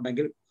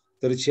സംശയങ്ങളുണ്ടെങ്കിൽ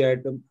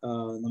തീർച്ചയായിട്ടും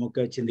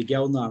നമുക്ക്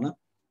ചിന്തിക്കാവുന്നതാണ്.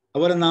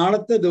 അതുപോലെ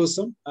നാളത്തെ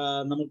ദിവസം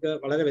നമുക്ക്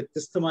വളരെ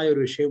വ്യത്യസ്തമായ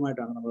ഒരു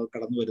വിഷയമായിട്ടാണ് നമ്മൾ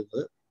കടന്നു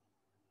വരുന്നത്.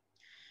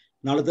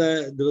 നാളത്തെ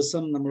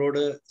ദിവസം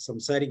നമ്മളോട്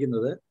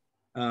സംസാരിക്കുന്നത്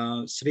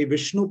ശ്രീ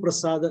വിഷ്ണു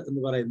പ്രസാദ്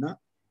എന്ന് പറയുന്ന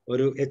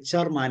ഒരു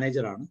HR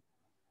മാനേജറാണ്.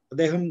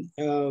 അദ്ദേഹം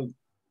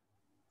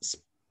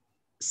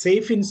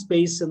സേഫ് ഇൻ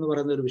സ്പേസ് എന്ന്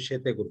പറയുന്ന ഒരു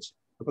വിഷയത്തെക്കുറിച്ച്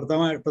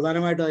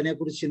പ്രധാനമായിട്ടും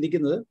അതിനെക്കുറിച്ച്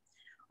ചിന്തിക്കുന്നത്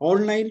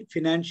ഓൺലൈൻ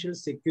ഫിനാൻഷ്യൽ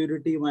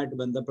സെക്യൂരിറ്റിയുമായിട്ട്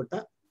ബന്ധപ്പെട്ട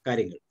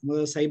കാര്യങ്ങൾ.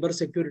 സൈബർ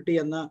സെക്യൂരിറ്റി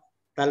എന്ന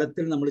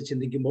തലത്തിൽ നമ്മൾ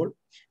ചിന്തിക്കുമ്പോൾ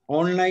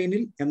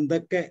ഓൺലൈനിൽ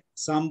എന്തൊക്കെ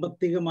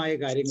സാമ്പത്തികമായ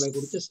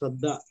കാര്യങ്ങളെക്കുറിച്ച്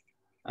ശ്രദ്ധ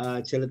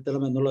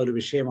ചെലുത്തണം എന്നുള്ള ഒരു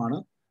വിഷയമാണ്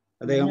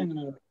അദ്ദേഹം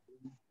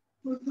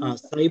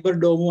സൈബർ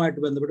ഡോമുമായിട്ട്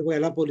ബന്ധപ്പെട്ട്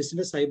കേരള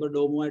പോലീസിന്റെ സൈബർ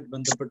ഡോമുമായിട്ട്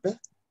ബന്ധപ്പെട്ട്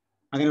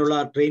അങ്ങനെയുള്ള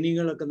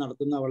ട്രെയിനിങ്ങുകളൊക്കെ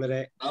നടത്തുന്ന വളരെ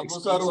സാബു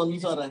സാർ വന്നു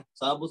സാറേ.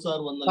 സാബു സാർ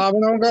വന്നു.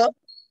 നമുക്ക്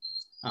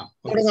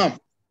തുടങ്ങാം.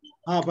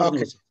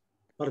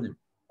 പറഞ്ഞു.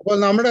 അപ്പോൾ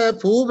നമ്മുടെ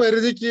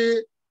ഭൂപരിധിക്ക്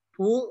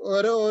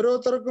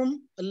ഓരോരുത്തർക്കും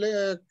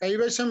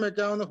കൈവശം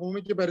വെക്കാവുന്ന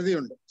ഭൂമിക്ക്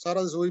പരിധിയുണ്ട്. സാർ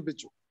അത്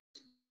സൂചിപ്പിച്ചു.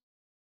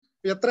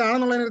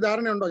 എത്രയാണെന്നുള്ളതിനൊരു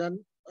ധാരണയുണ്ടോ? ഞാൻ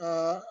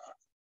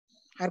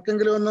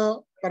ആർക്കെങ്കിലും ഒന്ന്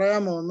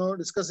പറയാമോ? ഒന്ന്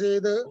ഡിസ്കസ്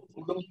ചെയ്ത്.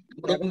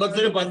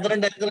 കുടുംബത്തിന്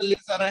 12 ഏക്കർ അല്ലേ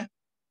സാറേ?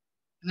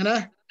 എങ്ങനെ?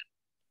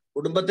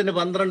 കുടുംബത്തിന്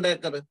 12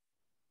 ഏക്കർ.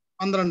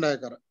 12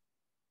 ഏക്കർ.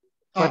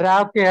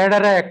 ഒരാൾക്ക്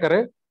 7.5 ഏക്കർ,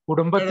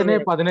 കുടുംബത്തിന്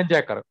 15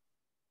 ഏക്കർ.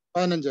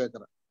 15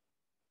 ഏക്കർ.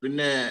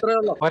 പിന്നെ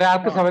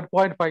ഒരാൾക്ക്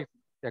 7.5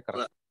 ഏക്കർ.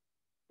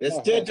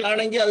 എസ്റ്റേറ്റ്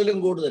ആണെങ്കിൽ അതിലും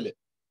കൂടുതൽ.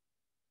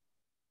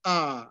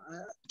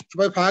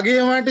 അപ്പൊ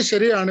ഭാഗികമായിട്ട്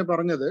ശരിയാണ്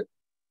പറഞ്ഞത്.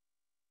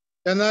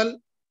 എന്നാൽ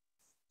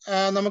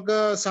നമുക്ക്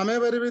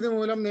സമയപരിമിതി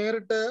മൂലം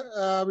നേരിട്ട്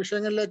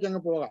വിഷയങ്ങളിലേക്ക്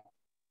അങ്ങ് പോകാം.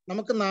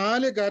 നമുക്ക്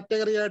 4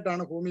 കാറ്റഗറി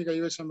ആയിട്ടാണ് ഭൂമി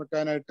കൈവശം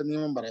വെക്കാനായിട്ട്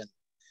നിയമം പറയുന്നത്.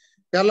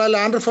 കേരള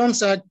ലാൻഡ്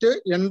റിഫോംസ് ആക്ട്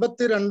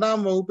 82ാം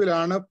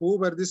വകുപ്പിലാണ്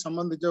ഭൂപരിധി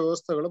സംബന്ധിച്ച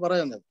വ്യവസ്ഥകൾ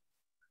പറയുന്നത്.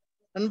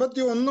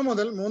 81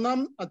 മുതൽ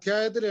 3ാം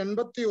അധ്യായത്തിൽ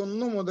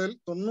 81 മുതൽ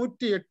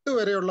 98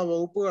 വരെയുള്ള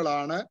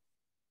വകുപ്പുകളാണ്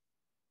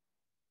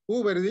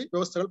ഭൂപരിധി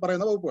വ്യവസ്ഥകൾ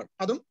പറയുന്ന വകുപ്പുകൾ.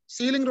 അതും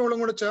സീലിംഗ് റോളും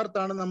കൂടെ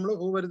ചേർത്താണ് നമ്മൾ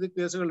ഭൂപരിധി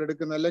കേസുകൾ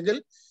എടുക്കുന്നത്. അല്ലെങ്കിൽ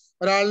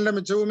ഒരാളുടെ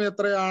മിച്ചഭൂമി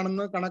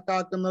എത്രയാണെന്ന്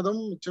കണക്കാക്കുന്നതും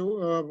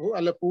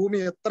ഭൂമി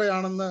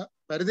എത്രയാണെന്ന്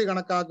പരിധി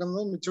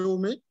കണക്കാക്കുന്നതും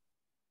മിച്ചഭൂമി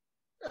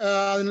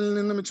അതിൽ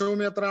നിന്ന്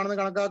മിച്ചഭൂമി എത്രയാണെന്ന്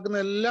കണക്കാക്കുന്ന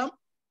എല്ലാം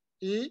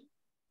ഈ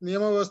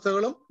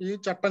നിയമവ്യവസ്ഥകളും ഈ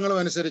ചട്ടങ്ങളും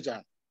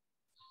അനുസരിച്ചാണ്.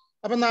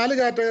 അപ്പൊ 4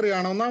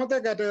 കാറ്റഗറിയാണ്. ഒന്നാമത്തെ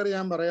കാറ്റഗറി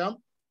ഞാൻ പറയാം.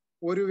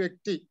 ഒരു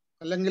വ്യക്തി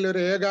അല്ലെങ്കിൽ ഒരു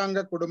ഏകാംഗ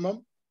കുടുംബം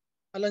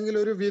അല്ലെങ്കിൽ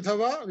ഒരു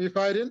വിധവ,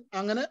 വിഭാര്യൻ,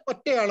 അങ്ങനെ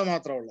ഒറ്റയാള്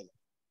മാത്രം ഉള്ളത്.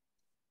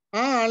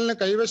 ആ ആളിന്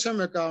കൈവശം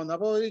വെക്കാവുന്ന.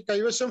 അപ്പോൾ ഈ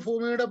കൈവശം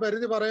ഭൂമിയുടെ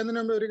പരിധി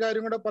പറയുന്നതിന് മുമ്പ് ഒരു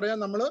കാര്യം കൂടെ പറയാം.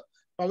 നമ്മൾ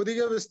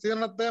ഭൗതിക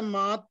വിസ്തീർണത്തെ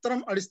മാത്രം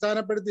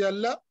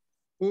അടിസ്ഥാനപ്പെടുത്തിയല്ല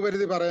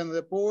ഭൂപരിധി പറയുന്നത്.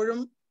 എപ്പോഴും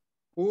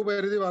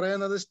ഭൂപരിധി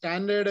പറയുന്നത്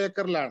സ്റ്റാൻഡേർഡ്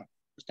ഏക്കറിലാണ്.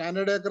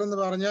 സ്റ്റാൻഡേർഡ് ഏക്കർ എന്ന്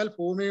പറഞ്ഞാൽ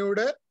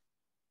ഭൂമിയുടെ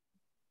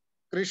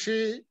കൃഷി,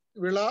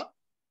 വിള,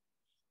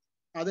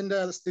 അതിൻ്റെ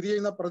സ്ഥിതി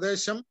ചെയ്യുന്ന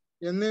പ്രദേശം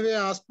എന്നിവയെ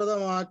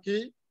ആസ്പദമാക്കി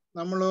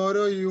നമ്മൾ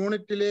ഓരോ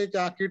യൂണിറ്റിലേക്ക്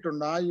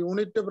ആക്കിയിട്ടുണ്ട്. ആ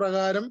യൂണിറ്റ്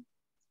പ്രകാരം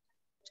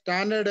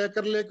സ്റ്റാൻഡേർഡ്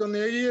ഏക്കറിലേക്ക് ഒന്ന്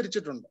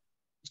ഏകീകരിച്ചിട്ടുണ്ട്.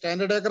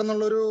 സ്റ്റാൻഡേർഡ് ഏക്കർ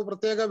എന്നുള്ളൊരു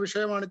പ്രത്യേക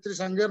വിഷയമാണ്, ഇത്തിരി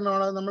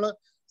സങ്കീർണമാണ്. നമ്മൾ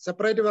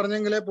സെപ്പറേറ്റ്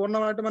പറഞ്ഞെങ്കിലേ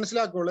പൂർണ്ണമായിട്ട്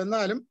മനസ്സിലാക്കുകയുള്ളൂ.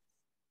 എന്നാലും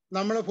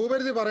നമ്മൾ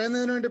ഭൂപരിധി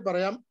പറയുന്നതിന് വേണ്ടി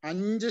പറയാം,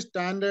 5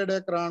 സ്റ്റാൻഡേർഡ്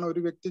ഏക്കറാണ് ഒരു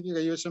വ്യക്തിക്ക്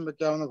കൈവശം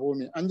വെക്കാവുന്ന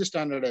ഭൂമി. 5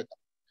 സ്റ്റാൻഡേർഡ് ഏക്കർ.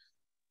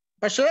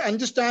 പക്ഷെ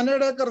 5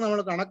 സ്റ്റാൻഡേർഡ് ഏക്കർ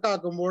നമ്മൾ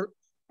കണക്കാക്കുമ്പോൾ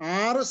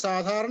 6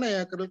 സാധാരണ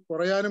ഏക്കറിൽ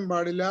കുറയാനും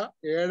പാടില്ല,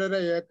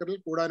 7.5 ഏക്കറിൽ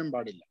കൂടാനും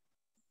പാടില്ല.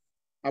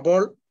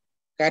 അപ്പോൾ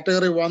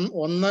കാറ്റഗറി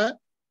 1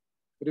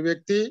 ഒരു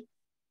വ്യക്തി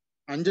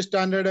 5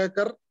 സ്റ്റാൻഡേർഡ്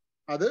ഏക്കർ,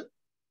 അത്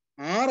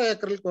 6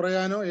 ഏക്കറിൽ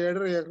കുറയാനോ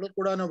 7.5 ഏക്കറിൽ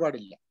കൂടാനോ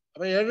പാടില്ല.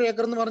 അപ്പൊ 7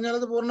 ഏക്കർ എന്ന് പറഞ്ഞാൽ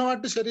അത്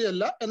പൂർണ്ണമായിട്ട്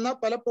ശരിയല്ല. എന്നാൽ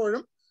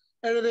പലപ്പോഴും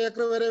 7.5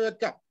 ഏക്കർ വരെ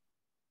വെക്കാം.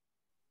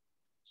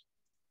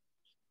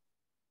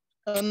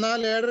 എന്നാൽ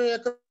 7.5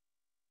 ഏക്കർ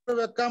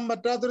വെക്കാൻ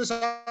പറ്റാത്തൊരു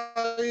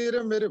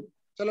സാഹചര്യം വരും.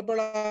 ചിലപ്പോൾ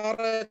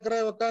 6 ഏക്കറെ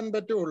വെക്കാൻ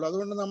പറ്റുള്ളൂ.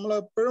 അതുകൊണ്ട് നമ്മൾ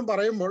എപ്പോഴും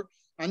പറയുമ്പോൾ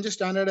 5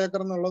 സ്റ്റാൻഡേർഡ്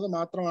ഏക്കർ എന്നുള്ളത്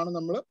മാത്രമാണ്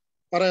നമ്മൾ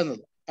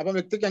പറയുന്നത്. അപ്പം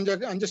വ്യക്തിക്ക്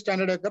 5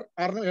 സ്റ്റാൻഡേർഡ് ഏക്കർ,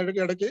 6നും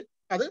 7നും ഇടയ്ക്ക്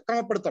അത്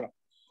ക്രമപ്പെടുത്തണം.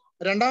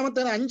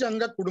 രണ്ടാമത്തേന് 5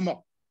 അംഗ കുടുംബം.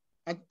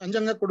 5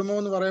 അംഗ കുടുംബം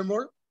എന്ന്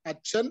പറയുമ്പോൾ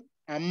അച്ഛൻ,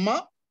 അമ്മ,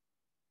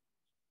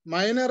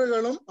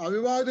 മൈനറുകളും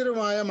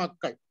അവിവാഹിതരുമായ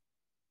മക്കൾ,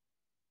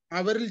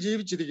 അവരിൽ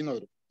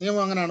ജീവിച്ചിരിക്കുന്നവരും.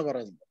 നിയമം അങ്ങനെയാണ്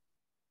പറയുന്നത്.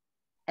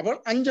 അപ്പോൾ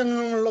 5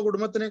 അംഗങ്ങളുള്ള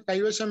കുടുംബത്തിന്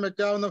കൈവശം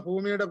വെക്കാവുന്ന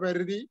ഭൂമിയുടെ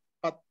പരിധി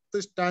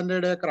 10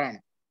 സ്റ്റാൻഡേർഡ് ഏക്കറാണ്.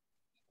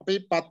 അപ്പൊ ഈ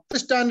 10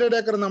 സ്റ്റാൻഡേർഡ്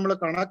ഏക്കർ നമ്മൾ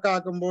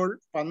കണക്കാക്കുമ്പോൾ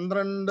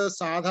 12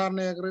 സാധാരണ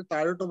ഏക്കറിൽ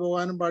താഴോട്ട്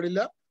പോകാനും പാടില്ല,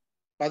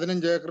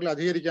 15 ഏക്കറിൽ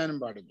അധികരിക്കാനും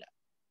പാടില്ല.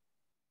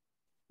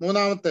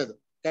 മൂന്നാമത്തേത്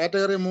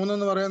കാറ്റഗറി 3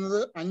 എന്ന് പറയുന്നത്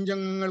 5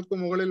 അംഗങ്ങൾക്ക്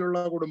മുകളിലുള്ള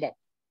കുടുംബം.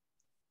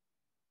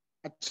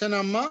 അച്ഛൻ,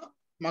 അമ്മ,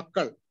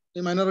 മക്കൾ,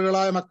 ഈ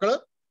മൈനറുകളായ മക്കള്,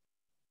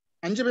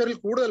 5 പേരിൽ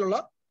കൂടുതലുള്ള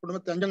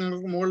കുടുംബത്തെ 5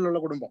 അംഗങ്ങൾക്ക് മുകളിലുള്ള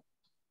കുടുംബം,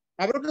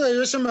 അവർക്ക്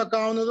കൈവശം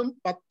വെക്കാവുന്നതും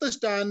 10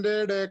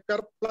 സ്റ്റാൻഡേർഡ് ഏക്കർ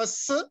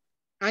പ്ലസ്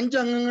 5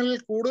 അംഗങ്ങളിൽ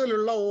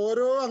കൂടുതലുള്ള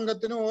ഓരോ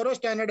അംഗത്തിനും ഓരോ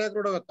സ്റ്റാൻഡേർഡ്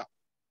ഏക്കറൂടെ വെക്കാം.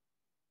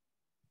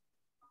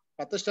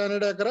 10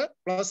 സ്റ്റാൻഡേർഡ് ഏക്കർ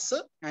പ്ലസ്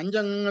 5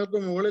 അംഗങ്ങൾക്ക്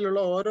മുകളിലുള്ള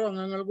ഓരോ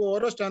അംഗങ്ങൾക്കും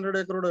ഓരോ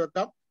സ്റ്റാൻഡേർഡ് ഏക്കറൂടെ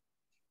വെക്കാം.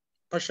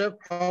 പക്ഷെ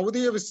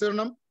ഭൗതിക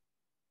വിസ്തീർണം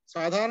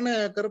സാധാരണ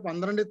ഏക്കർ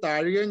 12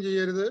 താഴുകയും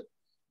ചെയ്യരുത്.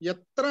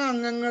 എത്ര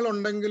അംഗങ്ങൾ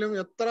ഉണ്ടെങ്കിലും,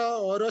 എത്ര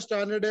ഓരോ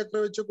സ്റ്റാൻഡേർഡ് ഏക്കർ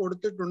വെച്ച്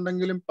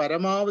കൊടുത്തിട്ടുണ്ടെങ്കിലും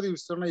പരമാവധി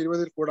വിസ്തീർണം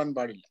 20ൽ കൂടാൻ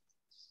പാടില്ല.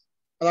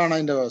 അതാണ്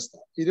അതിന്റെ വ്യവസ്ഥ.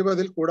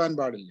 20ൽ കൂടാൻ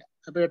പാടില്ല.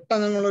 അപ്പൊ 8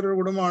 അംഗങ്ങളൊരു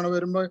കുടുംബമാണ്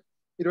വരുമ്പോൾ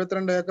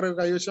 22 ഏക്കർ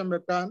കൈവശം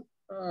വെക്കാൻ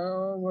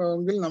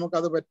എങ്കിൽ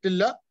നമുക്കത്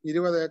പറ്റില്ല.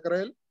 20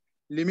 ഏക്കറിൽ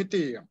ലിമിറ്റ്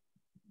ചെയ്യണം.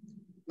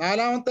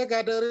 4ാമത്തെ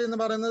കാറ്റഗറി എന്ന്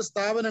പറയുന്നത്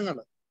സ്ഥാപനങ്ങൾ,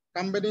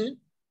 കമ്പനി,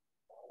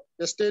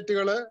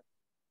 എസ്റ്റേറ്റുകള്,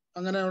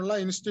 അങ്ങനെയുള്ള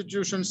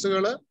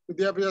ഇൻസ്റ്റിറ്റ്യൂഷൻസുകള്,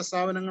 വിദ്യാഭ്യാസ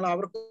സ്ഥാപനങ്ങൾ,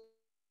 അവർക്ക്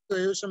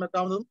കൈവശം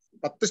വെക്കാവുന്നതും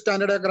 10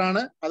 സ്റ്റാൻഡേർഡ്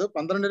ഏക്കറാണ്. അത്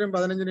 12നും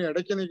 15നും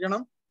ഇടയ്ക്ക്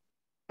നിൽക്കണം.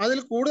 അതിൽ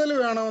കൂടുതൽ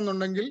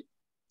വേണമെന്നുണ്ടെങ്കിൽ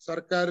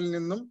സർക്കാരിൽ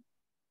നിന്നും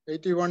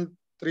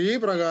 81(3)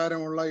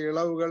 പ്രകാരമുള്ള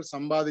ഇളവുകൾ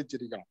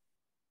സമ്പാദിച്ചിരിക്കണം.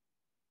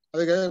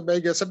 അത് ബൈ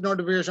ഗസറ്റ്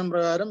നോട്ടിഫിക്കേഷൻ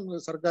പ്രകാരം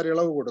സർക്കാർ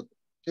ഇളവ് കൊടുക്കും.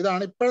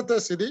 ഇതാണ് ഇപ്പോഴത്തെ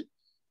സ്ഥിതി.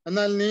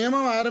 എന്നാൽ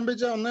നിയമം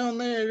ആരംഭിച്ച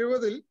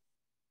 1/1/70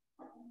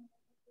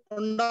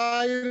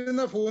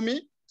 ഉണ്ടായിരുന്ന ഭൂമി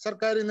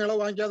സർക്കാർ ഇന്ന് ഇളവ്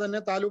വാങ്ങിക്കാതെ തന്നെ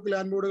താലൂക്ക്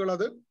ലാൻഡ് ബോർഡുകൾ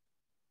അത്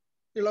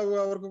ഇളവ്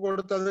അവർക്ക്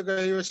കൊടുത്തത്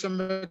കൈവശം.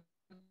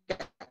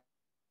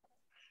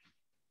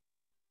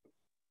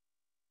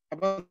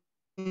 അപ്പൊ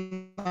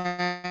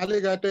 4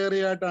 കാറ്റഗറി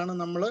ആയിട്ടാണ്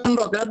നമ്മൾ.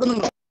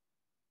 കേൾക്കുന്നുണ്ടോ?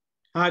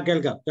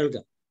 കേൾക്കാം.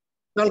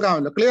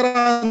 കേൾക്കാമല്ലോ? ക്ലിയർ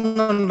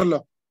ആകുന്നുണ്ടല്ലോ?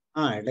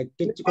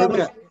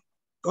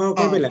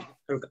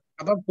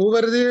 അപ്പൊ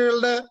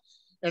ഭൂപരിധികളുടെ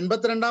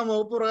 82-ാം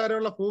വകുപ്പ്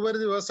പ്രകാരമുള്ള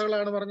ഭൂപരിധി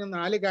വ്യവസ്ഥകളാണ് പറഞ്ഞ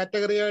 4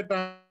 കാറ്റഗറി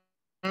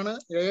ആയിട്ടാണ്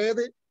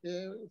ഏത്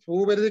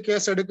ഭൂപരിധി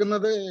കേസ്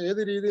എടുക്കുന്നത്.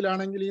 ഏത്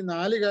രീതിയിലാണെങ്കിൽ ഈ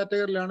 4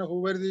 കാറ്റഗറിയിലാണ്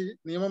ഭൂപരിധി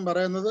നിയമം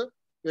പറയുന്നത്.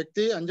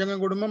 വ്യക്തി, 5 അംഗ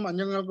കുടുംബം,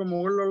 5 അംഗങ്ങൾക്ക്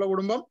മുകളിലുള്ള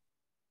കുടുംബം,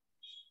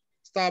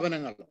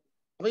 സ്ഥാപനങ്ങൾ.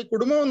 അപ്പൊ ഈ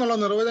കുടുംബം എന്നുള്ള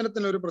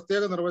നിർവചനത്തിന് ഒരു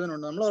പ്രത്യേക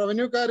നിർവചനമുണ്ട്. നമ്മൾ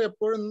റവന്യൂക്കാർ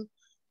എപ്പോഴും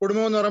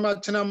കുടുംബം എന്ന് പറയുമ്പോൾ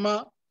അച്ഛനമ്മ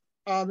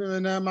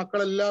പിന്നെ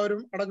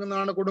മക്കളെല്ലാവരും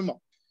അടങ്ങുന്നതാണ് കുടുംബം.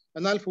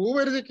 എന്നാൽ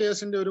ഭൂപരിധി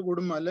കേസിന്റെ ഒരു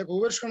കുടുംബം അല്ലെ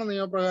ഭൂപരിഷ്കരണ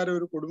നിയമപ്രകാരം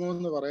ഒരു കുടുംബം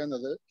എന്ന്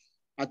പറയുന്നത്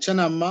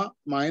അച്ഛനമ്മ,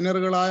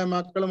 മൈനറുകളായ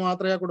മക്കൾ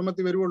മാത്രമേ ആ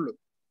കുടുംബത്തിൽ വരുവുള്ളൂ.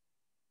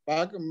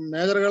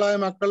 മേജറുകളായ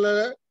മക്കള്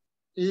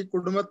ഈ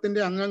കുടുംബത്തിന്റെ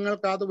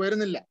അംഗങ്ങൾക്കകത്ത്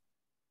വരുന്നില്ല.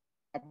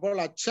 അപ്പോൾ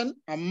അച്ഛൻ,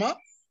 അമ്മ,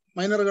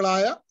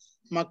 മൈനറുകളായ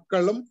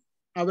മക്കളും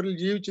അവരിൽ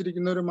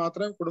ജീവിച്ചിരിക്കുന്നവർ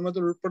മാത്രമേ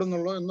കുടുംബത്തിൽ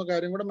ഉൾപ്പെടുന്നുള്ളൂ എന്ന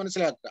കാര്യം കൂടെ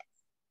മനസ്സിലാക്കുക.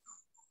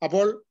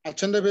 അപ്പോൾ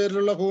അച്ഛന്റെ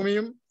പേരിലുള്ള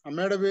ഭൂമിയും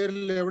അമ്മയുടെ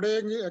പേരിൽ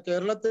എവിടെയെങ്കിലും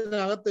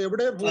കേരളത്തിനകത്ത്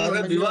എവിടെ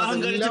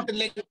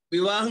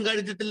വിവാഹം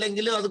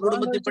കഴിച്ചിട്ടില്ലെങ്കിലും അത്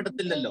കുടുംബത്തിൽ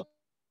പെടത്തില്ലല്ലോ.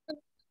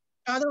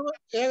 അത്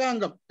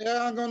ഏകാംഗം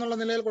എന്നുള്ള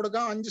നിലയിൽ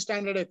കൊടുക്കാം. 5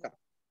 സ്റ്റാൻഡേർഡ് ഏക്കർ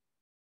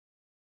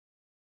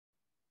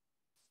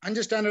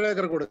 5 സ്റ്റാൻഡേർഡ്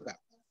ഏക്കർ കൊടുക്കാം.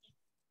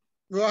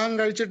 വിവാഹം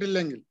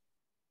കഴിച്ചിട്ടില്ലെങ്കിൽ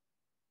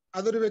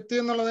അതൊരു വ്യക്തി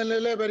എന്നുള്ള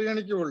നിലയിലേ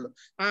പരിഗണിക്കുകയുള്ളൂ.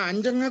 ആ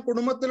 5 അംഗ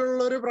കുടുംബത്തിലുള്ള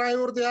ഒരു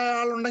പ്രായപൂർത്തിയായ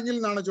ആളുണ്ടെങ്കിൽ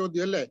എന്നാണ്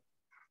ചോദ്യം, അല്ലേ?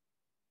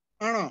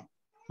 ആണോ?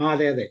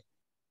 അതെ അതെ.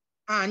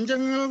 ആ 5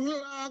 അംഗങ്ങൾ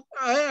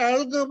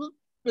അയാൾക്ക്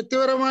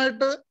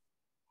വ്യക്തിപരമായിട്ട്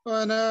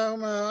പിന്നെ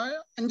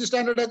 5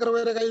 സ്റ്റാൻഡേർഡ് ഏക്കർ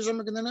വരെ കൈവശം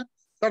വെക്കുന്നതിന്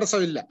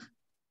തടസ്സമില്ല.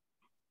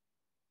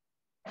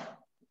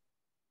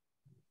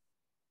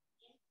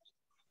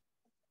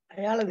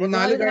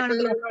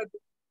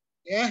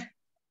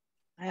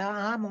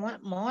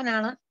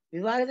 മോനാണ്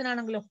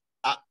വിവാഹിതനാണെങ്കിലോ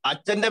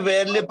അച്ഛന്റെ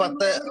പേരിൽ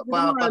 10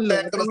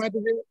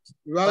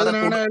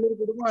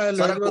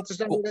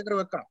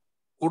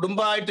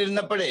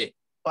 കുടുംബമായിട്ടിരുന്നപ്പോഴേ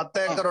 10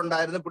 ഏക്കർ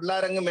ഉണ്ടായിരുന്നു.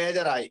 പിള്ളേരങ്ങ്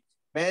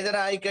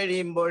മേജറായി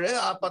കഴിയുമ്പോൾ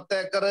ആ 10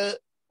 ഏക്കർ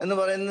എന്ന്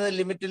പറയുന്നത്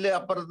ലിമിറ്റിൽ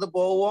അപ്പുറത്ത്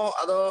പോവോ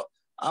അതോ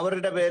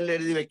അവരുടെ പേരിൽ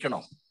എഴുതി വെക്കണോ?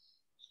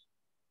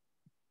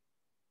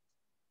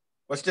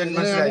 ക്വസ്റ്റ്യൻ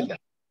മനസ്സിലായില്ല.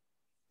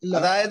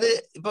 അതായത്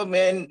ഇപ്പൊ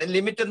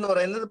ലിമിറ്റ് എന്ന്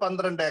പറയുന്നത്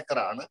 12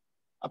 ഏക്കറാണ്.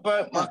 അപ്പൊ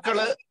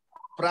മക്കള്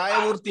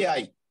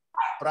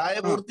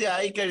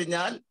പ്രായപൂർത്തിയായി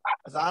കഴിഞ്ഞാൽ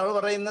സാറ്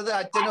പറയുന്നത്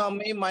അച്ഛനും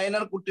അമ്മയും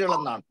മൈനർ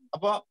കുട്ടികളെന്നാണ്.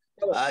 അപ്പൊ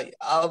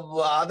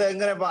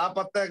അതെങ്ങനെ ആ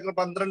 10 ഏക്കർ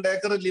 12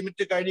 ഏക്കർ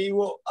ലിമിറ്റ്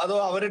കഴിയുമോ അതോ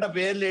അവരുടെ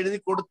പേരിൽ എഴുതി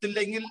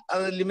കൊടുത്തില്ലെങ്കിൽ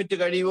അത് ലിമിറ്റ്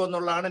കഴിയുമോ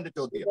എന്നുള്ളതാണ് എന്റെ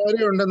ചോദ്യം.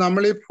 കാര്യമുണ്ട്.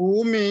 നമ്മൾ ഈ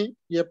ഭൂമി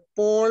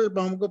എപ്പോൾ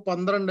നമുക്ക്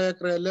 12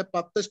 ഏക്കർ അല്ലെ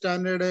 10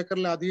 സ്റ്റാൻഡേർഡ്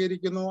ഏക്കറിൽ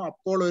അധികരിക്കുന്നു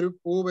അപ്പോൾ ഒരു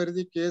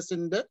ഭൂപരിധി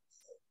കേസിന്റെ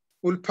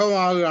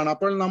ഉത്ഭവമാകുകയാണ്.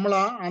 അപ്പോൾ നമ്മൾ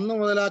അന്ന്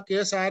മുതൽ ആ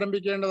കേസ്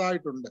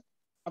ആരംഭിക്കേണ്ടതായിട്ടുണ്ട്.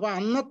 അപ്പൊ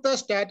അന്നത്തെ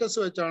സ്റ്റാറ്റസ്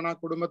വെച്ചാണ് ആ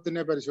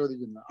കുടുംബത്തിനെ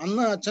പരിശോധിക്കുന്നത്.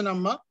 അന്ന്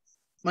അച്ഛനമ്മ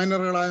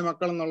മൈനറുകളായ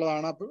മക്കൾ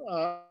എന്നുള്ളതാണ്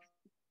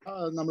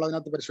നമ്മൾ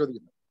അതിനകത്ത്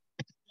പരിശോധിക്കുന്നത്.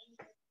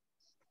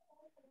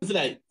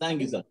 മനസ്സിലായി.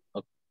 Thank you sir.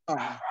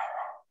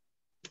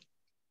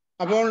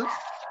 അപ്പോൾ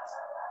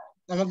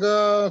നമുക്ക്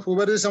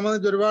ഭൂപരിധി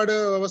സംബന്ധിച്ച് ഒരുപാട്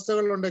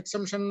വ്യവസ്ഥകളുണ്ട്.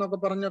 എക്സംഷൻ എന്നൊക്കെ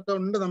പറഞ്ഞൊക്കെ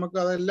ഉണ്ട്. നമുക്ക്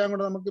അതെല്ലാം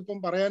കൂടെ നമുക്കിപ്പം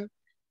പറയാൻ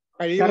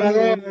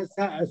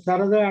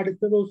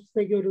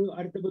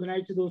അടുത്ത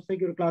ബുധനാഴ്ച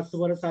ദിവസത്തേക്ക് ഒരു ക്ലാസ്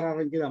പോലെ സാർ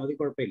അറേഞ്ച് ചെയ്താൽ മതി,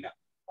 കുഴപ്പമില്ല.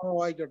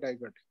 ആയിക്കോട്ടെ.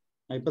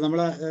 ഇപ്പൊ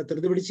നമ്മള്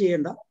ധൃതി പിടിച്ച്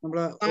ചെയ്യണ്ട.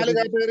 4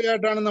 കാറ്റഗറി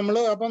ആയിട്ടാണ്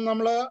നമ്മള്. അപ്പം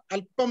നമ്മള്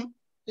അല്പം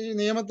ഈ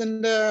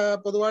നിയമത്തിന്റെ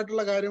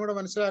പൊതുവായിട്ടുള്ള കാര്യം കൂടെ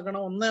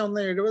മനസ്സിലാക്കണം.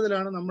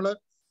 1/1/70 നമ്മള്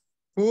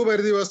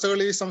ഭൂപരിധി വ്യവസ്ഥകൾ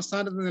ഈ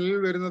സംസ്ഥാനത്ത് നിലവിൽ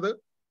വരുന്നത്.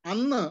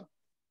 അന്ന്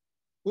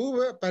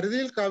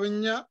പരിധിയിൽ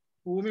കവിഞ്ഞ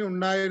ഭൂമി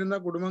ഉണ്ടായിരുന്ന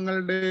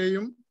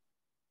കുടുംബങ്ങളുടെയും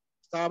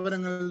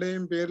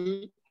സ്ഥാപനങ്ങളുടെയും പേരിൽ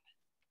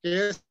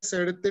കേസ്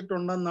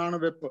എടുത്തിട്ടുണ്ടെന്നാണ്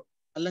വെപ്പ്,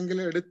 അല്ലെങ്കിൽ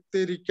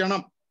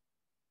എടുത്തിരിക്കണം.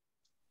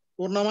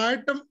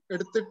 പൂർണ്ണമായിട്ടും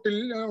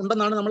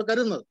ഉണ്ടെന്നാണ് നമ്മൾ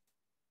കരുതുന്നത്.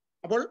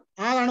 അപ്പോൾ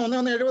അതാണ്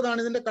 1/1/70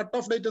 ഇതിന്റെ കട്ട്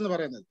ഓഫ് ഡേറ്റ് എന്ന്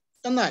പറയുന്നത്.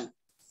 എന്നാൽ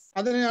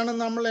അതിനെയാണ്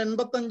നമ്മൾ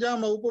 85-ാം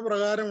വകുപ്പ്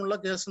പ്രകാരമുള്ള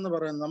കേസ് എന്ന്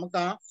പറയുന്നത്. നമുക്ക്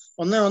ആ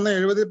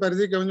 1/1/70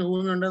 പരിധി കവിഞ്ഞ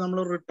ഭൂമി ഉണ്ടെങ്കിൽ നമ്മൾ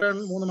റിട്ടേൺ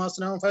 3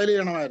 മാസത്തിനകം ഫയൽ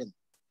ചെയ്യണമായിരുന്നു.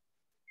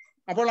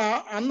 അപ്പോൾ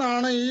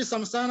അന്നാണ് ഈ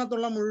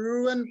സംസ്ഥാനത്തുള്ള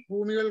മുഴുവൻ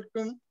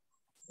ഭൂമികൾക്കും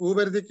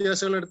ഭൂപരിധി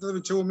കേസുകൾ എടുത്തത്.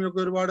 മിച്ചഭൂമിയൊക്കെ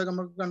ഒരുപാട്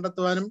നമുക്ക്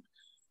കണ്ടെത്തുവാനും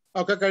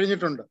ഒക്കെ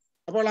കഴിഞ്ഞിട്ടുണ്ട്.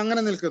 അപ്പോൾ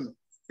അങ്ങനെ നിൽക്കുന്നു.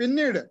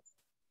 പിന്നീട്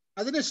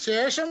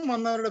അതിനുശേഷം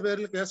വന്നവരുടെ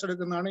പേരിൽ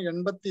കേസെടുക്കുന്നതാണ്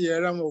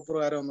 87-ാം വകുപ്പ്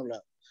പ്രകാരം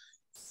എന്നുള്ളത്.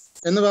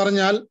 എന്ന്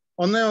പറഞ്ഞാൽ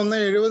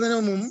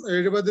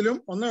 1/1/70-ലും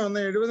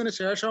 1/1/70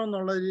 ശേഷം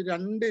എന്നുള്ള ഈ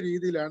 2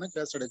 രീതിയിലാണ്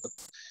കേസെടുക്കുന്നത്.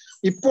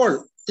 ഇപ്പോൾ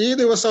ഈ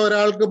ദിവസം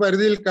ഒരാൾക്ക്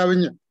പരിധിയിൽ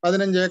കവിഞ്ഞ്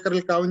 15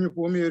 ഏക്കറിൽ കവിഞ്ഞ്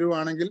ഭൂമി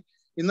വരുവാണെങ്കിൽ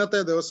ഇന്നത്തെ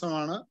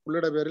ദിവസമാണ്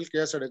പുള്ളിയുടെ പേരിൽ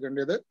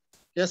കേസെടുക്കേണ്ടത്.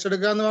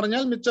 കേസെടുക്കുക എന്ന്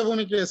പറഞ്ഞാൽ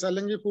മിച്ചഭൂമി കേസ്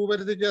അല്ലെങ്കിൽ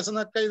ഭൂപരിധി കേസ്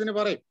എന്നൊക്കെ ഇതിന്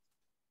പറയും.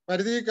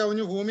 പരിധി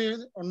കവിഞ്ഞ് ഭൂമി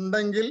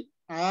ഉണ്ടെങ്കിൽ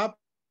ആ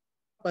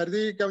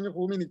പരിധി കവിഞ്ഞ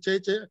ഭൂമി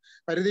നിശ്ചയിച്ച്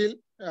പരിധിയിൽ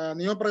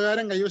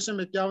നിയമപ്രകാരം കൈവശം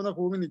വെക്കാവുന്ന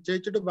ഭൂമി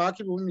നിശ്ചയിച്ചിട്ട്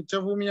ബാക്കി ഭൂമി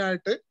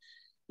മിച്ചഭൂമിയായിട്ട്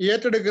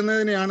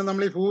ഏറ്റെടുക്കുന്നതിനെയാണ്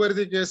നമ്മൾ ഈ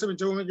ഭൂപരിധി കേസ്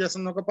മിച്ചഭൂമി കേസ്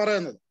എന്നൊക്കെ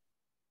പറയുന്നത്.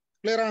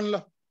 ക്ലിയർ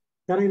ആണല്ലോ?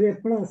 ഇത്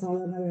എപ്പോഴാണ്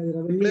സാധാരണ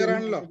ക്ലിയർ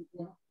ആണല്ലോ?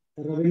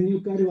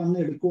 റവന്യൂക്കാർ വന്ന്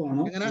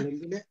എടുക്കുവാണോ?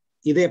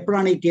 ഇത്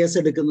എപ്പോഴാണ് ഈ കേസ്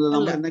എടുക്കുന്നത്?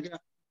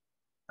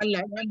 അല്ല,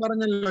 ഞാൻ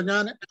പറഞ്ഞല്ലോ,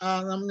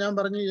 ഞാൻ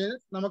പറഞ്ഞു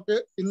നമുക്ക്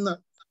ഇന്ന്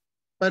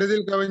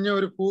പരിധിയിൽ കവിഞ്ഞ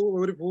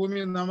ഒരു ഭൂമി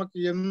നമുക്ക്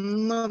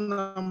എന്ന്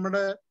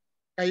നമ്മുടെ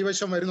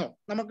കൈവശം വരുന്നോ,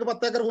 നമുക്ക്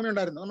 10 ഏക്കർ ഭൂമി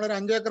ഉണ്ടായിരുന്നു, നമ്മളൊരു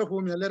 5 ഏക്കർ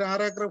ഭൂമി അല്ലെങ്കിൽ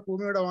 6 ഏക്കർ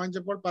ഭൂമിയുടെ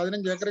വാങ്ങിച്ചപ്പോൾ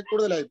 15 ഏക്കറിൽ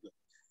കൂടുതലായിപ്പോയി.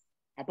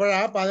 അപ്പോൾ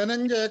ആ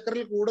 15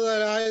 ഏക്കറിൽ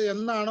കൂടുതലായ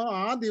എന്നാണോ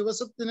ആ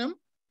ദിവസത്തിനും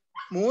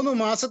 3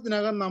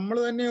 മാസത്തിനകം നമ്മൾ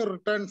തന്നെ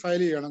റിട്ടേൺ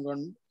ഫയൽ ചെയ്യണം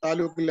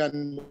താലൂക്ക്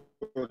ലാൻഡ്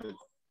ബോർഡിൽ.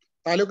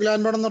 താലൂക്ക്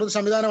ലാൻഡ് ബോർഡ് എന്നൊരു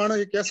സംവിധാനമാണ്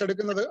ഈ കേസ്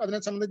എടുക്കുന്നത്. അതിനെ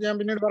സംബന്ധിച്ച് ഞാൻ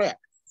പിന്നീട് പറയാം.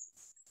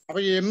 അപ്പൊ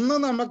എന്ന്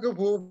നമുക്ക്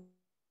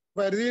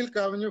പരിധിയിൽ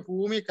കവിഞ്ഞ്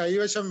ഭൂമി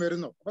കൈവശം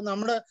വരുന്നു, അപ്പൊ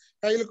നമ്മുടെ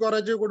കയ്യിൽ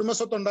കുറച്ച്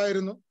കുടുംബസ്വത്ത്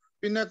ഉണ്ടായിരുന്നു,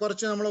 പിന്നെ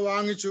കുറച്ച് നമ്മൾ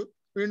വാങ്ങിച്ചു,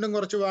 വീണ്ടും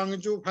കുറച്ച്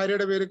വാങ്ങിച്ചു,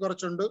 ഭാര്യയുടെ പേര്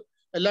കുറച്ചുണ്ട്,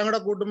 എല്ലാം കൂടെ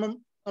കൂട്ടുമ്പം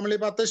നമ്മൾ ഈ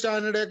 10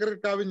 സ്റ്റാൻഡേർഡ് ഏക്കറിൽ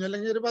കവിഞ്ഞ്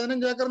അല്ലെങ്കിൽ ഒരു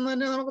 15 ഏക്കർ എന്ന്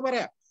തന്നെ നമുക്ക്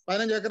പറയാം,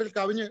 15 ഏക്കറിൽ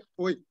കവിഞ്ഞ്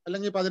പോയി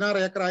അല്ലെങ്കിൽ 16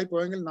 ഏക്കർ ആയി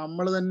പോയെങ്കിൽ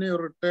നമ്മൾ തന്നെ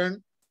ഒരു റിട്ടേൺ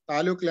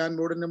താലൂക്ക് ലാൻഡ്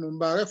ബോർഡിന്റെ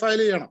മുമ്പാകെ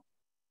ഫയൽ ചെയ്യണം.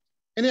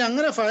 ഇനി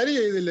അങ്ങനെ ഫയൽ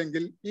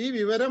ചെയ്തില്ലെങ്കിൽ ഈ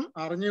വിവരം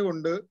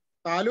അറിഞ്ഞുകൊണ്ട്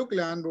താലൂക്ക്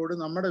ലാൻഡ് ബോർഡ്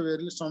നമ്മുടെ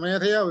പേരിൽ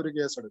സ്വമേധയാ ഒരു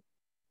കേസെടുക്കും.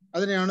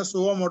 അതിനെയാണ്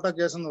സുവോ മോട്ടോ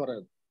കേസ് എന്ന്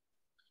പറയുന്നത്.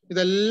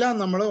 ഇതെല്ലാം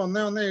നമ്മൾ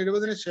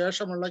 1/1/70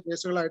 ശേഷമുള്ള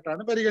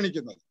കേസുകളായിട്ടാണ്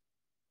പരിഗണിക്കുന്നത്.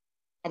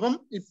 അപ്പം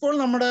ഇപ്പോൾ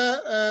നമ്മുടെ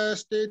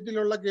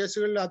സ്റ്റേറ്റിലുള്ള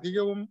കേസുകളിൽ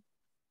അധികവും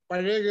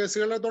പഴയ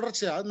കേസുകളുടെ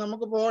തുടർച്ചയാണ്. അത്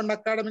നമുക്ക് പോകേണ്ട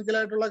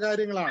അക്കാഡമിക്കലായിട്ടുള്ള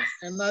കാര്യങ്ങളാണ്.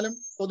 എന്നാലും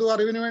പൊതു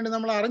അറിവിന് വേണ്ടി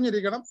നമ്മൾ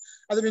അറിഞ്ഞിരിക്കണം.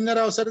 അത്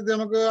പിന്നൊരു അവസരത്തിൽ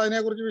നമുക്ക്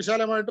അതിനെക്കുറിച്ച്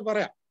വിശാലമായിട്ട്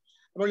പറയാം.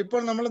 അപ്പോൾ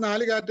ഇപ്പോൾ നമ്മൾ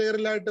 4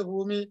 കാറ്റഗറിയിലായിട്ട്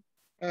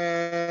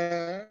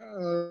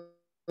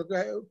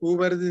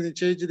ഭൂപരിധി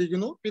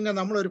നിശ്ചയിച്ചിരിക്കുന്നു. പിന്നെ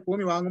നമ്മളൊരു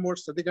ഭൂമി വാങ്ങുമ്പോൾ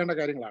ശ്രദ്ധിക്കേണ്ട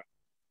കാര്യങ്ങളാണ്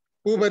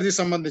ഭൂപരിധി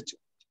സംബന്ധിച്ച്.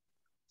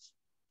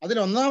 അതിൽ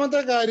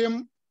ഒന്നാമത്തെ കാര്യം,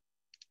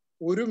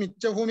 ഒരു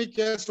മിച്ചഭൂമി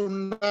കേസ്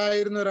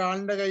ഉണ്ടായിരുന്ന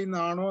ഒരാളുടെ കയ്യിൽ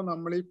നിന്നാണോ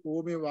നമ്മൾ ഈ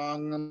ഭൂമി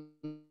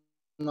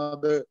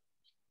വാങ്ങുന്നത്?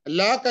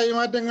 എല്ലാ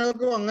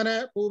കൈമാറ്റങ്ങൾക്കും അങ്ങനെ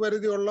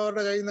ഭൂപരിധി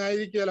ഉള്ളവരുടെ കയ്യിൽ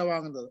നിന്നായിരിക്കുകയല്ല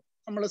വാങ്ങുന്നത്.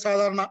 നമ്മൾ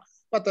സാധാരണ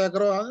 10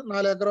 ഏക്കറോ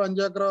 4 ഏക്കറോ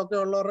 5 ഏക്കറോ ഒക്കെ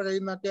ഉള്ളവരുടെ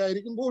കയ്യിൽ നിന്നൊക്കെ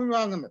ആയിരിക്കും ഭൂമി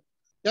വാങ്ങുന്നത്.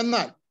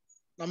 എന്നാൽ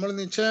നമ്മൾ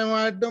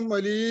നിശ്ചയമായിട്ടും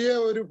വലിയ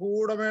ഒരു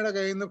ഭൂവുടമയുടെ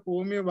കയ്യിൽ നിന്ന്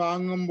ഭൂമി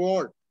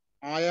വാങ്ങുമ്പോൾ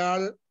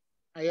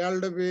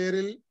അയാളുടെ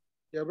പേരിൽ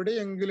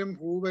എവിടെയെങ്കിലും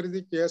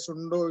ഭൂപരിധി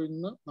കേസുണ്ടോ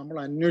എന്ന് നമ്മൾ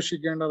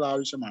അന്വേഷിക്കേണ്ടത്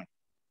ആവശ്യമാണ്.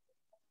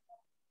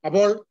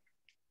 അപ്പോൾ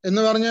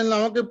എന്ന് പറഞ്ഞാൽ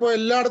നമുക്കിപ്പോ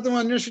എല്ലായിടത്തും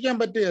അന്വേഷിക്കാൻ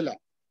പറ്റുകയില്ല.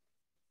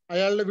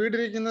 അയാളുടെ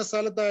വീടിരിക്കുന്ന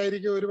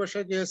സ്ഥലത്തായിരിക്കും ഒരു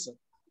പക്ഷേ കേസ്.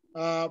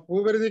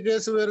 ഭൂപരിധി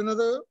കേസ്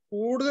വരുന്നത്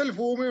കൂടുതൽ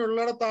ഭൂമി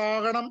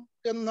ഉള്ളിടത്താകണം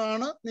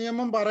എന്നാണ്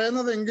നിയമം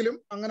പറയുന്നതെങ്കിലും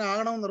അങ്ങനെ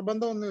ആകണമെന്ന്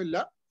നിർബന്ധമൊന്നുമില്ല.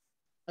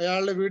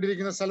 അയാളുടെ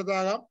വീടിരിക്കുന്ന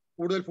സ്ഥലത്താകാം,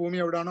 കൂടുതൽ ഭൂമി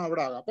എവിടെയാണോ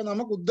അവിടെ ആകാം. അപ്പൊ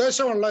നമുക്ക്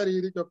ഉദ്ദേശമുള്ള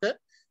രീതിക്കൊക്കെ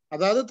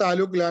അതായത്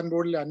താലൂക്ക് ലാൻഡ്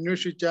ബോർഡിൽ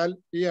അന്വേഷിച്ചാൽ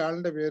ഈ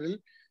ആളിന്റെ പേരിൽ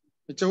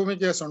മിച്ചഭൂമി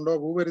കേസുണ്ടോ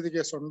ഭൂപരിധി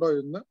കേസുണ്ടോ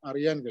എന്ന്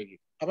അറിയാൻ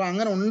കഴിയും. അപ്പൊ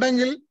അങ്ങനെ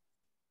ഉണ്ടെങ്കിൽ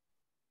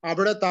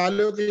അവിടെ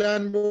താലൂക്ക്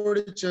ലാൻഡ്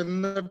ബോർഡിൽ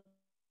ചെന്നിട്ട്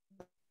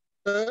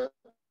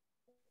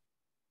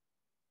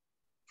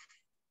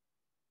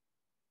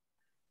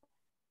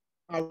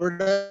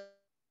അവിടെ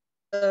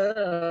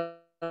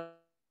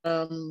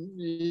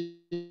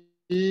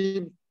ഈ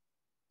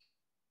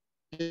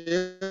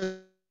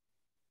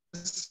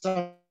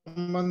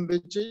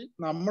സംബന്ധിച്ച്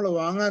നമ്മൾ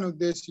വാങ്ങാൻ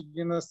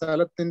ഉദ്ദേശിക്കുന്ന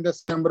സ്ഥലത്തിന്റെ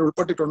നമ്പർ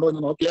ഉൾപ്പെട്ടിട്ടുണ്ടോ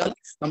എന്ന് നോക്കിയാൽ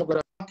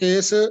നമുക്കൊരു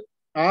കേസ്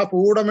ആ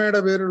ഭൂവുടമയുടെ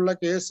പേരിലുള്ള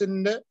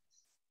കേസിന്റെ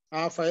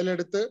ആ ഫയൽ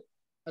എടുത്ത്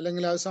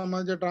അല്ലെങ്കിൽ അത്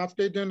സംബന്ധിച്ച് ഡ്രാഫ്റ്റ്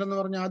സ്റ്റേറ്റ്മെന്റ് എന്ന്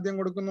പറഞ്ഞ് ആദ്യം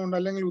കൊടുക്കുന്നുണ്ട്,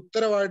 അല്ലെങ്കിൽ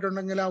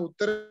ഉത്തരവായിട്ടുണ്ടെങ്കിൽ ആ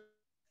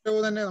ഉത്തരവ്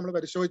തന്നെ നമ്മൾ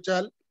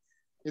പരിശോധിച്ചാൽ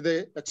ഇത്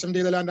എക്സ്റ്റെൻഡ്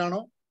ചെയ്ത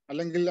ലാൻഡാണോ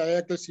അല്ലെങ്കിൽ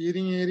അയാൾക്ക്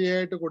സീലിംഗ് ഏരിയ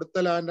ആയിട്ട് കൊടുത്ത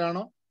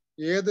ലാൻഡാണോ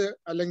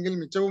അല്ലെങ്കിൽ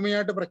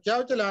മിച്ചഭൂമിയായിട്ട്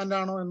പ്രഖ്യാപിച്ച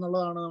ലാൻഡാണോ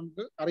എന്നുള്ളതാണ്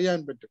നമുക്ക് അറിയാൻ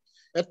പറ്റും.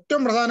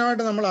 ഏറ്റവും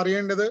പ്രധാനമായിട്ട് നമ്മൾ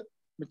അറിയേണ്ടത്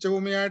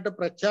മിച്ചഭൂമിയായിട്ട്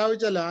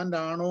പ്രഖ്യാപിച്ച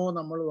ലാൻഡാണോ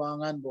നമ്മൾ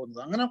വാങ്ങാൻ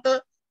പോകുന്നത്. അങ്ങനെയൊക്കെ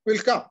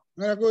വിൽക്കാം,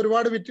 അങ്ങനെയൊക്കെ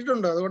ഒരുപാട്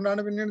വിറ്റിട്ടുണ്ട്.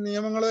 അതുകൊണ്ടാണ് പിന്നീട്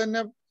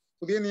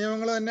പുതിയ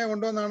നിയമങ്ങൾ തന്നെ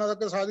കൊണ്ടുവന്നാണ്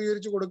അതൊക്കെ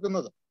സാധൂകരിച്ച്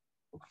കൊടുക്കുന്നത്.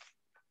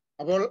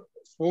 അപ്പോൾ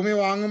ഭൂമി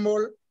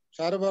വാങ്ങുമ്പോൾ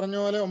സാറ് പറഞ്ഞ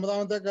പോലെ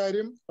 9ാമത്തെ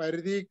കാര്യം,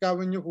 പരിധി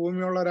കവിഞ്ഞ്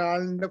ഭൂമിയുള്ള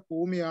ഒരാളിന്റെ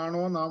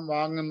ഭൂമിയാണോ നാം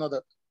വാങ്ങുന്നത്.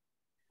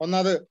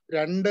 ഒന്നത്.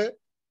 2,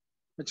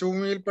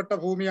 മിച്ചഭൂമിയിൽപ്പെട്ട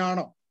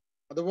ഭൂമിയാണോ.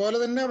 അതുപോലെ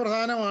തന്നെ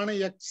പ്രധാനമാണ്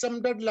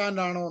എക്സംപ്റ്റഡ്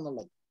ലാൻഡ് ആണോ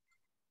എന്നുള്ളത്.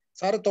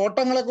 സാറ്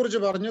തോട്ടങ്ങളെ കുറിച്ച്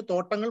പറഞ്ഞു.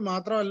 തോട്ടങ്ങൾ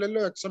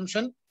മാത്രമല്ലല്ലോ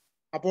എക്സംഷൻ.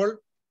 അപ്പോൾ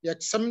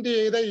എക്സംപ്റ്റ്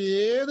ചെയ്ത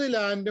ഏത്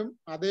ലാൻഡും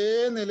അതേ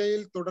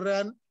നിലയിൽ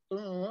തുടരാൻ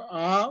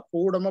ആ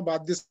ഭൂവുടമ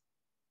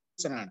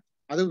ബാധ്യസ്ഥനാണ്.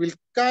 അത്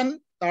വിൽക്കാൻ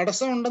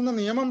തടസ്സമുണ്ടെന്ന്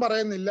നിയമം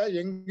പറയുന്നില്ല,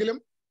 എങ്കിലും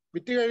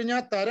വിറ്റ്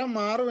കഴിഞ്ഞാൽ തരം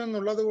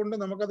മാറുമെന്നുള്ളത് കൊണ്ട്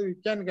നമുക്കത്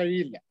വിൽക്കാൻ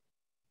കഴിയില്ല.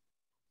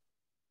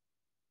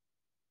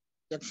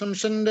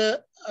 എക്സംഷന്റെ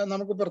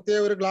നമുക്ക് പ്രത്യേക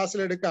ഒരു ക്ലാസ്സിൽ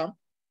എടുക്കാം.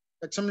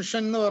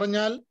 എക്സംഷൻ എന്ന്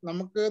പറഞ്ഞാൽ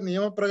നമുക്ക്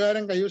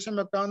നിയമപ്രകാരം കൈവശം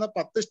വെക്കാവുന്ന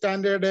 10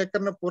 സ്റ്റാൻഡേർഡ്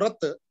ഏക്കറിന്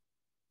പുറത്ത്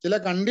ചില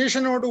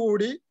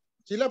കണ്ടീഷനോടുകൂടി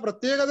ചില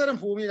പ്രത്യേകതരം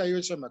ഭൂമി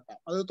കൈവശം വെക്കാം.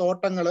 അത്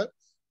തോട്ടങ്ങള്,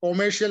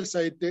 കൊമേഴ്ഷ്യൽ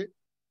സൈറ്റ്,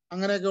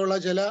 അങ്ങനെയൊക്കെയുള്ള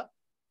ചില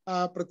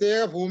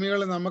പ്രത്യേക ഭൂമികൾ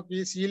നമുക്ക്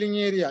ഈ സീലിംഗ്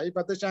ഏരിയ, ഈ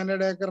 10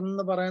 സ്റ്റാൻഡേർഡ് ഏക്കർ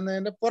എന്ന്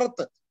പറയുന്നതിന്റെ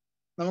പുറത്ത്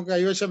നമുക്ക്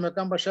കൈവശം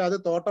വെക്കാം. പക്ഷെ അത്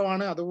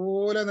തോട്ടമാണ്,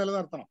 അതുപോലെ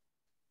നിലനിർത്തണം.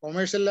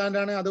 കൊമേഴ്ഷ്യൽ ലാൻഡ്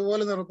ആണെങ്കിൽ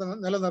അതുപോലെ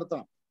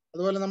നിലനിർത്തണം.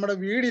 അതുപോലെ നമ്മുടെ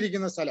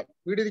വീടിരിക്കുന്ന സ്ഥലം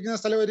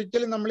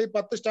ഒരിക്കലും നമ്മൾ ഈ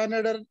 10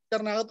 സ്റ്റാൻഡേർഡ്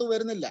ഏക്കറിനകത്ത്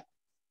വരുന്നില്ല.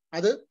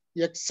 അത്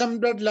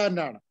എക്സംപ്റ്റഡ്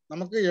ലാൻഡ് ആണ്.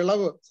 നമുക്ക്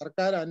ഇളവ്,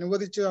 സർക്കാർ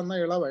അനുവദിച്ചു തന്ന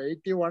ഇളവ്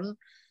 81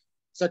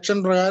 സെക്ഷൻ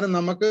പ്രകാരം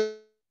നമുക്ക്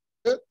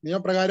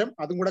നിയമപ്രകാരം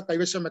അതും കൂടെ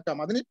കൈവശം വെക്കാം.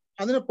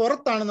 അതിന്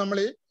പുറത്താണ് നമ്മൾ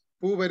ഈ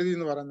ഭൂപരിധി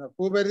എന്ന് പറയുന്നത്.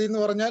 ഭൂപരിധി എന്ന്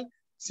പറഞ്ഞാൽ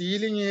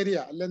സീലിംഗ് ഏരിയ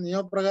അല്ലെ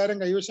നിയമപ്രകാരം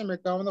കൈവശം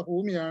വെക്കാവുന്ന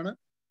ഭൂമിയാണ്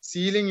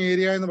സീലിംഗ്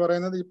ഏരിയ എന്ന്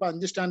പറയുന്നത്. ഇപ്പൊ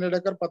 5 സ്റ്റാൻഡേർഡ്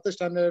ഏക്കർ 10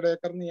 സ്റ്റാൻഡേർഡ്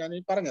ഏക്കർ എന്ന് ഞാൻ ഈ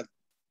പറഞ്ഞത്.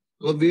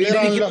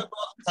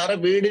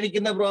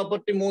 വീടിരിക്കുന്ന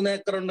പ്രോപ്പർട്ടി 3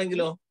 ഏക്കർ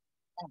ഉണ്ടെങ്കിലോ?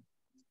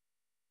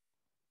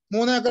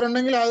 3 ഏക്കർ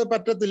ഉണ്ടെങ്കിൽ അത്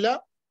പറ്റത്തില്ല.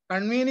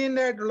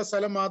 കൺവീനിയന്റ് ആയിട്ടുള്ള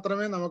സ്ഥലം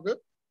മാത്രമേ നമുക്ക്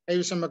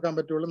കൈവശം വെക്കാൻ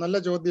പറ്റുള്ളൂ. നല്ല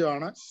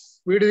ചോദ്യമാണ്.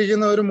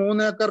 വീടിരിക്കുന്ന ഒരു 3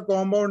 ഏക്കർ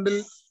കോമ്പൗണ്ടിൽ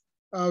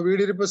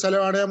വീടിരിപ്പ്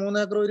സ്ഥലമാണെങ്കിൽ 3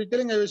 ഏക്കർ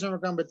ഒരിക്കലും കൈവശം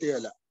വെക്കാൻ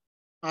പറ്റുകയില്ല.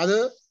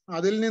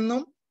 അതിൽ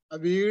നിന്നും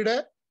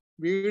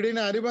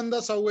വീടിന് അനുബന്ധ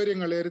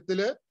സൗകര്യങ്ങൾ,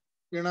 എരുത്തില്,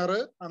 കിണറ്,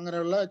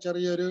 അങ്ങനെയുള്ള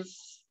ചെറിയൊരു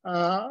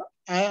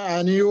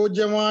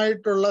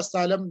അനുയോജ്യമായിട്ടുള്ള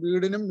സ്ഥലം,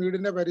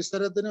 വീടിന്റെ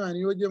പരിസരത്തിനും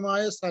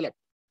അനുയോജ്യമായ സ്ഥലം,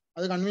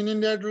 അത്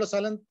കൺവീനിയന്റ് ആയിട്ടുള്ള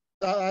സ്ഥലം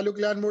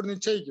താലൂക്ക് ലാൻഡ് ബോർഡ്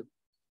നിശ്ചയിക്കും.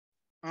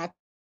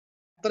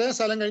 അത്രയും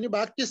സ്ഥലം കഴിഞ്ഞ്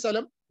ബാക്കി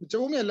സ്ഥലം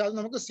മിച്ചഭൂമി അല്ലാതെ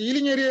നമുക്ക്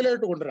സീലിംഗ്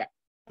ഏരിയയിലോട്ട് കൊണ്ടുവരാം.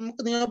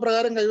 നമുക്ക്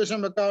നിയമപ്രകാരം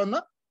കൈവശം വെക്കാവുന്ന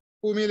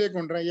ഭൂമിയിലേക്ക്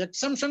കൊണ്ടുവരാം.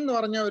 എക്സംഷൻ എന്ന്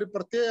പറഞ്ഞ ഒരു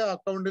പ്രത്യേക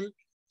അക്കൗണ്ടിൽ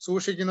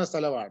സൂക്ഷിക്കുന്ന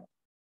സ്ഥലമാണ്.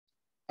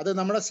 അത്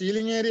നമ്മുടെ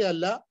സീലിംഗ് ഏരിയ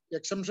അല്ല.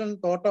 എക്സംഷൻ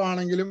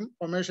തോട്ടമാണെങ്കിലും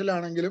കൊമേഴ്ഷ്യൽ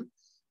ആണെങ്കിലും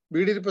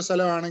വീടിരിപ്പ്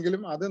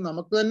സ്ഥലമാണെങ്കിലും അത്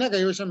നമുക്ക് തന്നെ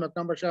കൈവശം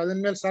വെക്കാം. പക്ഷെ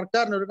അതിന്മേൽ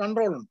സർക്കാരിന് ഒരു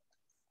കൺട്രോൾ ഉണ്ട്.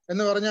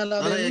 എന്ന് പറഞ്ഞാൽ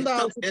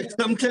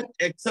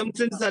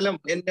എക്സംഷൻ സ്ഥലം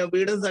എന്റെ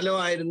വീടും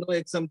സ്ഥലമായിരുന്നു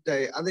എക്സംപ്റ്റ്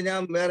ആയി, അത് ഞാൻ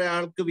വേറെ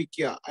ആൾക്ക്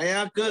വിൽക്കുക,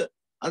 അയാൾക്ക്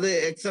അത്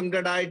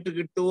എക്സംപ്റ്റഡ് ആയിട്ട്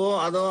കിട്ടുവോ?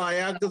 അതോ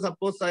അയാൾക്ക്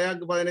സപ്പോസ്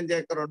അയാൾക്ക് 15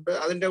 ഏക്കർ ഉണ്ട്,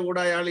 അതിന്റെ കൂടെ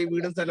അയാൾ ഈ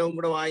വീടും സ്ഥലവും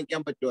കൂടെ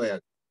വാങ്ങിക്കാൻ പറ്റുമോ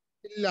അയാൾക്ക്?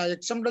 ഇല്ല.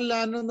 എക്സംപ്റ്റഡ്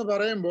ലാൻഡ് എന്ന്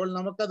പറയുമ്പോൾ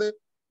നമുക്കത്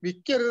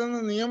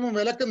വിൽക്കരുതെന്ന് നിയമം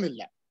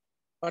വിലക്കുന്നില്ല.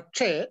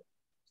 പക്ഷേ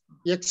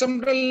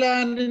എക്സംപ്റ്റഡ്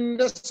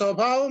ലാൻഡിന്റെ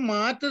സ്വഭാവം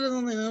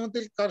മാറ്റരുതെന്ന്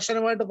നിയമത്തിൽ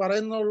കർശനമായിട്ട്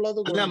പറയുന്നുള്ളത്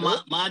കൊണ്ട്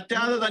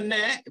മാറ്റാതെ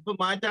തന്നെ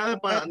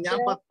ഞാൻ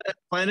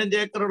 15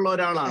 ഏക്കർ ഉള്ള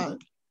ഒരാളാണ്.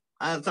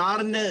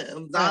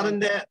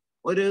 സാറിന്റെ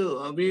ഒരു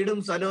വീടും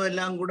സ്ഥലവും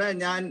എല്ലാം കൂടെ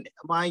ഞാൻ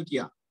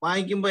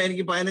വാങ്ങിക്കുമ്പോ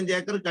എനിക്ക് 15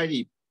 ഏക്കർ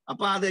കഴിയും.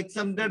 അപ്പൊ അത്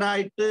എക്സംപ്റ്റഡ്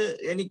ആയിട്ട്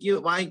എനിക്ക്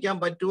വാങ്ങിക്കാൻ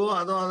പറ്റുമോ?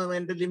 അതോ അത്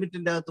എന്റെ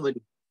ലിമിറ്റിന്റെ അകത്ത്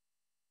വരും?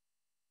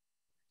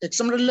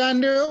 എക്സംപ്റ്റഡ്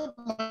ലാൻഡ്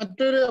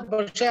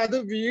പക്ഷെ അത്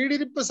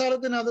വീടിരിപ്പ്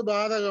സ്ഥലത്തിന് അത്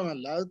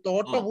ബാധകമല്ല. അത്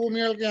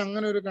തോട്ടഭൂമികൾക്ക്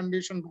അങ്ങനെ ഒരു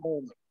കണ്ടീഷൻ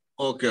പോകുന്നു.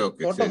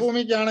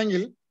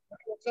 തോട്ടഭൂമിക്കാണെങ്കിൽ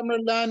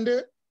എക്സംപ്റ്റഡ് ലാൻഡ്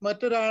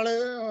മറ്റൊരാള്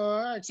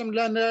എക്സംപ്റ്റഡ്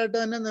ലാൻഡ് ആയിട്ട്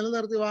തന്നെ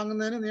നിലനിർത്തി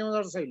വാങ്ങുന്നതിന് നിയമ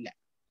തടസ്സമില്ല.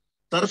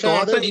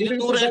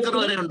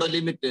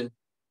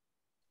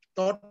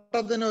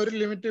 തോട്ടത്തിന് ഒരു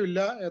ലിമിറ്റും ഇല്ല.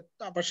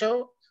 പക്ഷെ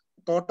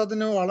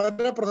തോട്ടത്തിന്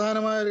വളരെ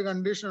പ്രധാനമായ ഒരു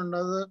കണ്ടീഷൻ ഉണ്ട്.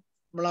 അത്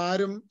നമ്മൾ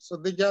ആരും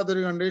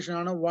ശ്രദ്ധിക്കാത്തൊരു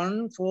കണ്ടീഷനാണ്.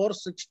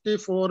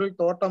 1464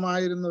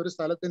 തോട്ടമായിരുന്ന ഒരു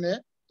സ്ഥലത്തിന്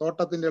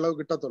തോട്ടത്തിന്റെ ഇളവ്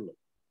കിട്ടത്തുള്ളൂ.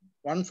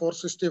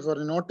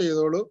 1464 നോട്ട്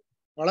ചെയ്തോളൂ.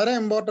 വളരെ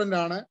ഇമ്പോർട്ടന്റ്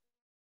ആണ്.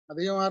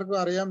 അധികം ആർക്കും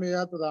അറിയാൻ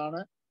വയ്യാത്തതാണ്.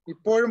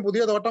 ഇപ്പോഴും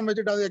പുതിയ തോട്ടം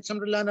വെച്ചിട്ട് അത്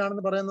എക്സംപ്റ്റഡ് ലാൻഡ്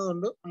ആണെന്ന്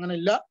പറയുന്നതുണ്ട്. അങ്ങനെ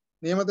ഇല്ല.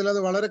 നിയമത്തിൽ അത്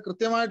വളരെ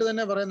കൃത്യമായിട്ട്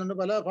തന്നെ പറയുന്നുണ്ട്.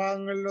 പല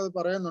ഭാഗങ്ങളിലും അത്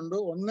പറയുന്നുണ്ട്.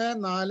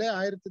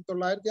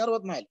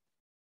 1/4/1964.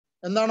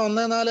 എന്താണ്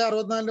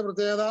 1/4/64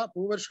 പ്രത്യേകത?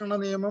 ഭൂപരിഷ്കരണ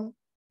നിയമം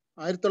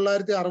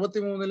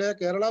 1963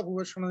 കേരള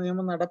ഭൂപരിഷ്കരണ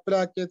നിയമം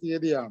നടപ്പിലാക്കിയ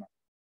തീയതിയാണ്.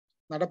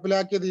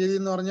 നടപ്പിലാക്കിയ തീയതി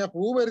എന്ന് പറഞ്ഞാൽ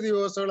ഭൂപരിധി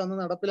വ്യവസ്ഥകൾ അന്ന്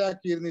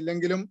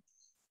നടപ്പിലാക്കിയിരുന്നില്ലെങ്കിലും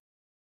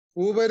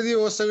ഭൂപരിധി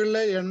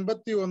വ്യവസ്ഥകളിലെ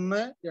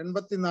 81,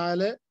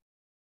 84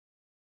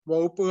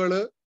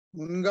 വകുപ്പുകള്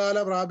മുൻകാല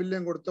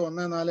പ്രാബല്യം കൊടുത്ത്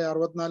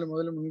 1/4/64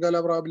 മുതൽ മുൻകാല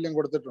പ്രാബല്യം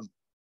കൊടുത്തിട്ടുണ്ട്.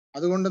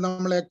 അതുകൊണ്ട്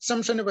നമ്മൾ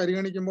എക്സംഷന്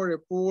പരിഗണിക്കുമ്പോൾ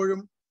എപ്പോഴും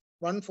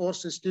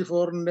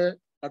 1464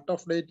 കട്ട്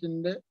ഓഫ്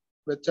ഡേറ്റിന്റെ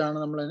വെച്ചാണ്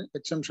നമ്മൾ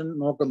എക്സംഷൻ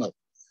നോക്കുന്നത്.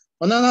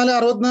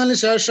 1/4/64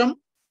 ശേഷം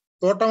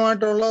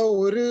തോട്ടമായിട്ടുള്ള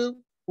ഒരു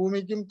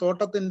ഭൂമിക്കും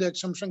തോട്ടത്തിന്റെ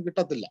എക്സംഷൻ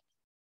കിട്ടത്തില്ല.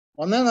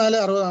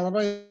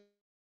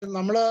 1/4/60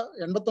 നമ്മള്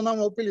 81-ാം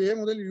വകുപ്പിൽ A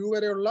മുതൽ U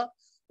വരെയുള്ള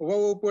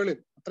ഉപവകുപ്പുകളിൽ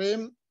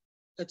അത്രയും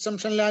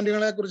എക്സംഷൻ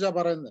ലാൻഡുകളെ കുറിച്ചാണ്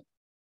പറയുന്നത്.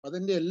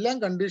 അതിന്റെ എല്ലാം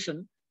കണ്ടീഷൻ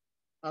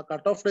ആ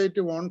കട്ട് ഓഫ്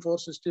ഡേറ്റ്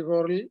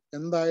 1464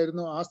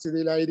 എന്തായിരുന്നു ആ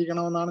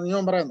സ്ഥിതിയിലായിരിക്കണമെന്നാണ്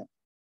നിയമം പറയുന്നത്.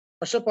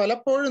 പക്ഷെ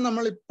പലപ്പോഴും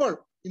നമ്മൾ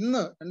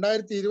ഇന്ന്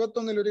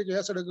 2021 ഒരു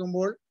കേസ്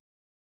എടുക്കുമ്പോൾ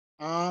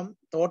ആ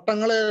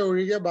തോട്ടങ്ങളെ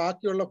ഒഴികെ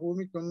ബാക്കിയുള്ള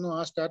ഭൂമിക്കൊന്നും ആ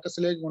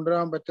സ്റ്റാറ്റസിലേക്ക്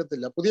കൊണ്ടുവരാൻ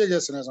പറ്റത്തില്ല പുതിയ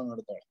കേസിനെ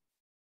സംബന്ധിച്ചിടത്തോളം.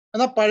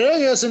 എന്നാൽ പഴയ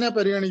കേസിനെ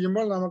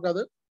പരിഗണിക്കുമ്പോൾ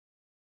നമുക്കത്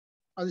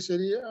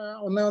ശരി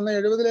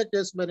 1/1/70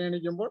 കേസ്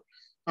പരിഗണിക്കുമ്പോൾ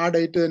ആ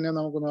ഡേറ്റ് തന്നെ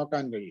നമുക്ക്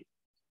നോക്കാൻ കഴിയും.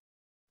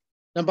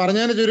 ഞാൻ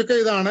പറഞ്ഞതിന് ചുരുക്കം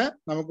ഇതാണ്.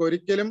 നമുക്ക്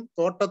ഒരിക്കലും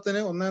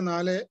തോട്ടത്തിന്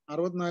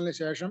 1/4/64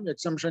 ശേഷം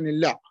എക്സംഷൻ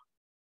ഇല്ല.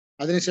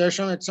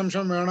 അതിനുശേഷം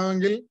എക്സംഷൻ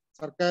വേണമെങ്കിൽ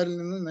സർക്കാരിൽ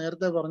നിന്ന്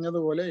നേരത്തെ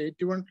പറഞ്ഞതുപോലെ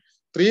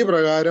 81(3)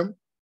 പ്രകാരം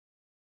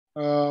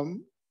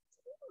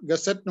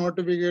ഗസറ്റ്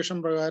നോട്ടിഫിക്കേഷൻ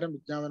പ്രകാരം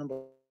വിജ്ഞാപനം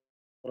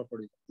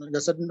പുറപ്പെടുവിക്കും.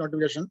 ഗസറ്റ്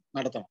നോട്ടിഫിക്കേഷൻ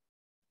നടത്തണം.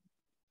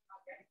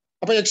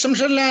 അപ്പൊ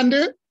എക്സംഷൻ ലാൻഡ്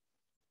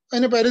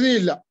അതിന്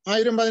പരിധിയില്ല.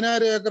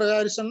 1000-10,000 ഏക്കർ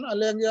ഹാരിസൺ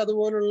അല്ലെങ്കിൽ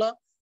അതുപോലുള്ള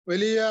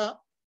വലിയ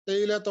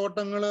തേയില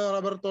തോട്ടങ്ങൾ,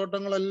 റബ്ബർ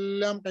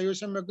തോട്ടങ്ങളെല്ലാം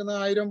കൈവശം വെക്കുന്ന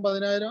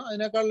 1000-10,000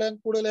 അതിനേക്കാൾ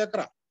കൂടുതൽ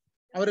ഏക്കറാണ്.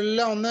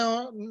 അവരെല്ലാം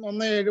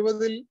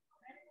 1/70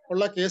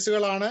 ഉള്ള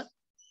കേസുകളാണ്.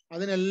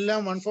 അതിനെല്ലാം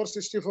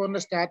 1464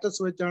 സ്റ്റാറ്റസ്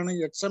വെച്ചാണ്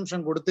എക്സംഷൻ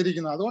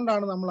കൊടുത്തിരിക്കുന്നത്.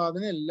 അതുകൊണ്ടാണ് നമ്മൾ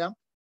അതിനെല്ലാം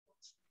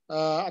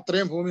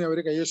അത്രയും ഭൂമി അവർ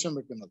കൈവശം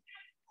വെക്കുന്നത്.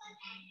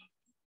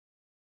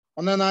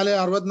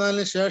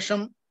 1464 ശേഷം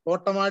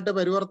തോട്ടമായിട്ട്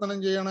പരിവർത്തനം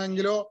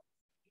ചെയ്യണമെങ്കിലോ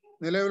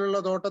നിലവിലുള്ള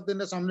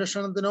തോട്ടത്തിന്റെ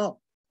സംരക്ഷണത്തിനോ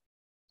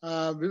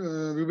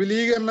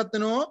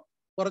വിപുലീകരണത്തിനോ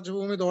കുറച്ച്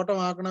ഭൂമി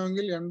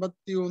തോട്ടമാക്കണമെങ്കിൽ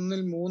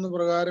 81(3)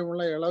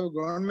 പ്രകാരമുള്ള ഇളവ്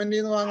ഗവൺമെന്റിൽ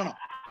നിന്ന് വാങ്ങണം.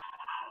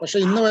 പക്ഷെ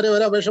ഇന്ന് വരെ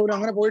ഒരു അപേക്ഷ പോലും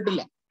അങ്ങനെ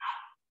പോയിട്ടില്ല.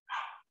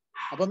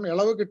 അപ്പം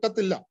ഇളവ്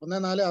കിട്ടത്തില്ല.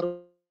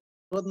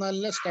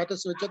 1464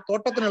 സ്റ്റാറ്റസ് വെച്ച്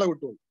തോട്ടത്തിന് ഇളവ്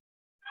കിട്ടുള്ളൂ.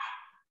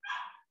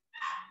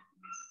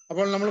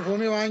 അപ്പോൾ നമ്മൾ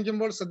ഭൂമി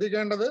വാങ്ങിക്കുമ്പോൾ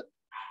ശ്രദ്ധിക്കേണ്ടത്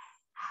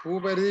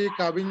ഭൂപരിധി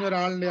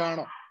കവിഞ്ഞൊരാളിന്റെ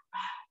ആണോ,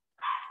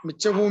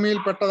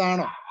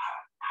 മിച്ചഭൂമിയിൽപ്പെട്ടതാണോ,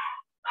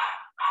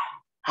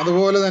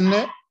 അതുപോലെ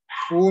തന്നെ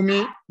ഭൂമി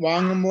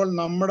വാങ്ങുമ്പോൾ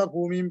നമ്മുടെ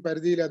ഭൂമിയും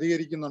പരിധിയിൽ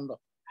അധികരിക്കുന്നുണ്ടോ.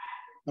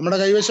 നമ്മുടെ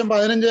കൈവശം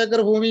 15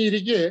 ഏക്കർ ഭൂമി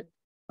ഇരിക്കെ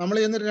നമ്മൾ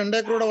ചെന്നിട്ട് 2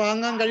 ഏക്കർ കൂടെ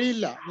വാങ്ങാൻ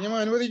കഴിയില്ല, നിയമം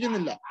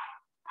അനുവദിക്കുന്നില്ല.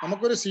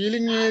 നമുക്കൊരു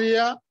സീലിംഗ് ഏരിയ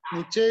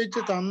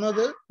നിശ്ചയിച്ച്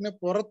തന്നതിന്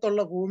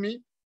പുറത്തുള്ള ഭൂമി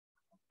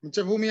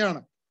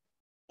മിച്ചഭൂമിയാണ്.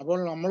 അപ്പോൾ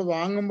നമ്മൾ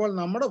വാങ്ങുമ്പോൾ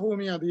നമ്മുടെ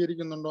ഭൂമി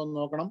അധികരിക്കുന്നുണ്ടോ എന്ന്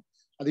നോക്കണം.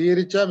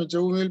 അധികരിച്ച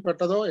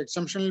മിച്ചഭൂമിയിൽപ്പെട്ടതോ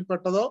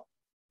എക്സംഷനിൽപ്പെട്ടതോ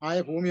ആയ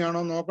ഭൂമിയാണോ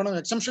നോക്കണം.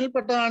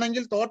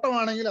 എക്സംഷനിൽപ്പെട്ടതാണെങ്കിൽ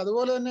തോട്ടമാണെങ്കിൽ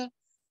അതുപോലെ തന്നെ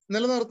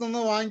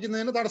നിലനിർത്തുന്നത്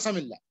വാങ്ങിക്കുന്നതിന്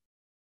തടസ്സമില്ല.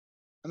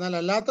 എന്നാൽ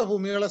അല്ലാത്ത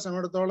ഭൂമികളെ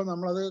സംബന്ധിച്ചിടത്തോളം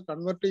നമ്മളത്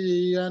കൺവെർട്ട്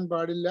ചെയ്യാൻ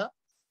പാടില്ല.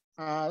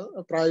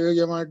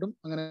 പ്രായോഗികമായിട്ടും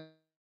അങ്ങനെ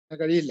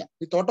കഴിയില്ല.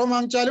 ഈ തോട്ടം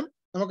വാങ്ങിച്ചാലും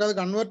നമുക്കത്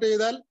കൺവെർട്ട്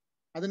ചെയ്താൽ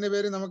അതിന്റെ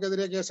പേര്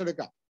നമുക്കെതിരെ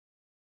കേസെടുക്കാം.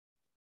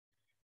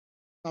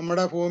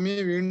 നമ്മുടെ ഭൂമി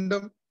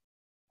വീണ്ടും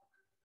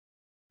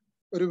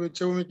ഒരു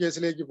മിച്ചഭൂമി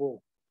കേസിലേക്ക്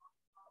പോകും.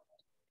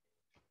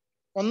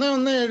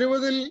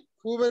 1170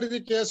 ഭൂപരിധി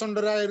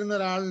കേസുണ്ടായിരുന്ന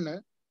ഒരാളിന്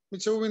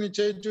മിച്ചഭൂമി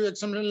നിശ്ചയിച്ചു,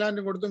 എക്സംഷൻ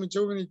ലാൻഡ് കൊടുത്തു,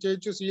 മിച്ചഭൂമി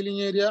നിശ്ചയിച്ചു,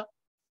 സീലിംഗ് ഏരിയ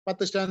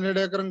 10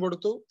 സ്റ്റാൻഡേർഡ് ഏക്കറും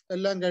കൊടുത്തു,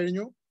 എല്ലാം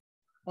കഴിഞ്ഞു.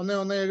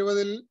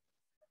 1170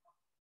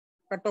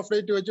 കട്ട് ഓഫ്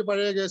ഡേറ്റ് വെച്ച്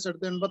പഴയ കേസ്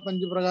എടുത്ത്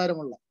 85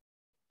 പ്രകാരമുള്ള.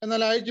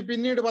 എന്നാൽ അയാൾക്ക്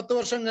പിന്നീട് 10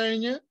 വർഷം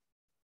കഴിഞ്ഞ്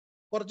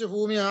കുറച്ച്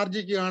ഭൂമി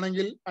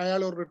ആർജിക്കുകയാണെങ്കിൽ അയാൾ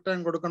ഒരു റിട്ടേൺ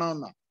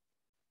കൊടുക്കണമെന്നാണ്.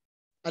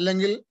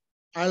 അല്ലെങ്കിൽ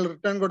അയാൾ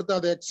റിട്ടേൺ കൊടുത്ത്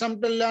അത്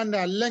എക്സംപ്റ്റഡ് ലാൻഡ്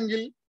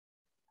അല്ലെങ്കിൽ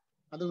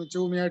അത്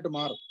മിച്ചഭൂമിയായിട്ട്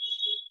മാറും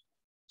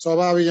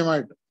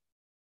സ്വാഭാവികമായിട്ട്.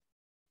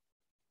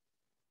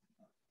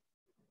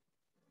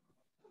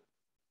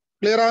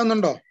 Clear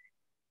ആകുന്നുണ്ടോ?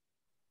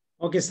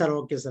 Okay sir,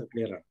 okay sir,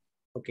 clear ആണ്.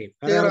 Okay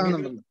clear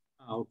ആകുന്നുണ്ടല്ലോ.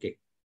 ഓക്കെ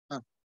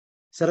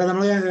സാറേ,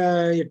 നമ്മൾ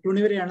 8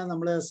 മണി വരെയാണ്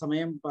നമ്മൾ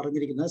സമയം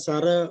പറഞ്ഞിരിക്കുന്നത്.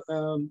 സാറ്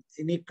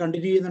ഇനി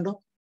കണ്ടിന്യൂ ചെയ്യുന്നുണ്ടോ?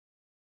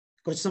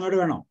 കുറച്ച് സമയം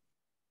വേണോ?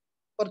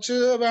 കുറച്ച്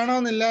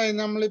വേണമെന്നില്ല.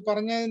 നമ്മൾ ഈ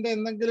പറഞ്ഞതിന്റെ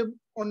എന്തെങ്കിലും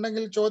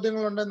ഉണ്ടെങ്കിൽ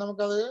ചോദ്യങ്ങളുണ്ടെങ്കിൽ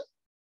നമുക്കത്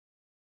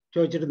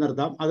ചോദിച്ചിട്ട്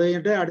നിർത്താം. അത്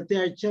കഴിഞ്ഞിട്ട് അടുത്ത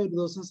ആഴ്ച ഒരു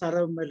ദിവസം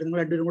സാറ് നിങ്ങൾ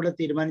രണ്ടുപേരും കൂടെ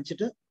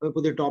തീരുമാനിച്ചിട്ട്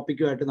പുതിയ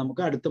ടോപ്പിക്കുമായിട്ട്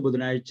നമുക്ക് അടുത്ത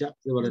ബുധനാഴ്ച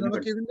ഇതുപോലെ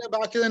നമുക്ക് ഇതിന്റെ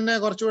ബാക്കി തന്നെ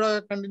കുറച്ചുകൂടെ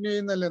കണ്ടിന്യൂ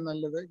ചെയ്യുന്നല്ലേ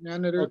നല്ലത്.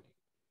 ഞാനൊരു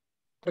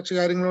കുറച്ച്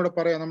കാര്യങ്ങളൂടെ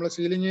പറയാം. നമ്മൾ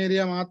സീലിംഗ്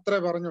ഏരിയ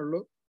മാത്രമേ പറഞ്ഞുള്ളൂ.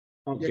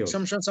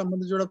 എക്സംഷൻ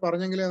സംബന്ധിച്ചൂടെ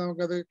പറഞ്ഞെങ്കിലേ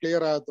നമുക്കത്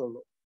ക്ലിയർ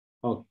ആകത്തുള്ളൂ.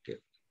 ഓക്കെ,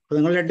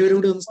 നിങ്ങൾ രണ്ടുപേരും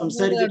കൂടി ഒന്ന്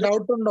സംസാരിച്ചിട്ട്.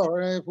 ഡൗട്ട് ഉണ്ടോ?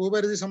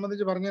 ഭൂപരിധി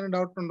സംബന്ധിച്ച് പറഞ്ഞതിന്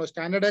ഡൗട്ട് ഉണ്ടോ?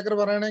 സ്റ്റാൻഡേർഡ് ഏക്കർ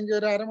പറയണമെങ്കിൽ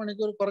ഒരു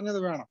അരമണിക്കൂർ കുറഞ്ഞത്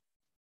വേണം.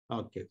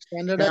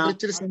 സ്റ്റാൻഡേർഡ് ഏക്കർ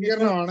ഇച്ചിരി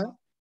സങ്കീർണമാണ്.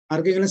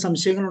 ആർക്കെങ്കിലും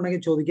സംശയങ്ങൾ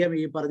ഉണ്ടെങ്കിൽ ചോദിക്കാം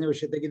ഈ പറഞ്ഞ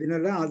വിഷയത്തേക്ക്.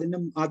 ഇതിനെല്ലാം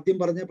ആദ്യം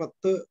പറഞ്ഞ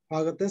 10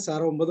 ഭാഗത്തെ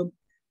സാറ് 9ഉം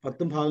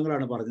 10ഉം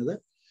ഭാഗങ്ങളാണ് പറഞ്ഞത്.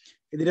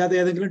 ഇതിനകത്ത്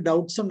ഏതെങ്കിലും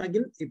ഡൗട്ട്സ്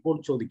ഉണ്ടെങ്കിൽ ഇപ്പോൾ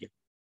ചോദിക്കാം.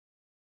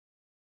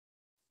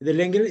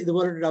 ഇതില്ലെങ്കിൽ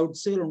ഇതുപോലെ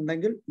ഡൗട്ട്സുകൾ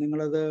ഉണ്ടെങ്കിൽ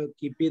നിങ്ങളത്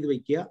കീപ്പ് ചെയ്ത്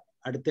വെക്കുക.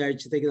 അടുത്ത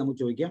ആഴ്ചത്തേക്ക് നമുക്ക്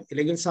ചോദിക്കാം.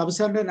 ഇല്ലെങ്കിൽ സാബു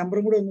സാറിന്റെ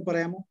നമ്പറും കൂടെ ഒന്ന്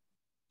പറയാമോ?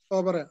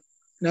 പറയാം.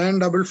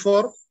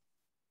 944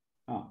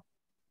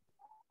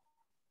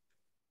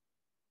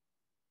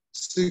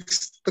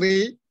 63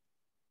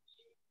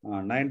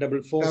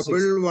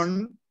 944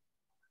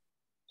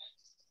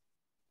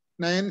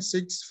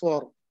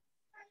 964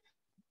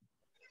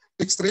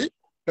 63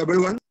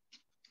 11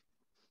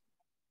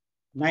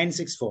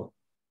 964.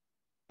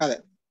 അതെ.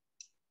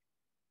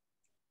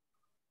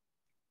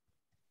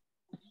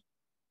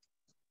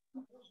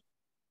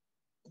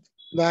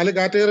 നാല്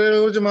കാറ്റഗറികളെ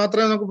കുറിച്ച്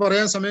മാത്രമേ നമുക്ക്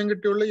പറയാൻ സമയം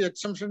കിട്ടിയുള്ളൂ.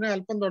 എക്സംഷനെ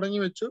അല്പം തുടങ്ങി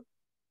വെച്ചു.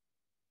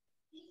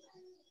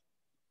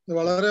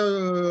 വളരെ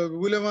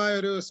വിപുലമായ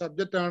ഒരു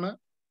സബ്ജക്റ്റ് ആണ്.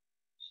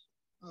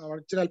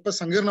 ഇച്ചിരി അല്പം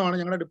സങ്കീർണമാണ്.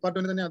 ഞങ്ങളുടെ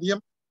ഡിപ്പാർട്ട്മെന്റ് തന്നെ അധികം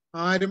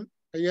ആരും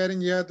കൈകാര്യം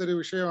ചെയ്യാത്തൊരു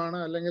വിഷയമാണ്.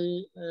 അല്ലെങ്കിൽ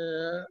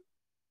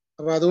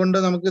അപ്പൊ അതുകൊണ്ട്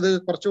നമുക്കിത്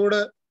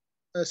കുറച്ചുകൂടെ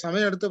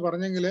സമയമെടുത്ത്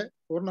പറഞ്ഞെങ്കിലേ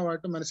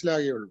പൂർണ്ണമായിട്ടും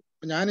മനസ്സിലാകുകയുള്ളൂ.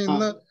 ഞാൻ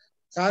ഇന്ന്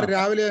സാർ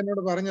രാവിലെ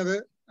എന്നോട് പറഞ്ഞത്,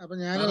 അപ്പൊ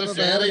ഞാൻ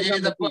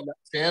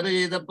ഷെയർ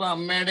ചെയ്തപ്പോ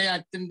അമ്മയുടെയും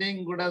അച്ഛന്റെയും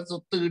കൂടെ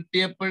സ്വത്ത്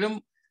കിട്ടിയപ്പോഴും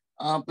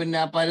പിന്നെ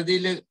ആ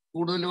പരിധിയിൽ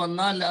കൂടുതൽ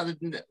വന്നാൽ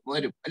അതിന്റെ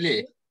വരും അല്ലേ?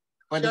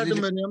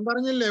 ഞാൻ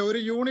പറഞ്ഞില്ലേ, ഒരു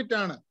യൂണിറ്റ്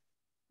ആണ്.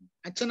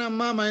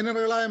 അച്ഛനമ്മ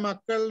മൈനറുകളായ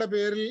മക്കളുടെ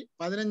പേരിൽ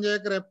 15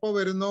 ഏക്കർ എപ്പോ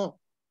വരുന്നോ,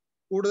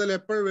 കൂടുതൽ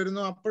എപ്പോഴും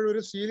വരുന്നോ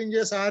അപ്പോഴൊരു സീലിംഗ്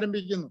കേസ്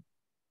ആരംഭിക്കുന്നു.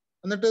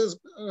 എന്നിട്ട്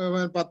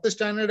 10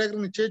 സ്റ്റാൻഡേർഡ് ഏക്കർ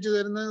നിശ്ചയിച്ചു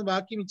തരുന്നത്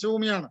ബാക്കി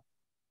മിച്ചഭൂമിയാണ്.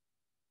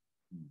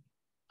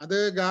 അത്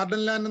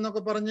ഗാർഡൻ ലാൻഡ്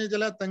എന്നൊക്കെ പറഞ്ഞ്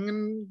ചില തെങ്ങിൻ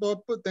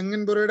തോപ്പ്,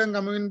 തെങ്ങിൻ പുരയിടം,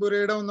 കമുകിൻ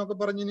പുരയിടം എന്നൊക്കെ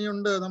പറഞ്ഞ്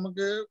ഇനിയുണ്ട്.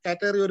 നമുക്ക്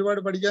കാറ്റഗറി ഒരുപാട്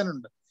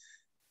പഠിക്കാനുണ്ട്.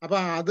 അപ്പൊ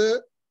അത്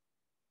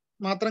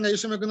മാത്രം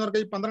കൈവശം വെക്കുന്നവർക്ക്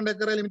ഈ 12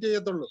 ഏക്കറെ ലിമിറ്റ്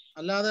ചെയ്യത്തുള്ളൂ.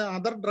 അല്ലാതെ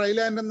അതർ ഡ്രൈ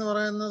ലാൻഡ് എന്ന്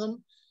പറയുന്നതും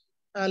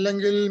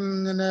അല്ലെങ്കിൽ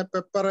പിന്നെ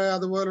പെപ്പർ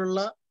അതുപോലുള്ള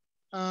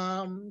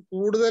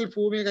കൂടുതൽ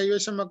ഭൂമി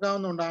കൈവശം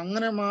വെക്കാവുന്നതുണ്ട്.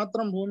 അങ്ങനെ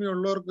മാത്രം ഭൂമി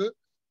ഉള്ളവർക്ക്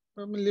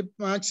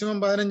മാക്സിമം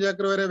 15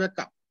 ഏക്കർ വരെ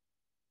വെക്കാം.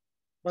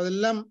 അപ്പൊ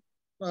അതെല്ലാം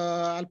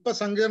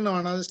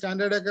അല്പസങ്കീർണമാണ്. അത്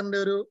സ്റ്റാൻഡേർഡ് ഏക്കറിന്റെ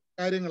ഒരു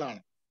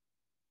കാര്യങ്ങളാണ്.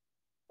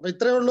 അപ്പൊ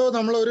ഇത്രയേ ഉള്ളൂ.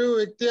 നമ്മൾ ഒരു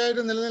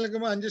വ്യക്തിയായിട്ട്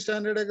നിലനിൽക്കുമ്പോൾ 5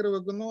 സ്റ്റാൻഡേർഡ് ഏക്കർ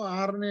വെക്കുന്നു,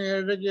 6ന്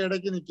 7ക്ക്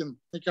ഇടയ്ക്ക്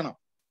നിൽക്കണം.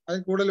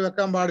 അതിൽ കൂടുതൽ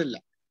വെക്കാൻ പാടില്ല.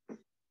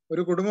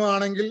 ഒരു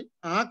കുടുംബമാണെങ്കിൽ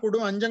ആ 5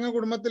 അംഗ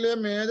കുടുംബത്തിലെ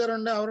മേജർ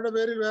ഉണ്ട്, അവരുടെ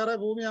പേരിൽ വേറെ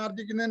ഭൂമി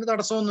ആർജിക്കുന്നതിന്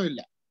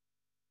തടസ്സമൊന്നുമില്ല.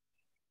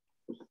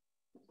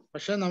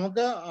 പക്ഷെ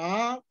നമുക്ക് ആ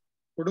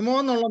കുടുംബം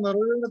എന്നുള്ള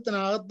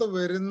നിർവചനത്തിനകത്ത്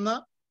വരുന്ന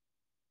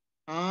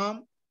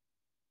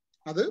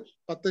അത്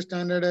 10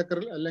 സ്റ്റാൻഡേർഡ്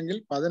ഏക്കറിൽ അല്ലെങ്കിൽ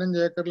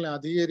 15 ഏക്കറിൽ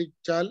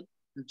അധികരിച്ചാൽ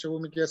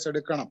മിച്ചഭൂമി കേസ്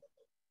എടുക്കണം.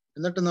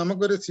 എന്നിട്ട്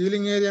നമുക്കൊരു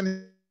സീലിംഗ് ഏരിയ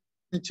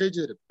നിശ്ചയിച്ചു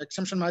തരും,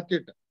 എക്സംഷൻ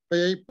മാറ്റിയിട്ട്. ഇപ്പൊ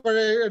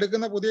ഇപ്പോഴേ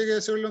എടുക്കുന്ന പുതിയ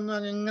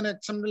കേസുകളിലൊന്നും എങ്ങനെ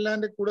എക്സംഷൻ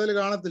ലാൻഡ് കൂടുതൽ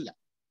കാണത്തില്ല.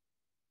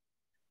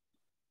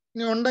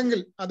 ഇനി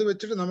ഉണ്ടെങ്കിൽ അത്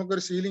വെച്ചിട്ട്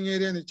നമുക്കൊരു സീലിംഗ്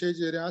ഏരിയ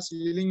നിശ്ചയിച്ചു തരും. ആ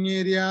സീലിംഗ്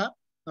ഏരിയ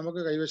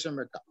നമുക്ക് കൈവശം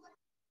വെക്കാം.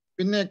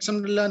 പിന്നെ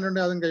എക്സംഷൻ ലാൻഡ് ഉണ്ട്,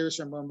 അതും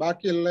കൈവശം പോകാം.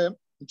 ബാക്കിയെല്ലാം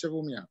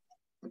മിച്ചഭൂമിയാണ്.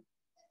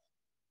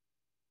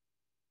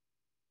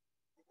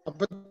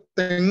 അപ്പൊ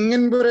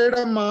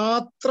തെങ്ങിൻപുരയുടെ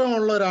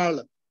മാത്രമുള്ള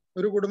ഒരാള്,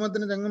 ഒരു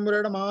കുടുംബത്തിന്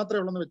തെങ്ങിൻപുരയുടെ മാത്രമേ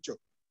ഉള്ളെന്ന് വെച്ചോ,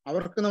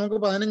 അവർക്ക് നമുക്ക്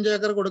 15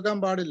 ഏക്കർ കൊടുക്കാൻ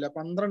പാടില്ല,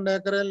 12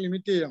 ഏക്കറിൽ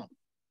ലിമിറ്റ് ചെയ്യണം.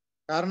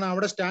 കാരണം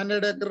അവിടെ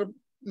സ്റ്റാൻഡേർഡ്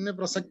ഏക്കറിന്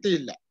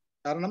പ്രസക്തിയില്ല.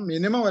 കാരണം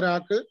മിനിമം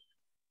ഒരാൾക്ക്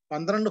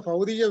 12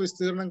 ഭൗതിക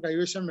വിസ്തീർണം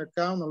കൈവശം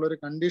വെക്കാമെന്നുള്ളൊരു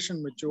കണ്ടീഷൻ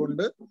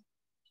വെച്ചുകൊണ്ട്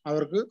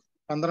അവർക്ക്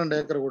 12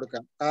 ഏക്കർ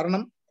കൊടുക്കാം.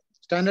 കാരണം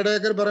സ്റ്റാൻഡേർഡ്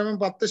ഏക്കർ പറയുമ്പോൾ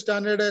 10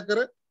 സ്റ്റാൻഡേർഡ് ഏക്കർ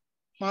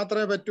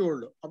മാത്രമേ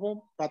പറ്റുള്ളൂ. അപ്പോൾ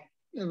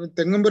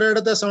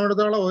തെങ്ങുംപുരയുടെ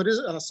സംബന്ധിച്ചിടത്തോളം ഒരു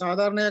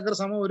സാധാരണ ഏക്കർ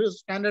സമം ഒരു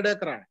സ്റ്റാൻഡേർഡ്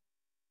ഏക്കറാണ്.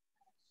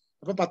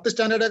 അപ്പൊ 10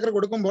 സ്റ്റാൻഡേർഡ് ഏക്കർ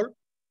കൊടുക്കുമ്പോൾ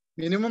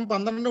മിനിമം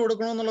 12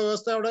 കൊടുക്കണമെന്നുള്ള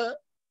വ്യവസ്ഥ അവിടെ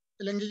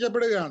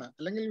ലംഘിക്കപ്പെടുകയാണ്.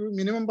 അല്ലെങ്കിൽ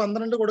മിനിമം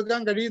 12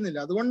 കൊടുക്കാൻ കഴിയുന്നില്ല.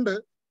 അതുകൊണ്ട്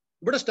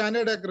ഇവിടെ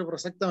സ്റ്റാൻഡേർഡ് ഏക്കർ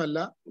പ്രസക്തമല്ല.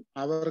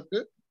 അവർക്ക്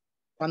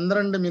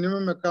 12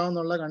 മിനിമം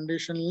വെക്കാവുന്നുള്ള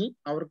കണ്ടീഷനിൽ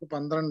അവർക്ക്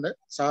 12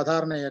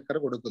 സാധാരണ ഏക്കർ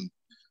കൊടുക്കുന്നു.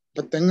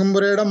 അപ്പൊ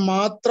തെങ്ങുംപുരയുടെ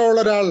മാത്രമുള്ള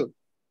ഒരാൾ,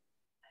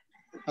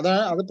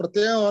 അത്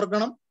പ്രത്യേകം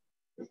ഓർക്കണം.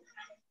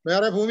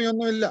 വേറെ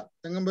ഭൂമിയൊന്നുമില്ല,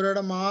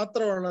 തെങ്ങുംപുരയുടെ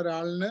മാത്രമുള്ള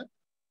ഒരാളിന്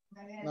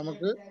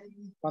നമുക്ക്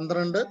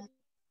 12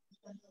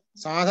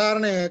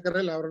 സാധാരണ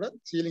ഏക്കറിൽ അവരുടെ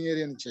സീലിംഗ്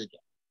ഏരിയ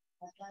നിശ്ചയിക്കാം.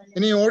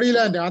 ഇനി Audi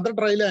land, other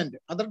dry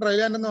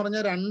land എന്ന്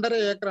പറഞ്ഞാൽ 2.5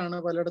 ഏക്കറാണ്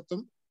പലയിടത്തും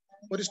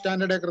ഒരു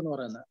സ്റ്റാൻഡേർഡ് ഏക്കർ എന്ന്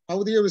പറയുന്നത്.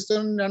 ഭൗതിക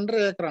വിസ്തീർണം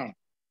 2.5 ഏക്കറാണ്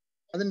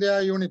അതിന്റെ ആ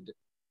യൂണിറ്റ്.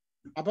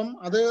 അപ്പം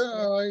അത്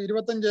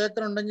 25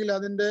 ഏക്കർ ഉണ്ടെങ്കിൽ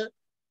അതിന്റെ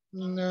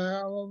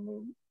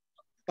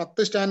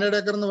 10 സ്റ്റാൻഡേർഡ്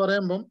ഏക്കർ എന്ന്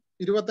പറയുമ്പം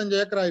 25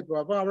 ഏക്കർ ആയിപ്പോ.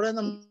 അപ്പൊ അവിടെ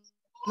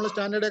നമ്മൾ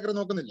സ്റ്റാൻഡേർഡ് ഏക്കർ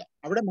നോക്കുന്നില്ല,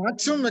 അവിടെ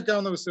മാക്സിമം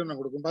വെക്കാവുന്ന വിസ്തീർണം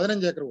കൊടുക്കും,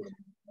 15 ഏക്കർ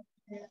കൊടുക്കും.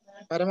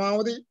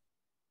 പരമാവധി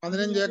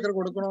 15 ഏക്കർ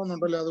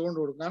കൊടുക്കണമെന്നുണ്ടല്ലോ, അതുകൊണ്ട്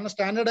കൊടുക്കും. കാരണം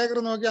സ്റ്റാൻഡേർഡ് ഏക്കർ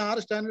നോക്കി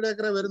 6 സ്റ്റാൻഡേർഡ്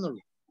ഏക്കറേ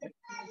വരുന്നുള്ളൂ,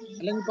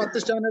 അല്ലെങ്കിൽ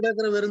 10 സ്റ്റാൻഡേർഡ്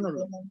ഏക്കർ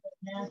വരുന്നുള്ളൂ.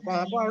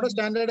 അപ്പൊ അവിടെ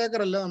സ്റ്റാൻഡേർഡ്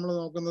ഏക്കർ അല്ല നമ്മൾ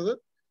നോക്കുന്നത്,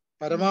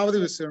 പരമാവധി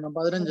വിസ്തീർണം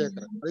 15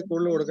 ഏക്കർ, അതിൽ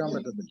കൂടുതൽ കൊടുക്കാൻ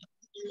പറ്റത്തില്ല.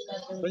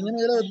 അപ്പൊ ഇങ്ങനെ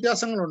ചില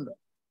വ്യത്യാസങ്ങളുണ്ട്.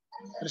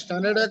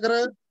 സ്റ്റാൻഡേർഡ് ഏക്കർ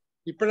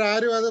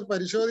ഇപ്പോഴാരും അത്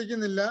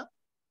പരിശോധിക്കുന്നില്ല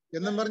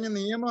എന്നും പറഞ്ഞ്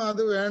നിയമം അത്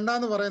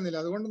വേണ്ടാന്ന് പറയുന്നില്ല.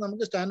 അതുകൊണ്ട്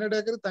നമുക്ക് സ്റ്റാൻഡേർഡ്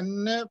ഏക്കർ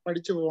തന്നെ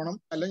പഠിച്ചു പോകണം,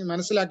 അല്ലെങ്കിൽ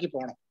മനസ്സിലാക്കി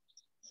പോകണം.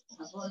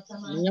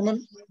 നിയമം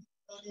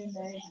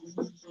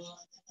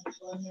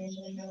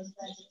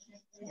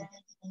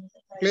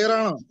ക്ലിയർ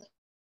ആണോ?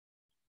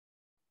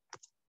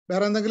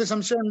 വേറെ എന്തെങ്കിലും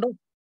സംശയം ഉണ്ടോ?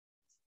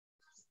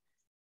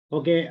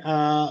 ഓക്കെ,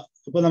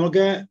 അപ്പൊ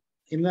നമുക്ക്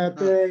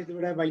ഇന്നത്തെ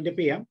ഇതിവിടെ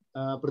വൈൻഡപ്പ് ചെയ്യാം.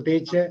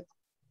 പ്രത്യേകിച്ച്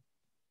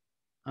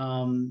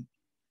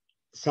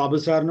സാബു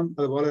സാറിനും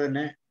അതുപോലെ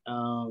തന്നെ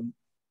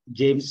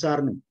ജെയിംസ്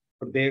സാറിനും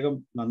പ്രത്യേകം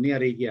നന്ദി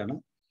അറിയിക്കുകയാണ്.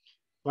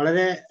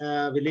 വളരെ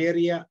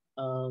വിലയേറിയ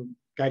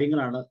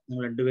കാര്യങ്ങളാണ്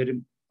നിങ്ങൾ രണ്ടുപേരും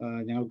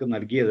ഞങ്ങൾക്ക്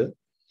നൽകിയത്.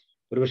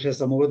 ഒരുപക്ഷെ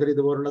സമൂഹത്തിൽ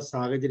ഇതുപോലുള്ള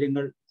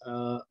സാഹചര്യങ്ങൾ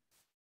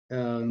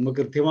നമുക്ക്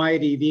കൃത്യമായ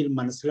രീതിയിൽ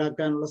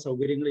മനസ്സിലാക്കാനുള്ള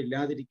സൗകര്യങ്ങൾ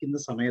ഇല്ലാതിരിക്കുന്ന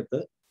സമയത്ത്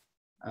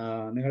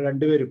നിങ്ങൾ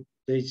രണ്ടുപേരും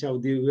പ്രത്യേകിച്ച്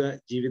ഔദ്യോഗിക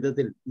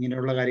ജീവിതത്തിൽ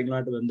ഇങ്ങനെയുള്ള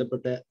കാര്യങ്ങളായിട്ട്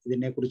ബന്ധപ്പെട്ട്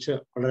ഇതിനെക്കുറിച്ച്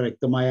വളരെ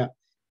വ്യക്തമായ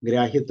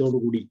ഗ്രാഹ്യത്തോടു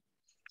കൂടി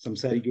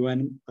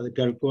സംസാരിക്കുവാനും അത്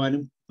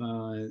കേൾക്കുവാനും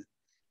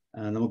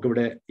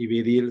നമുക്കിവിടെ ഈ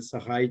വേദിയിൽ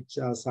സഹായിച്ച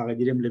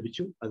സാഹചര്യം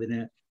ലഭിച്ചു. അതിന്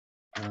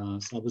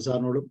സാബു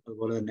സാറിനോടും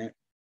അതുപോലെ തന്നെ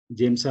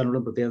ജെയിംസ്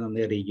സാറിനോടും പ്രത്യേകം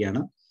നന്ദി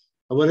അറിയിക്കുകയാണ്.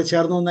 അതുപോലെ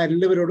ചേർന്ന് വന്ന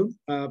എല്ലാവരോടും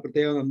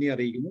പ്രത്യേകം നന്ദി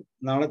അറിയിക്കുന്നു.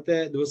 നാളത്തെ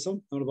ദിവസം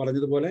നമ്മൾ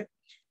പറഞ്ഞതുപോലെ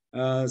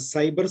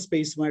സൈബർ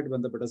സ്പേസുമായിട്ട്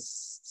ബന്ധപ്പെട്ട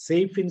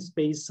സേഫ് ഇൻ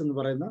സ്പേസ് എന്ന്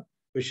പറയുന്ന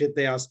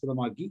വിഷയത്തെ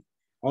ആസ്പദമാക്കി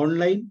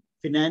ഓൺലൈൻ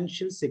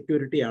ഫിനാൻഷ്യൽ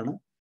സെക്യൂരിറ്റിയാണ്.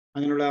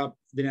 അങ്ങനെയുള്ള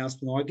ഇതിനെ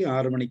ആസ്പദമാക്കി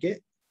 6 മണിക്ക്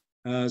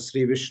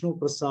ശ്രീ വിഷ്ണു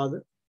പ്രസാദ്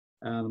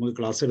നമുക്ക്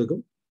ക്ലാസ് എടുക്കും.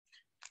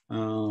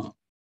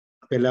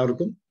 അപ്പൊ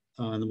എല്ലാവർക്കും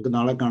നമുക്ക്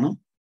നാളെ കാണാം.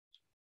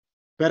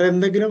 വേറെ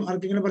എന്തെങ്കിലും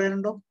ആർക്കെങ്കിലും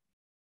പറയാനുണ്ടോ?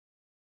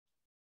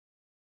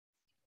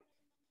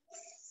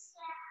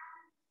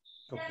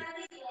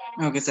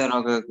 Okay sir,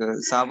 okay.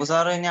 Sabu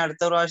sir ഇനി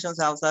അടുത്ത പ്രാവശ്യം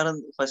സാബു സാർ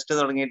ഫസ്റ്റ്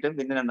തുടങ്ങിയിട്ട്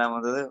പിന്നെ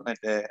രണ്ടാമത്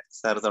മറ്റേ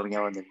സാർ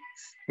തുടങ്ങിയാൽ മതി.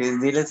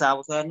 ഇതില്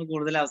സാബു സാറിന്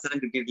കൂടുതൽ അവസരം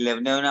കിട്ടിയിട്ടില്ല.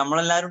 പിന്നെ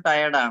നമ്മളെല്ലാരും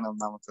ടയേർഡാണ്.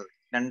 ഒന്നാമത്തത്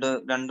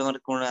രണ്ടു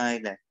മണിക്കൂർ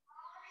ആയില്ലേ.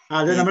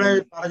 അത് നമ്മൾ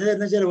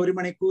പറഞ്ഞതെന്ന് വെച്ചാൽ 1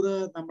 മണിക്കൂർ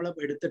നമ്മൾ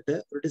എടുത്തിട്ട്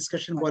ഒരു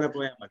ഡിസ്കഷൻ പോലെ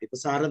പോയാൽ മതി. ഇപ്പൊ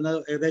സാറിന്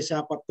ഏകദേശം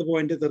ആ 10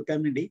 പോയിന്റ് തീർക്കാൻ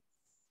വേണ്ടി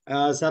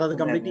സാർ അത്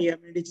കംപ്ലീറ്റ് ചെയ്യാൻ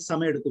വേണ്ടി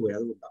സമയം എടുത്തു പോയി.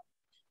 അതുകൊണ്ടാണ്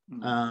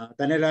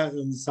തന്നെയല്ല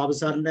സാബു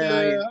സാറിന്റെ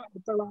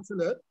അടുത്ത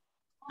ക്ലാസ്സില്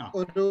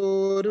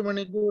ഒരു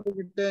മണിക്കൂർ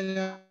കിട്ടിയ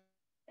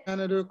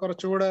ഞാനൊരു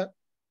കുറച്ചുകൂടെ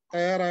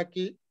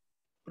തയ്യാറാക്കി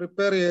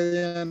പ്രിപ്പയർ ചെയ്ത്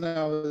ഞാൻ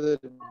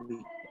അവതരിപ്പിക്കും.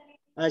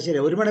 ശരി,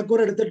 1 മണിക്കൂർ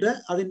എടുത്തിട്ട്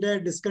അതിന്റെ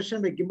ഡിസ്കഷൻ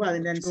വെക്കുമ്പോൾ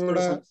അതിന്റെ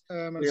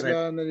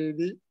മനസ്സിലാകുന്ന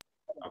രീതി.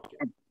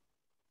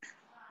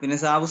 പിന്നെ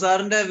സാബു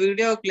സാറിന്റെ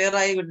വീഡിയോ ക്ലിയർ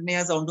ആയി കിട്ടണേ,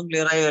 സൗണ്ടും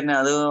ക്ലിയർ ആയി വരണേ,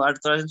 അത്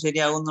അടുത്ത പ്രാവശ്യം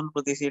ശരിയാകും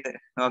പ്രതീക്ഷയിട്ട്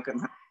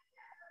നോക്കുന്നത്.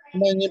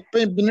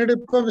 പിന്നീട്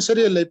ഇപ്പൊ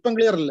ശരിയല്ലേ? ഇപ്പം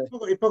ക്ലിയർ അല്ലേ?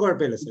 ഇപ്പൊ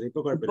കുഴപ്പമില്ല സാർ,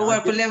 ഇപ്പൊ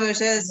കുഴപ്പമില്ല.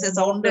 പക്ഷേ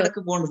സൗണ്ട് ഇടക്ക്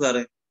പോകുന്നുണ്ട്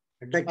സാറ്.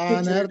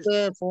 നേരത്തെ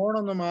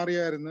ഫോണൊന്ന്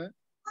മാറിയായിരുന്നു.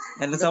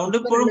 അല്ല, സൗണ്ട്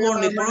ഇപ്പോഴും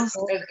പോകുന്നുണ്ട്, ഇപ്പോഴും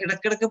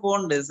ഇടക്കിടക്ക്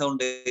പോകുന്നുണ്ട്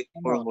സൗണ്ട്,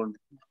 ഇപ്പോഴും പോകുന്നുണ്ട്.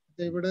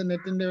 ഇവിടെ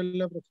നെറ്റിന്റെ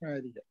വല്ല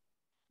പ്രശ്നമായിരിക്കാം,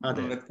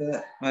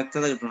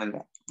 വ്യക്തത കിട്ടണില്ല.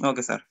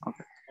 Okay sir,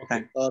 okay,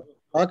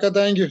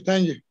 thank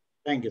you.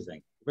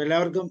 അപ്പൊ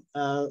എല്ലാവർക്കും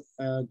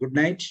ഗുഡ്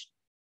നൈറ്റ്,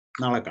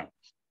 നാളെ കാണാം.